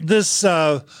this. Is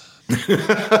that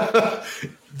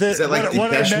like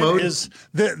Depeche Mode? Is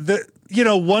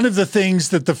one of the things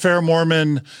that the Fair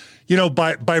Mormon,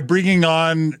 by bringing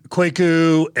on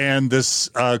Kwaku and this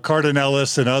Carden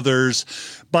Ellis and others,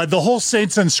 by the whole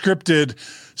Saints Unscripted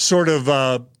sort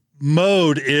of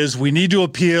mode is we need to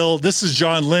appeal. This is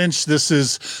John Lynch. This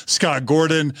is Scott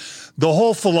Gordon. The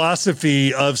whole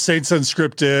philosophy of Saints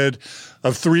Unscripted,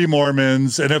 of Three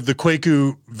Mormons, and of the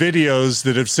Kwaku videos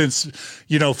that have since,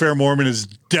 Fair Mormon is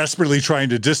desperately trying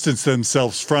to distance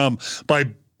themselves from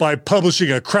by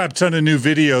publishing a crap ton of new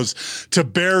videos to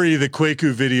bury the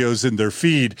Kwaku videos in their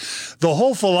feed. The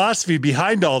whole philosophy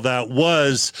behind all that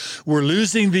was we're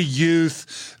losing the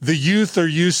youth. The youth are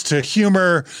used to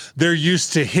humor. They're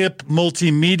used to hip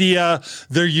multimedia.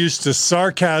 They're used to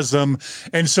sarcasm.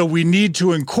 And so we need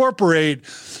to incorporate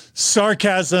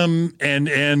sarcasm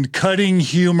and cutting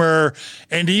humor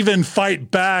and even fight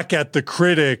back at the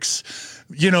critics,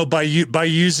 by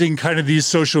using kind of these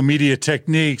social media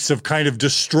techniques of kind of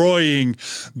destroying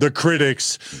the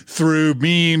critics through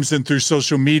memes and through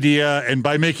social media and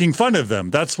by making fun of them.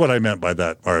 That's what I meant by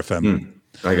that, RFM.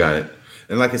 I got it.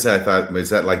 And like I said, I thought, is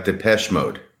that like Depeche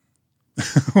Mode?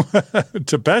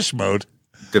 Depeche Mode?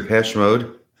 Depeche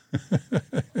Mode?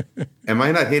 Am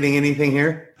I not hitting anything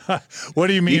here? What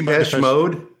do you mean by Depeche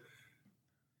Mode?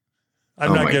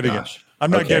 I'm not getting it. I'm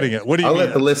not getting it. What do you mean? I'll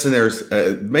let the listeners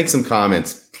make some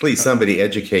comments. Please, somebody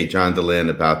educate John Dehlin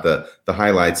about the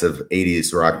highlights of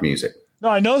 80s rock music. No,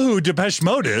 I know who Depeche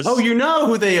Mode is. Oh, you know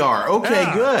who they are. Okay,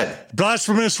 Yeah. good.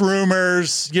 Blasphemous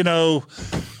Rumors, Lie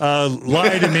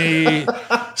to Me,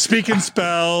 Speak and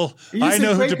Spell. I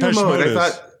know who Depeche Mode is. I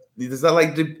thought, is that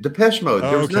like Depeche Mode?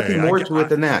 There was nothing more to it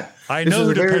than that. I know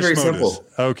who Depeche Mode is.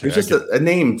 Okay. It's just a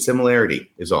name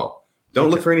similarity is all. Don't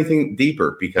look for anything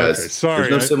deeper because there's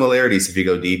no similarities if you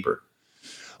go deeper.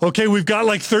 Okay, we've got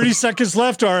like 30 seconds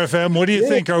left, RFM. What do you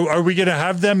think? Are we going to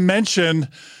have them mention,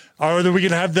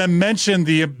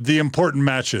 the important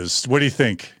matches? What do you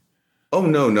think? Oh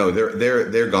no,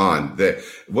 they're gone.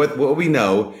 What we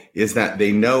know is that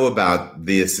they know about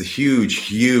this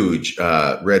huge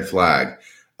red flag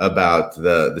about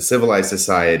the civilized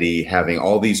society having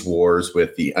all these wars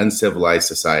with the uncivilized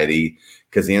society,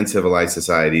 because the uncivilized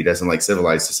society doesn't like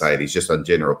civilized societies just on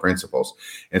general principles.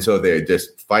 And so they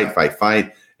just fight,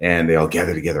 and they all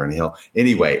gather together on the hill.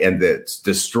 Anyway, and it's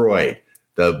destroyed.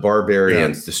 The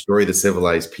barbarians destroy the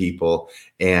civilized people.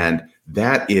 And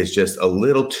that is just a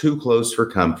little too close for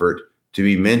comfort to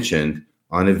be mentioned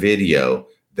on a video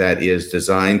that is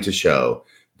designed to show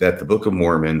that the Book of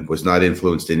Mormon was not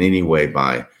influenced in any way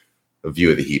by a View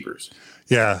of the Hebrews.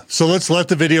 Yeah. So let's let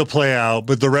the video play out,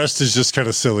 but the rest is just kind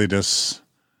of silliness.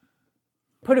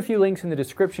 Put a few links in the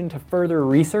description to further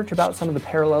research about some of the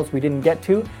parallels we didn't get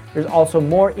to. There's also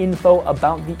more info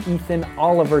about the Ethan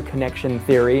Oliver connection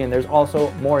theory, and there's also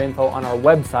more info on our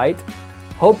website.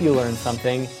 Hope you learned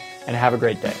something, and have a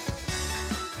great day.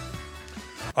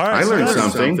 All right, I learned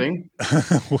something.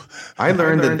 I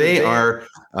learned that they are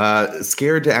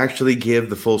scared to actually give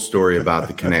the full story about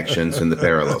the connections and the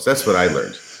parallels. That's what I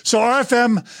learned. So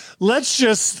RFM, let's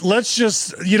just,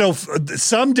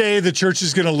 someday the church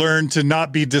is going to learn to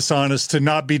not be dishonest, to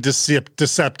not be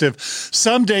deceptive.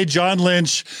 Someday John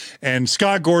Lynch and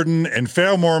Scott Gordon and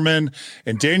Fair Mormon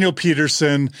and Daniel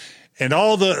Peterson and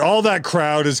all that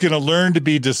crowd is going to learn to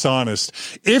be dishonest.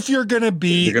 If you're going to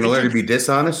be, they're going to learn to be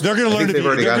dishonest. They're going to learn to be. They've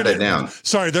already got that down.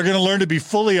 Sorry, they're going to learn to be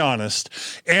fully honest.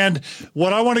 And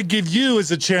what I want to give you is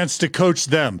a chance to coach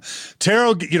them.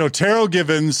 Terrell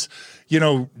Givens,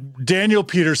 Daniel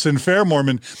Peterson, Fair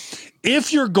Mormon.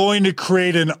 If you're going to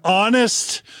create an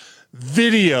honest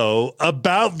video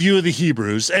about View of the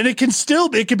Hebrews, and it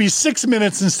could be 6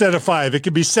 minutes instead of 5. It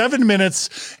could be 7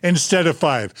 minutes instead of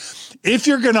 5. If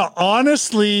you're going to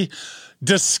honestly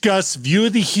discuss View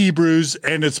of the Hebrews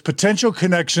and its potential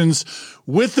connections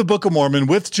with the Book of Mormon,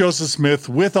 with Joseph Smith,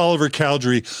 with Oliver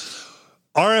Cowdery,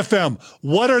 RFM,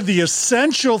 what are the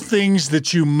essential things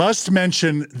that you must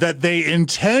mention that they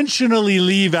intentionally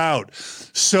leave out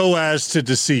so as to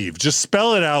deceive? Just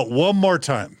spell it out one more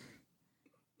time.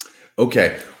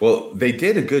 Okay. Well, they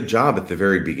did a good job at the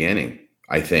very beginning,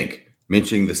 I think,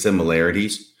 mentioning the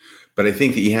similarities. But I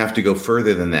think that you have to go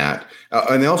further than that.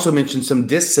 And they also mentioned some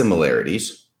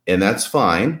dissimilarities, and that's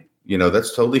fine.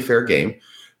 That's totally fair game.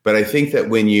 But I think that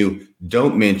when you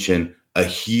don't mention a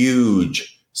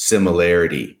huge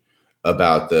similarity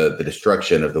about the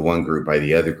destruction of the one group by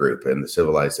the other group and the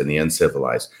civilized and the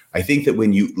uncivilized, I think that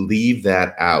when you leave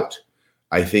that out,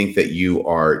 I think that you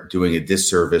are doing a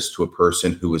disservice to a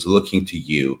person who is looking to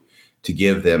you to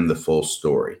give them the full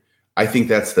story. I think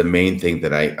that's the main thing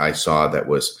that I saw that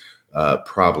was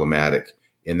problematic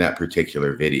in that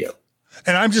particular video.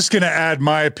 And I'm just going to add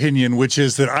my opinion, which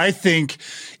is that I think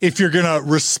if you're going to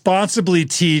responsibly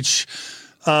teach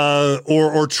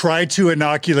or try to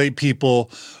inoculate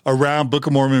people around Book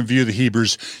of Mormon View of the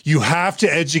Hebrews, you have to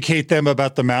educate them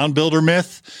about the Mound Builder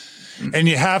myth. And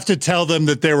you have to tell them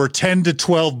that there were 10 to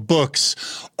 12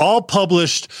 books, all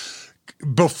published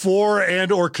before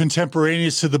and or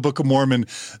contemporaneous to the Book of Mormon,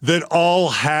 that all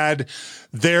had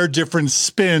their different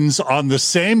spins on the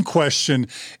same question,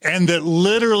 and that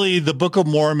literally the Book of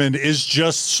Mormon is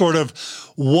just sort of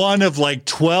one of like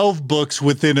 12 books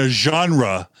within a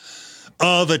genre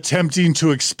of attempting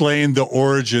to explain the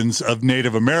origins of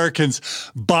Native Americans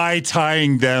by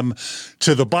tying them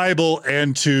to the Bible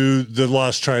and to the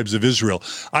lost tribes of Israel.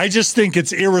 I just think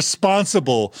it's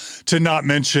irresponsible to not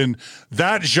mention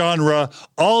that genre,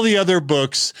 all the other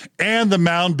books, and the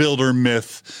Mound Builder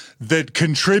myth that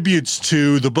contributes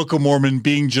to the Book of Mormon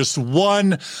being just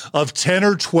one of 10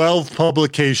 or 12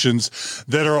 publications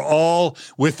that are all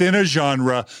within a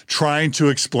genre trying to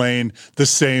explain the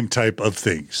same type of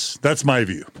things. That's my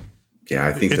view. Yeah,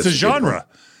 I think it's a genre.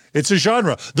 It's a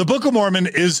genre. The Book of Mormon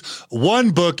is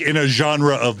one book in a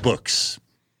genre of books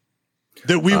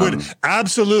that we would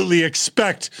absolutely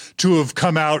expect to have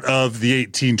come out of the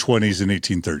 1820s and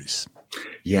 1830s.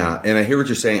 Yeah, and I hear what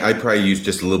you're saying. I probably use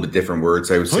just a little bit different words.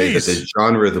 I would say that the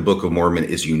genre of the Book of Mormon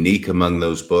is unique among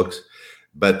those books,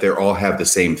 but they all have the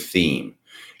same theme,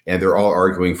 and they're all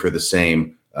arguing for the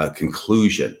same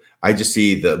conclusion. I just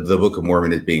see the Book of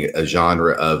Mormon as being a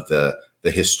genre of the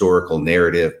historical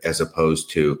narrative as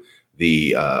opposed to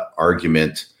the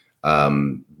argument,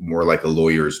 more like a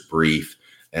lawyer's brief.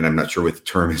 And I'm not sure what the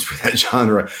term is for that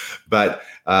genre, but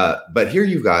here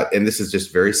you've got, and this is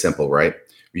just very simple, right?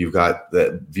 You've got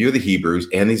the View of the Hebrews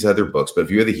and these other books, but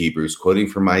View of the Hebrews quoting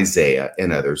from Isaiah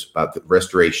and others about the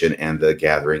restoration and the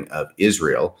gathering of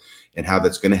Israel and how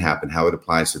that's going to happen, how it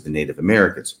applies to the Native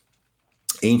Americans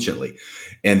anciently.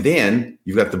 And then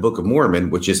you've got the Book of Mormon,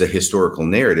 which is a historical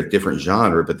narrative, different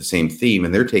genre, but the same theme.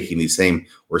 And they're taking these same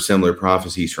or similar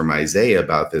prophecies from Isaiah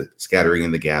about the scattering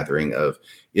and the gathering of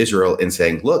Israel and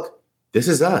saying, look, this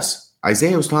is us.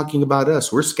 Isaiah was talking about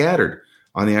us. We're scattered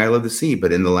on the Isle of the Sea,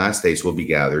 but in the last days we'll be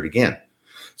gathered again.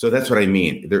 So that's what I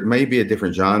mean. There may be a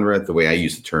different genre, the way I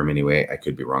use the term anyway. I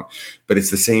could be wrong, but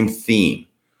it's the same theme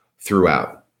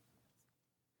throughout.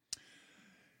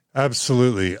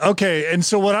 Absolutely. Okay. And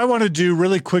so what I want to do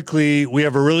really quickly, we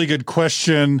have a really good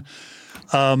question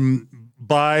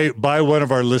by one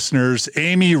of our listeners.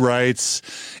 Amy writes,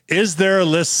 is there a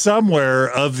list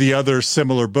somewhere of the other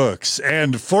similar books?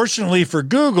 And fortunately for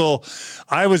Google,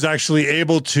 I was actually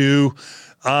able to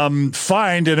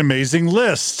find an amazing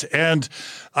list. And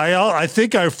I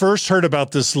think I first heard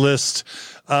about this list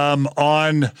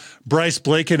on Bryce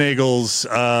Blakenagle's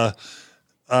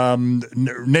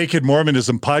Naked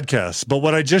Mormonism podcast. But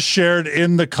what I just shared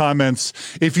in the comments,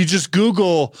 if you just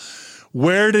Google,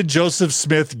 where did Joseph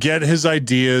Smith get his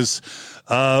ideas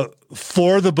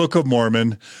for the Book of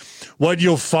Mormon, what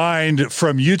you'll find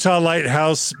from Utah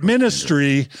Lighthouse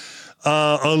Ministry,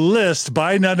 a list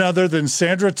by none other than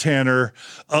Sandra Tanner,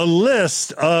 a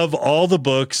list of all the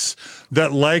books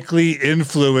that likely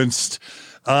influenced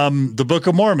the Book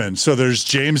of Mormon. So there's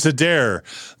James Adair,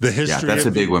 the history. Yeah, that's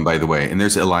a big one, by the way. And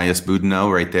there's Elias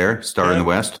Boudinot right there, Star in the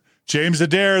West. James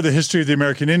Adair, the history of the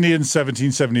American Indians,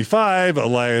 1775.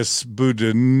 Elias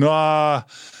Boudinot,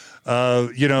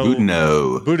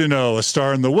 Boudinot, A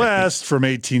Star in the West from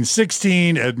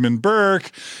 1816. Edmund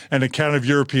Burke, An Account of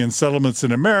European Settlements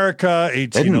in America,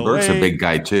 1808. Edmund Burke's a big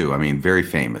guy too. I mean, very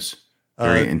famous.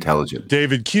 Very intelligent.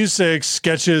 David Cusick,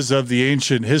 Sketches of the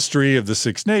Ancient History of the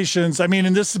Six Nations. I mean,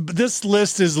 and this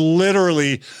list is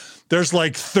literally, there's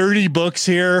like 30 books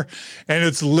here, and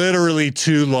it's literally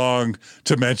too long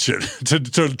to mention,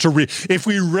 to read. If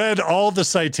we read all the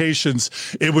citations,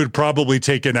 it would probably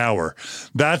take an hour.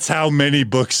 That's how many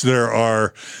books there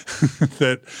are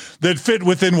that fit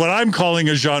within what I'm calling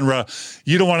a genre.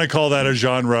 You don't want to call that a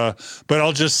genre, but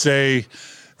I'll just say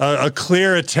a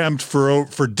clear attempt for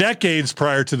decades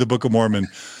prior to the Book of Mormon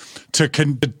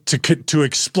to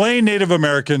explain Native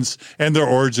Americans and their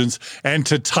origins and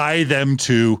to tie them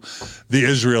to the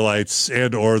Israelites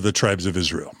and or the tribes of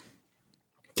Israel.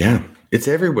 Yeah, it's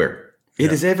everywhere.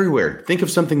 It is everywhere. Think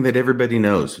of something that everybody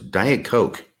knows. Diet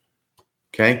Coke.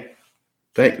 Okay?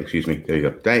 Excuse me. There you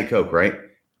go. Diet Coke, right?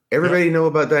 Everybody know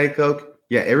about Diet Coke?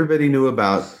 Yeah, everybody knew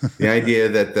about the idea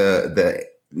that the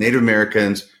Native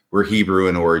Americans were Hebrew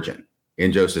in origin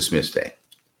in Joseph Smith's day.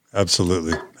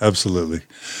 Absolutely.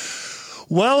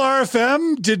 Well,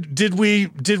 RFM, did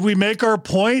we make our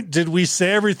point? Did we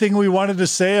say everything we wanted to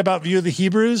say about View of the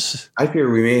Hebrews? I fear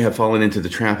we may have fallen into the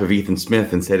trap of Ethan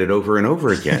Smith and said it over and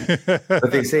over again.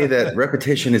 But they say that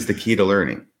repetition is the key to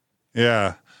learning.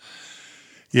 Yeah.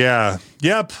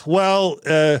 Yep. Well,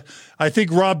 I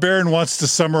think Rob Barron wants to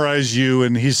summarize you,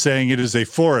 and he's saying it is a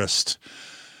forest.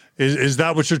 Is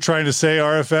that what you're trying to say,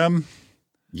 RFM?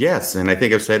 Yes, and I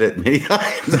think I've said it many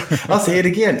times. I'll say it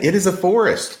again. It is a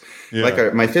forest. Yeah.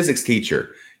 Like my physics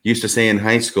teacher used to say in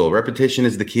high school, repetition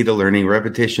is the key to learning.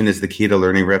 Repetition is the key to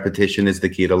learning. Repetition is the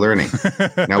key to learning.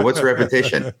 Now, what's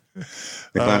repetition? The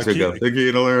class would go, the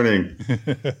key to learning.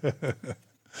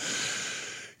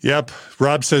 Yep.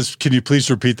 Rob says, can you please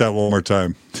repeat that one more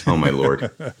time? Oh, my Lord.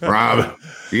 Rob,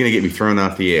 you're going to get me thrown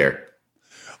off the air.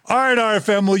 All right,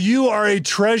 RFM. Well, you are a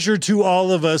treasure to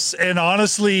all of us. And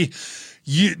honestly,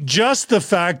 just the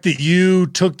fact that you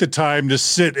took the time to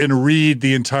sit and read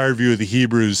the entire View of the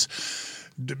Hebrews,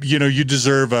 you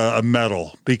deserve a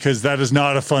medal, because that is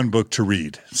not a fun book to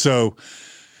read. So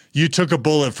you took a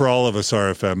bullet for all of us,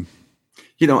 RFM.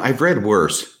 I've read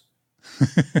worse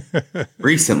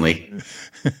recently.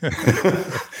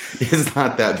 It's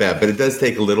not that bad, but it does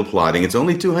take a little plotting. It's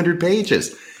only 200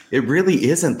 pages. It really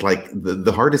isn't like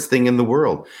the hardest thing in the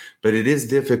world, but it is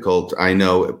difficult. I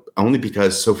know, only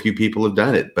because so few people have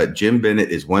done it, but Jim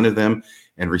Bennett is one of them.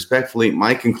 And respectfully,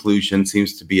 my conclusion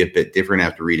seems to be a bit different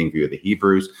after reading View of the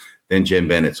Hebrews than Jim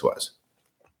Bennett's was.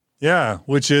 Yeah,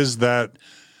 which is that,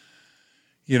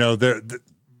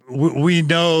 we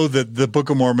know that the Book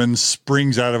of Mormon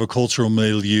springs out of a cultural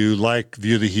milieu like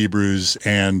View of the Hebrews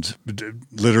and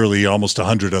literally almost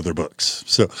 100 other books.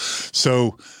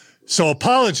 So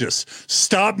apologists,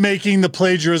 stop making the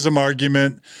plagiarism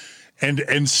argument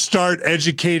and start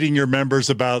educating your members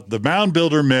about the Mound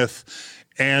Builder myth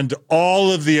and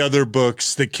all of the other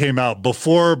books that came out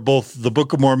before both the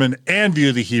Book of Mormon and View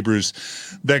of the Hebrews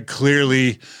that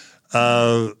clearly,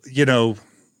 that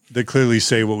clearly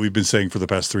say what we've been saying for the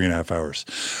past 3.5 hours.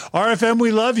 RFM,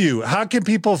 we love you. How can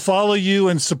people follow you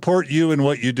and support you in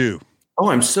what you do? Oh,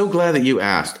 I'm so glad that you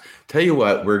asked. Tell you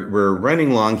what, we're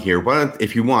running long here.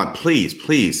 If you want, please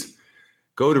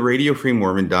go to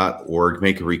radiofreemormon.org,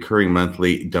 make a recurring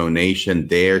monthly donation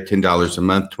there, $10 a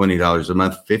month, $20 a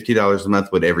month, $50 a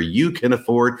month, whatever you can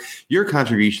afford. Your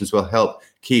contributions will help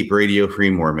keep Radio Free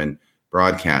Mormon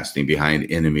broadcasting behind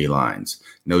enemy lines.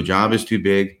 No job is too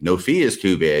big. No fee is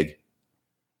too big.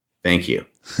 Thank you.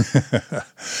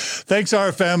 Thanks,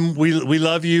 RFM. We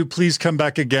love you. Please come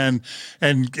back again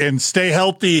and stay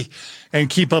healthy and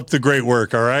keep up the great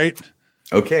work. All right.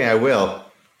 Okay, I will.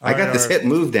 I got this hip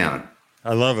move down.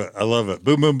 I love it.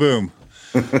 Boom, boom, boom.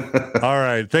 All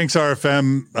right. Thanks,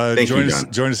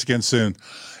 RFM. Join us again soon.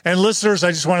 And listeners,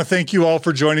 I just want to thank you all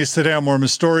for joining us today on Mormon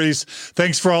Stories.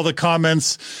 Thanks for all the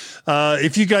comments.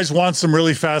 If you guys want some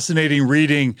really fascinating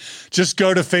reading, just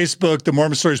go to Facebook, the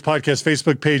Mormon Stories Podcast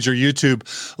Facebook page, or YouTube.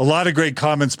 A lot of great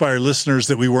comments by our listeners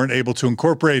that we weren't able to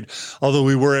incorporate, although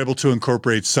we were able to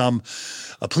incorporate some.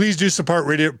 Please do support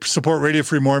Radio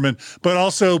Free Mormon, but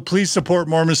also please support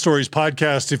Mormon Stories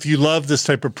Podcast. If you love this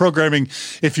type of programming,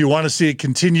 if you want to see it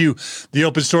continue, the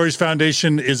Open Stories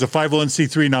Foundation is a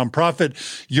 501c3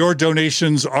 nonprofit. Your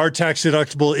donations are tax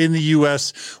deductible in the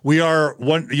U.S. We are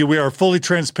fully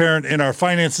transparent in our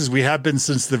finances. We have been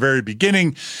since the very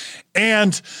beginning.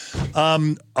 And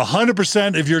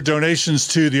 100% of your donations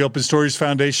to the Open Stories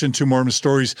Foundation, to Mormon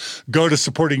Stories, go to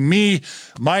supporting me,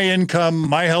 my income,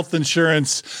 my health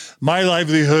insurance, my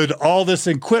livelihood, all this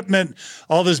equipment,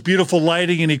 all this beautiful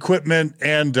lighting and equipment,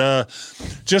 and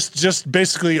just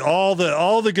basically all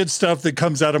the good stuff that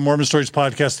comes out of Mormon Stories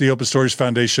Podcast, the Open Stories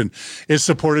Foundation, is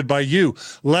supported by you.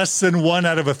 Less than 1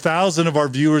 out of 1,000 of our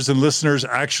viewers and listeners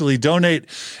actually donate.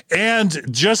 And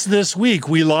just this week,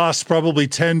 we lost probably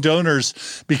 10 donors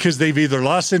because they've either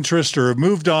lost interest or have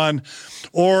moved on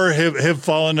or have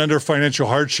fallen under financial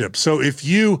hardship. So if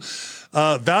you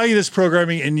value this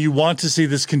programming and you want to see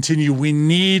this continue, we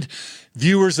need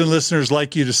viewers and listeners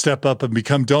like you to step up and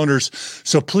become donors.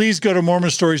 So please go to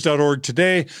mormonstories.org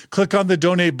today, click on the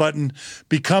donate button,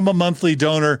 become a monthly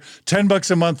donor,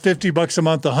 $10 a month, $50 a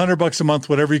month, $100 a month,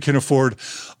 whatever you can afford.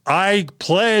 I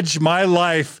pledge my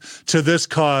life to this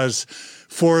cause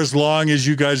for as long as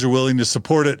you guys are willing to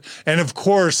support it. And of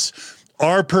course,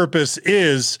 our purpose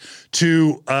is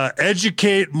to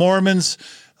educate Mormons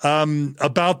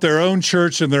about their own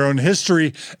church and their own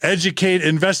history, educate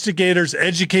investigators,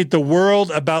 educate the world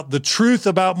about the truth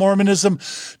about Mormonism,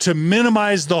 to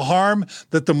minimize the harm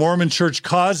that the Mormon church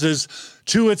causes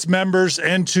to its members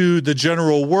and to the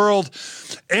general world,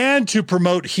 and to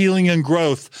promote healing and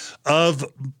growth of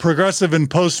progressive and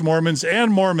post-Mormons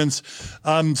and Mormons,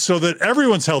 so that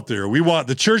everyone's healthier. We want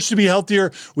the church to be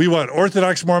healthier. We want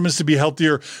Orthodox Mormons to be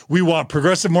healthier. We want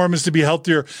progressive Mormons to be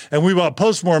healthier. And we want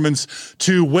post-Mormons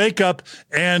to wake up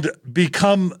and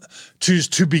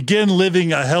to begin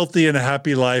living a healthy and a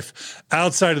happy life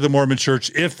outside of the Mormon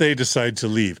church if they decide to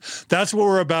leave. That's what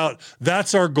we're about.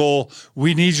 That's our goal.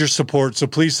 We need your support, so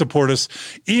please support us.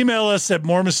 Email us at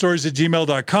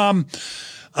mormonstories@gmail.com.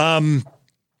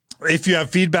 If you have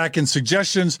feedback and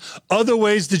suggestions. Other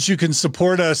ways that you can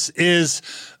support us is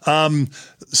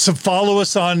follow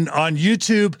us on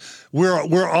YouTube.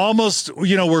 We're almost,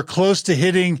 we're close to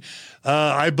hitting,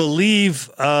 I believe,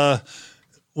 well,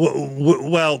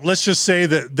 let's just say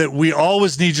that we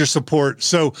always need your support.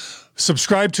 So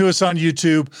subscribe to us on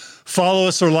YouTube, follow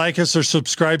us or like us or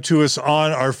subscribe to us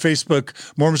on our Facebook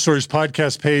Mormon Stories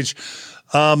podcast page.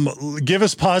 Give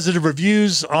us positive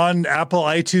reviews on Apple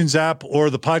iTunes app or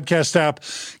the podcast app.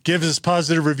 Give us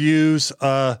positive reviews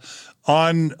on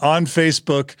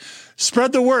Facebook.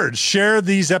 Spread the word. Share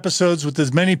these episodes with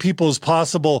as many people as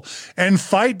possible and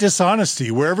fight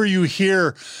dishonesty. Wherever you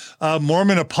hear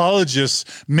Mormon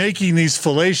apologists making these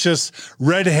fallacious,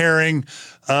 red herring,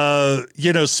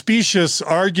 specious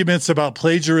arguments about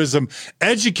plagiarism,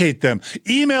 educate them.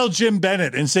 Email Jim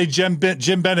Bennett and say, Jim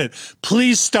Bennett,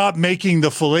 please stop making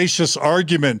the fallacious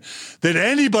argument that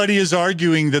anybody is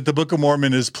arguing that the Book of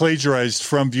Mormon is plagiarized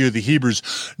from View of the Hebrews.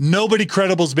 Nobody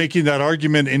credible is making that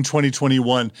argument in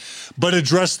 2021, but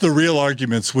address the real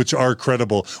arguments which are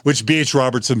credible, which B.H.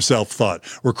 Roberts himself thought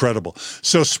were credible.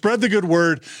 So spread the good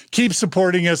word. Keep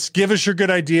supporting us. Give us your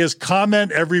good ideas. Comment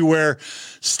everywhere.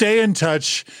 Stay in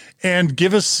touch and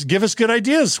give us good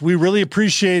ideas. We really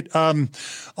appreciate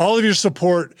all of your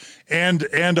support. And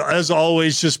as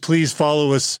always, just please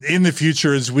follow us in the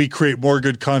future as we create more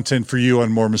good content for you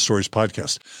on Mormon Stories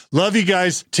Podcast. Love you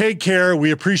guys. Take care.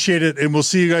 We appreciate it. And we'll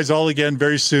see you guys all again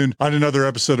very soon on another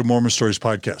episode of Mormon Stories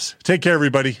Podcast. Take care,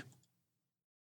 everybody.